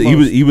 straps. He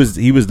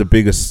was the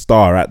biggest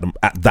star at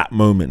that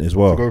moment as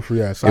well. Go through,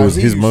 yeah. So it was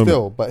his moment.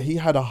 Still, but he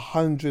had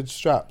 100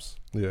 straps.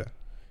 Yeah.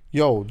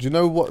 Yo, do you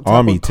know what type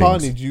Army of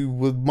carnage you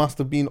must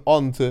have been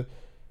on to?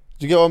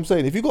 Do you get what I'm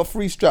saying? If you got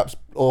 3 straps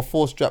or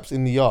 4 straps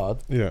in the yard,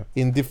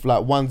 in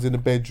like one's in the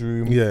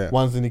bedroom,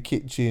 one's in the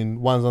kitchen,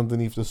 one's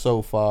underneath the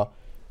sofa,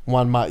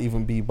 one might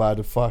even be by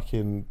the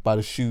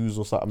shoes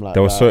or something like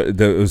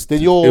that.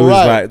 Then you're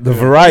right. Like the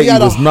variety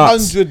was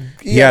nuts.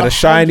 He had a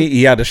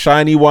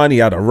shiny one. He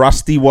had a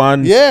rusty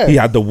one. Yeah, he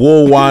had the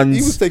war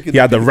ones. He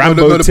had the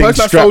Rambo thing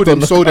strapped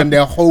on. Sold them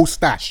their whole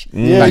stash.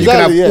 Yeah, like,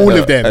 exactly, you can have all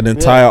of them. An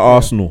entire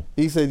arsenal.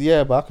 He said,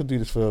 "Yeah, but I could do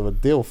this for a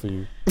deal for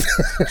you."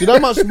 Do you know how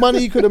much money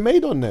you could have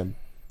made on them?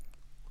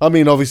 I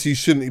mean, obviously, you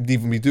shouldn't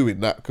even be doing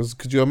that because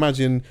could you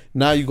imagine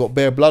now you got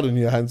bare blood on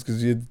your hands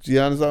because you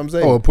understand what I'm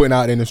saying? Or putting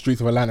out in the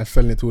streets of Atlanta,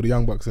 selling it to all the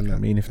young bucks and that. I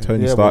mean, if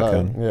Tony Stark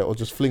can. Yeah, or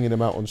just flinging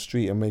them out on the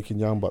street and making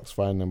young bucks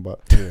find them. But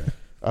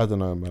I don't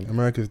know, man.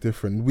 America's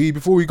different.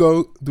 Before we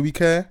go, do we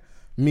care?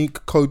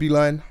 Meek, Kobe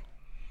line.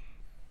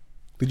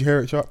 Did you hear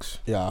it, Chucks?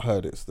 Yeah, I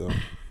heard it still.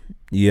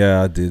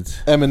 Yeah, I did.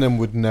 Eminem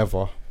would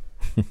never.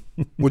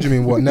 What do you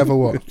mean? What? Never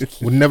what?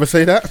 Would never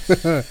say that?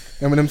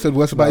 Eminem said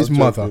worse about his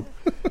mother.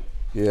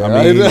 Yeah,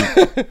 I mean,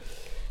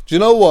 do you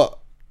know what?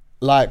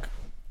 Like,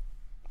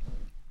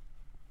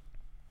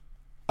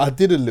 I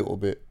did a little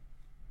bit.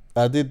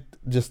 I did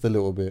just a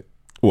little bit.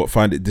 what?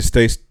 Find it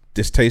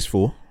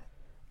distasteful?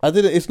 I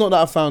did it. It's not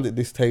that I found it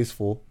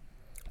distasteful.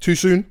 Too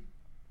soon?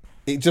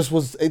 It just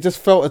was. It just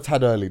felt a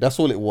tad early. That's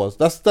all it was.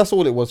 That's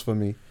all it was for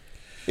me.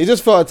 It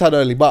just felt a tad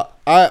early, but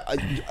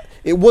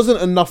it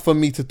wasn't enough for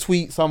me to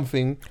tweet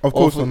something. Of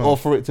course or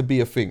for it to be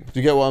a thing. Do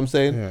you get what I'm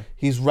saying? Yeah.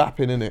 He's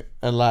rapping in it,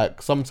 and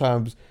like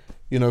sometimes,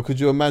 you know, could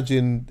you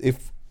imagine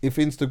if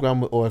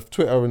Instagram or if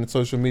Twitter and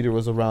social media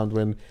was around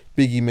when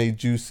Biggie made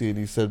Juicy and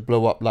he said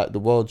blow up like the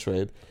World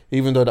Trade,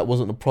 even though that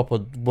wasn't the proper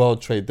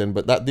World Trade then,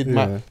 but that did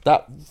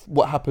that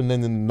what happened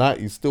then in the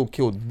 90s still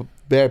killed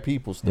bare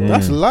people still.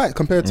 That's light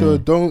compared to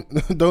don't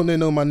they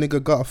know my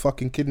nigga got to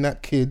fucking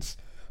kidnap kids,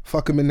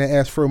 fuck him in their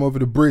ass, throw him over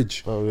the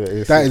bridge. Oh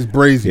yeah, that is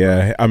brazy.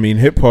 Yeah, I mean,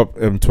 hip hop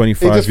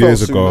 25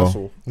 years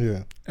ago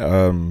Yeah.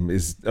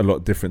 is a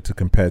lot different to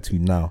compare to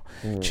now.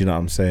 Do you know what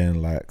I'm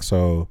saying? Like,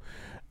 so,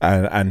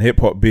 and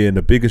hip hop being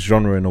the biggest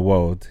genre in the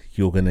world,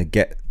 you're gonna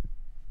get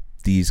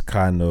these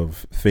kind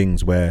of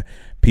things where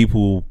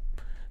people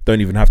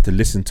don't even have to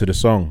listen to the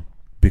song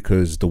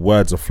because the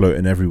words are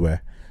floating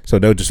everywhere. So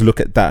they'll just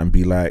look at that and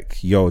be like,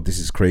 "Yo, this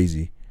is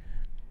crazy,"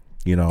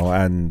 you know.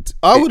 And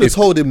I would have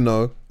told him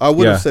no. I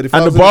would have said, if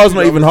and I was the bar's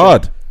not even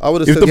hard. I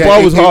would have if said, the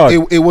bar was hard.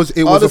 It was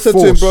I would a have said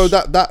force. to him, bro,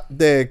 that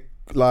there,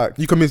 like,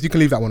 you can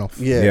leave that one off.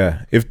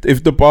 Yeah.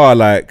 If the bar,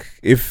 like,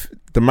 if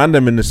the man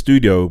them in the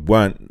studio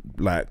weren't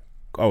like,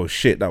 oh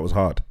shit, that was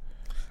hard.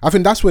 I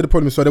think that's where the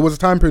problem is. So there was a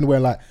time period where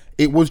like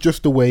it was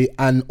just the way,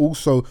 and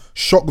also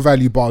shock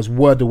value bars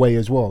were the way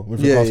as well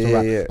with regards to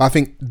rap. Yeah. But I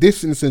think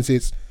this instance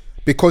it's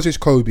because it's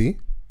Kobe.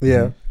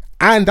 Yeah.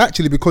 And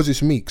actually because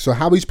it's Meek. So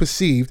how he's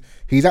perceived,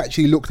 he's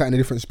actually looked at in a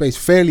different space,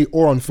 fairly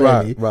or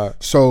unfairly. Right.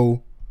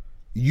 So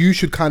you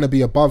should kind of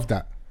be above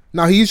that.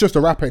 Now he's just a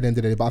rapper at the end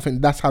of the day, but I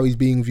think that's how he's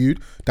being viewed,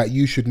 that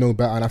you should know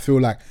better. And I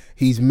feel like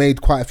he's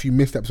made quite a few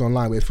missteps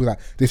online where it feels like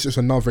this is just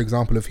another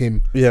example of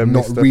him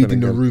not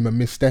reading the room and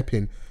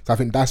misstepping. So I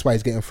think that's why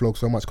he's getting flogged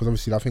so much, because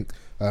obviously I think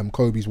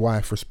Kobe's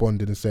wife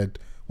responded and said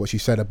what she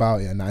said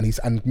about it,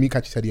 and Meek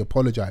actually said he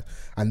apologized,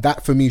 and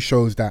that for me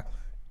shows that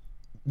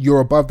you're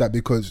above that,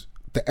 because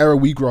the era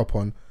we grew up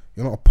on,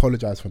 you're not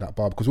apologizing for that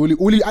bar, because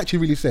all he actually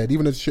really said,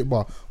 even as a shit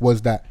bar,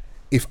 was that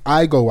if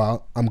I go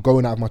out, I'm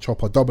going out of my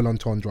chopper, double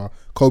entendre.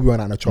 Kobe went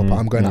out in a chopper,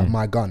 I'm going out of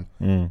my gun.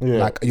 Yeah.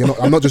 Like,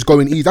 I'm not just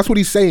going easy. That's what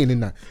he's saying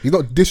in that. He's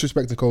not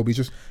disrespecting Kobe, he's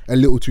just a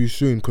little too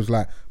soon. Because,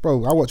 like,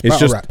 bro, I watch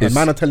battle rap, and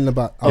man are telling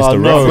about,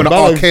 I'm going to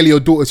R. Kelly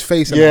your daughter's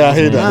face. Yeah, I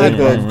hear that.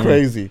 They're going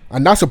crazy.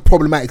 And that's a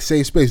problematic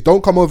safe space.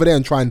 Don't come over there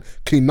and try and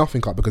clean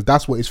nothing up, because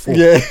that's what it's for.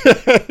 Yeah.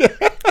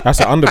 That's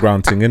an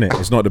underground thing, innit?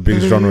 It's not the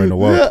biggest genre in the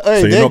world. Yeah,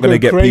 hey, so you're not going to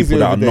get people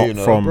that are there,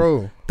 not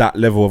from that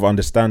level of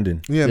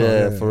understanding.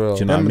 Yeah, for real. Do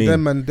you know what I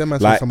mean? Them man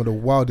Like, say some of the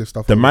wildest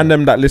stuff. The man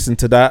them that listen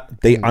to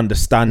that, they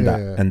understand that,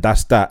 and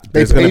that's that.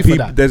 They pay for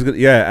that.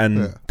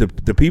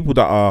 The people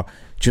that are.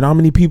 Do you know how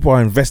many people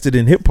are invested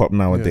in hip hop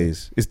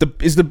nowadays? It's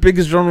the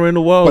biggest genre in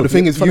the world. But the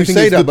thing is, you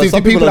say that, but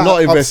some people are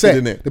not invested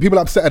in it. The people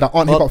upset that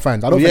aren't hip hop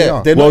fans. I don't think they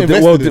are. They're not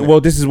invested in it.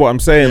 Well, this is what I'm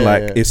saying.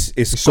 Like,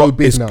 it's so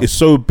big now. It's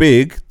so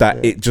big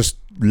that it just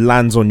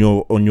lands on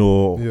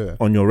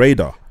your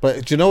radar.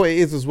 But do you know what it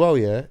is as well?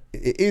 Yeah,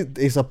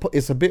 it's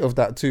a bit of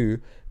that too,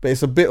 but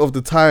it's a bit of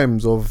the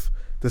times of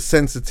the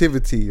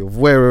sensitivity of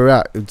where we're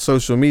at in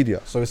social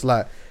media. So it's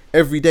like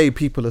every day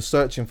people are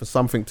searching for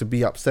something to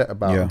be upset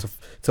about, and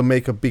to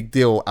make a big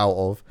deal out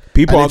of.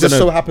 People and are it just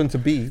gonna, so happens to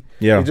be.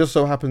 Yeah. It just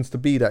so happens to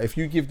be that if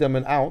you give them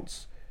an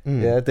ounce.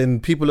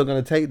 Then people are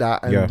going to take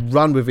that and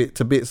run with it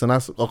to bits, and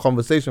that's a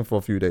conversation for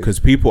a few days. Because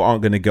people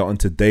aren't going to get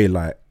onto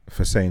Daylight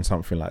for saying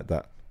something like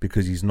that,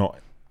 because he's not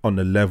on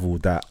the level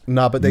that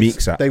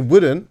Meek's at. They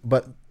wouldn't,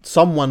 but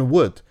someone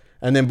would.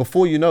 And then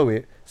before you know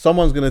it,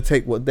 someone's going to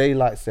take what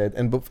Daylight said,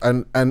 and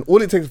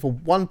all it takes is for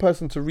one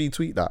person to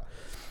retweet that.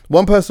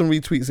 One person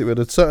retweets it with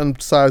a certain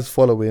size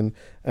following,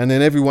 and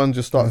then everyone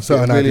just starts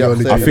getting really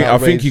upset. I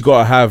think you got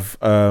to have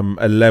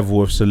a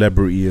level of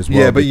celebrity as well.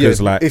 Yeah, but because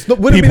like it's not.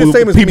 Wouldn't be the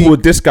same as people me.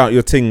 would discount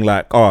your thing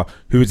like, oh,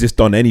 who is this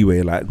done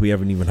anyway? Like, we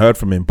haven't even heard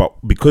from him. But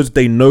because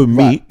they know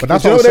Meek, but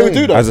that's you know what they would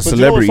do though. As a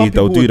celebrity,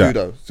 they'll do that.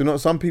 Do you know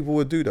what some people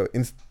would do though?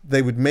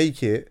 They would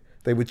make it.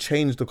 They would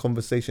change the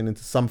conversation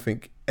into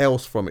something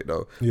else from it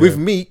though. Yeah. With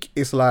Meek,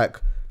 it's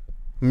like,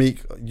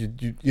 Meek,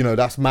 you know,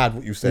 that's mad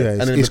what you said. Yeah,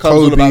 and then it it's becomes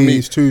Kobe, all about me.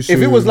 it's too If it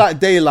soon. was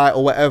like Daylight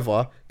or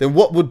whatever, then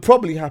what would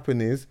probably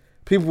happen is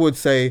people would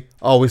say,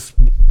 oh,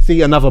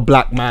 see another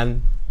black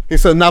man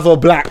it's another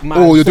black man.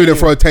 Oh, you're doing it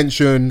for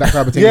attention, that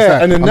type of thing.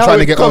 Yeah, and then now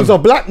it becomes a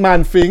black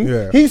man thing.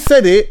 Yeah. He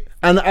said it,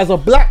 and as a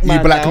black man,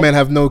 you black now, men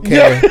have no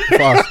care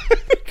for us.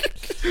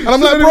 And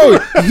I'm like,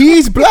 bro,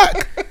 he's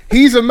black.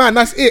 He's a man.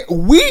 That's it.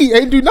 We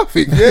ain't do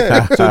nothing.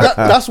 Yeah. So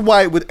that's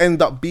why it would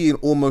end up being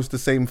almost the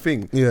same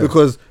thing. Yeah.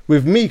 Because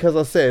with Meek, as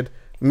I said,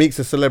 Meek's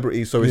a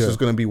celebrity, so it's just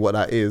going to be what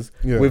that is.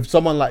 Yeah. With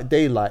someone like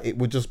Daylight, it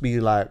would just be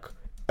like,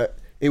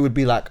 it would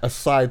be like a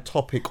side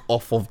topic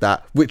off of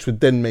that, which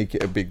would then make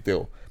it a big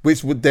deal.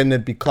 Which would then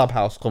there'd be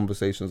clubhouse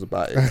conversations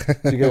about it.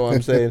 Do you get what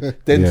I'm saying?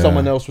 Then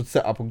someone else would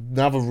set up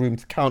another room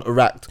to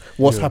counteract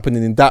what's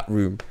happening in that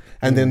room.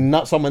 And then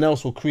someone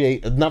else will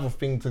create another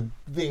thing,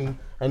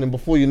 and then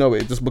before you know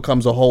it, it just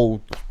becomes a whole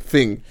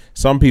thing.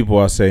 Some people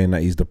are saying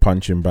that he's the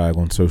punching bag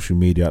on social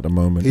media at the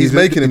moment. He's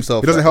making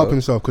himself. He doesn't that, help though.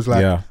 himself because,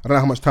 like, I don't know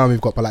how much time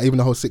we've got, but like even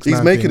the whole 6ix9ine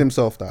He's making thing,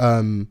 himself that.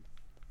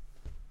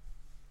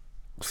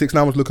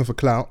 6ix9ine was looking for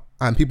clout,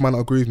 and people might not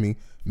agree with me.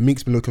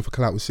 Meek's been looking for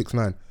clout with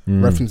 6ix9ine,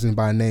 referencing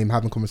by name,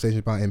 having conversations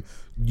about him.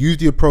 Use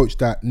the approach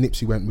that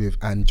Nipsey went with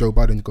and Joe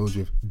Biden goes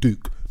with.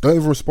 Duke. Don't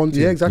even respond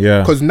to him. Exactly.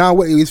 Because now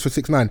what it is for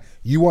 6ix9ine,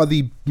 you are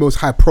the most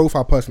high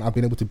profile person I've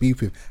been able to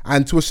beef with.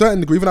 And to a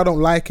certain degree, even I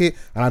don't like it,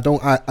 and I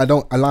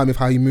don't align with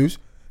how he moves,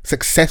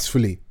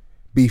 successfully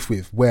beef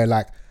with, where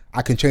like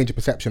I can change the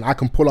perception. I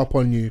can pull up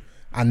on you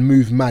and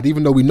move mad.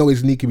 Even though we know it's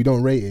sneaky, we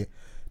don't rate it.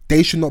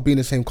 They should not be in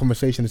the same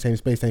conversation, the same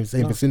space,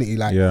 same vicinity.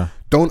 Like,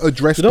 don't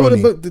address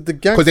Donny.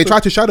 Because they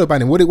tried to shadow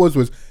ban him. What it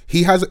was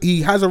he has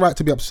a right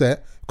to be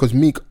upset because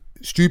Meek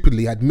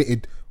stupidly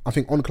admitted, I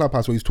think on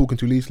Clubhouse where he's talking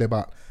to Leesley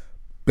about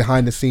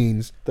behind the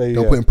scenes, they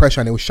were putting pressure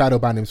and they were shadow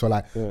ban him. So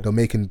like they're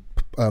making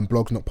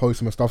blogs not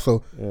post him and stuff.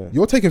 So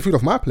you're taking food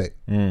off my plate.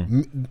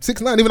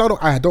 6ix9ine, even though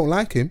I don't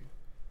like him,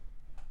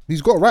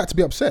 he's got a right to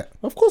be upset.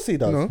 Of course he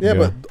does. You know? Yeah,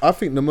 but I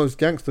think the most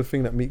gangster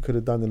thing that Meek could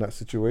have done in that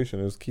situation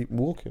is keep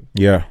walking.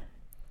 Yeah.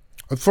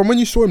 From when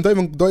you saw him,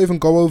 don't even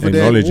go over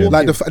there.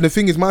 Like the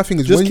thing is, my thing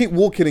is, just keep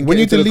walking and when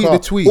you delete the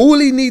tweet. All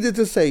he needed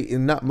to say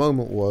in that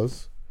moment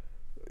was,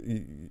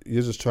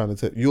 "You're just trying to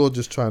send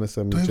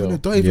me jail."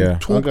 Don't even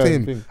talk to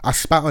him. I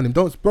spat on him.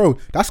 Bro.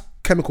 That's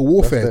chemical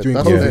warfare during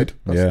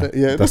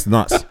COVID. That's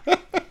nuts.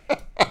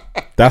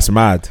 That's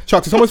mad.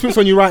 Chuck, if someone spits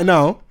on you right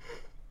now,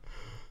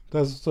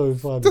 that's so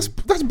funny. That's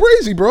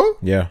brazy, bro.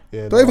 Yeah.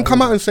 Don't even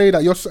come out and say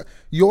that you're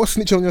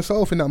snitching on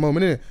yourself in that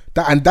moment, innit?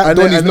 That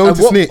Donny's known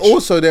to snitch.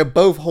 Also, they're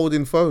both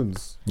holding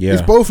phones. Yeah.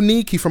 It's both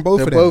sneaky from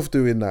both of them. They're both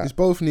doing that. It's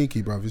both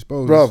sneaky, bruv. It's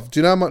both. Bruv, do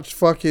you know how much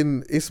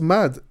fucking... It's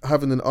mad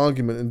having an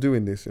argument and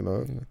doing this, you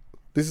know?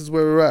 This is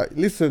where we're at.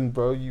 Listen,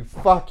 bro, you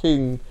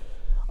fucking...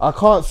 I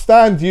can't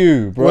stand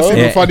you, bro. What's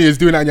even funny is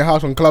doing that in your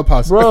house on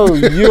Clubhouse. Bro,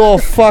 you're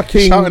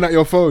fucking... shouting at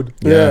your phone.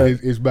 Yeah.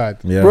 It's bad.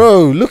 Yeah.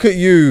 Bro, look at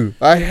you.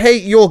 I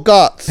hate your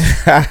guts.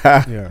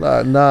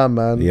 Like, nah,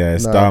 man. Yeah,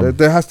 it's dumb.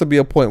 There has to be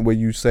a point where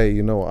you say,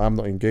 you know what, I'm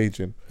not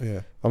engaging.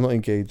 Yeah. I'm not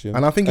engaging.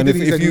 And I think he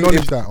did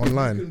acknowledge that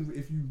online.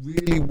 If you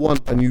really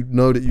want and you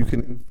know that you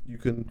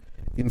can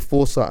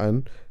enforce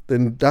something,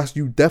 then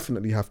you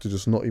definitely have to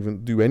just not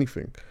even do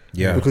anything.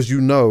 Yeah. Because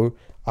you know,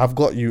 I've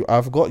got you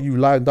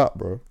lined up,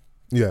 bro.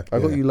 Yeah, I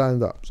got you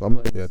lined up, so I'm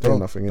not saying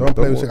nothing. Don't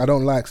play with it. I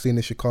don't like seeing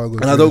the Chicago,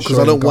 and I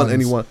don't want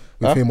anyone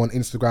with him on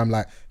Instagram.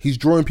 Like, he's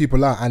drawing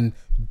people out, and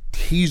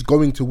he's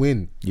going to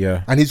win.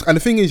 Yeah, and the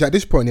thing is, at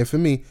this point here, for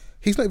me,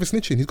 he's not even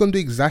snitching. He's going to do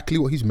exactly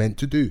what he's meant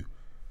to do.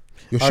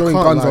 You're showing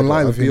guns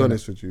online. I'll be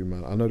honest with you,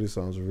 man. I know this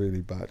sounds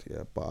really bad,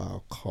 but I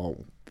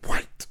can't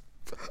wait.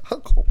 I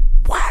can't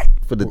wait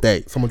for the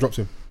day someone drops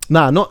him.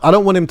 Nah, I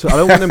don't want him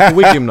to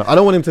wig him. I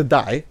don't want him to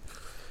die.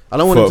 I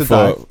don't want him to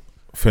die.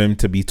 For him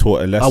to be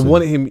taught a lesson.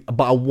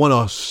 I want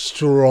a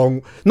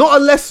strong, not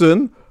a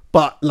lesson,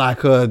 but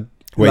like a...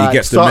 Where he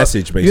gets the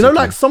message, basically. You know,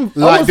 like some...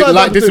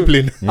 Like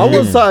discipline. I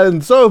want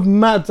something so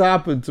mad to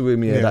happen to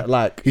him, that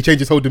like... He changed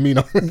his whole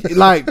demeanour.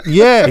 Like,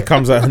 yeah. He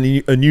comes out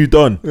a new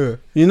Don. Yeah.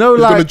 You know,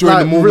 like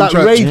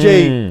Ray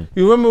J.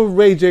 You remember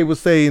Ray J was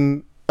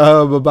saying...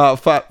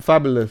 about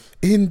Fabulous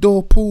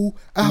indoor pool,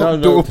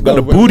 outdoor pool. Got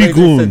the booty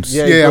goons.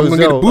 I'm gonna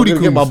get the booty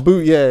goons. Get my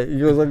boot. Yeah, he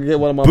goes, I can get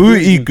one of my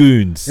booty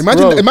goons.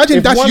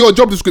 Imagine that's your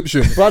job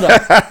description, brother.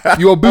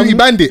 You're a booty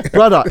bandit,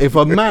 brother. If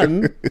a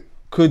man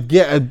could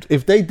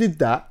if they did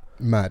that,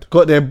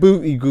 got their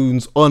booty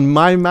goons on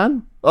my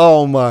man.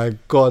 Oh my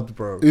god,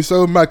 bro! It's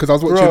so mad because I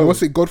was watching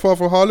what's it,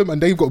 Godfather of Harlem, and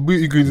they've got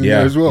booty goons in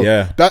there as well.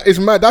 Yeah, that is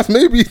mad. That's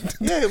maybe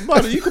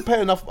brother. You could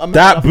pay enough.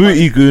 That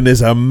booty goon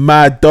is a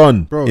mad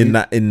don, bro. In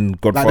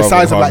Godfather, like the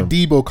size of like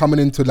Debo coming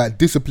in to like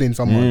discipline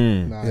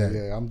someone.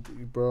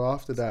 Bro.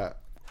 After that,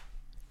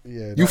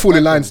 you fall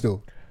in line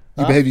still.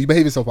 You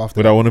behave yourself after.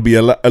 Would I want to be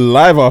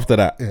alive after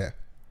that? Yeah.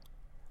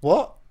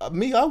 What?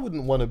 Me? I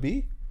wouldn't want to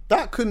be.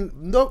 That couldn't,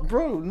 no,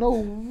 bro. No,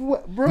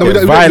 we don't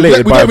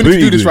need to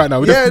do this right now.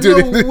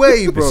 No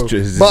way, bro.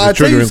 But I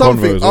tell you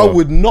something, I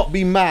would not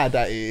be mad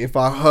at it if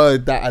I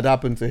heard that had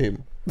happened to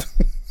him.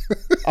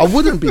 I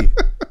wouldn't be.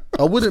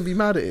 I wouldn't be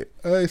mad at it.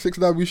 Hey,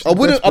 6ix9ine, we should. I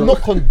wouldn't. I'm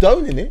not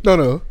condoning it.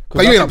 No.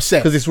 But you ain't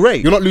upset because it's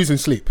rape. You're not losing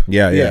sleep.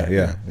 Yeah.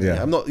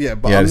 I'm not. Yeah,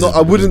 but I'm not.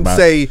 I wouldn't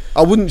say.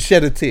 I wouldn't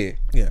shed a tear.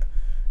 Yeah.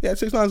 Yeah,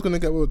 6ix9ine's gonna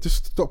get. Well,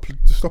 just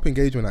stop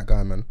engaging with that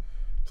guy, man.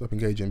 Stop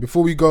engaging.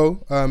 Before we go,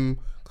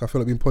 I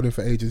feel like we've been podding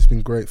for ages. It's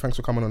been great. Thanks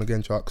for coming on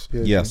again, Chucks.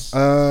 Yes.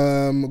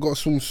 Got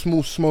some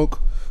small smoke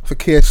for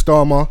Keir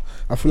Starmer.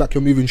 I feel like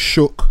you're moving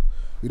shook.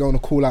 We don't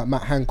want to call out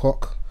Matt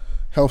Hancock,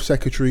 Health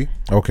Secretary.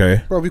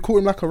 Okay. Bro, we caught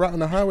him like a rat on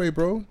the highway,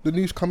 bro. The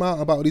news come out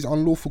about these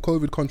unlawful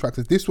COVID contracts.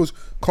 If this was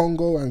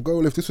Congo,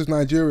 Angola, if this was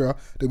Nigeria,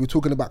 they were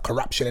talking about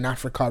corruption in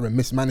Africa and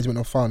mismanagement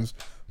of funds.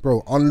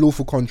 Bro,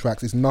 unlawful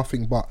contracts is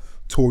nothing but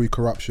Tory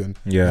corruption.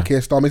 Yeah. And Keir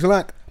Starmer, it's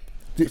like,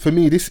 for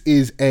me, this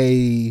is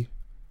an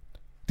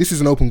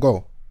open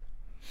goal.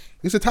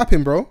 It's a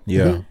tap-in, bro.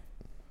 Yeah.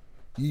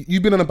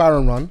 You've been on a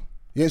barren run.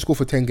 You ain't scored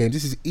for 10 games.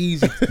 This is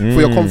easy for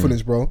your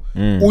confidence, bro.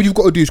 All you've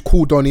got to do is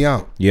call Donny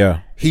out. Yeah.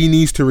 He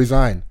needs to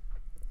resign.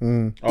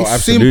 Oh, It's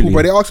absolutely. simple,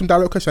 bro. They ask him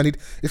direct question.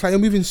 It's like,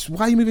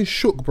 why are you moving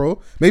shook,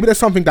 bro? Maybe there's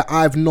something that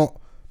I've not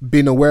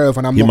been aware of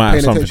and I'm You not might have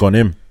paying something attention. on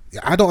him.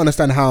 I don't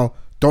understand how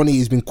Donny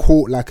has been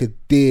caught like a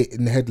deer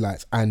in the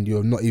headlights and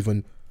you're not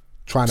even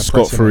trying to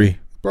press him. Scot-free.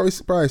 Bro,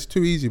 it's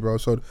too easy, bro.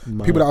 So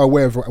people that are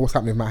aware of what's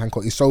happening with Matt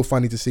Hancock, it's so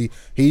funny to see.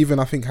 He even,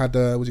 I think, had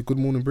was it Good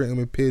Morning Britain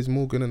with Piers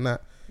Morgan and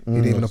that. He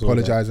didn't even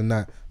apologise and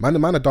that. Man, the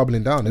man are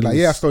doubling down. They're like,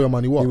 yeah, I stole your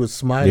money. What? He was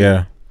smiling. Yeah.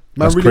 Man,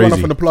 That's really run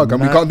crazy. off on the plug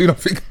and we can't do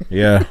nothing.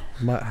 Yeah.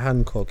 Matt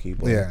Hancocky,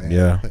 boy.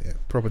 Yeah.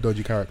 Proper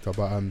dodgy character,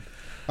 but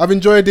I've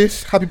enjoyed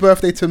this. Happy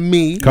birthday to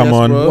me. Come Yes,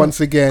 on. bro. Once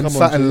again, Come on,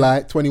 Saturn G.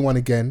 Light, 21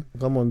 again.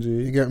 Come on, G.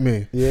 You get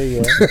me?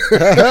 Yeah.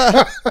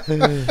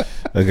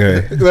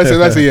 Okay.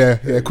 That's a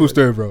yeah, cool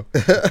story, bro.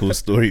 Cool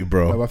story,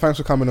 bro. But thanks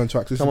for coming on,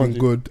 Chucks. This Come has on, been G.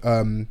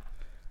 good.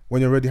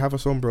 When you're ready, have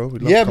us on, bro.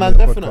 We'd love Yeah, to come man, on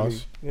your definitely.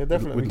 podcast. Yeah,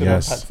 definitely. We can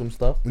Yes. unpack some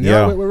stuff.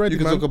 Yeah. We're ready, You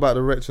can man. talk about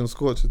the Wretch and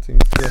Scorcher thing.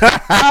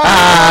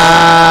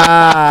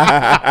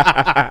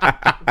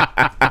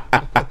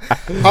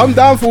 I'm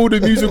down for all the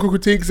musical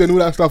critiques and all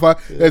that stuff.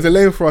 There's a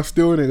lane for us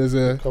still in it. There's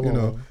a, Come you on,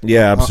 know. man.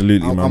 Yeah,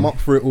 absolutely, I'm man. up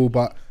for it all,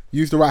 but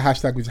use the right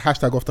hashtag, which is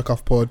hashtag Off the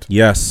Cuff Pod.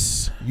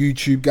 Yes.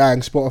 YouTube gang,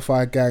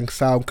 Spotify gang,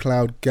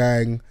 SoundCloud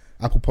gang,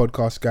 Apple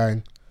Podcast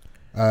gang.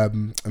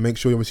 And make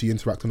sure you obviously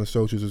interact on the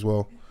socials as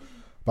well.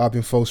 But I've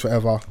been False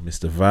forever.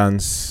 Mr.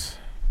 Vance.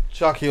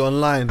 Chucky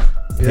online.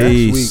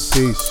 Peace. Next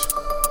week, peace.